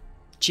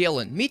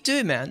 Chillin'. Me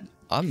too, man.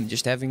 I'm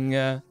just having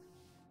a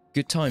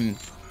good time.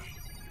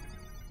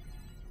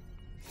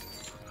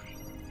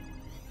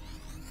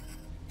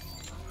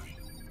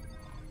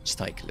 Let's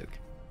take a look.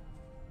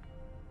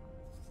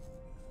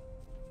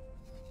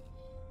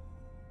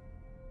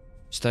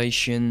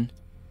 Station.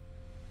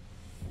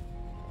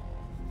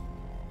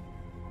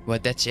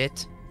 But that's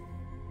it.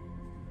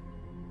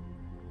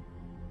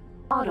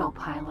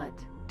 Autopilot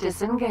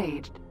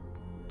disengaged.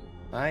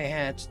 I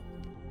had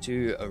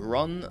to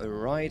run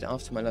right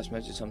after my last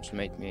message. Someone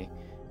made me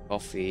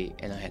coffee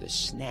and I had a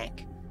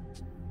snack.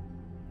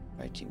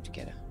 Right, team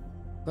together.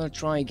 I'm gonna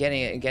try and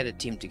get a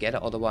team together.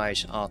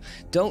 Otherwise,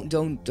 don't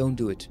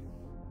do it.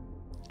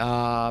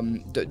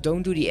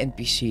 Don't do the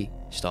NPC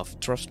stuff.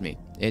 Trust me.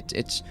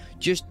 It's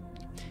just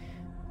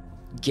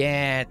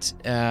just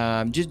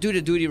do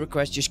the duty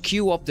request. Just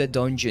queue up the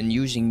dungeon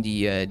using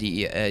the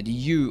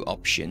U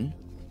option.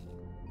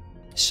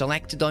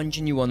 Select the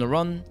dungeon you want to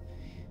run.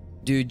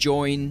 Do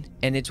join,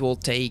 and it will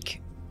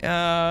take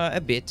a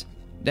bit.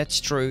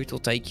 That's true. It will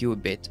take you a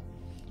bit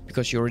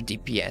because you're a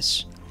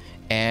DPS.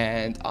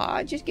 And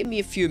just give me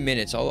a few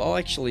minutes. I'll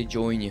actually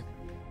join you.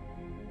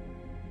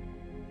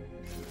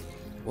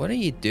 What are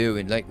you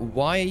doing? Like,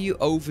 why are you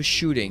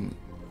overshooting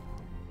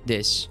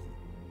this?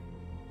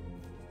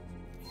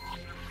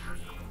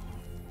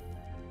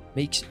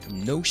 Makes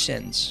no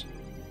sense.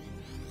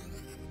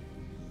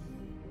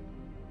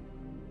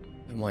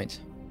 Never mind.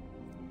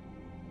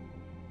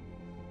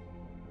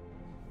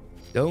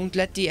 Don't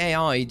let the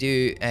AI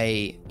do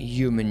a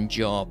human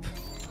job.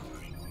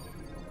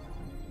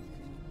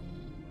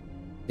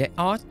 There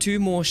are 2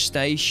 more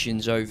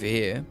stations over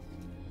here,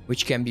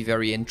 which can be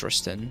very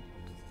interesting.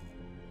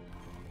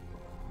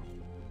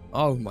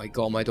 Oh my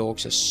god, my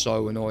dogs are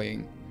so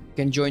annoying.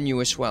 Can join you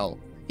as well.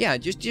 Yeah,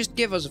 just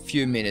give us a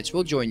few minutes.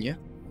 We'll join you.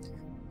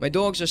 My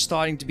dogs are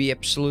starting to be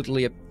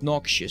absolutely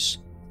obnoxious,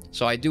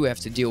 so I do have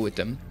to deal with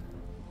them.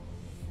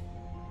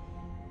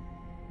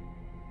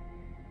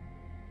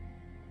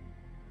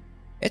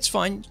 It's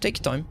fine. Take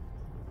your time.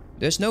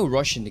 There's no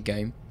rush in the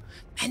game.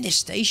 And this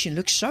station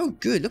looks so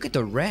good. Look at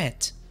the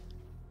red.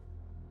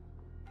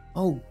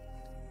 Oh,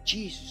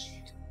 Jesus.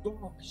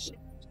 Dogs.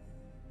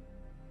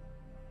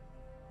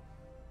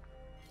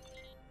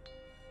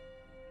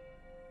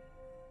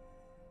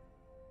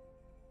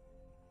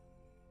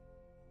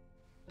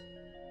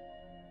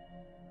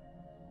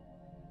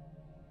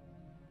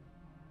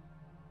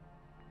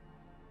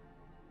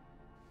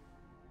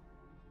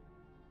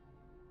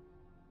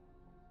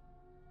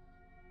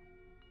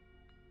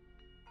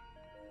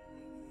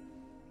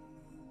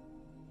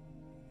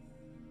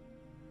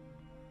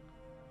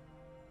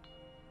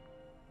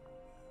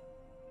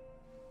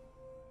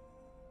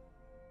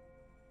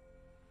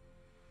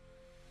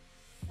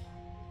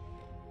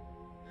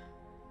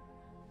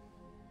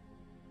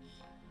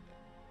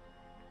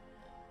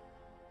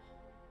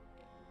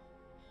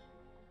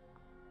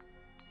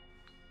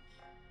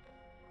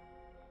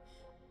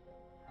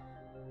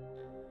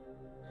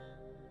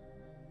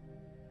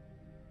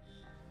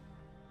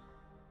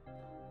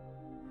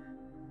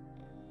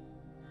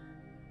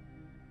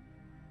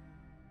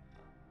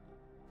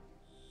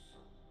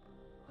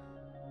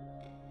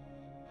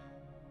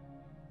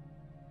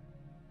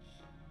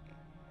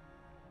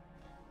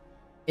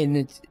 And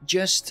it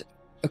just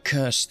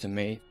occurs to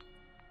me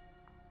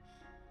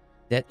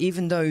that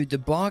even though the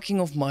barking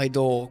of my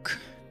dog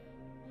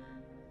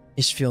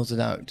is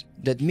filtered out,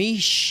 that me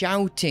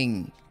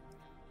shouting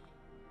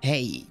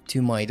hey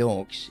to my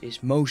dogs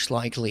is most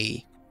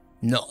likely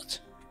not.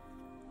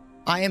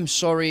 I am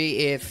sorry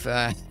if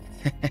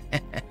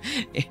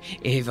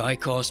if I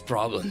caused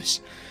problems.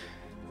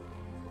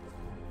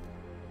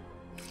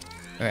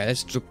 Alright,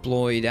 let's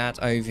deploy that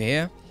over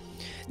here.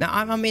 Now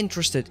I'm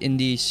interested in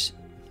these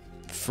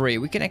 3.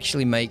 We can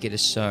actually make it a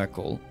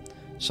circle.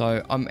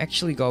 So I'm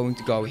actually going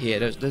to go here.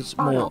 There's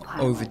more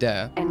over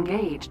there.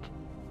 Engaged.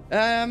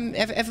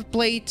 Ever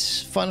played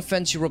Final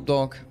Fantasy Rob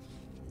Dog?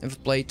 Ever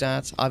played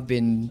that? I've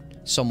been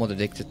somewhat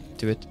addicted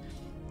to it.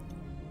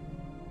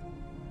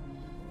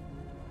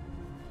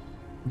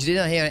 Did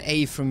I hear an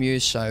A from you?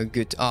 So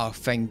good. Oh,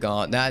 thank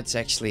God. That's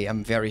actually,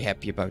 I'm very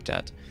happy about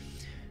that.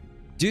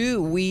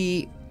 Do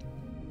we...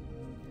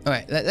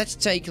 Alright, let's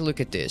take a look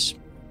at this.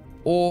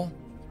 Ore,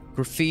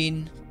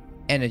 graphene,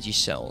 energy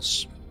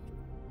cells.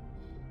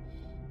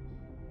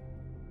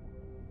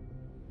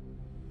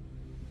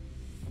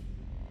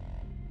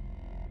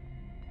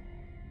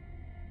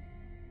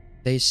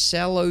 They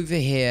sell over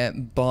here,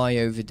 buy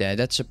over there.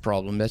 That's a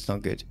problem. That's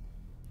not good.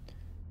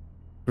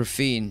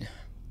 Graphene.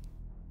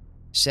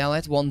 Sell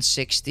at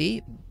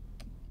 160.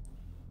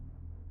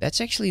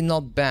 That's actually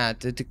not bad.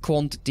 The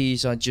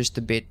quantities are just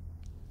a bit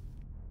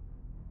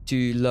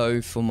too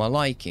low for my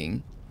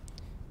liking.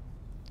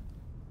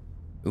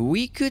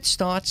 We could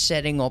start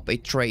setting up a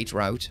trade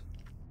route.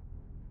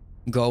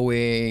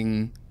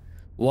 Going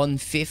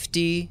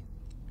 150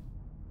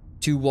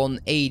 to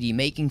 180.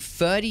 Making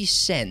 30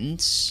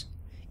 cents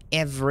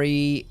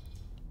every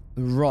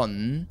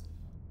run.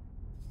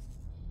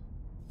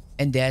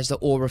 And there's the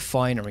ore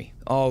refinery.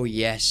 Oh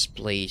yes,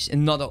 please.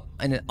 And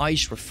an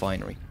ice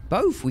refinery.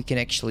 Both we can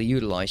actually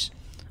utilize.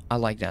 I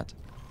like that.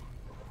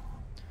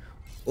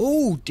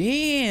 Oh,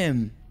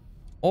 damn.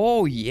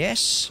 Oh,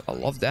 yes. I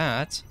love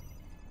that.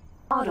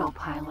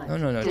 Autopilot.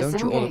 No. Don't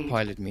you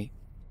autopilot me.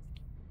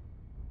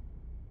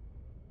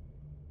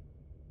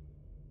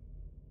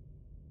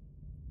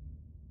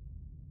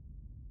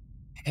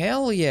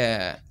 Hell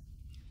yeah.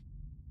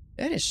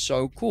 That is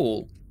so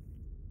cool.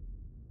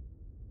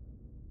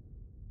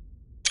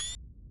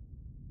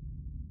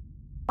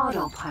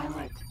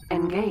 Autopilot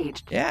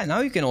engaged. Yeah, now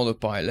you can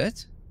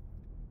autopilot.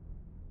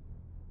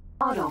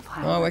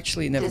 Autopilot. Oh,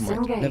 actually, never mind.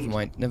 disengaged. Never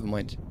mind. Never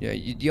mind. Yeah,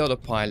 the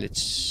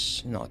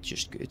autopilot's not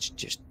just good. It's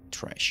just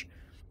trash.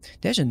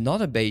 There's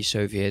another base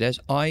over here. There's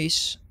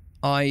ice,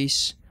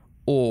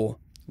 ore.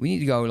 We need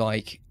to go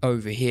like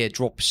over here,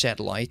 drop a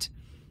satellite.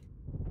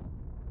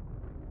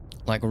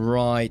 Like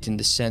right in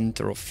the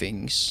center of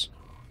things.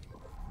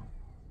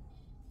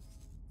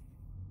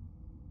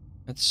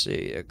 Let's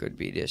see, there could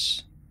be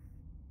this.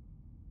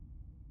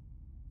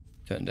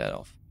 Turn that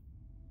off.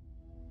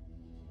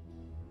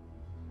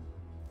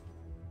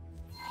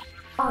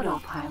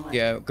 Autopilot.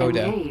 Yeah, go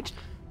engaged.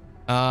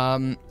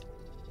 there.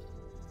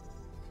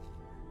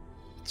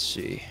 Let's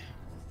see.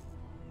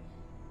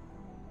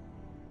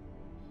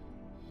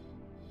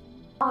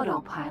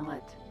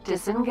 Autopilot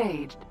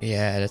disengaged.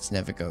 Yeah, that's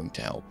never going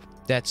to help.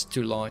 That's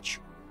too large.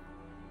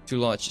 Too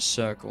large a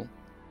circle.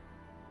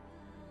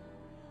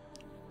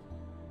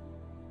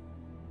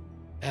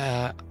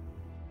 I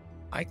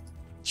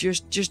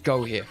just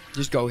go here.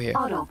 Just go here.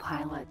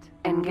 Autopilot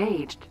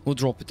engaged. We'll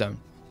drop it down.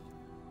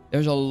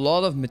 There's a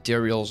lot of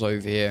materials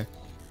over here.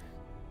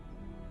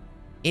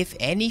 If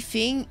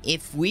anything,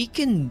 if we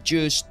can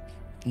just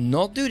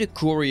not do the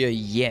courier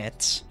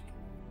yet,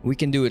 we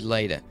can do it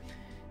later.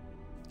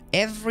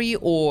 Every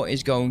ore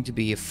is going to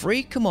be a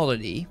free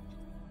commodity.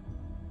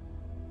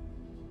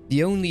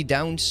 The only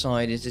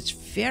downside is it's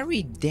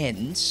very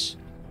dense.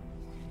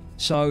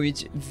 So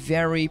it's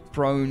very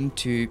prone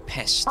to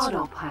pests.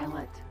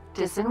 Autopilot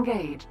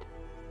disengaged.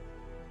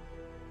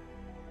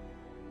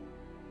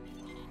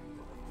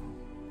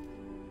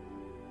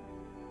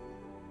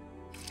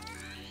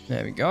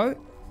 There we go.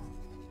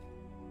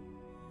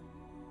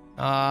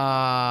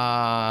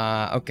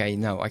 Okay,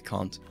 no, I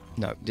can't.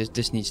 No,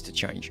 this needs to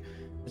change.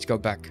 Let's go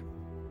back.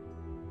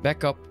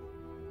 Back up.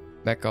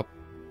 Back up.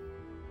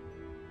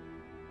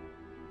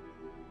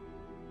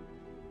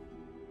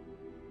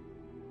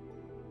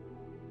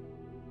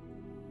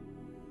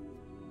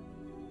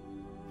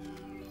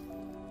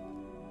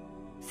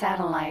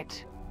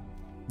 Satellite.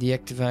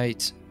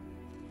 Deactivate.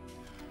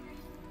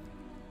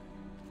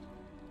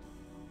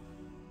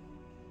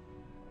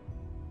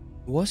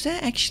 Was there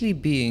actually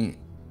being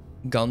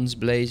guns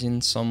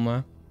blazing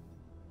somewhere?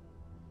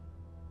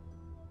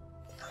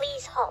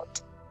 Please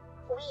halt.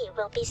 We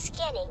will be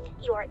scanning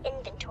your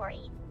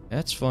inventory.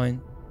 That's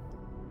fine.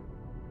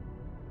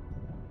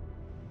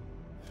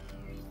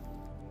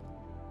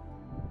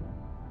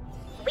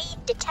 We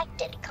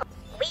detected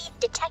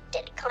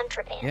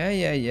contraband.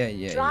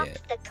 Yeah. Drop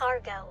the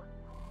cargo.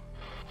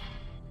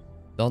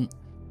 Done.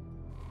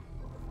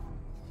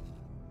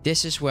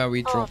 This is where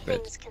we All drop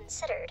things it.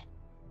 considered,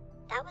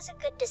 that was a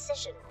good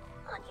decision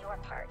on your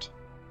part.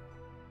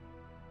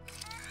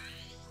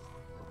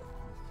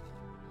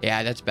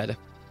 Yeah, that's better.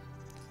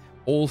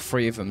 All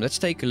three of them. Let's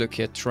take a look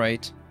here.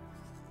 Trade.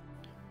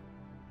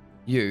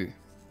 You.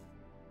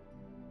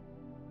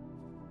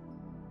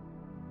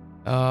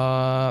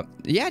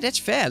 Yeah, that's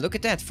fair. Look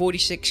at that.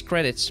 46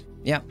 credits.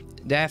 Yeah,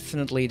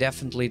 definitely.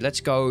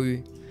 Let's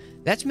go.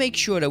 Let's make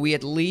sure that we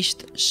at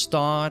least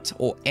start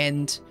or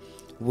end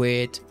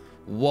with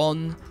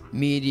one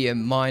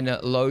medium, minor,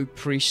 low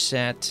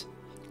preset,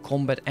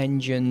 combat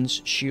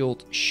engines,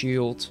 shield,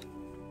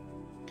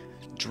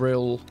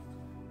 drill,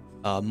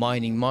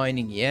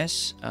 mining,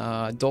 yes.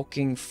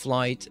 Docking,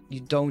 flight.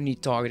 You don't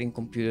need targeting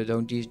computer.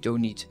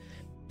 Don't need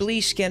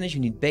police scanners.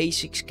 You need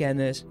basic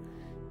scanners.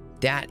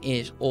 That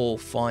is all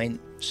fine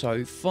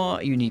so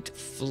far. You need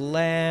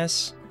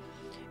flares.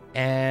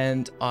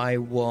 And I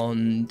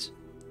want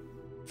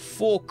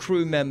 4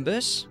 crew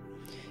members.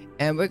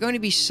 And we're going to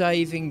be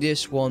saving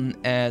this one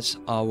as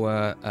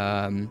our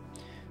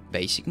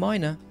basic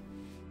miner.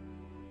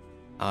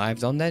 I've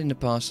done that in the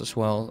past as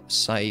well.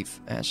 Save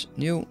as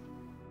new.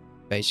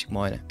 Basic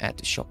miner. Add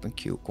the shopping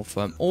queue.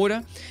 Confirm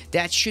order.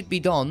 That should be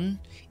done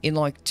in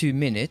like 2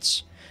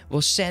 minutes.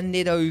 We'll send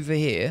it over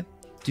here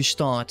to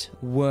start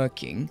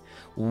working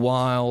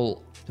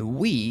while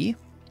we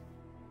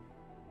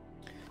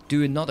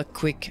do another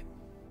quick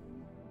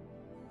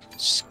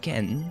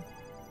scan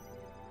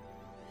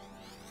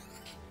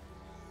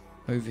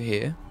over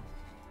here.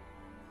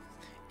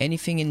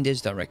 Anything in this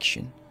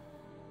direction.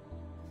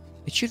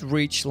 It should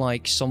reach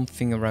like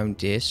something around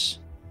this.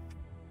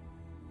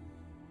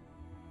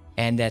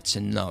 And that's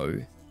a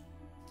no.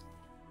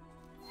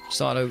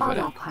 Start over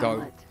there.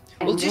 Go.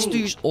 We'll just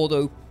use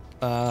auto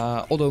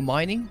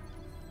mining.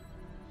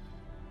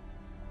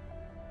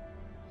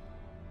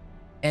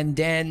 And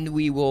then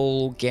we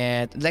will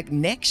get, like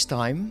next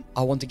time,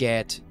 I want to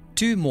get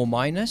 2 more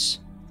miners,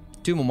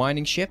 2 more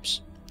mining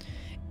ships.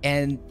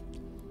 And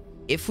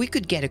if we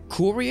could get a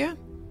courier,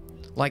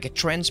 like a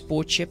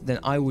transport ship, then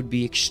I would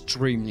be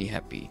extremely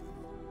happy.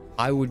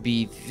 I would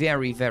be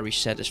very, very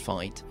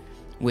satisfied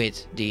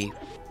with the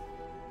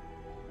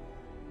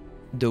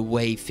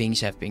way things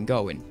have been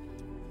going.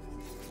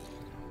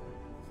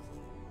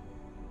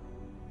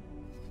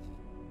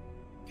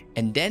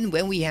 And then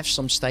when we have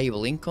some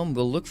stable income,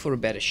 we'll look for a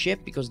better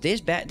ship, because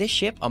this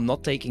ship I'm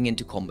not taking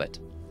into combat.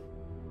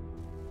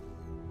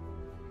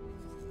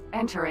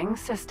 Entering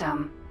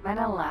system.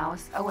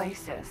 Menelaus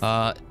Oasis.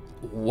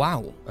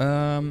 Wow.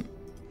 Now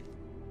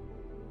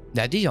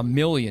these are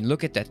million.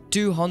 Look at that.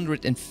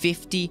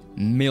 250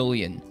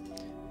 million.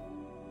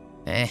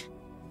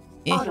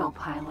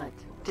 Autopilot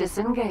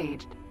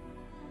disengaged.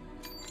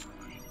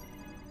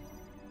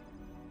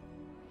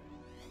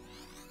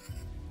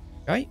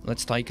 Okay,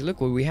 let's take a look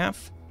what we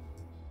have.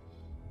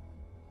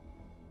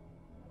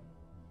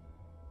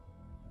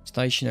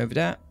 Station over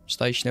there.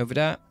 Station over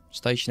there.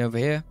 Station over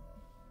here.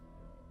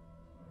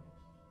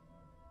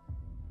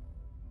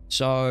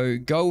 So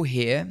go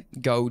here,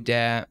 go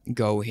there,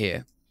 go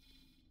here.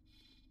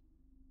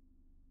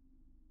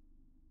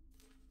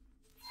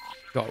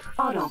 Go.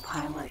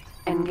 Autopilot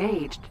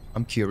engaged.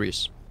 I'm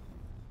curious.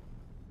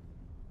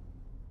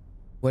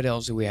 What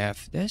else do we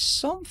have? There's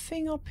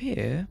something up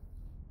here.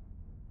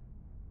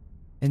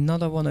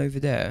 Another one over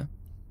there.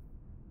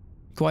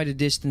 Quite a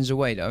distance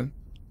away though.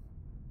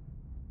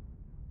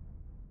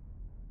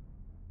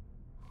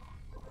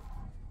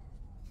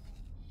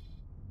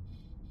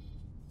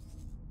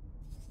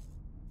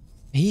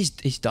 He's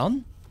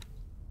done?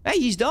 Hey,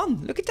 he's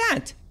done. Look at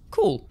that.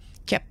 Cool.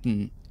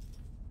 Captain.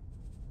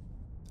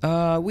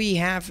 We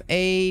have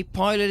a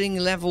piloting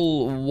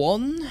level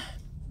 1.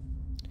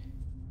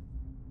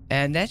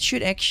 And that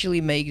should actually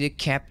make the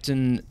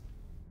captain...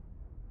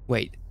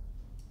 Wait.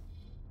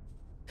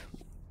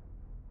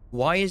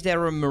 Why is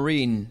there a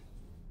marine?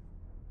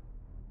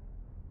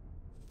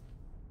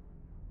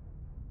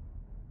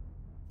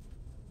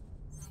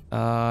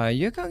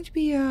 You're going to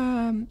be,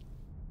 going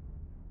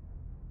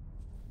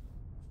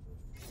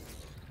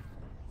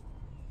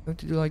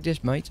to do like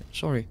this, mate.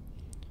 Sorry.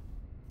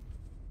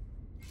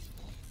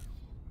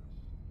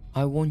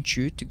 I want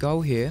you to go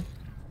here.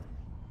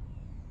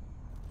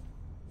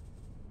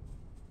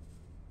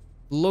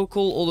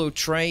 Local auto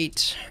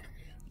trade.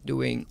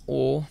 Doing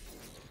ore.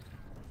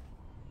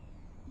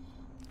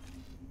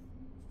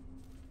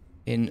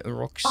 In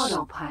rocks.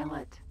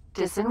 Autopilot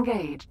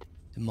disengaged.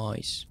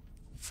 Demise.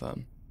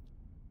 Confirm.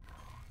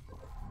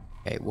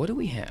 Okay, what do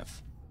we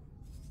have?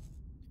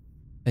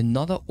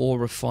 Another ore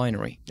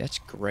refinery. That's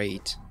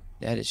great.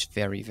 That is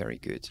very, very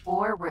good.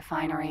 Ore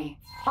refinery.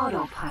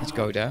 Autopilot. Let's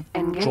go there.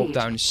 Engaged. Drop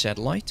down the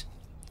satellite.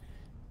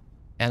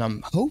 And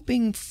I'm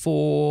hoping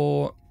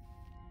for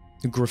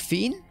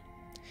graphene.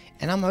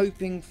 And I'm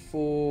hoping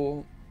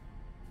for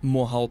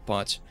more hull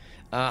parts.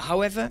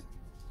 However,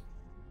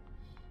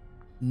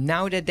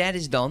 now that that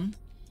is done,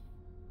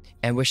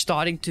 and we're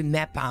starting to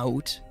map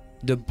out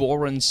the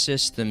Boron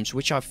systems,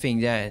 which I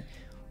think they're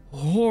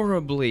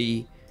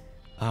horribly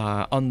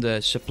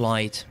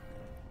undersupplied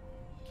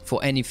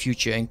for any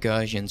future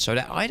incursion. So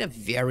they're either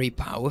very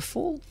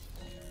powerful.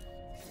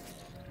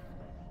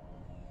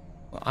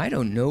 Well, I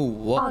don't know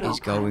what is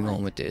going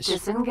on with this.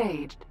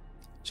 Disengaged.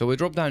 So we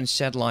drop down the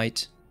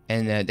satellite,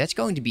 and that's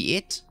going to be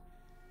it.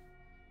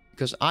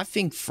 Because I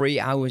think 3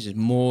 hours is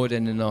more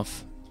than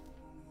enough.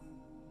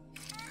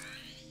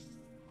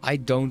 I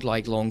don't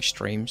like long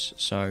streams,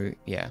 so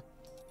yeah.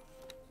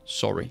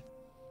 Sorry.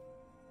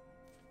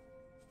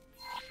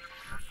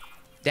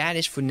 That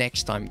is for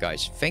next time,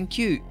 guys. Thank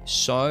you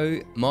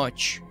so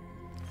much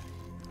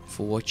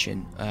for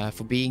watching,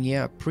 for being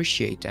here. I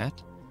appreciate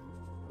that.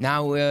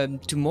 Now,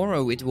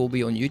 tomorrow it will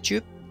be on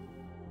YouTube.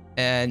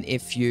 And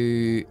if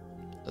you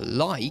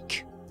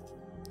like,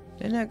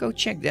 then go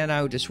check that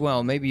out as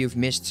well. Maybe you've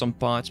missed some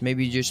parts.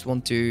 Maybe you just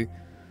want to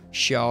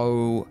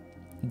show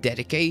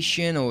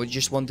dedication, or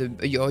just want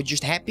to, you're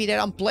just happy that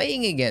I'm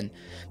playing again.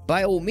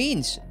 By all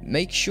means,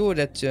 make sure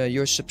that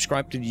you're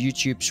subscribed to the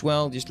YouTube as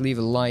well. Just leave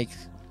a like,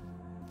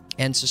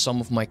 answer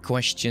some of my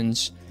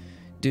questions,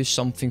 do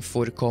something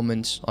for the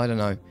comments, I don't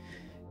know.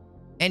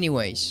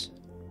 Anyways,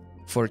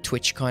 for a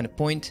Twitch kind of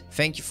point,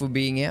 thank you for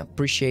being here,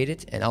 appreciate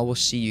it, and I will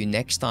see you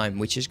next time,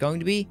 which is going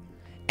to be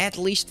at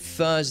least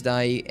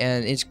Thursday,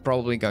 and it's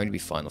probably going to be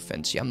Final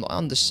Fantasy. I'm not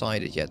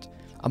undecided yet.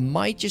 I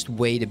might just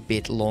wait a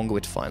bit longer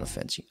with Final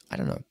Fantasy. I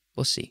don't know.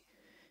 We'll see.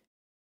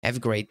 Have a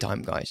great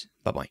time, guys.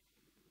 Bye-bye.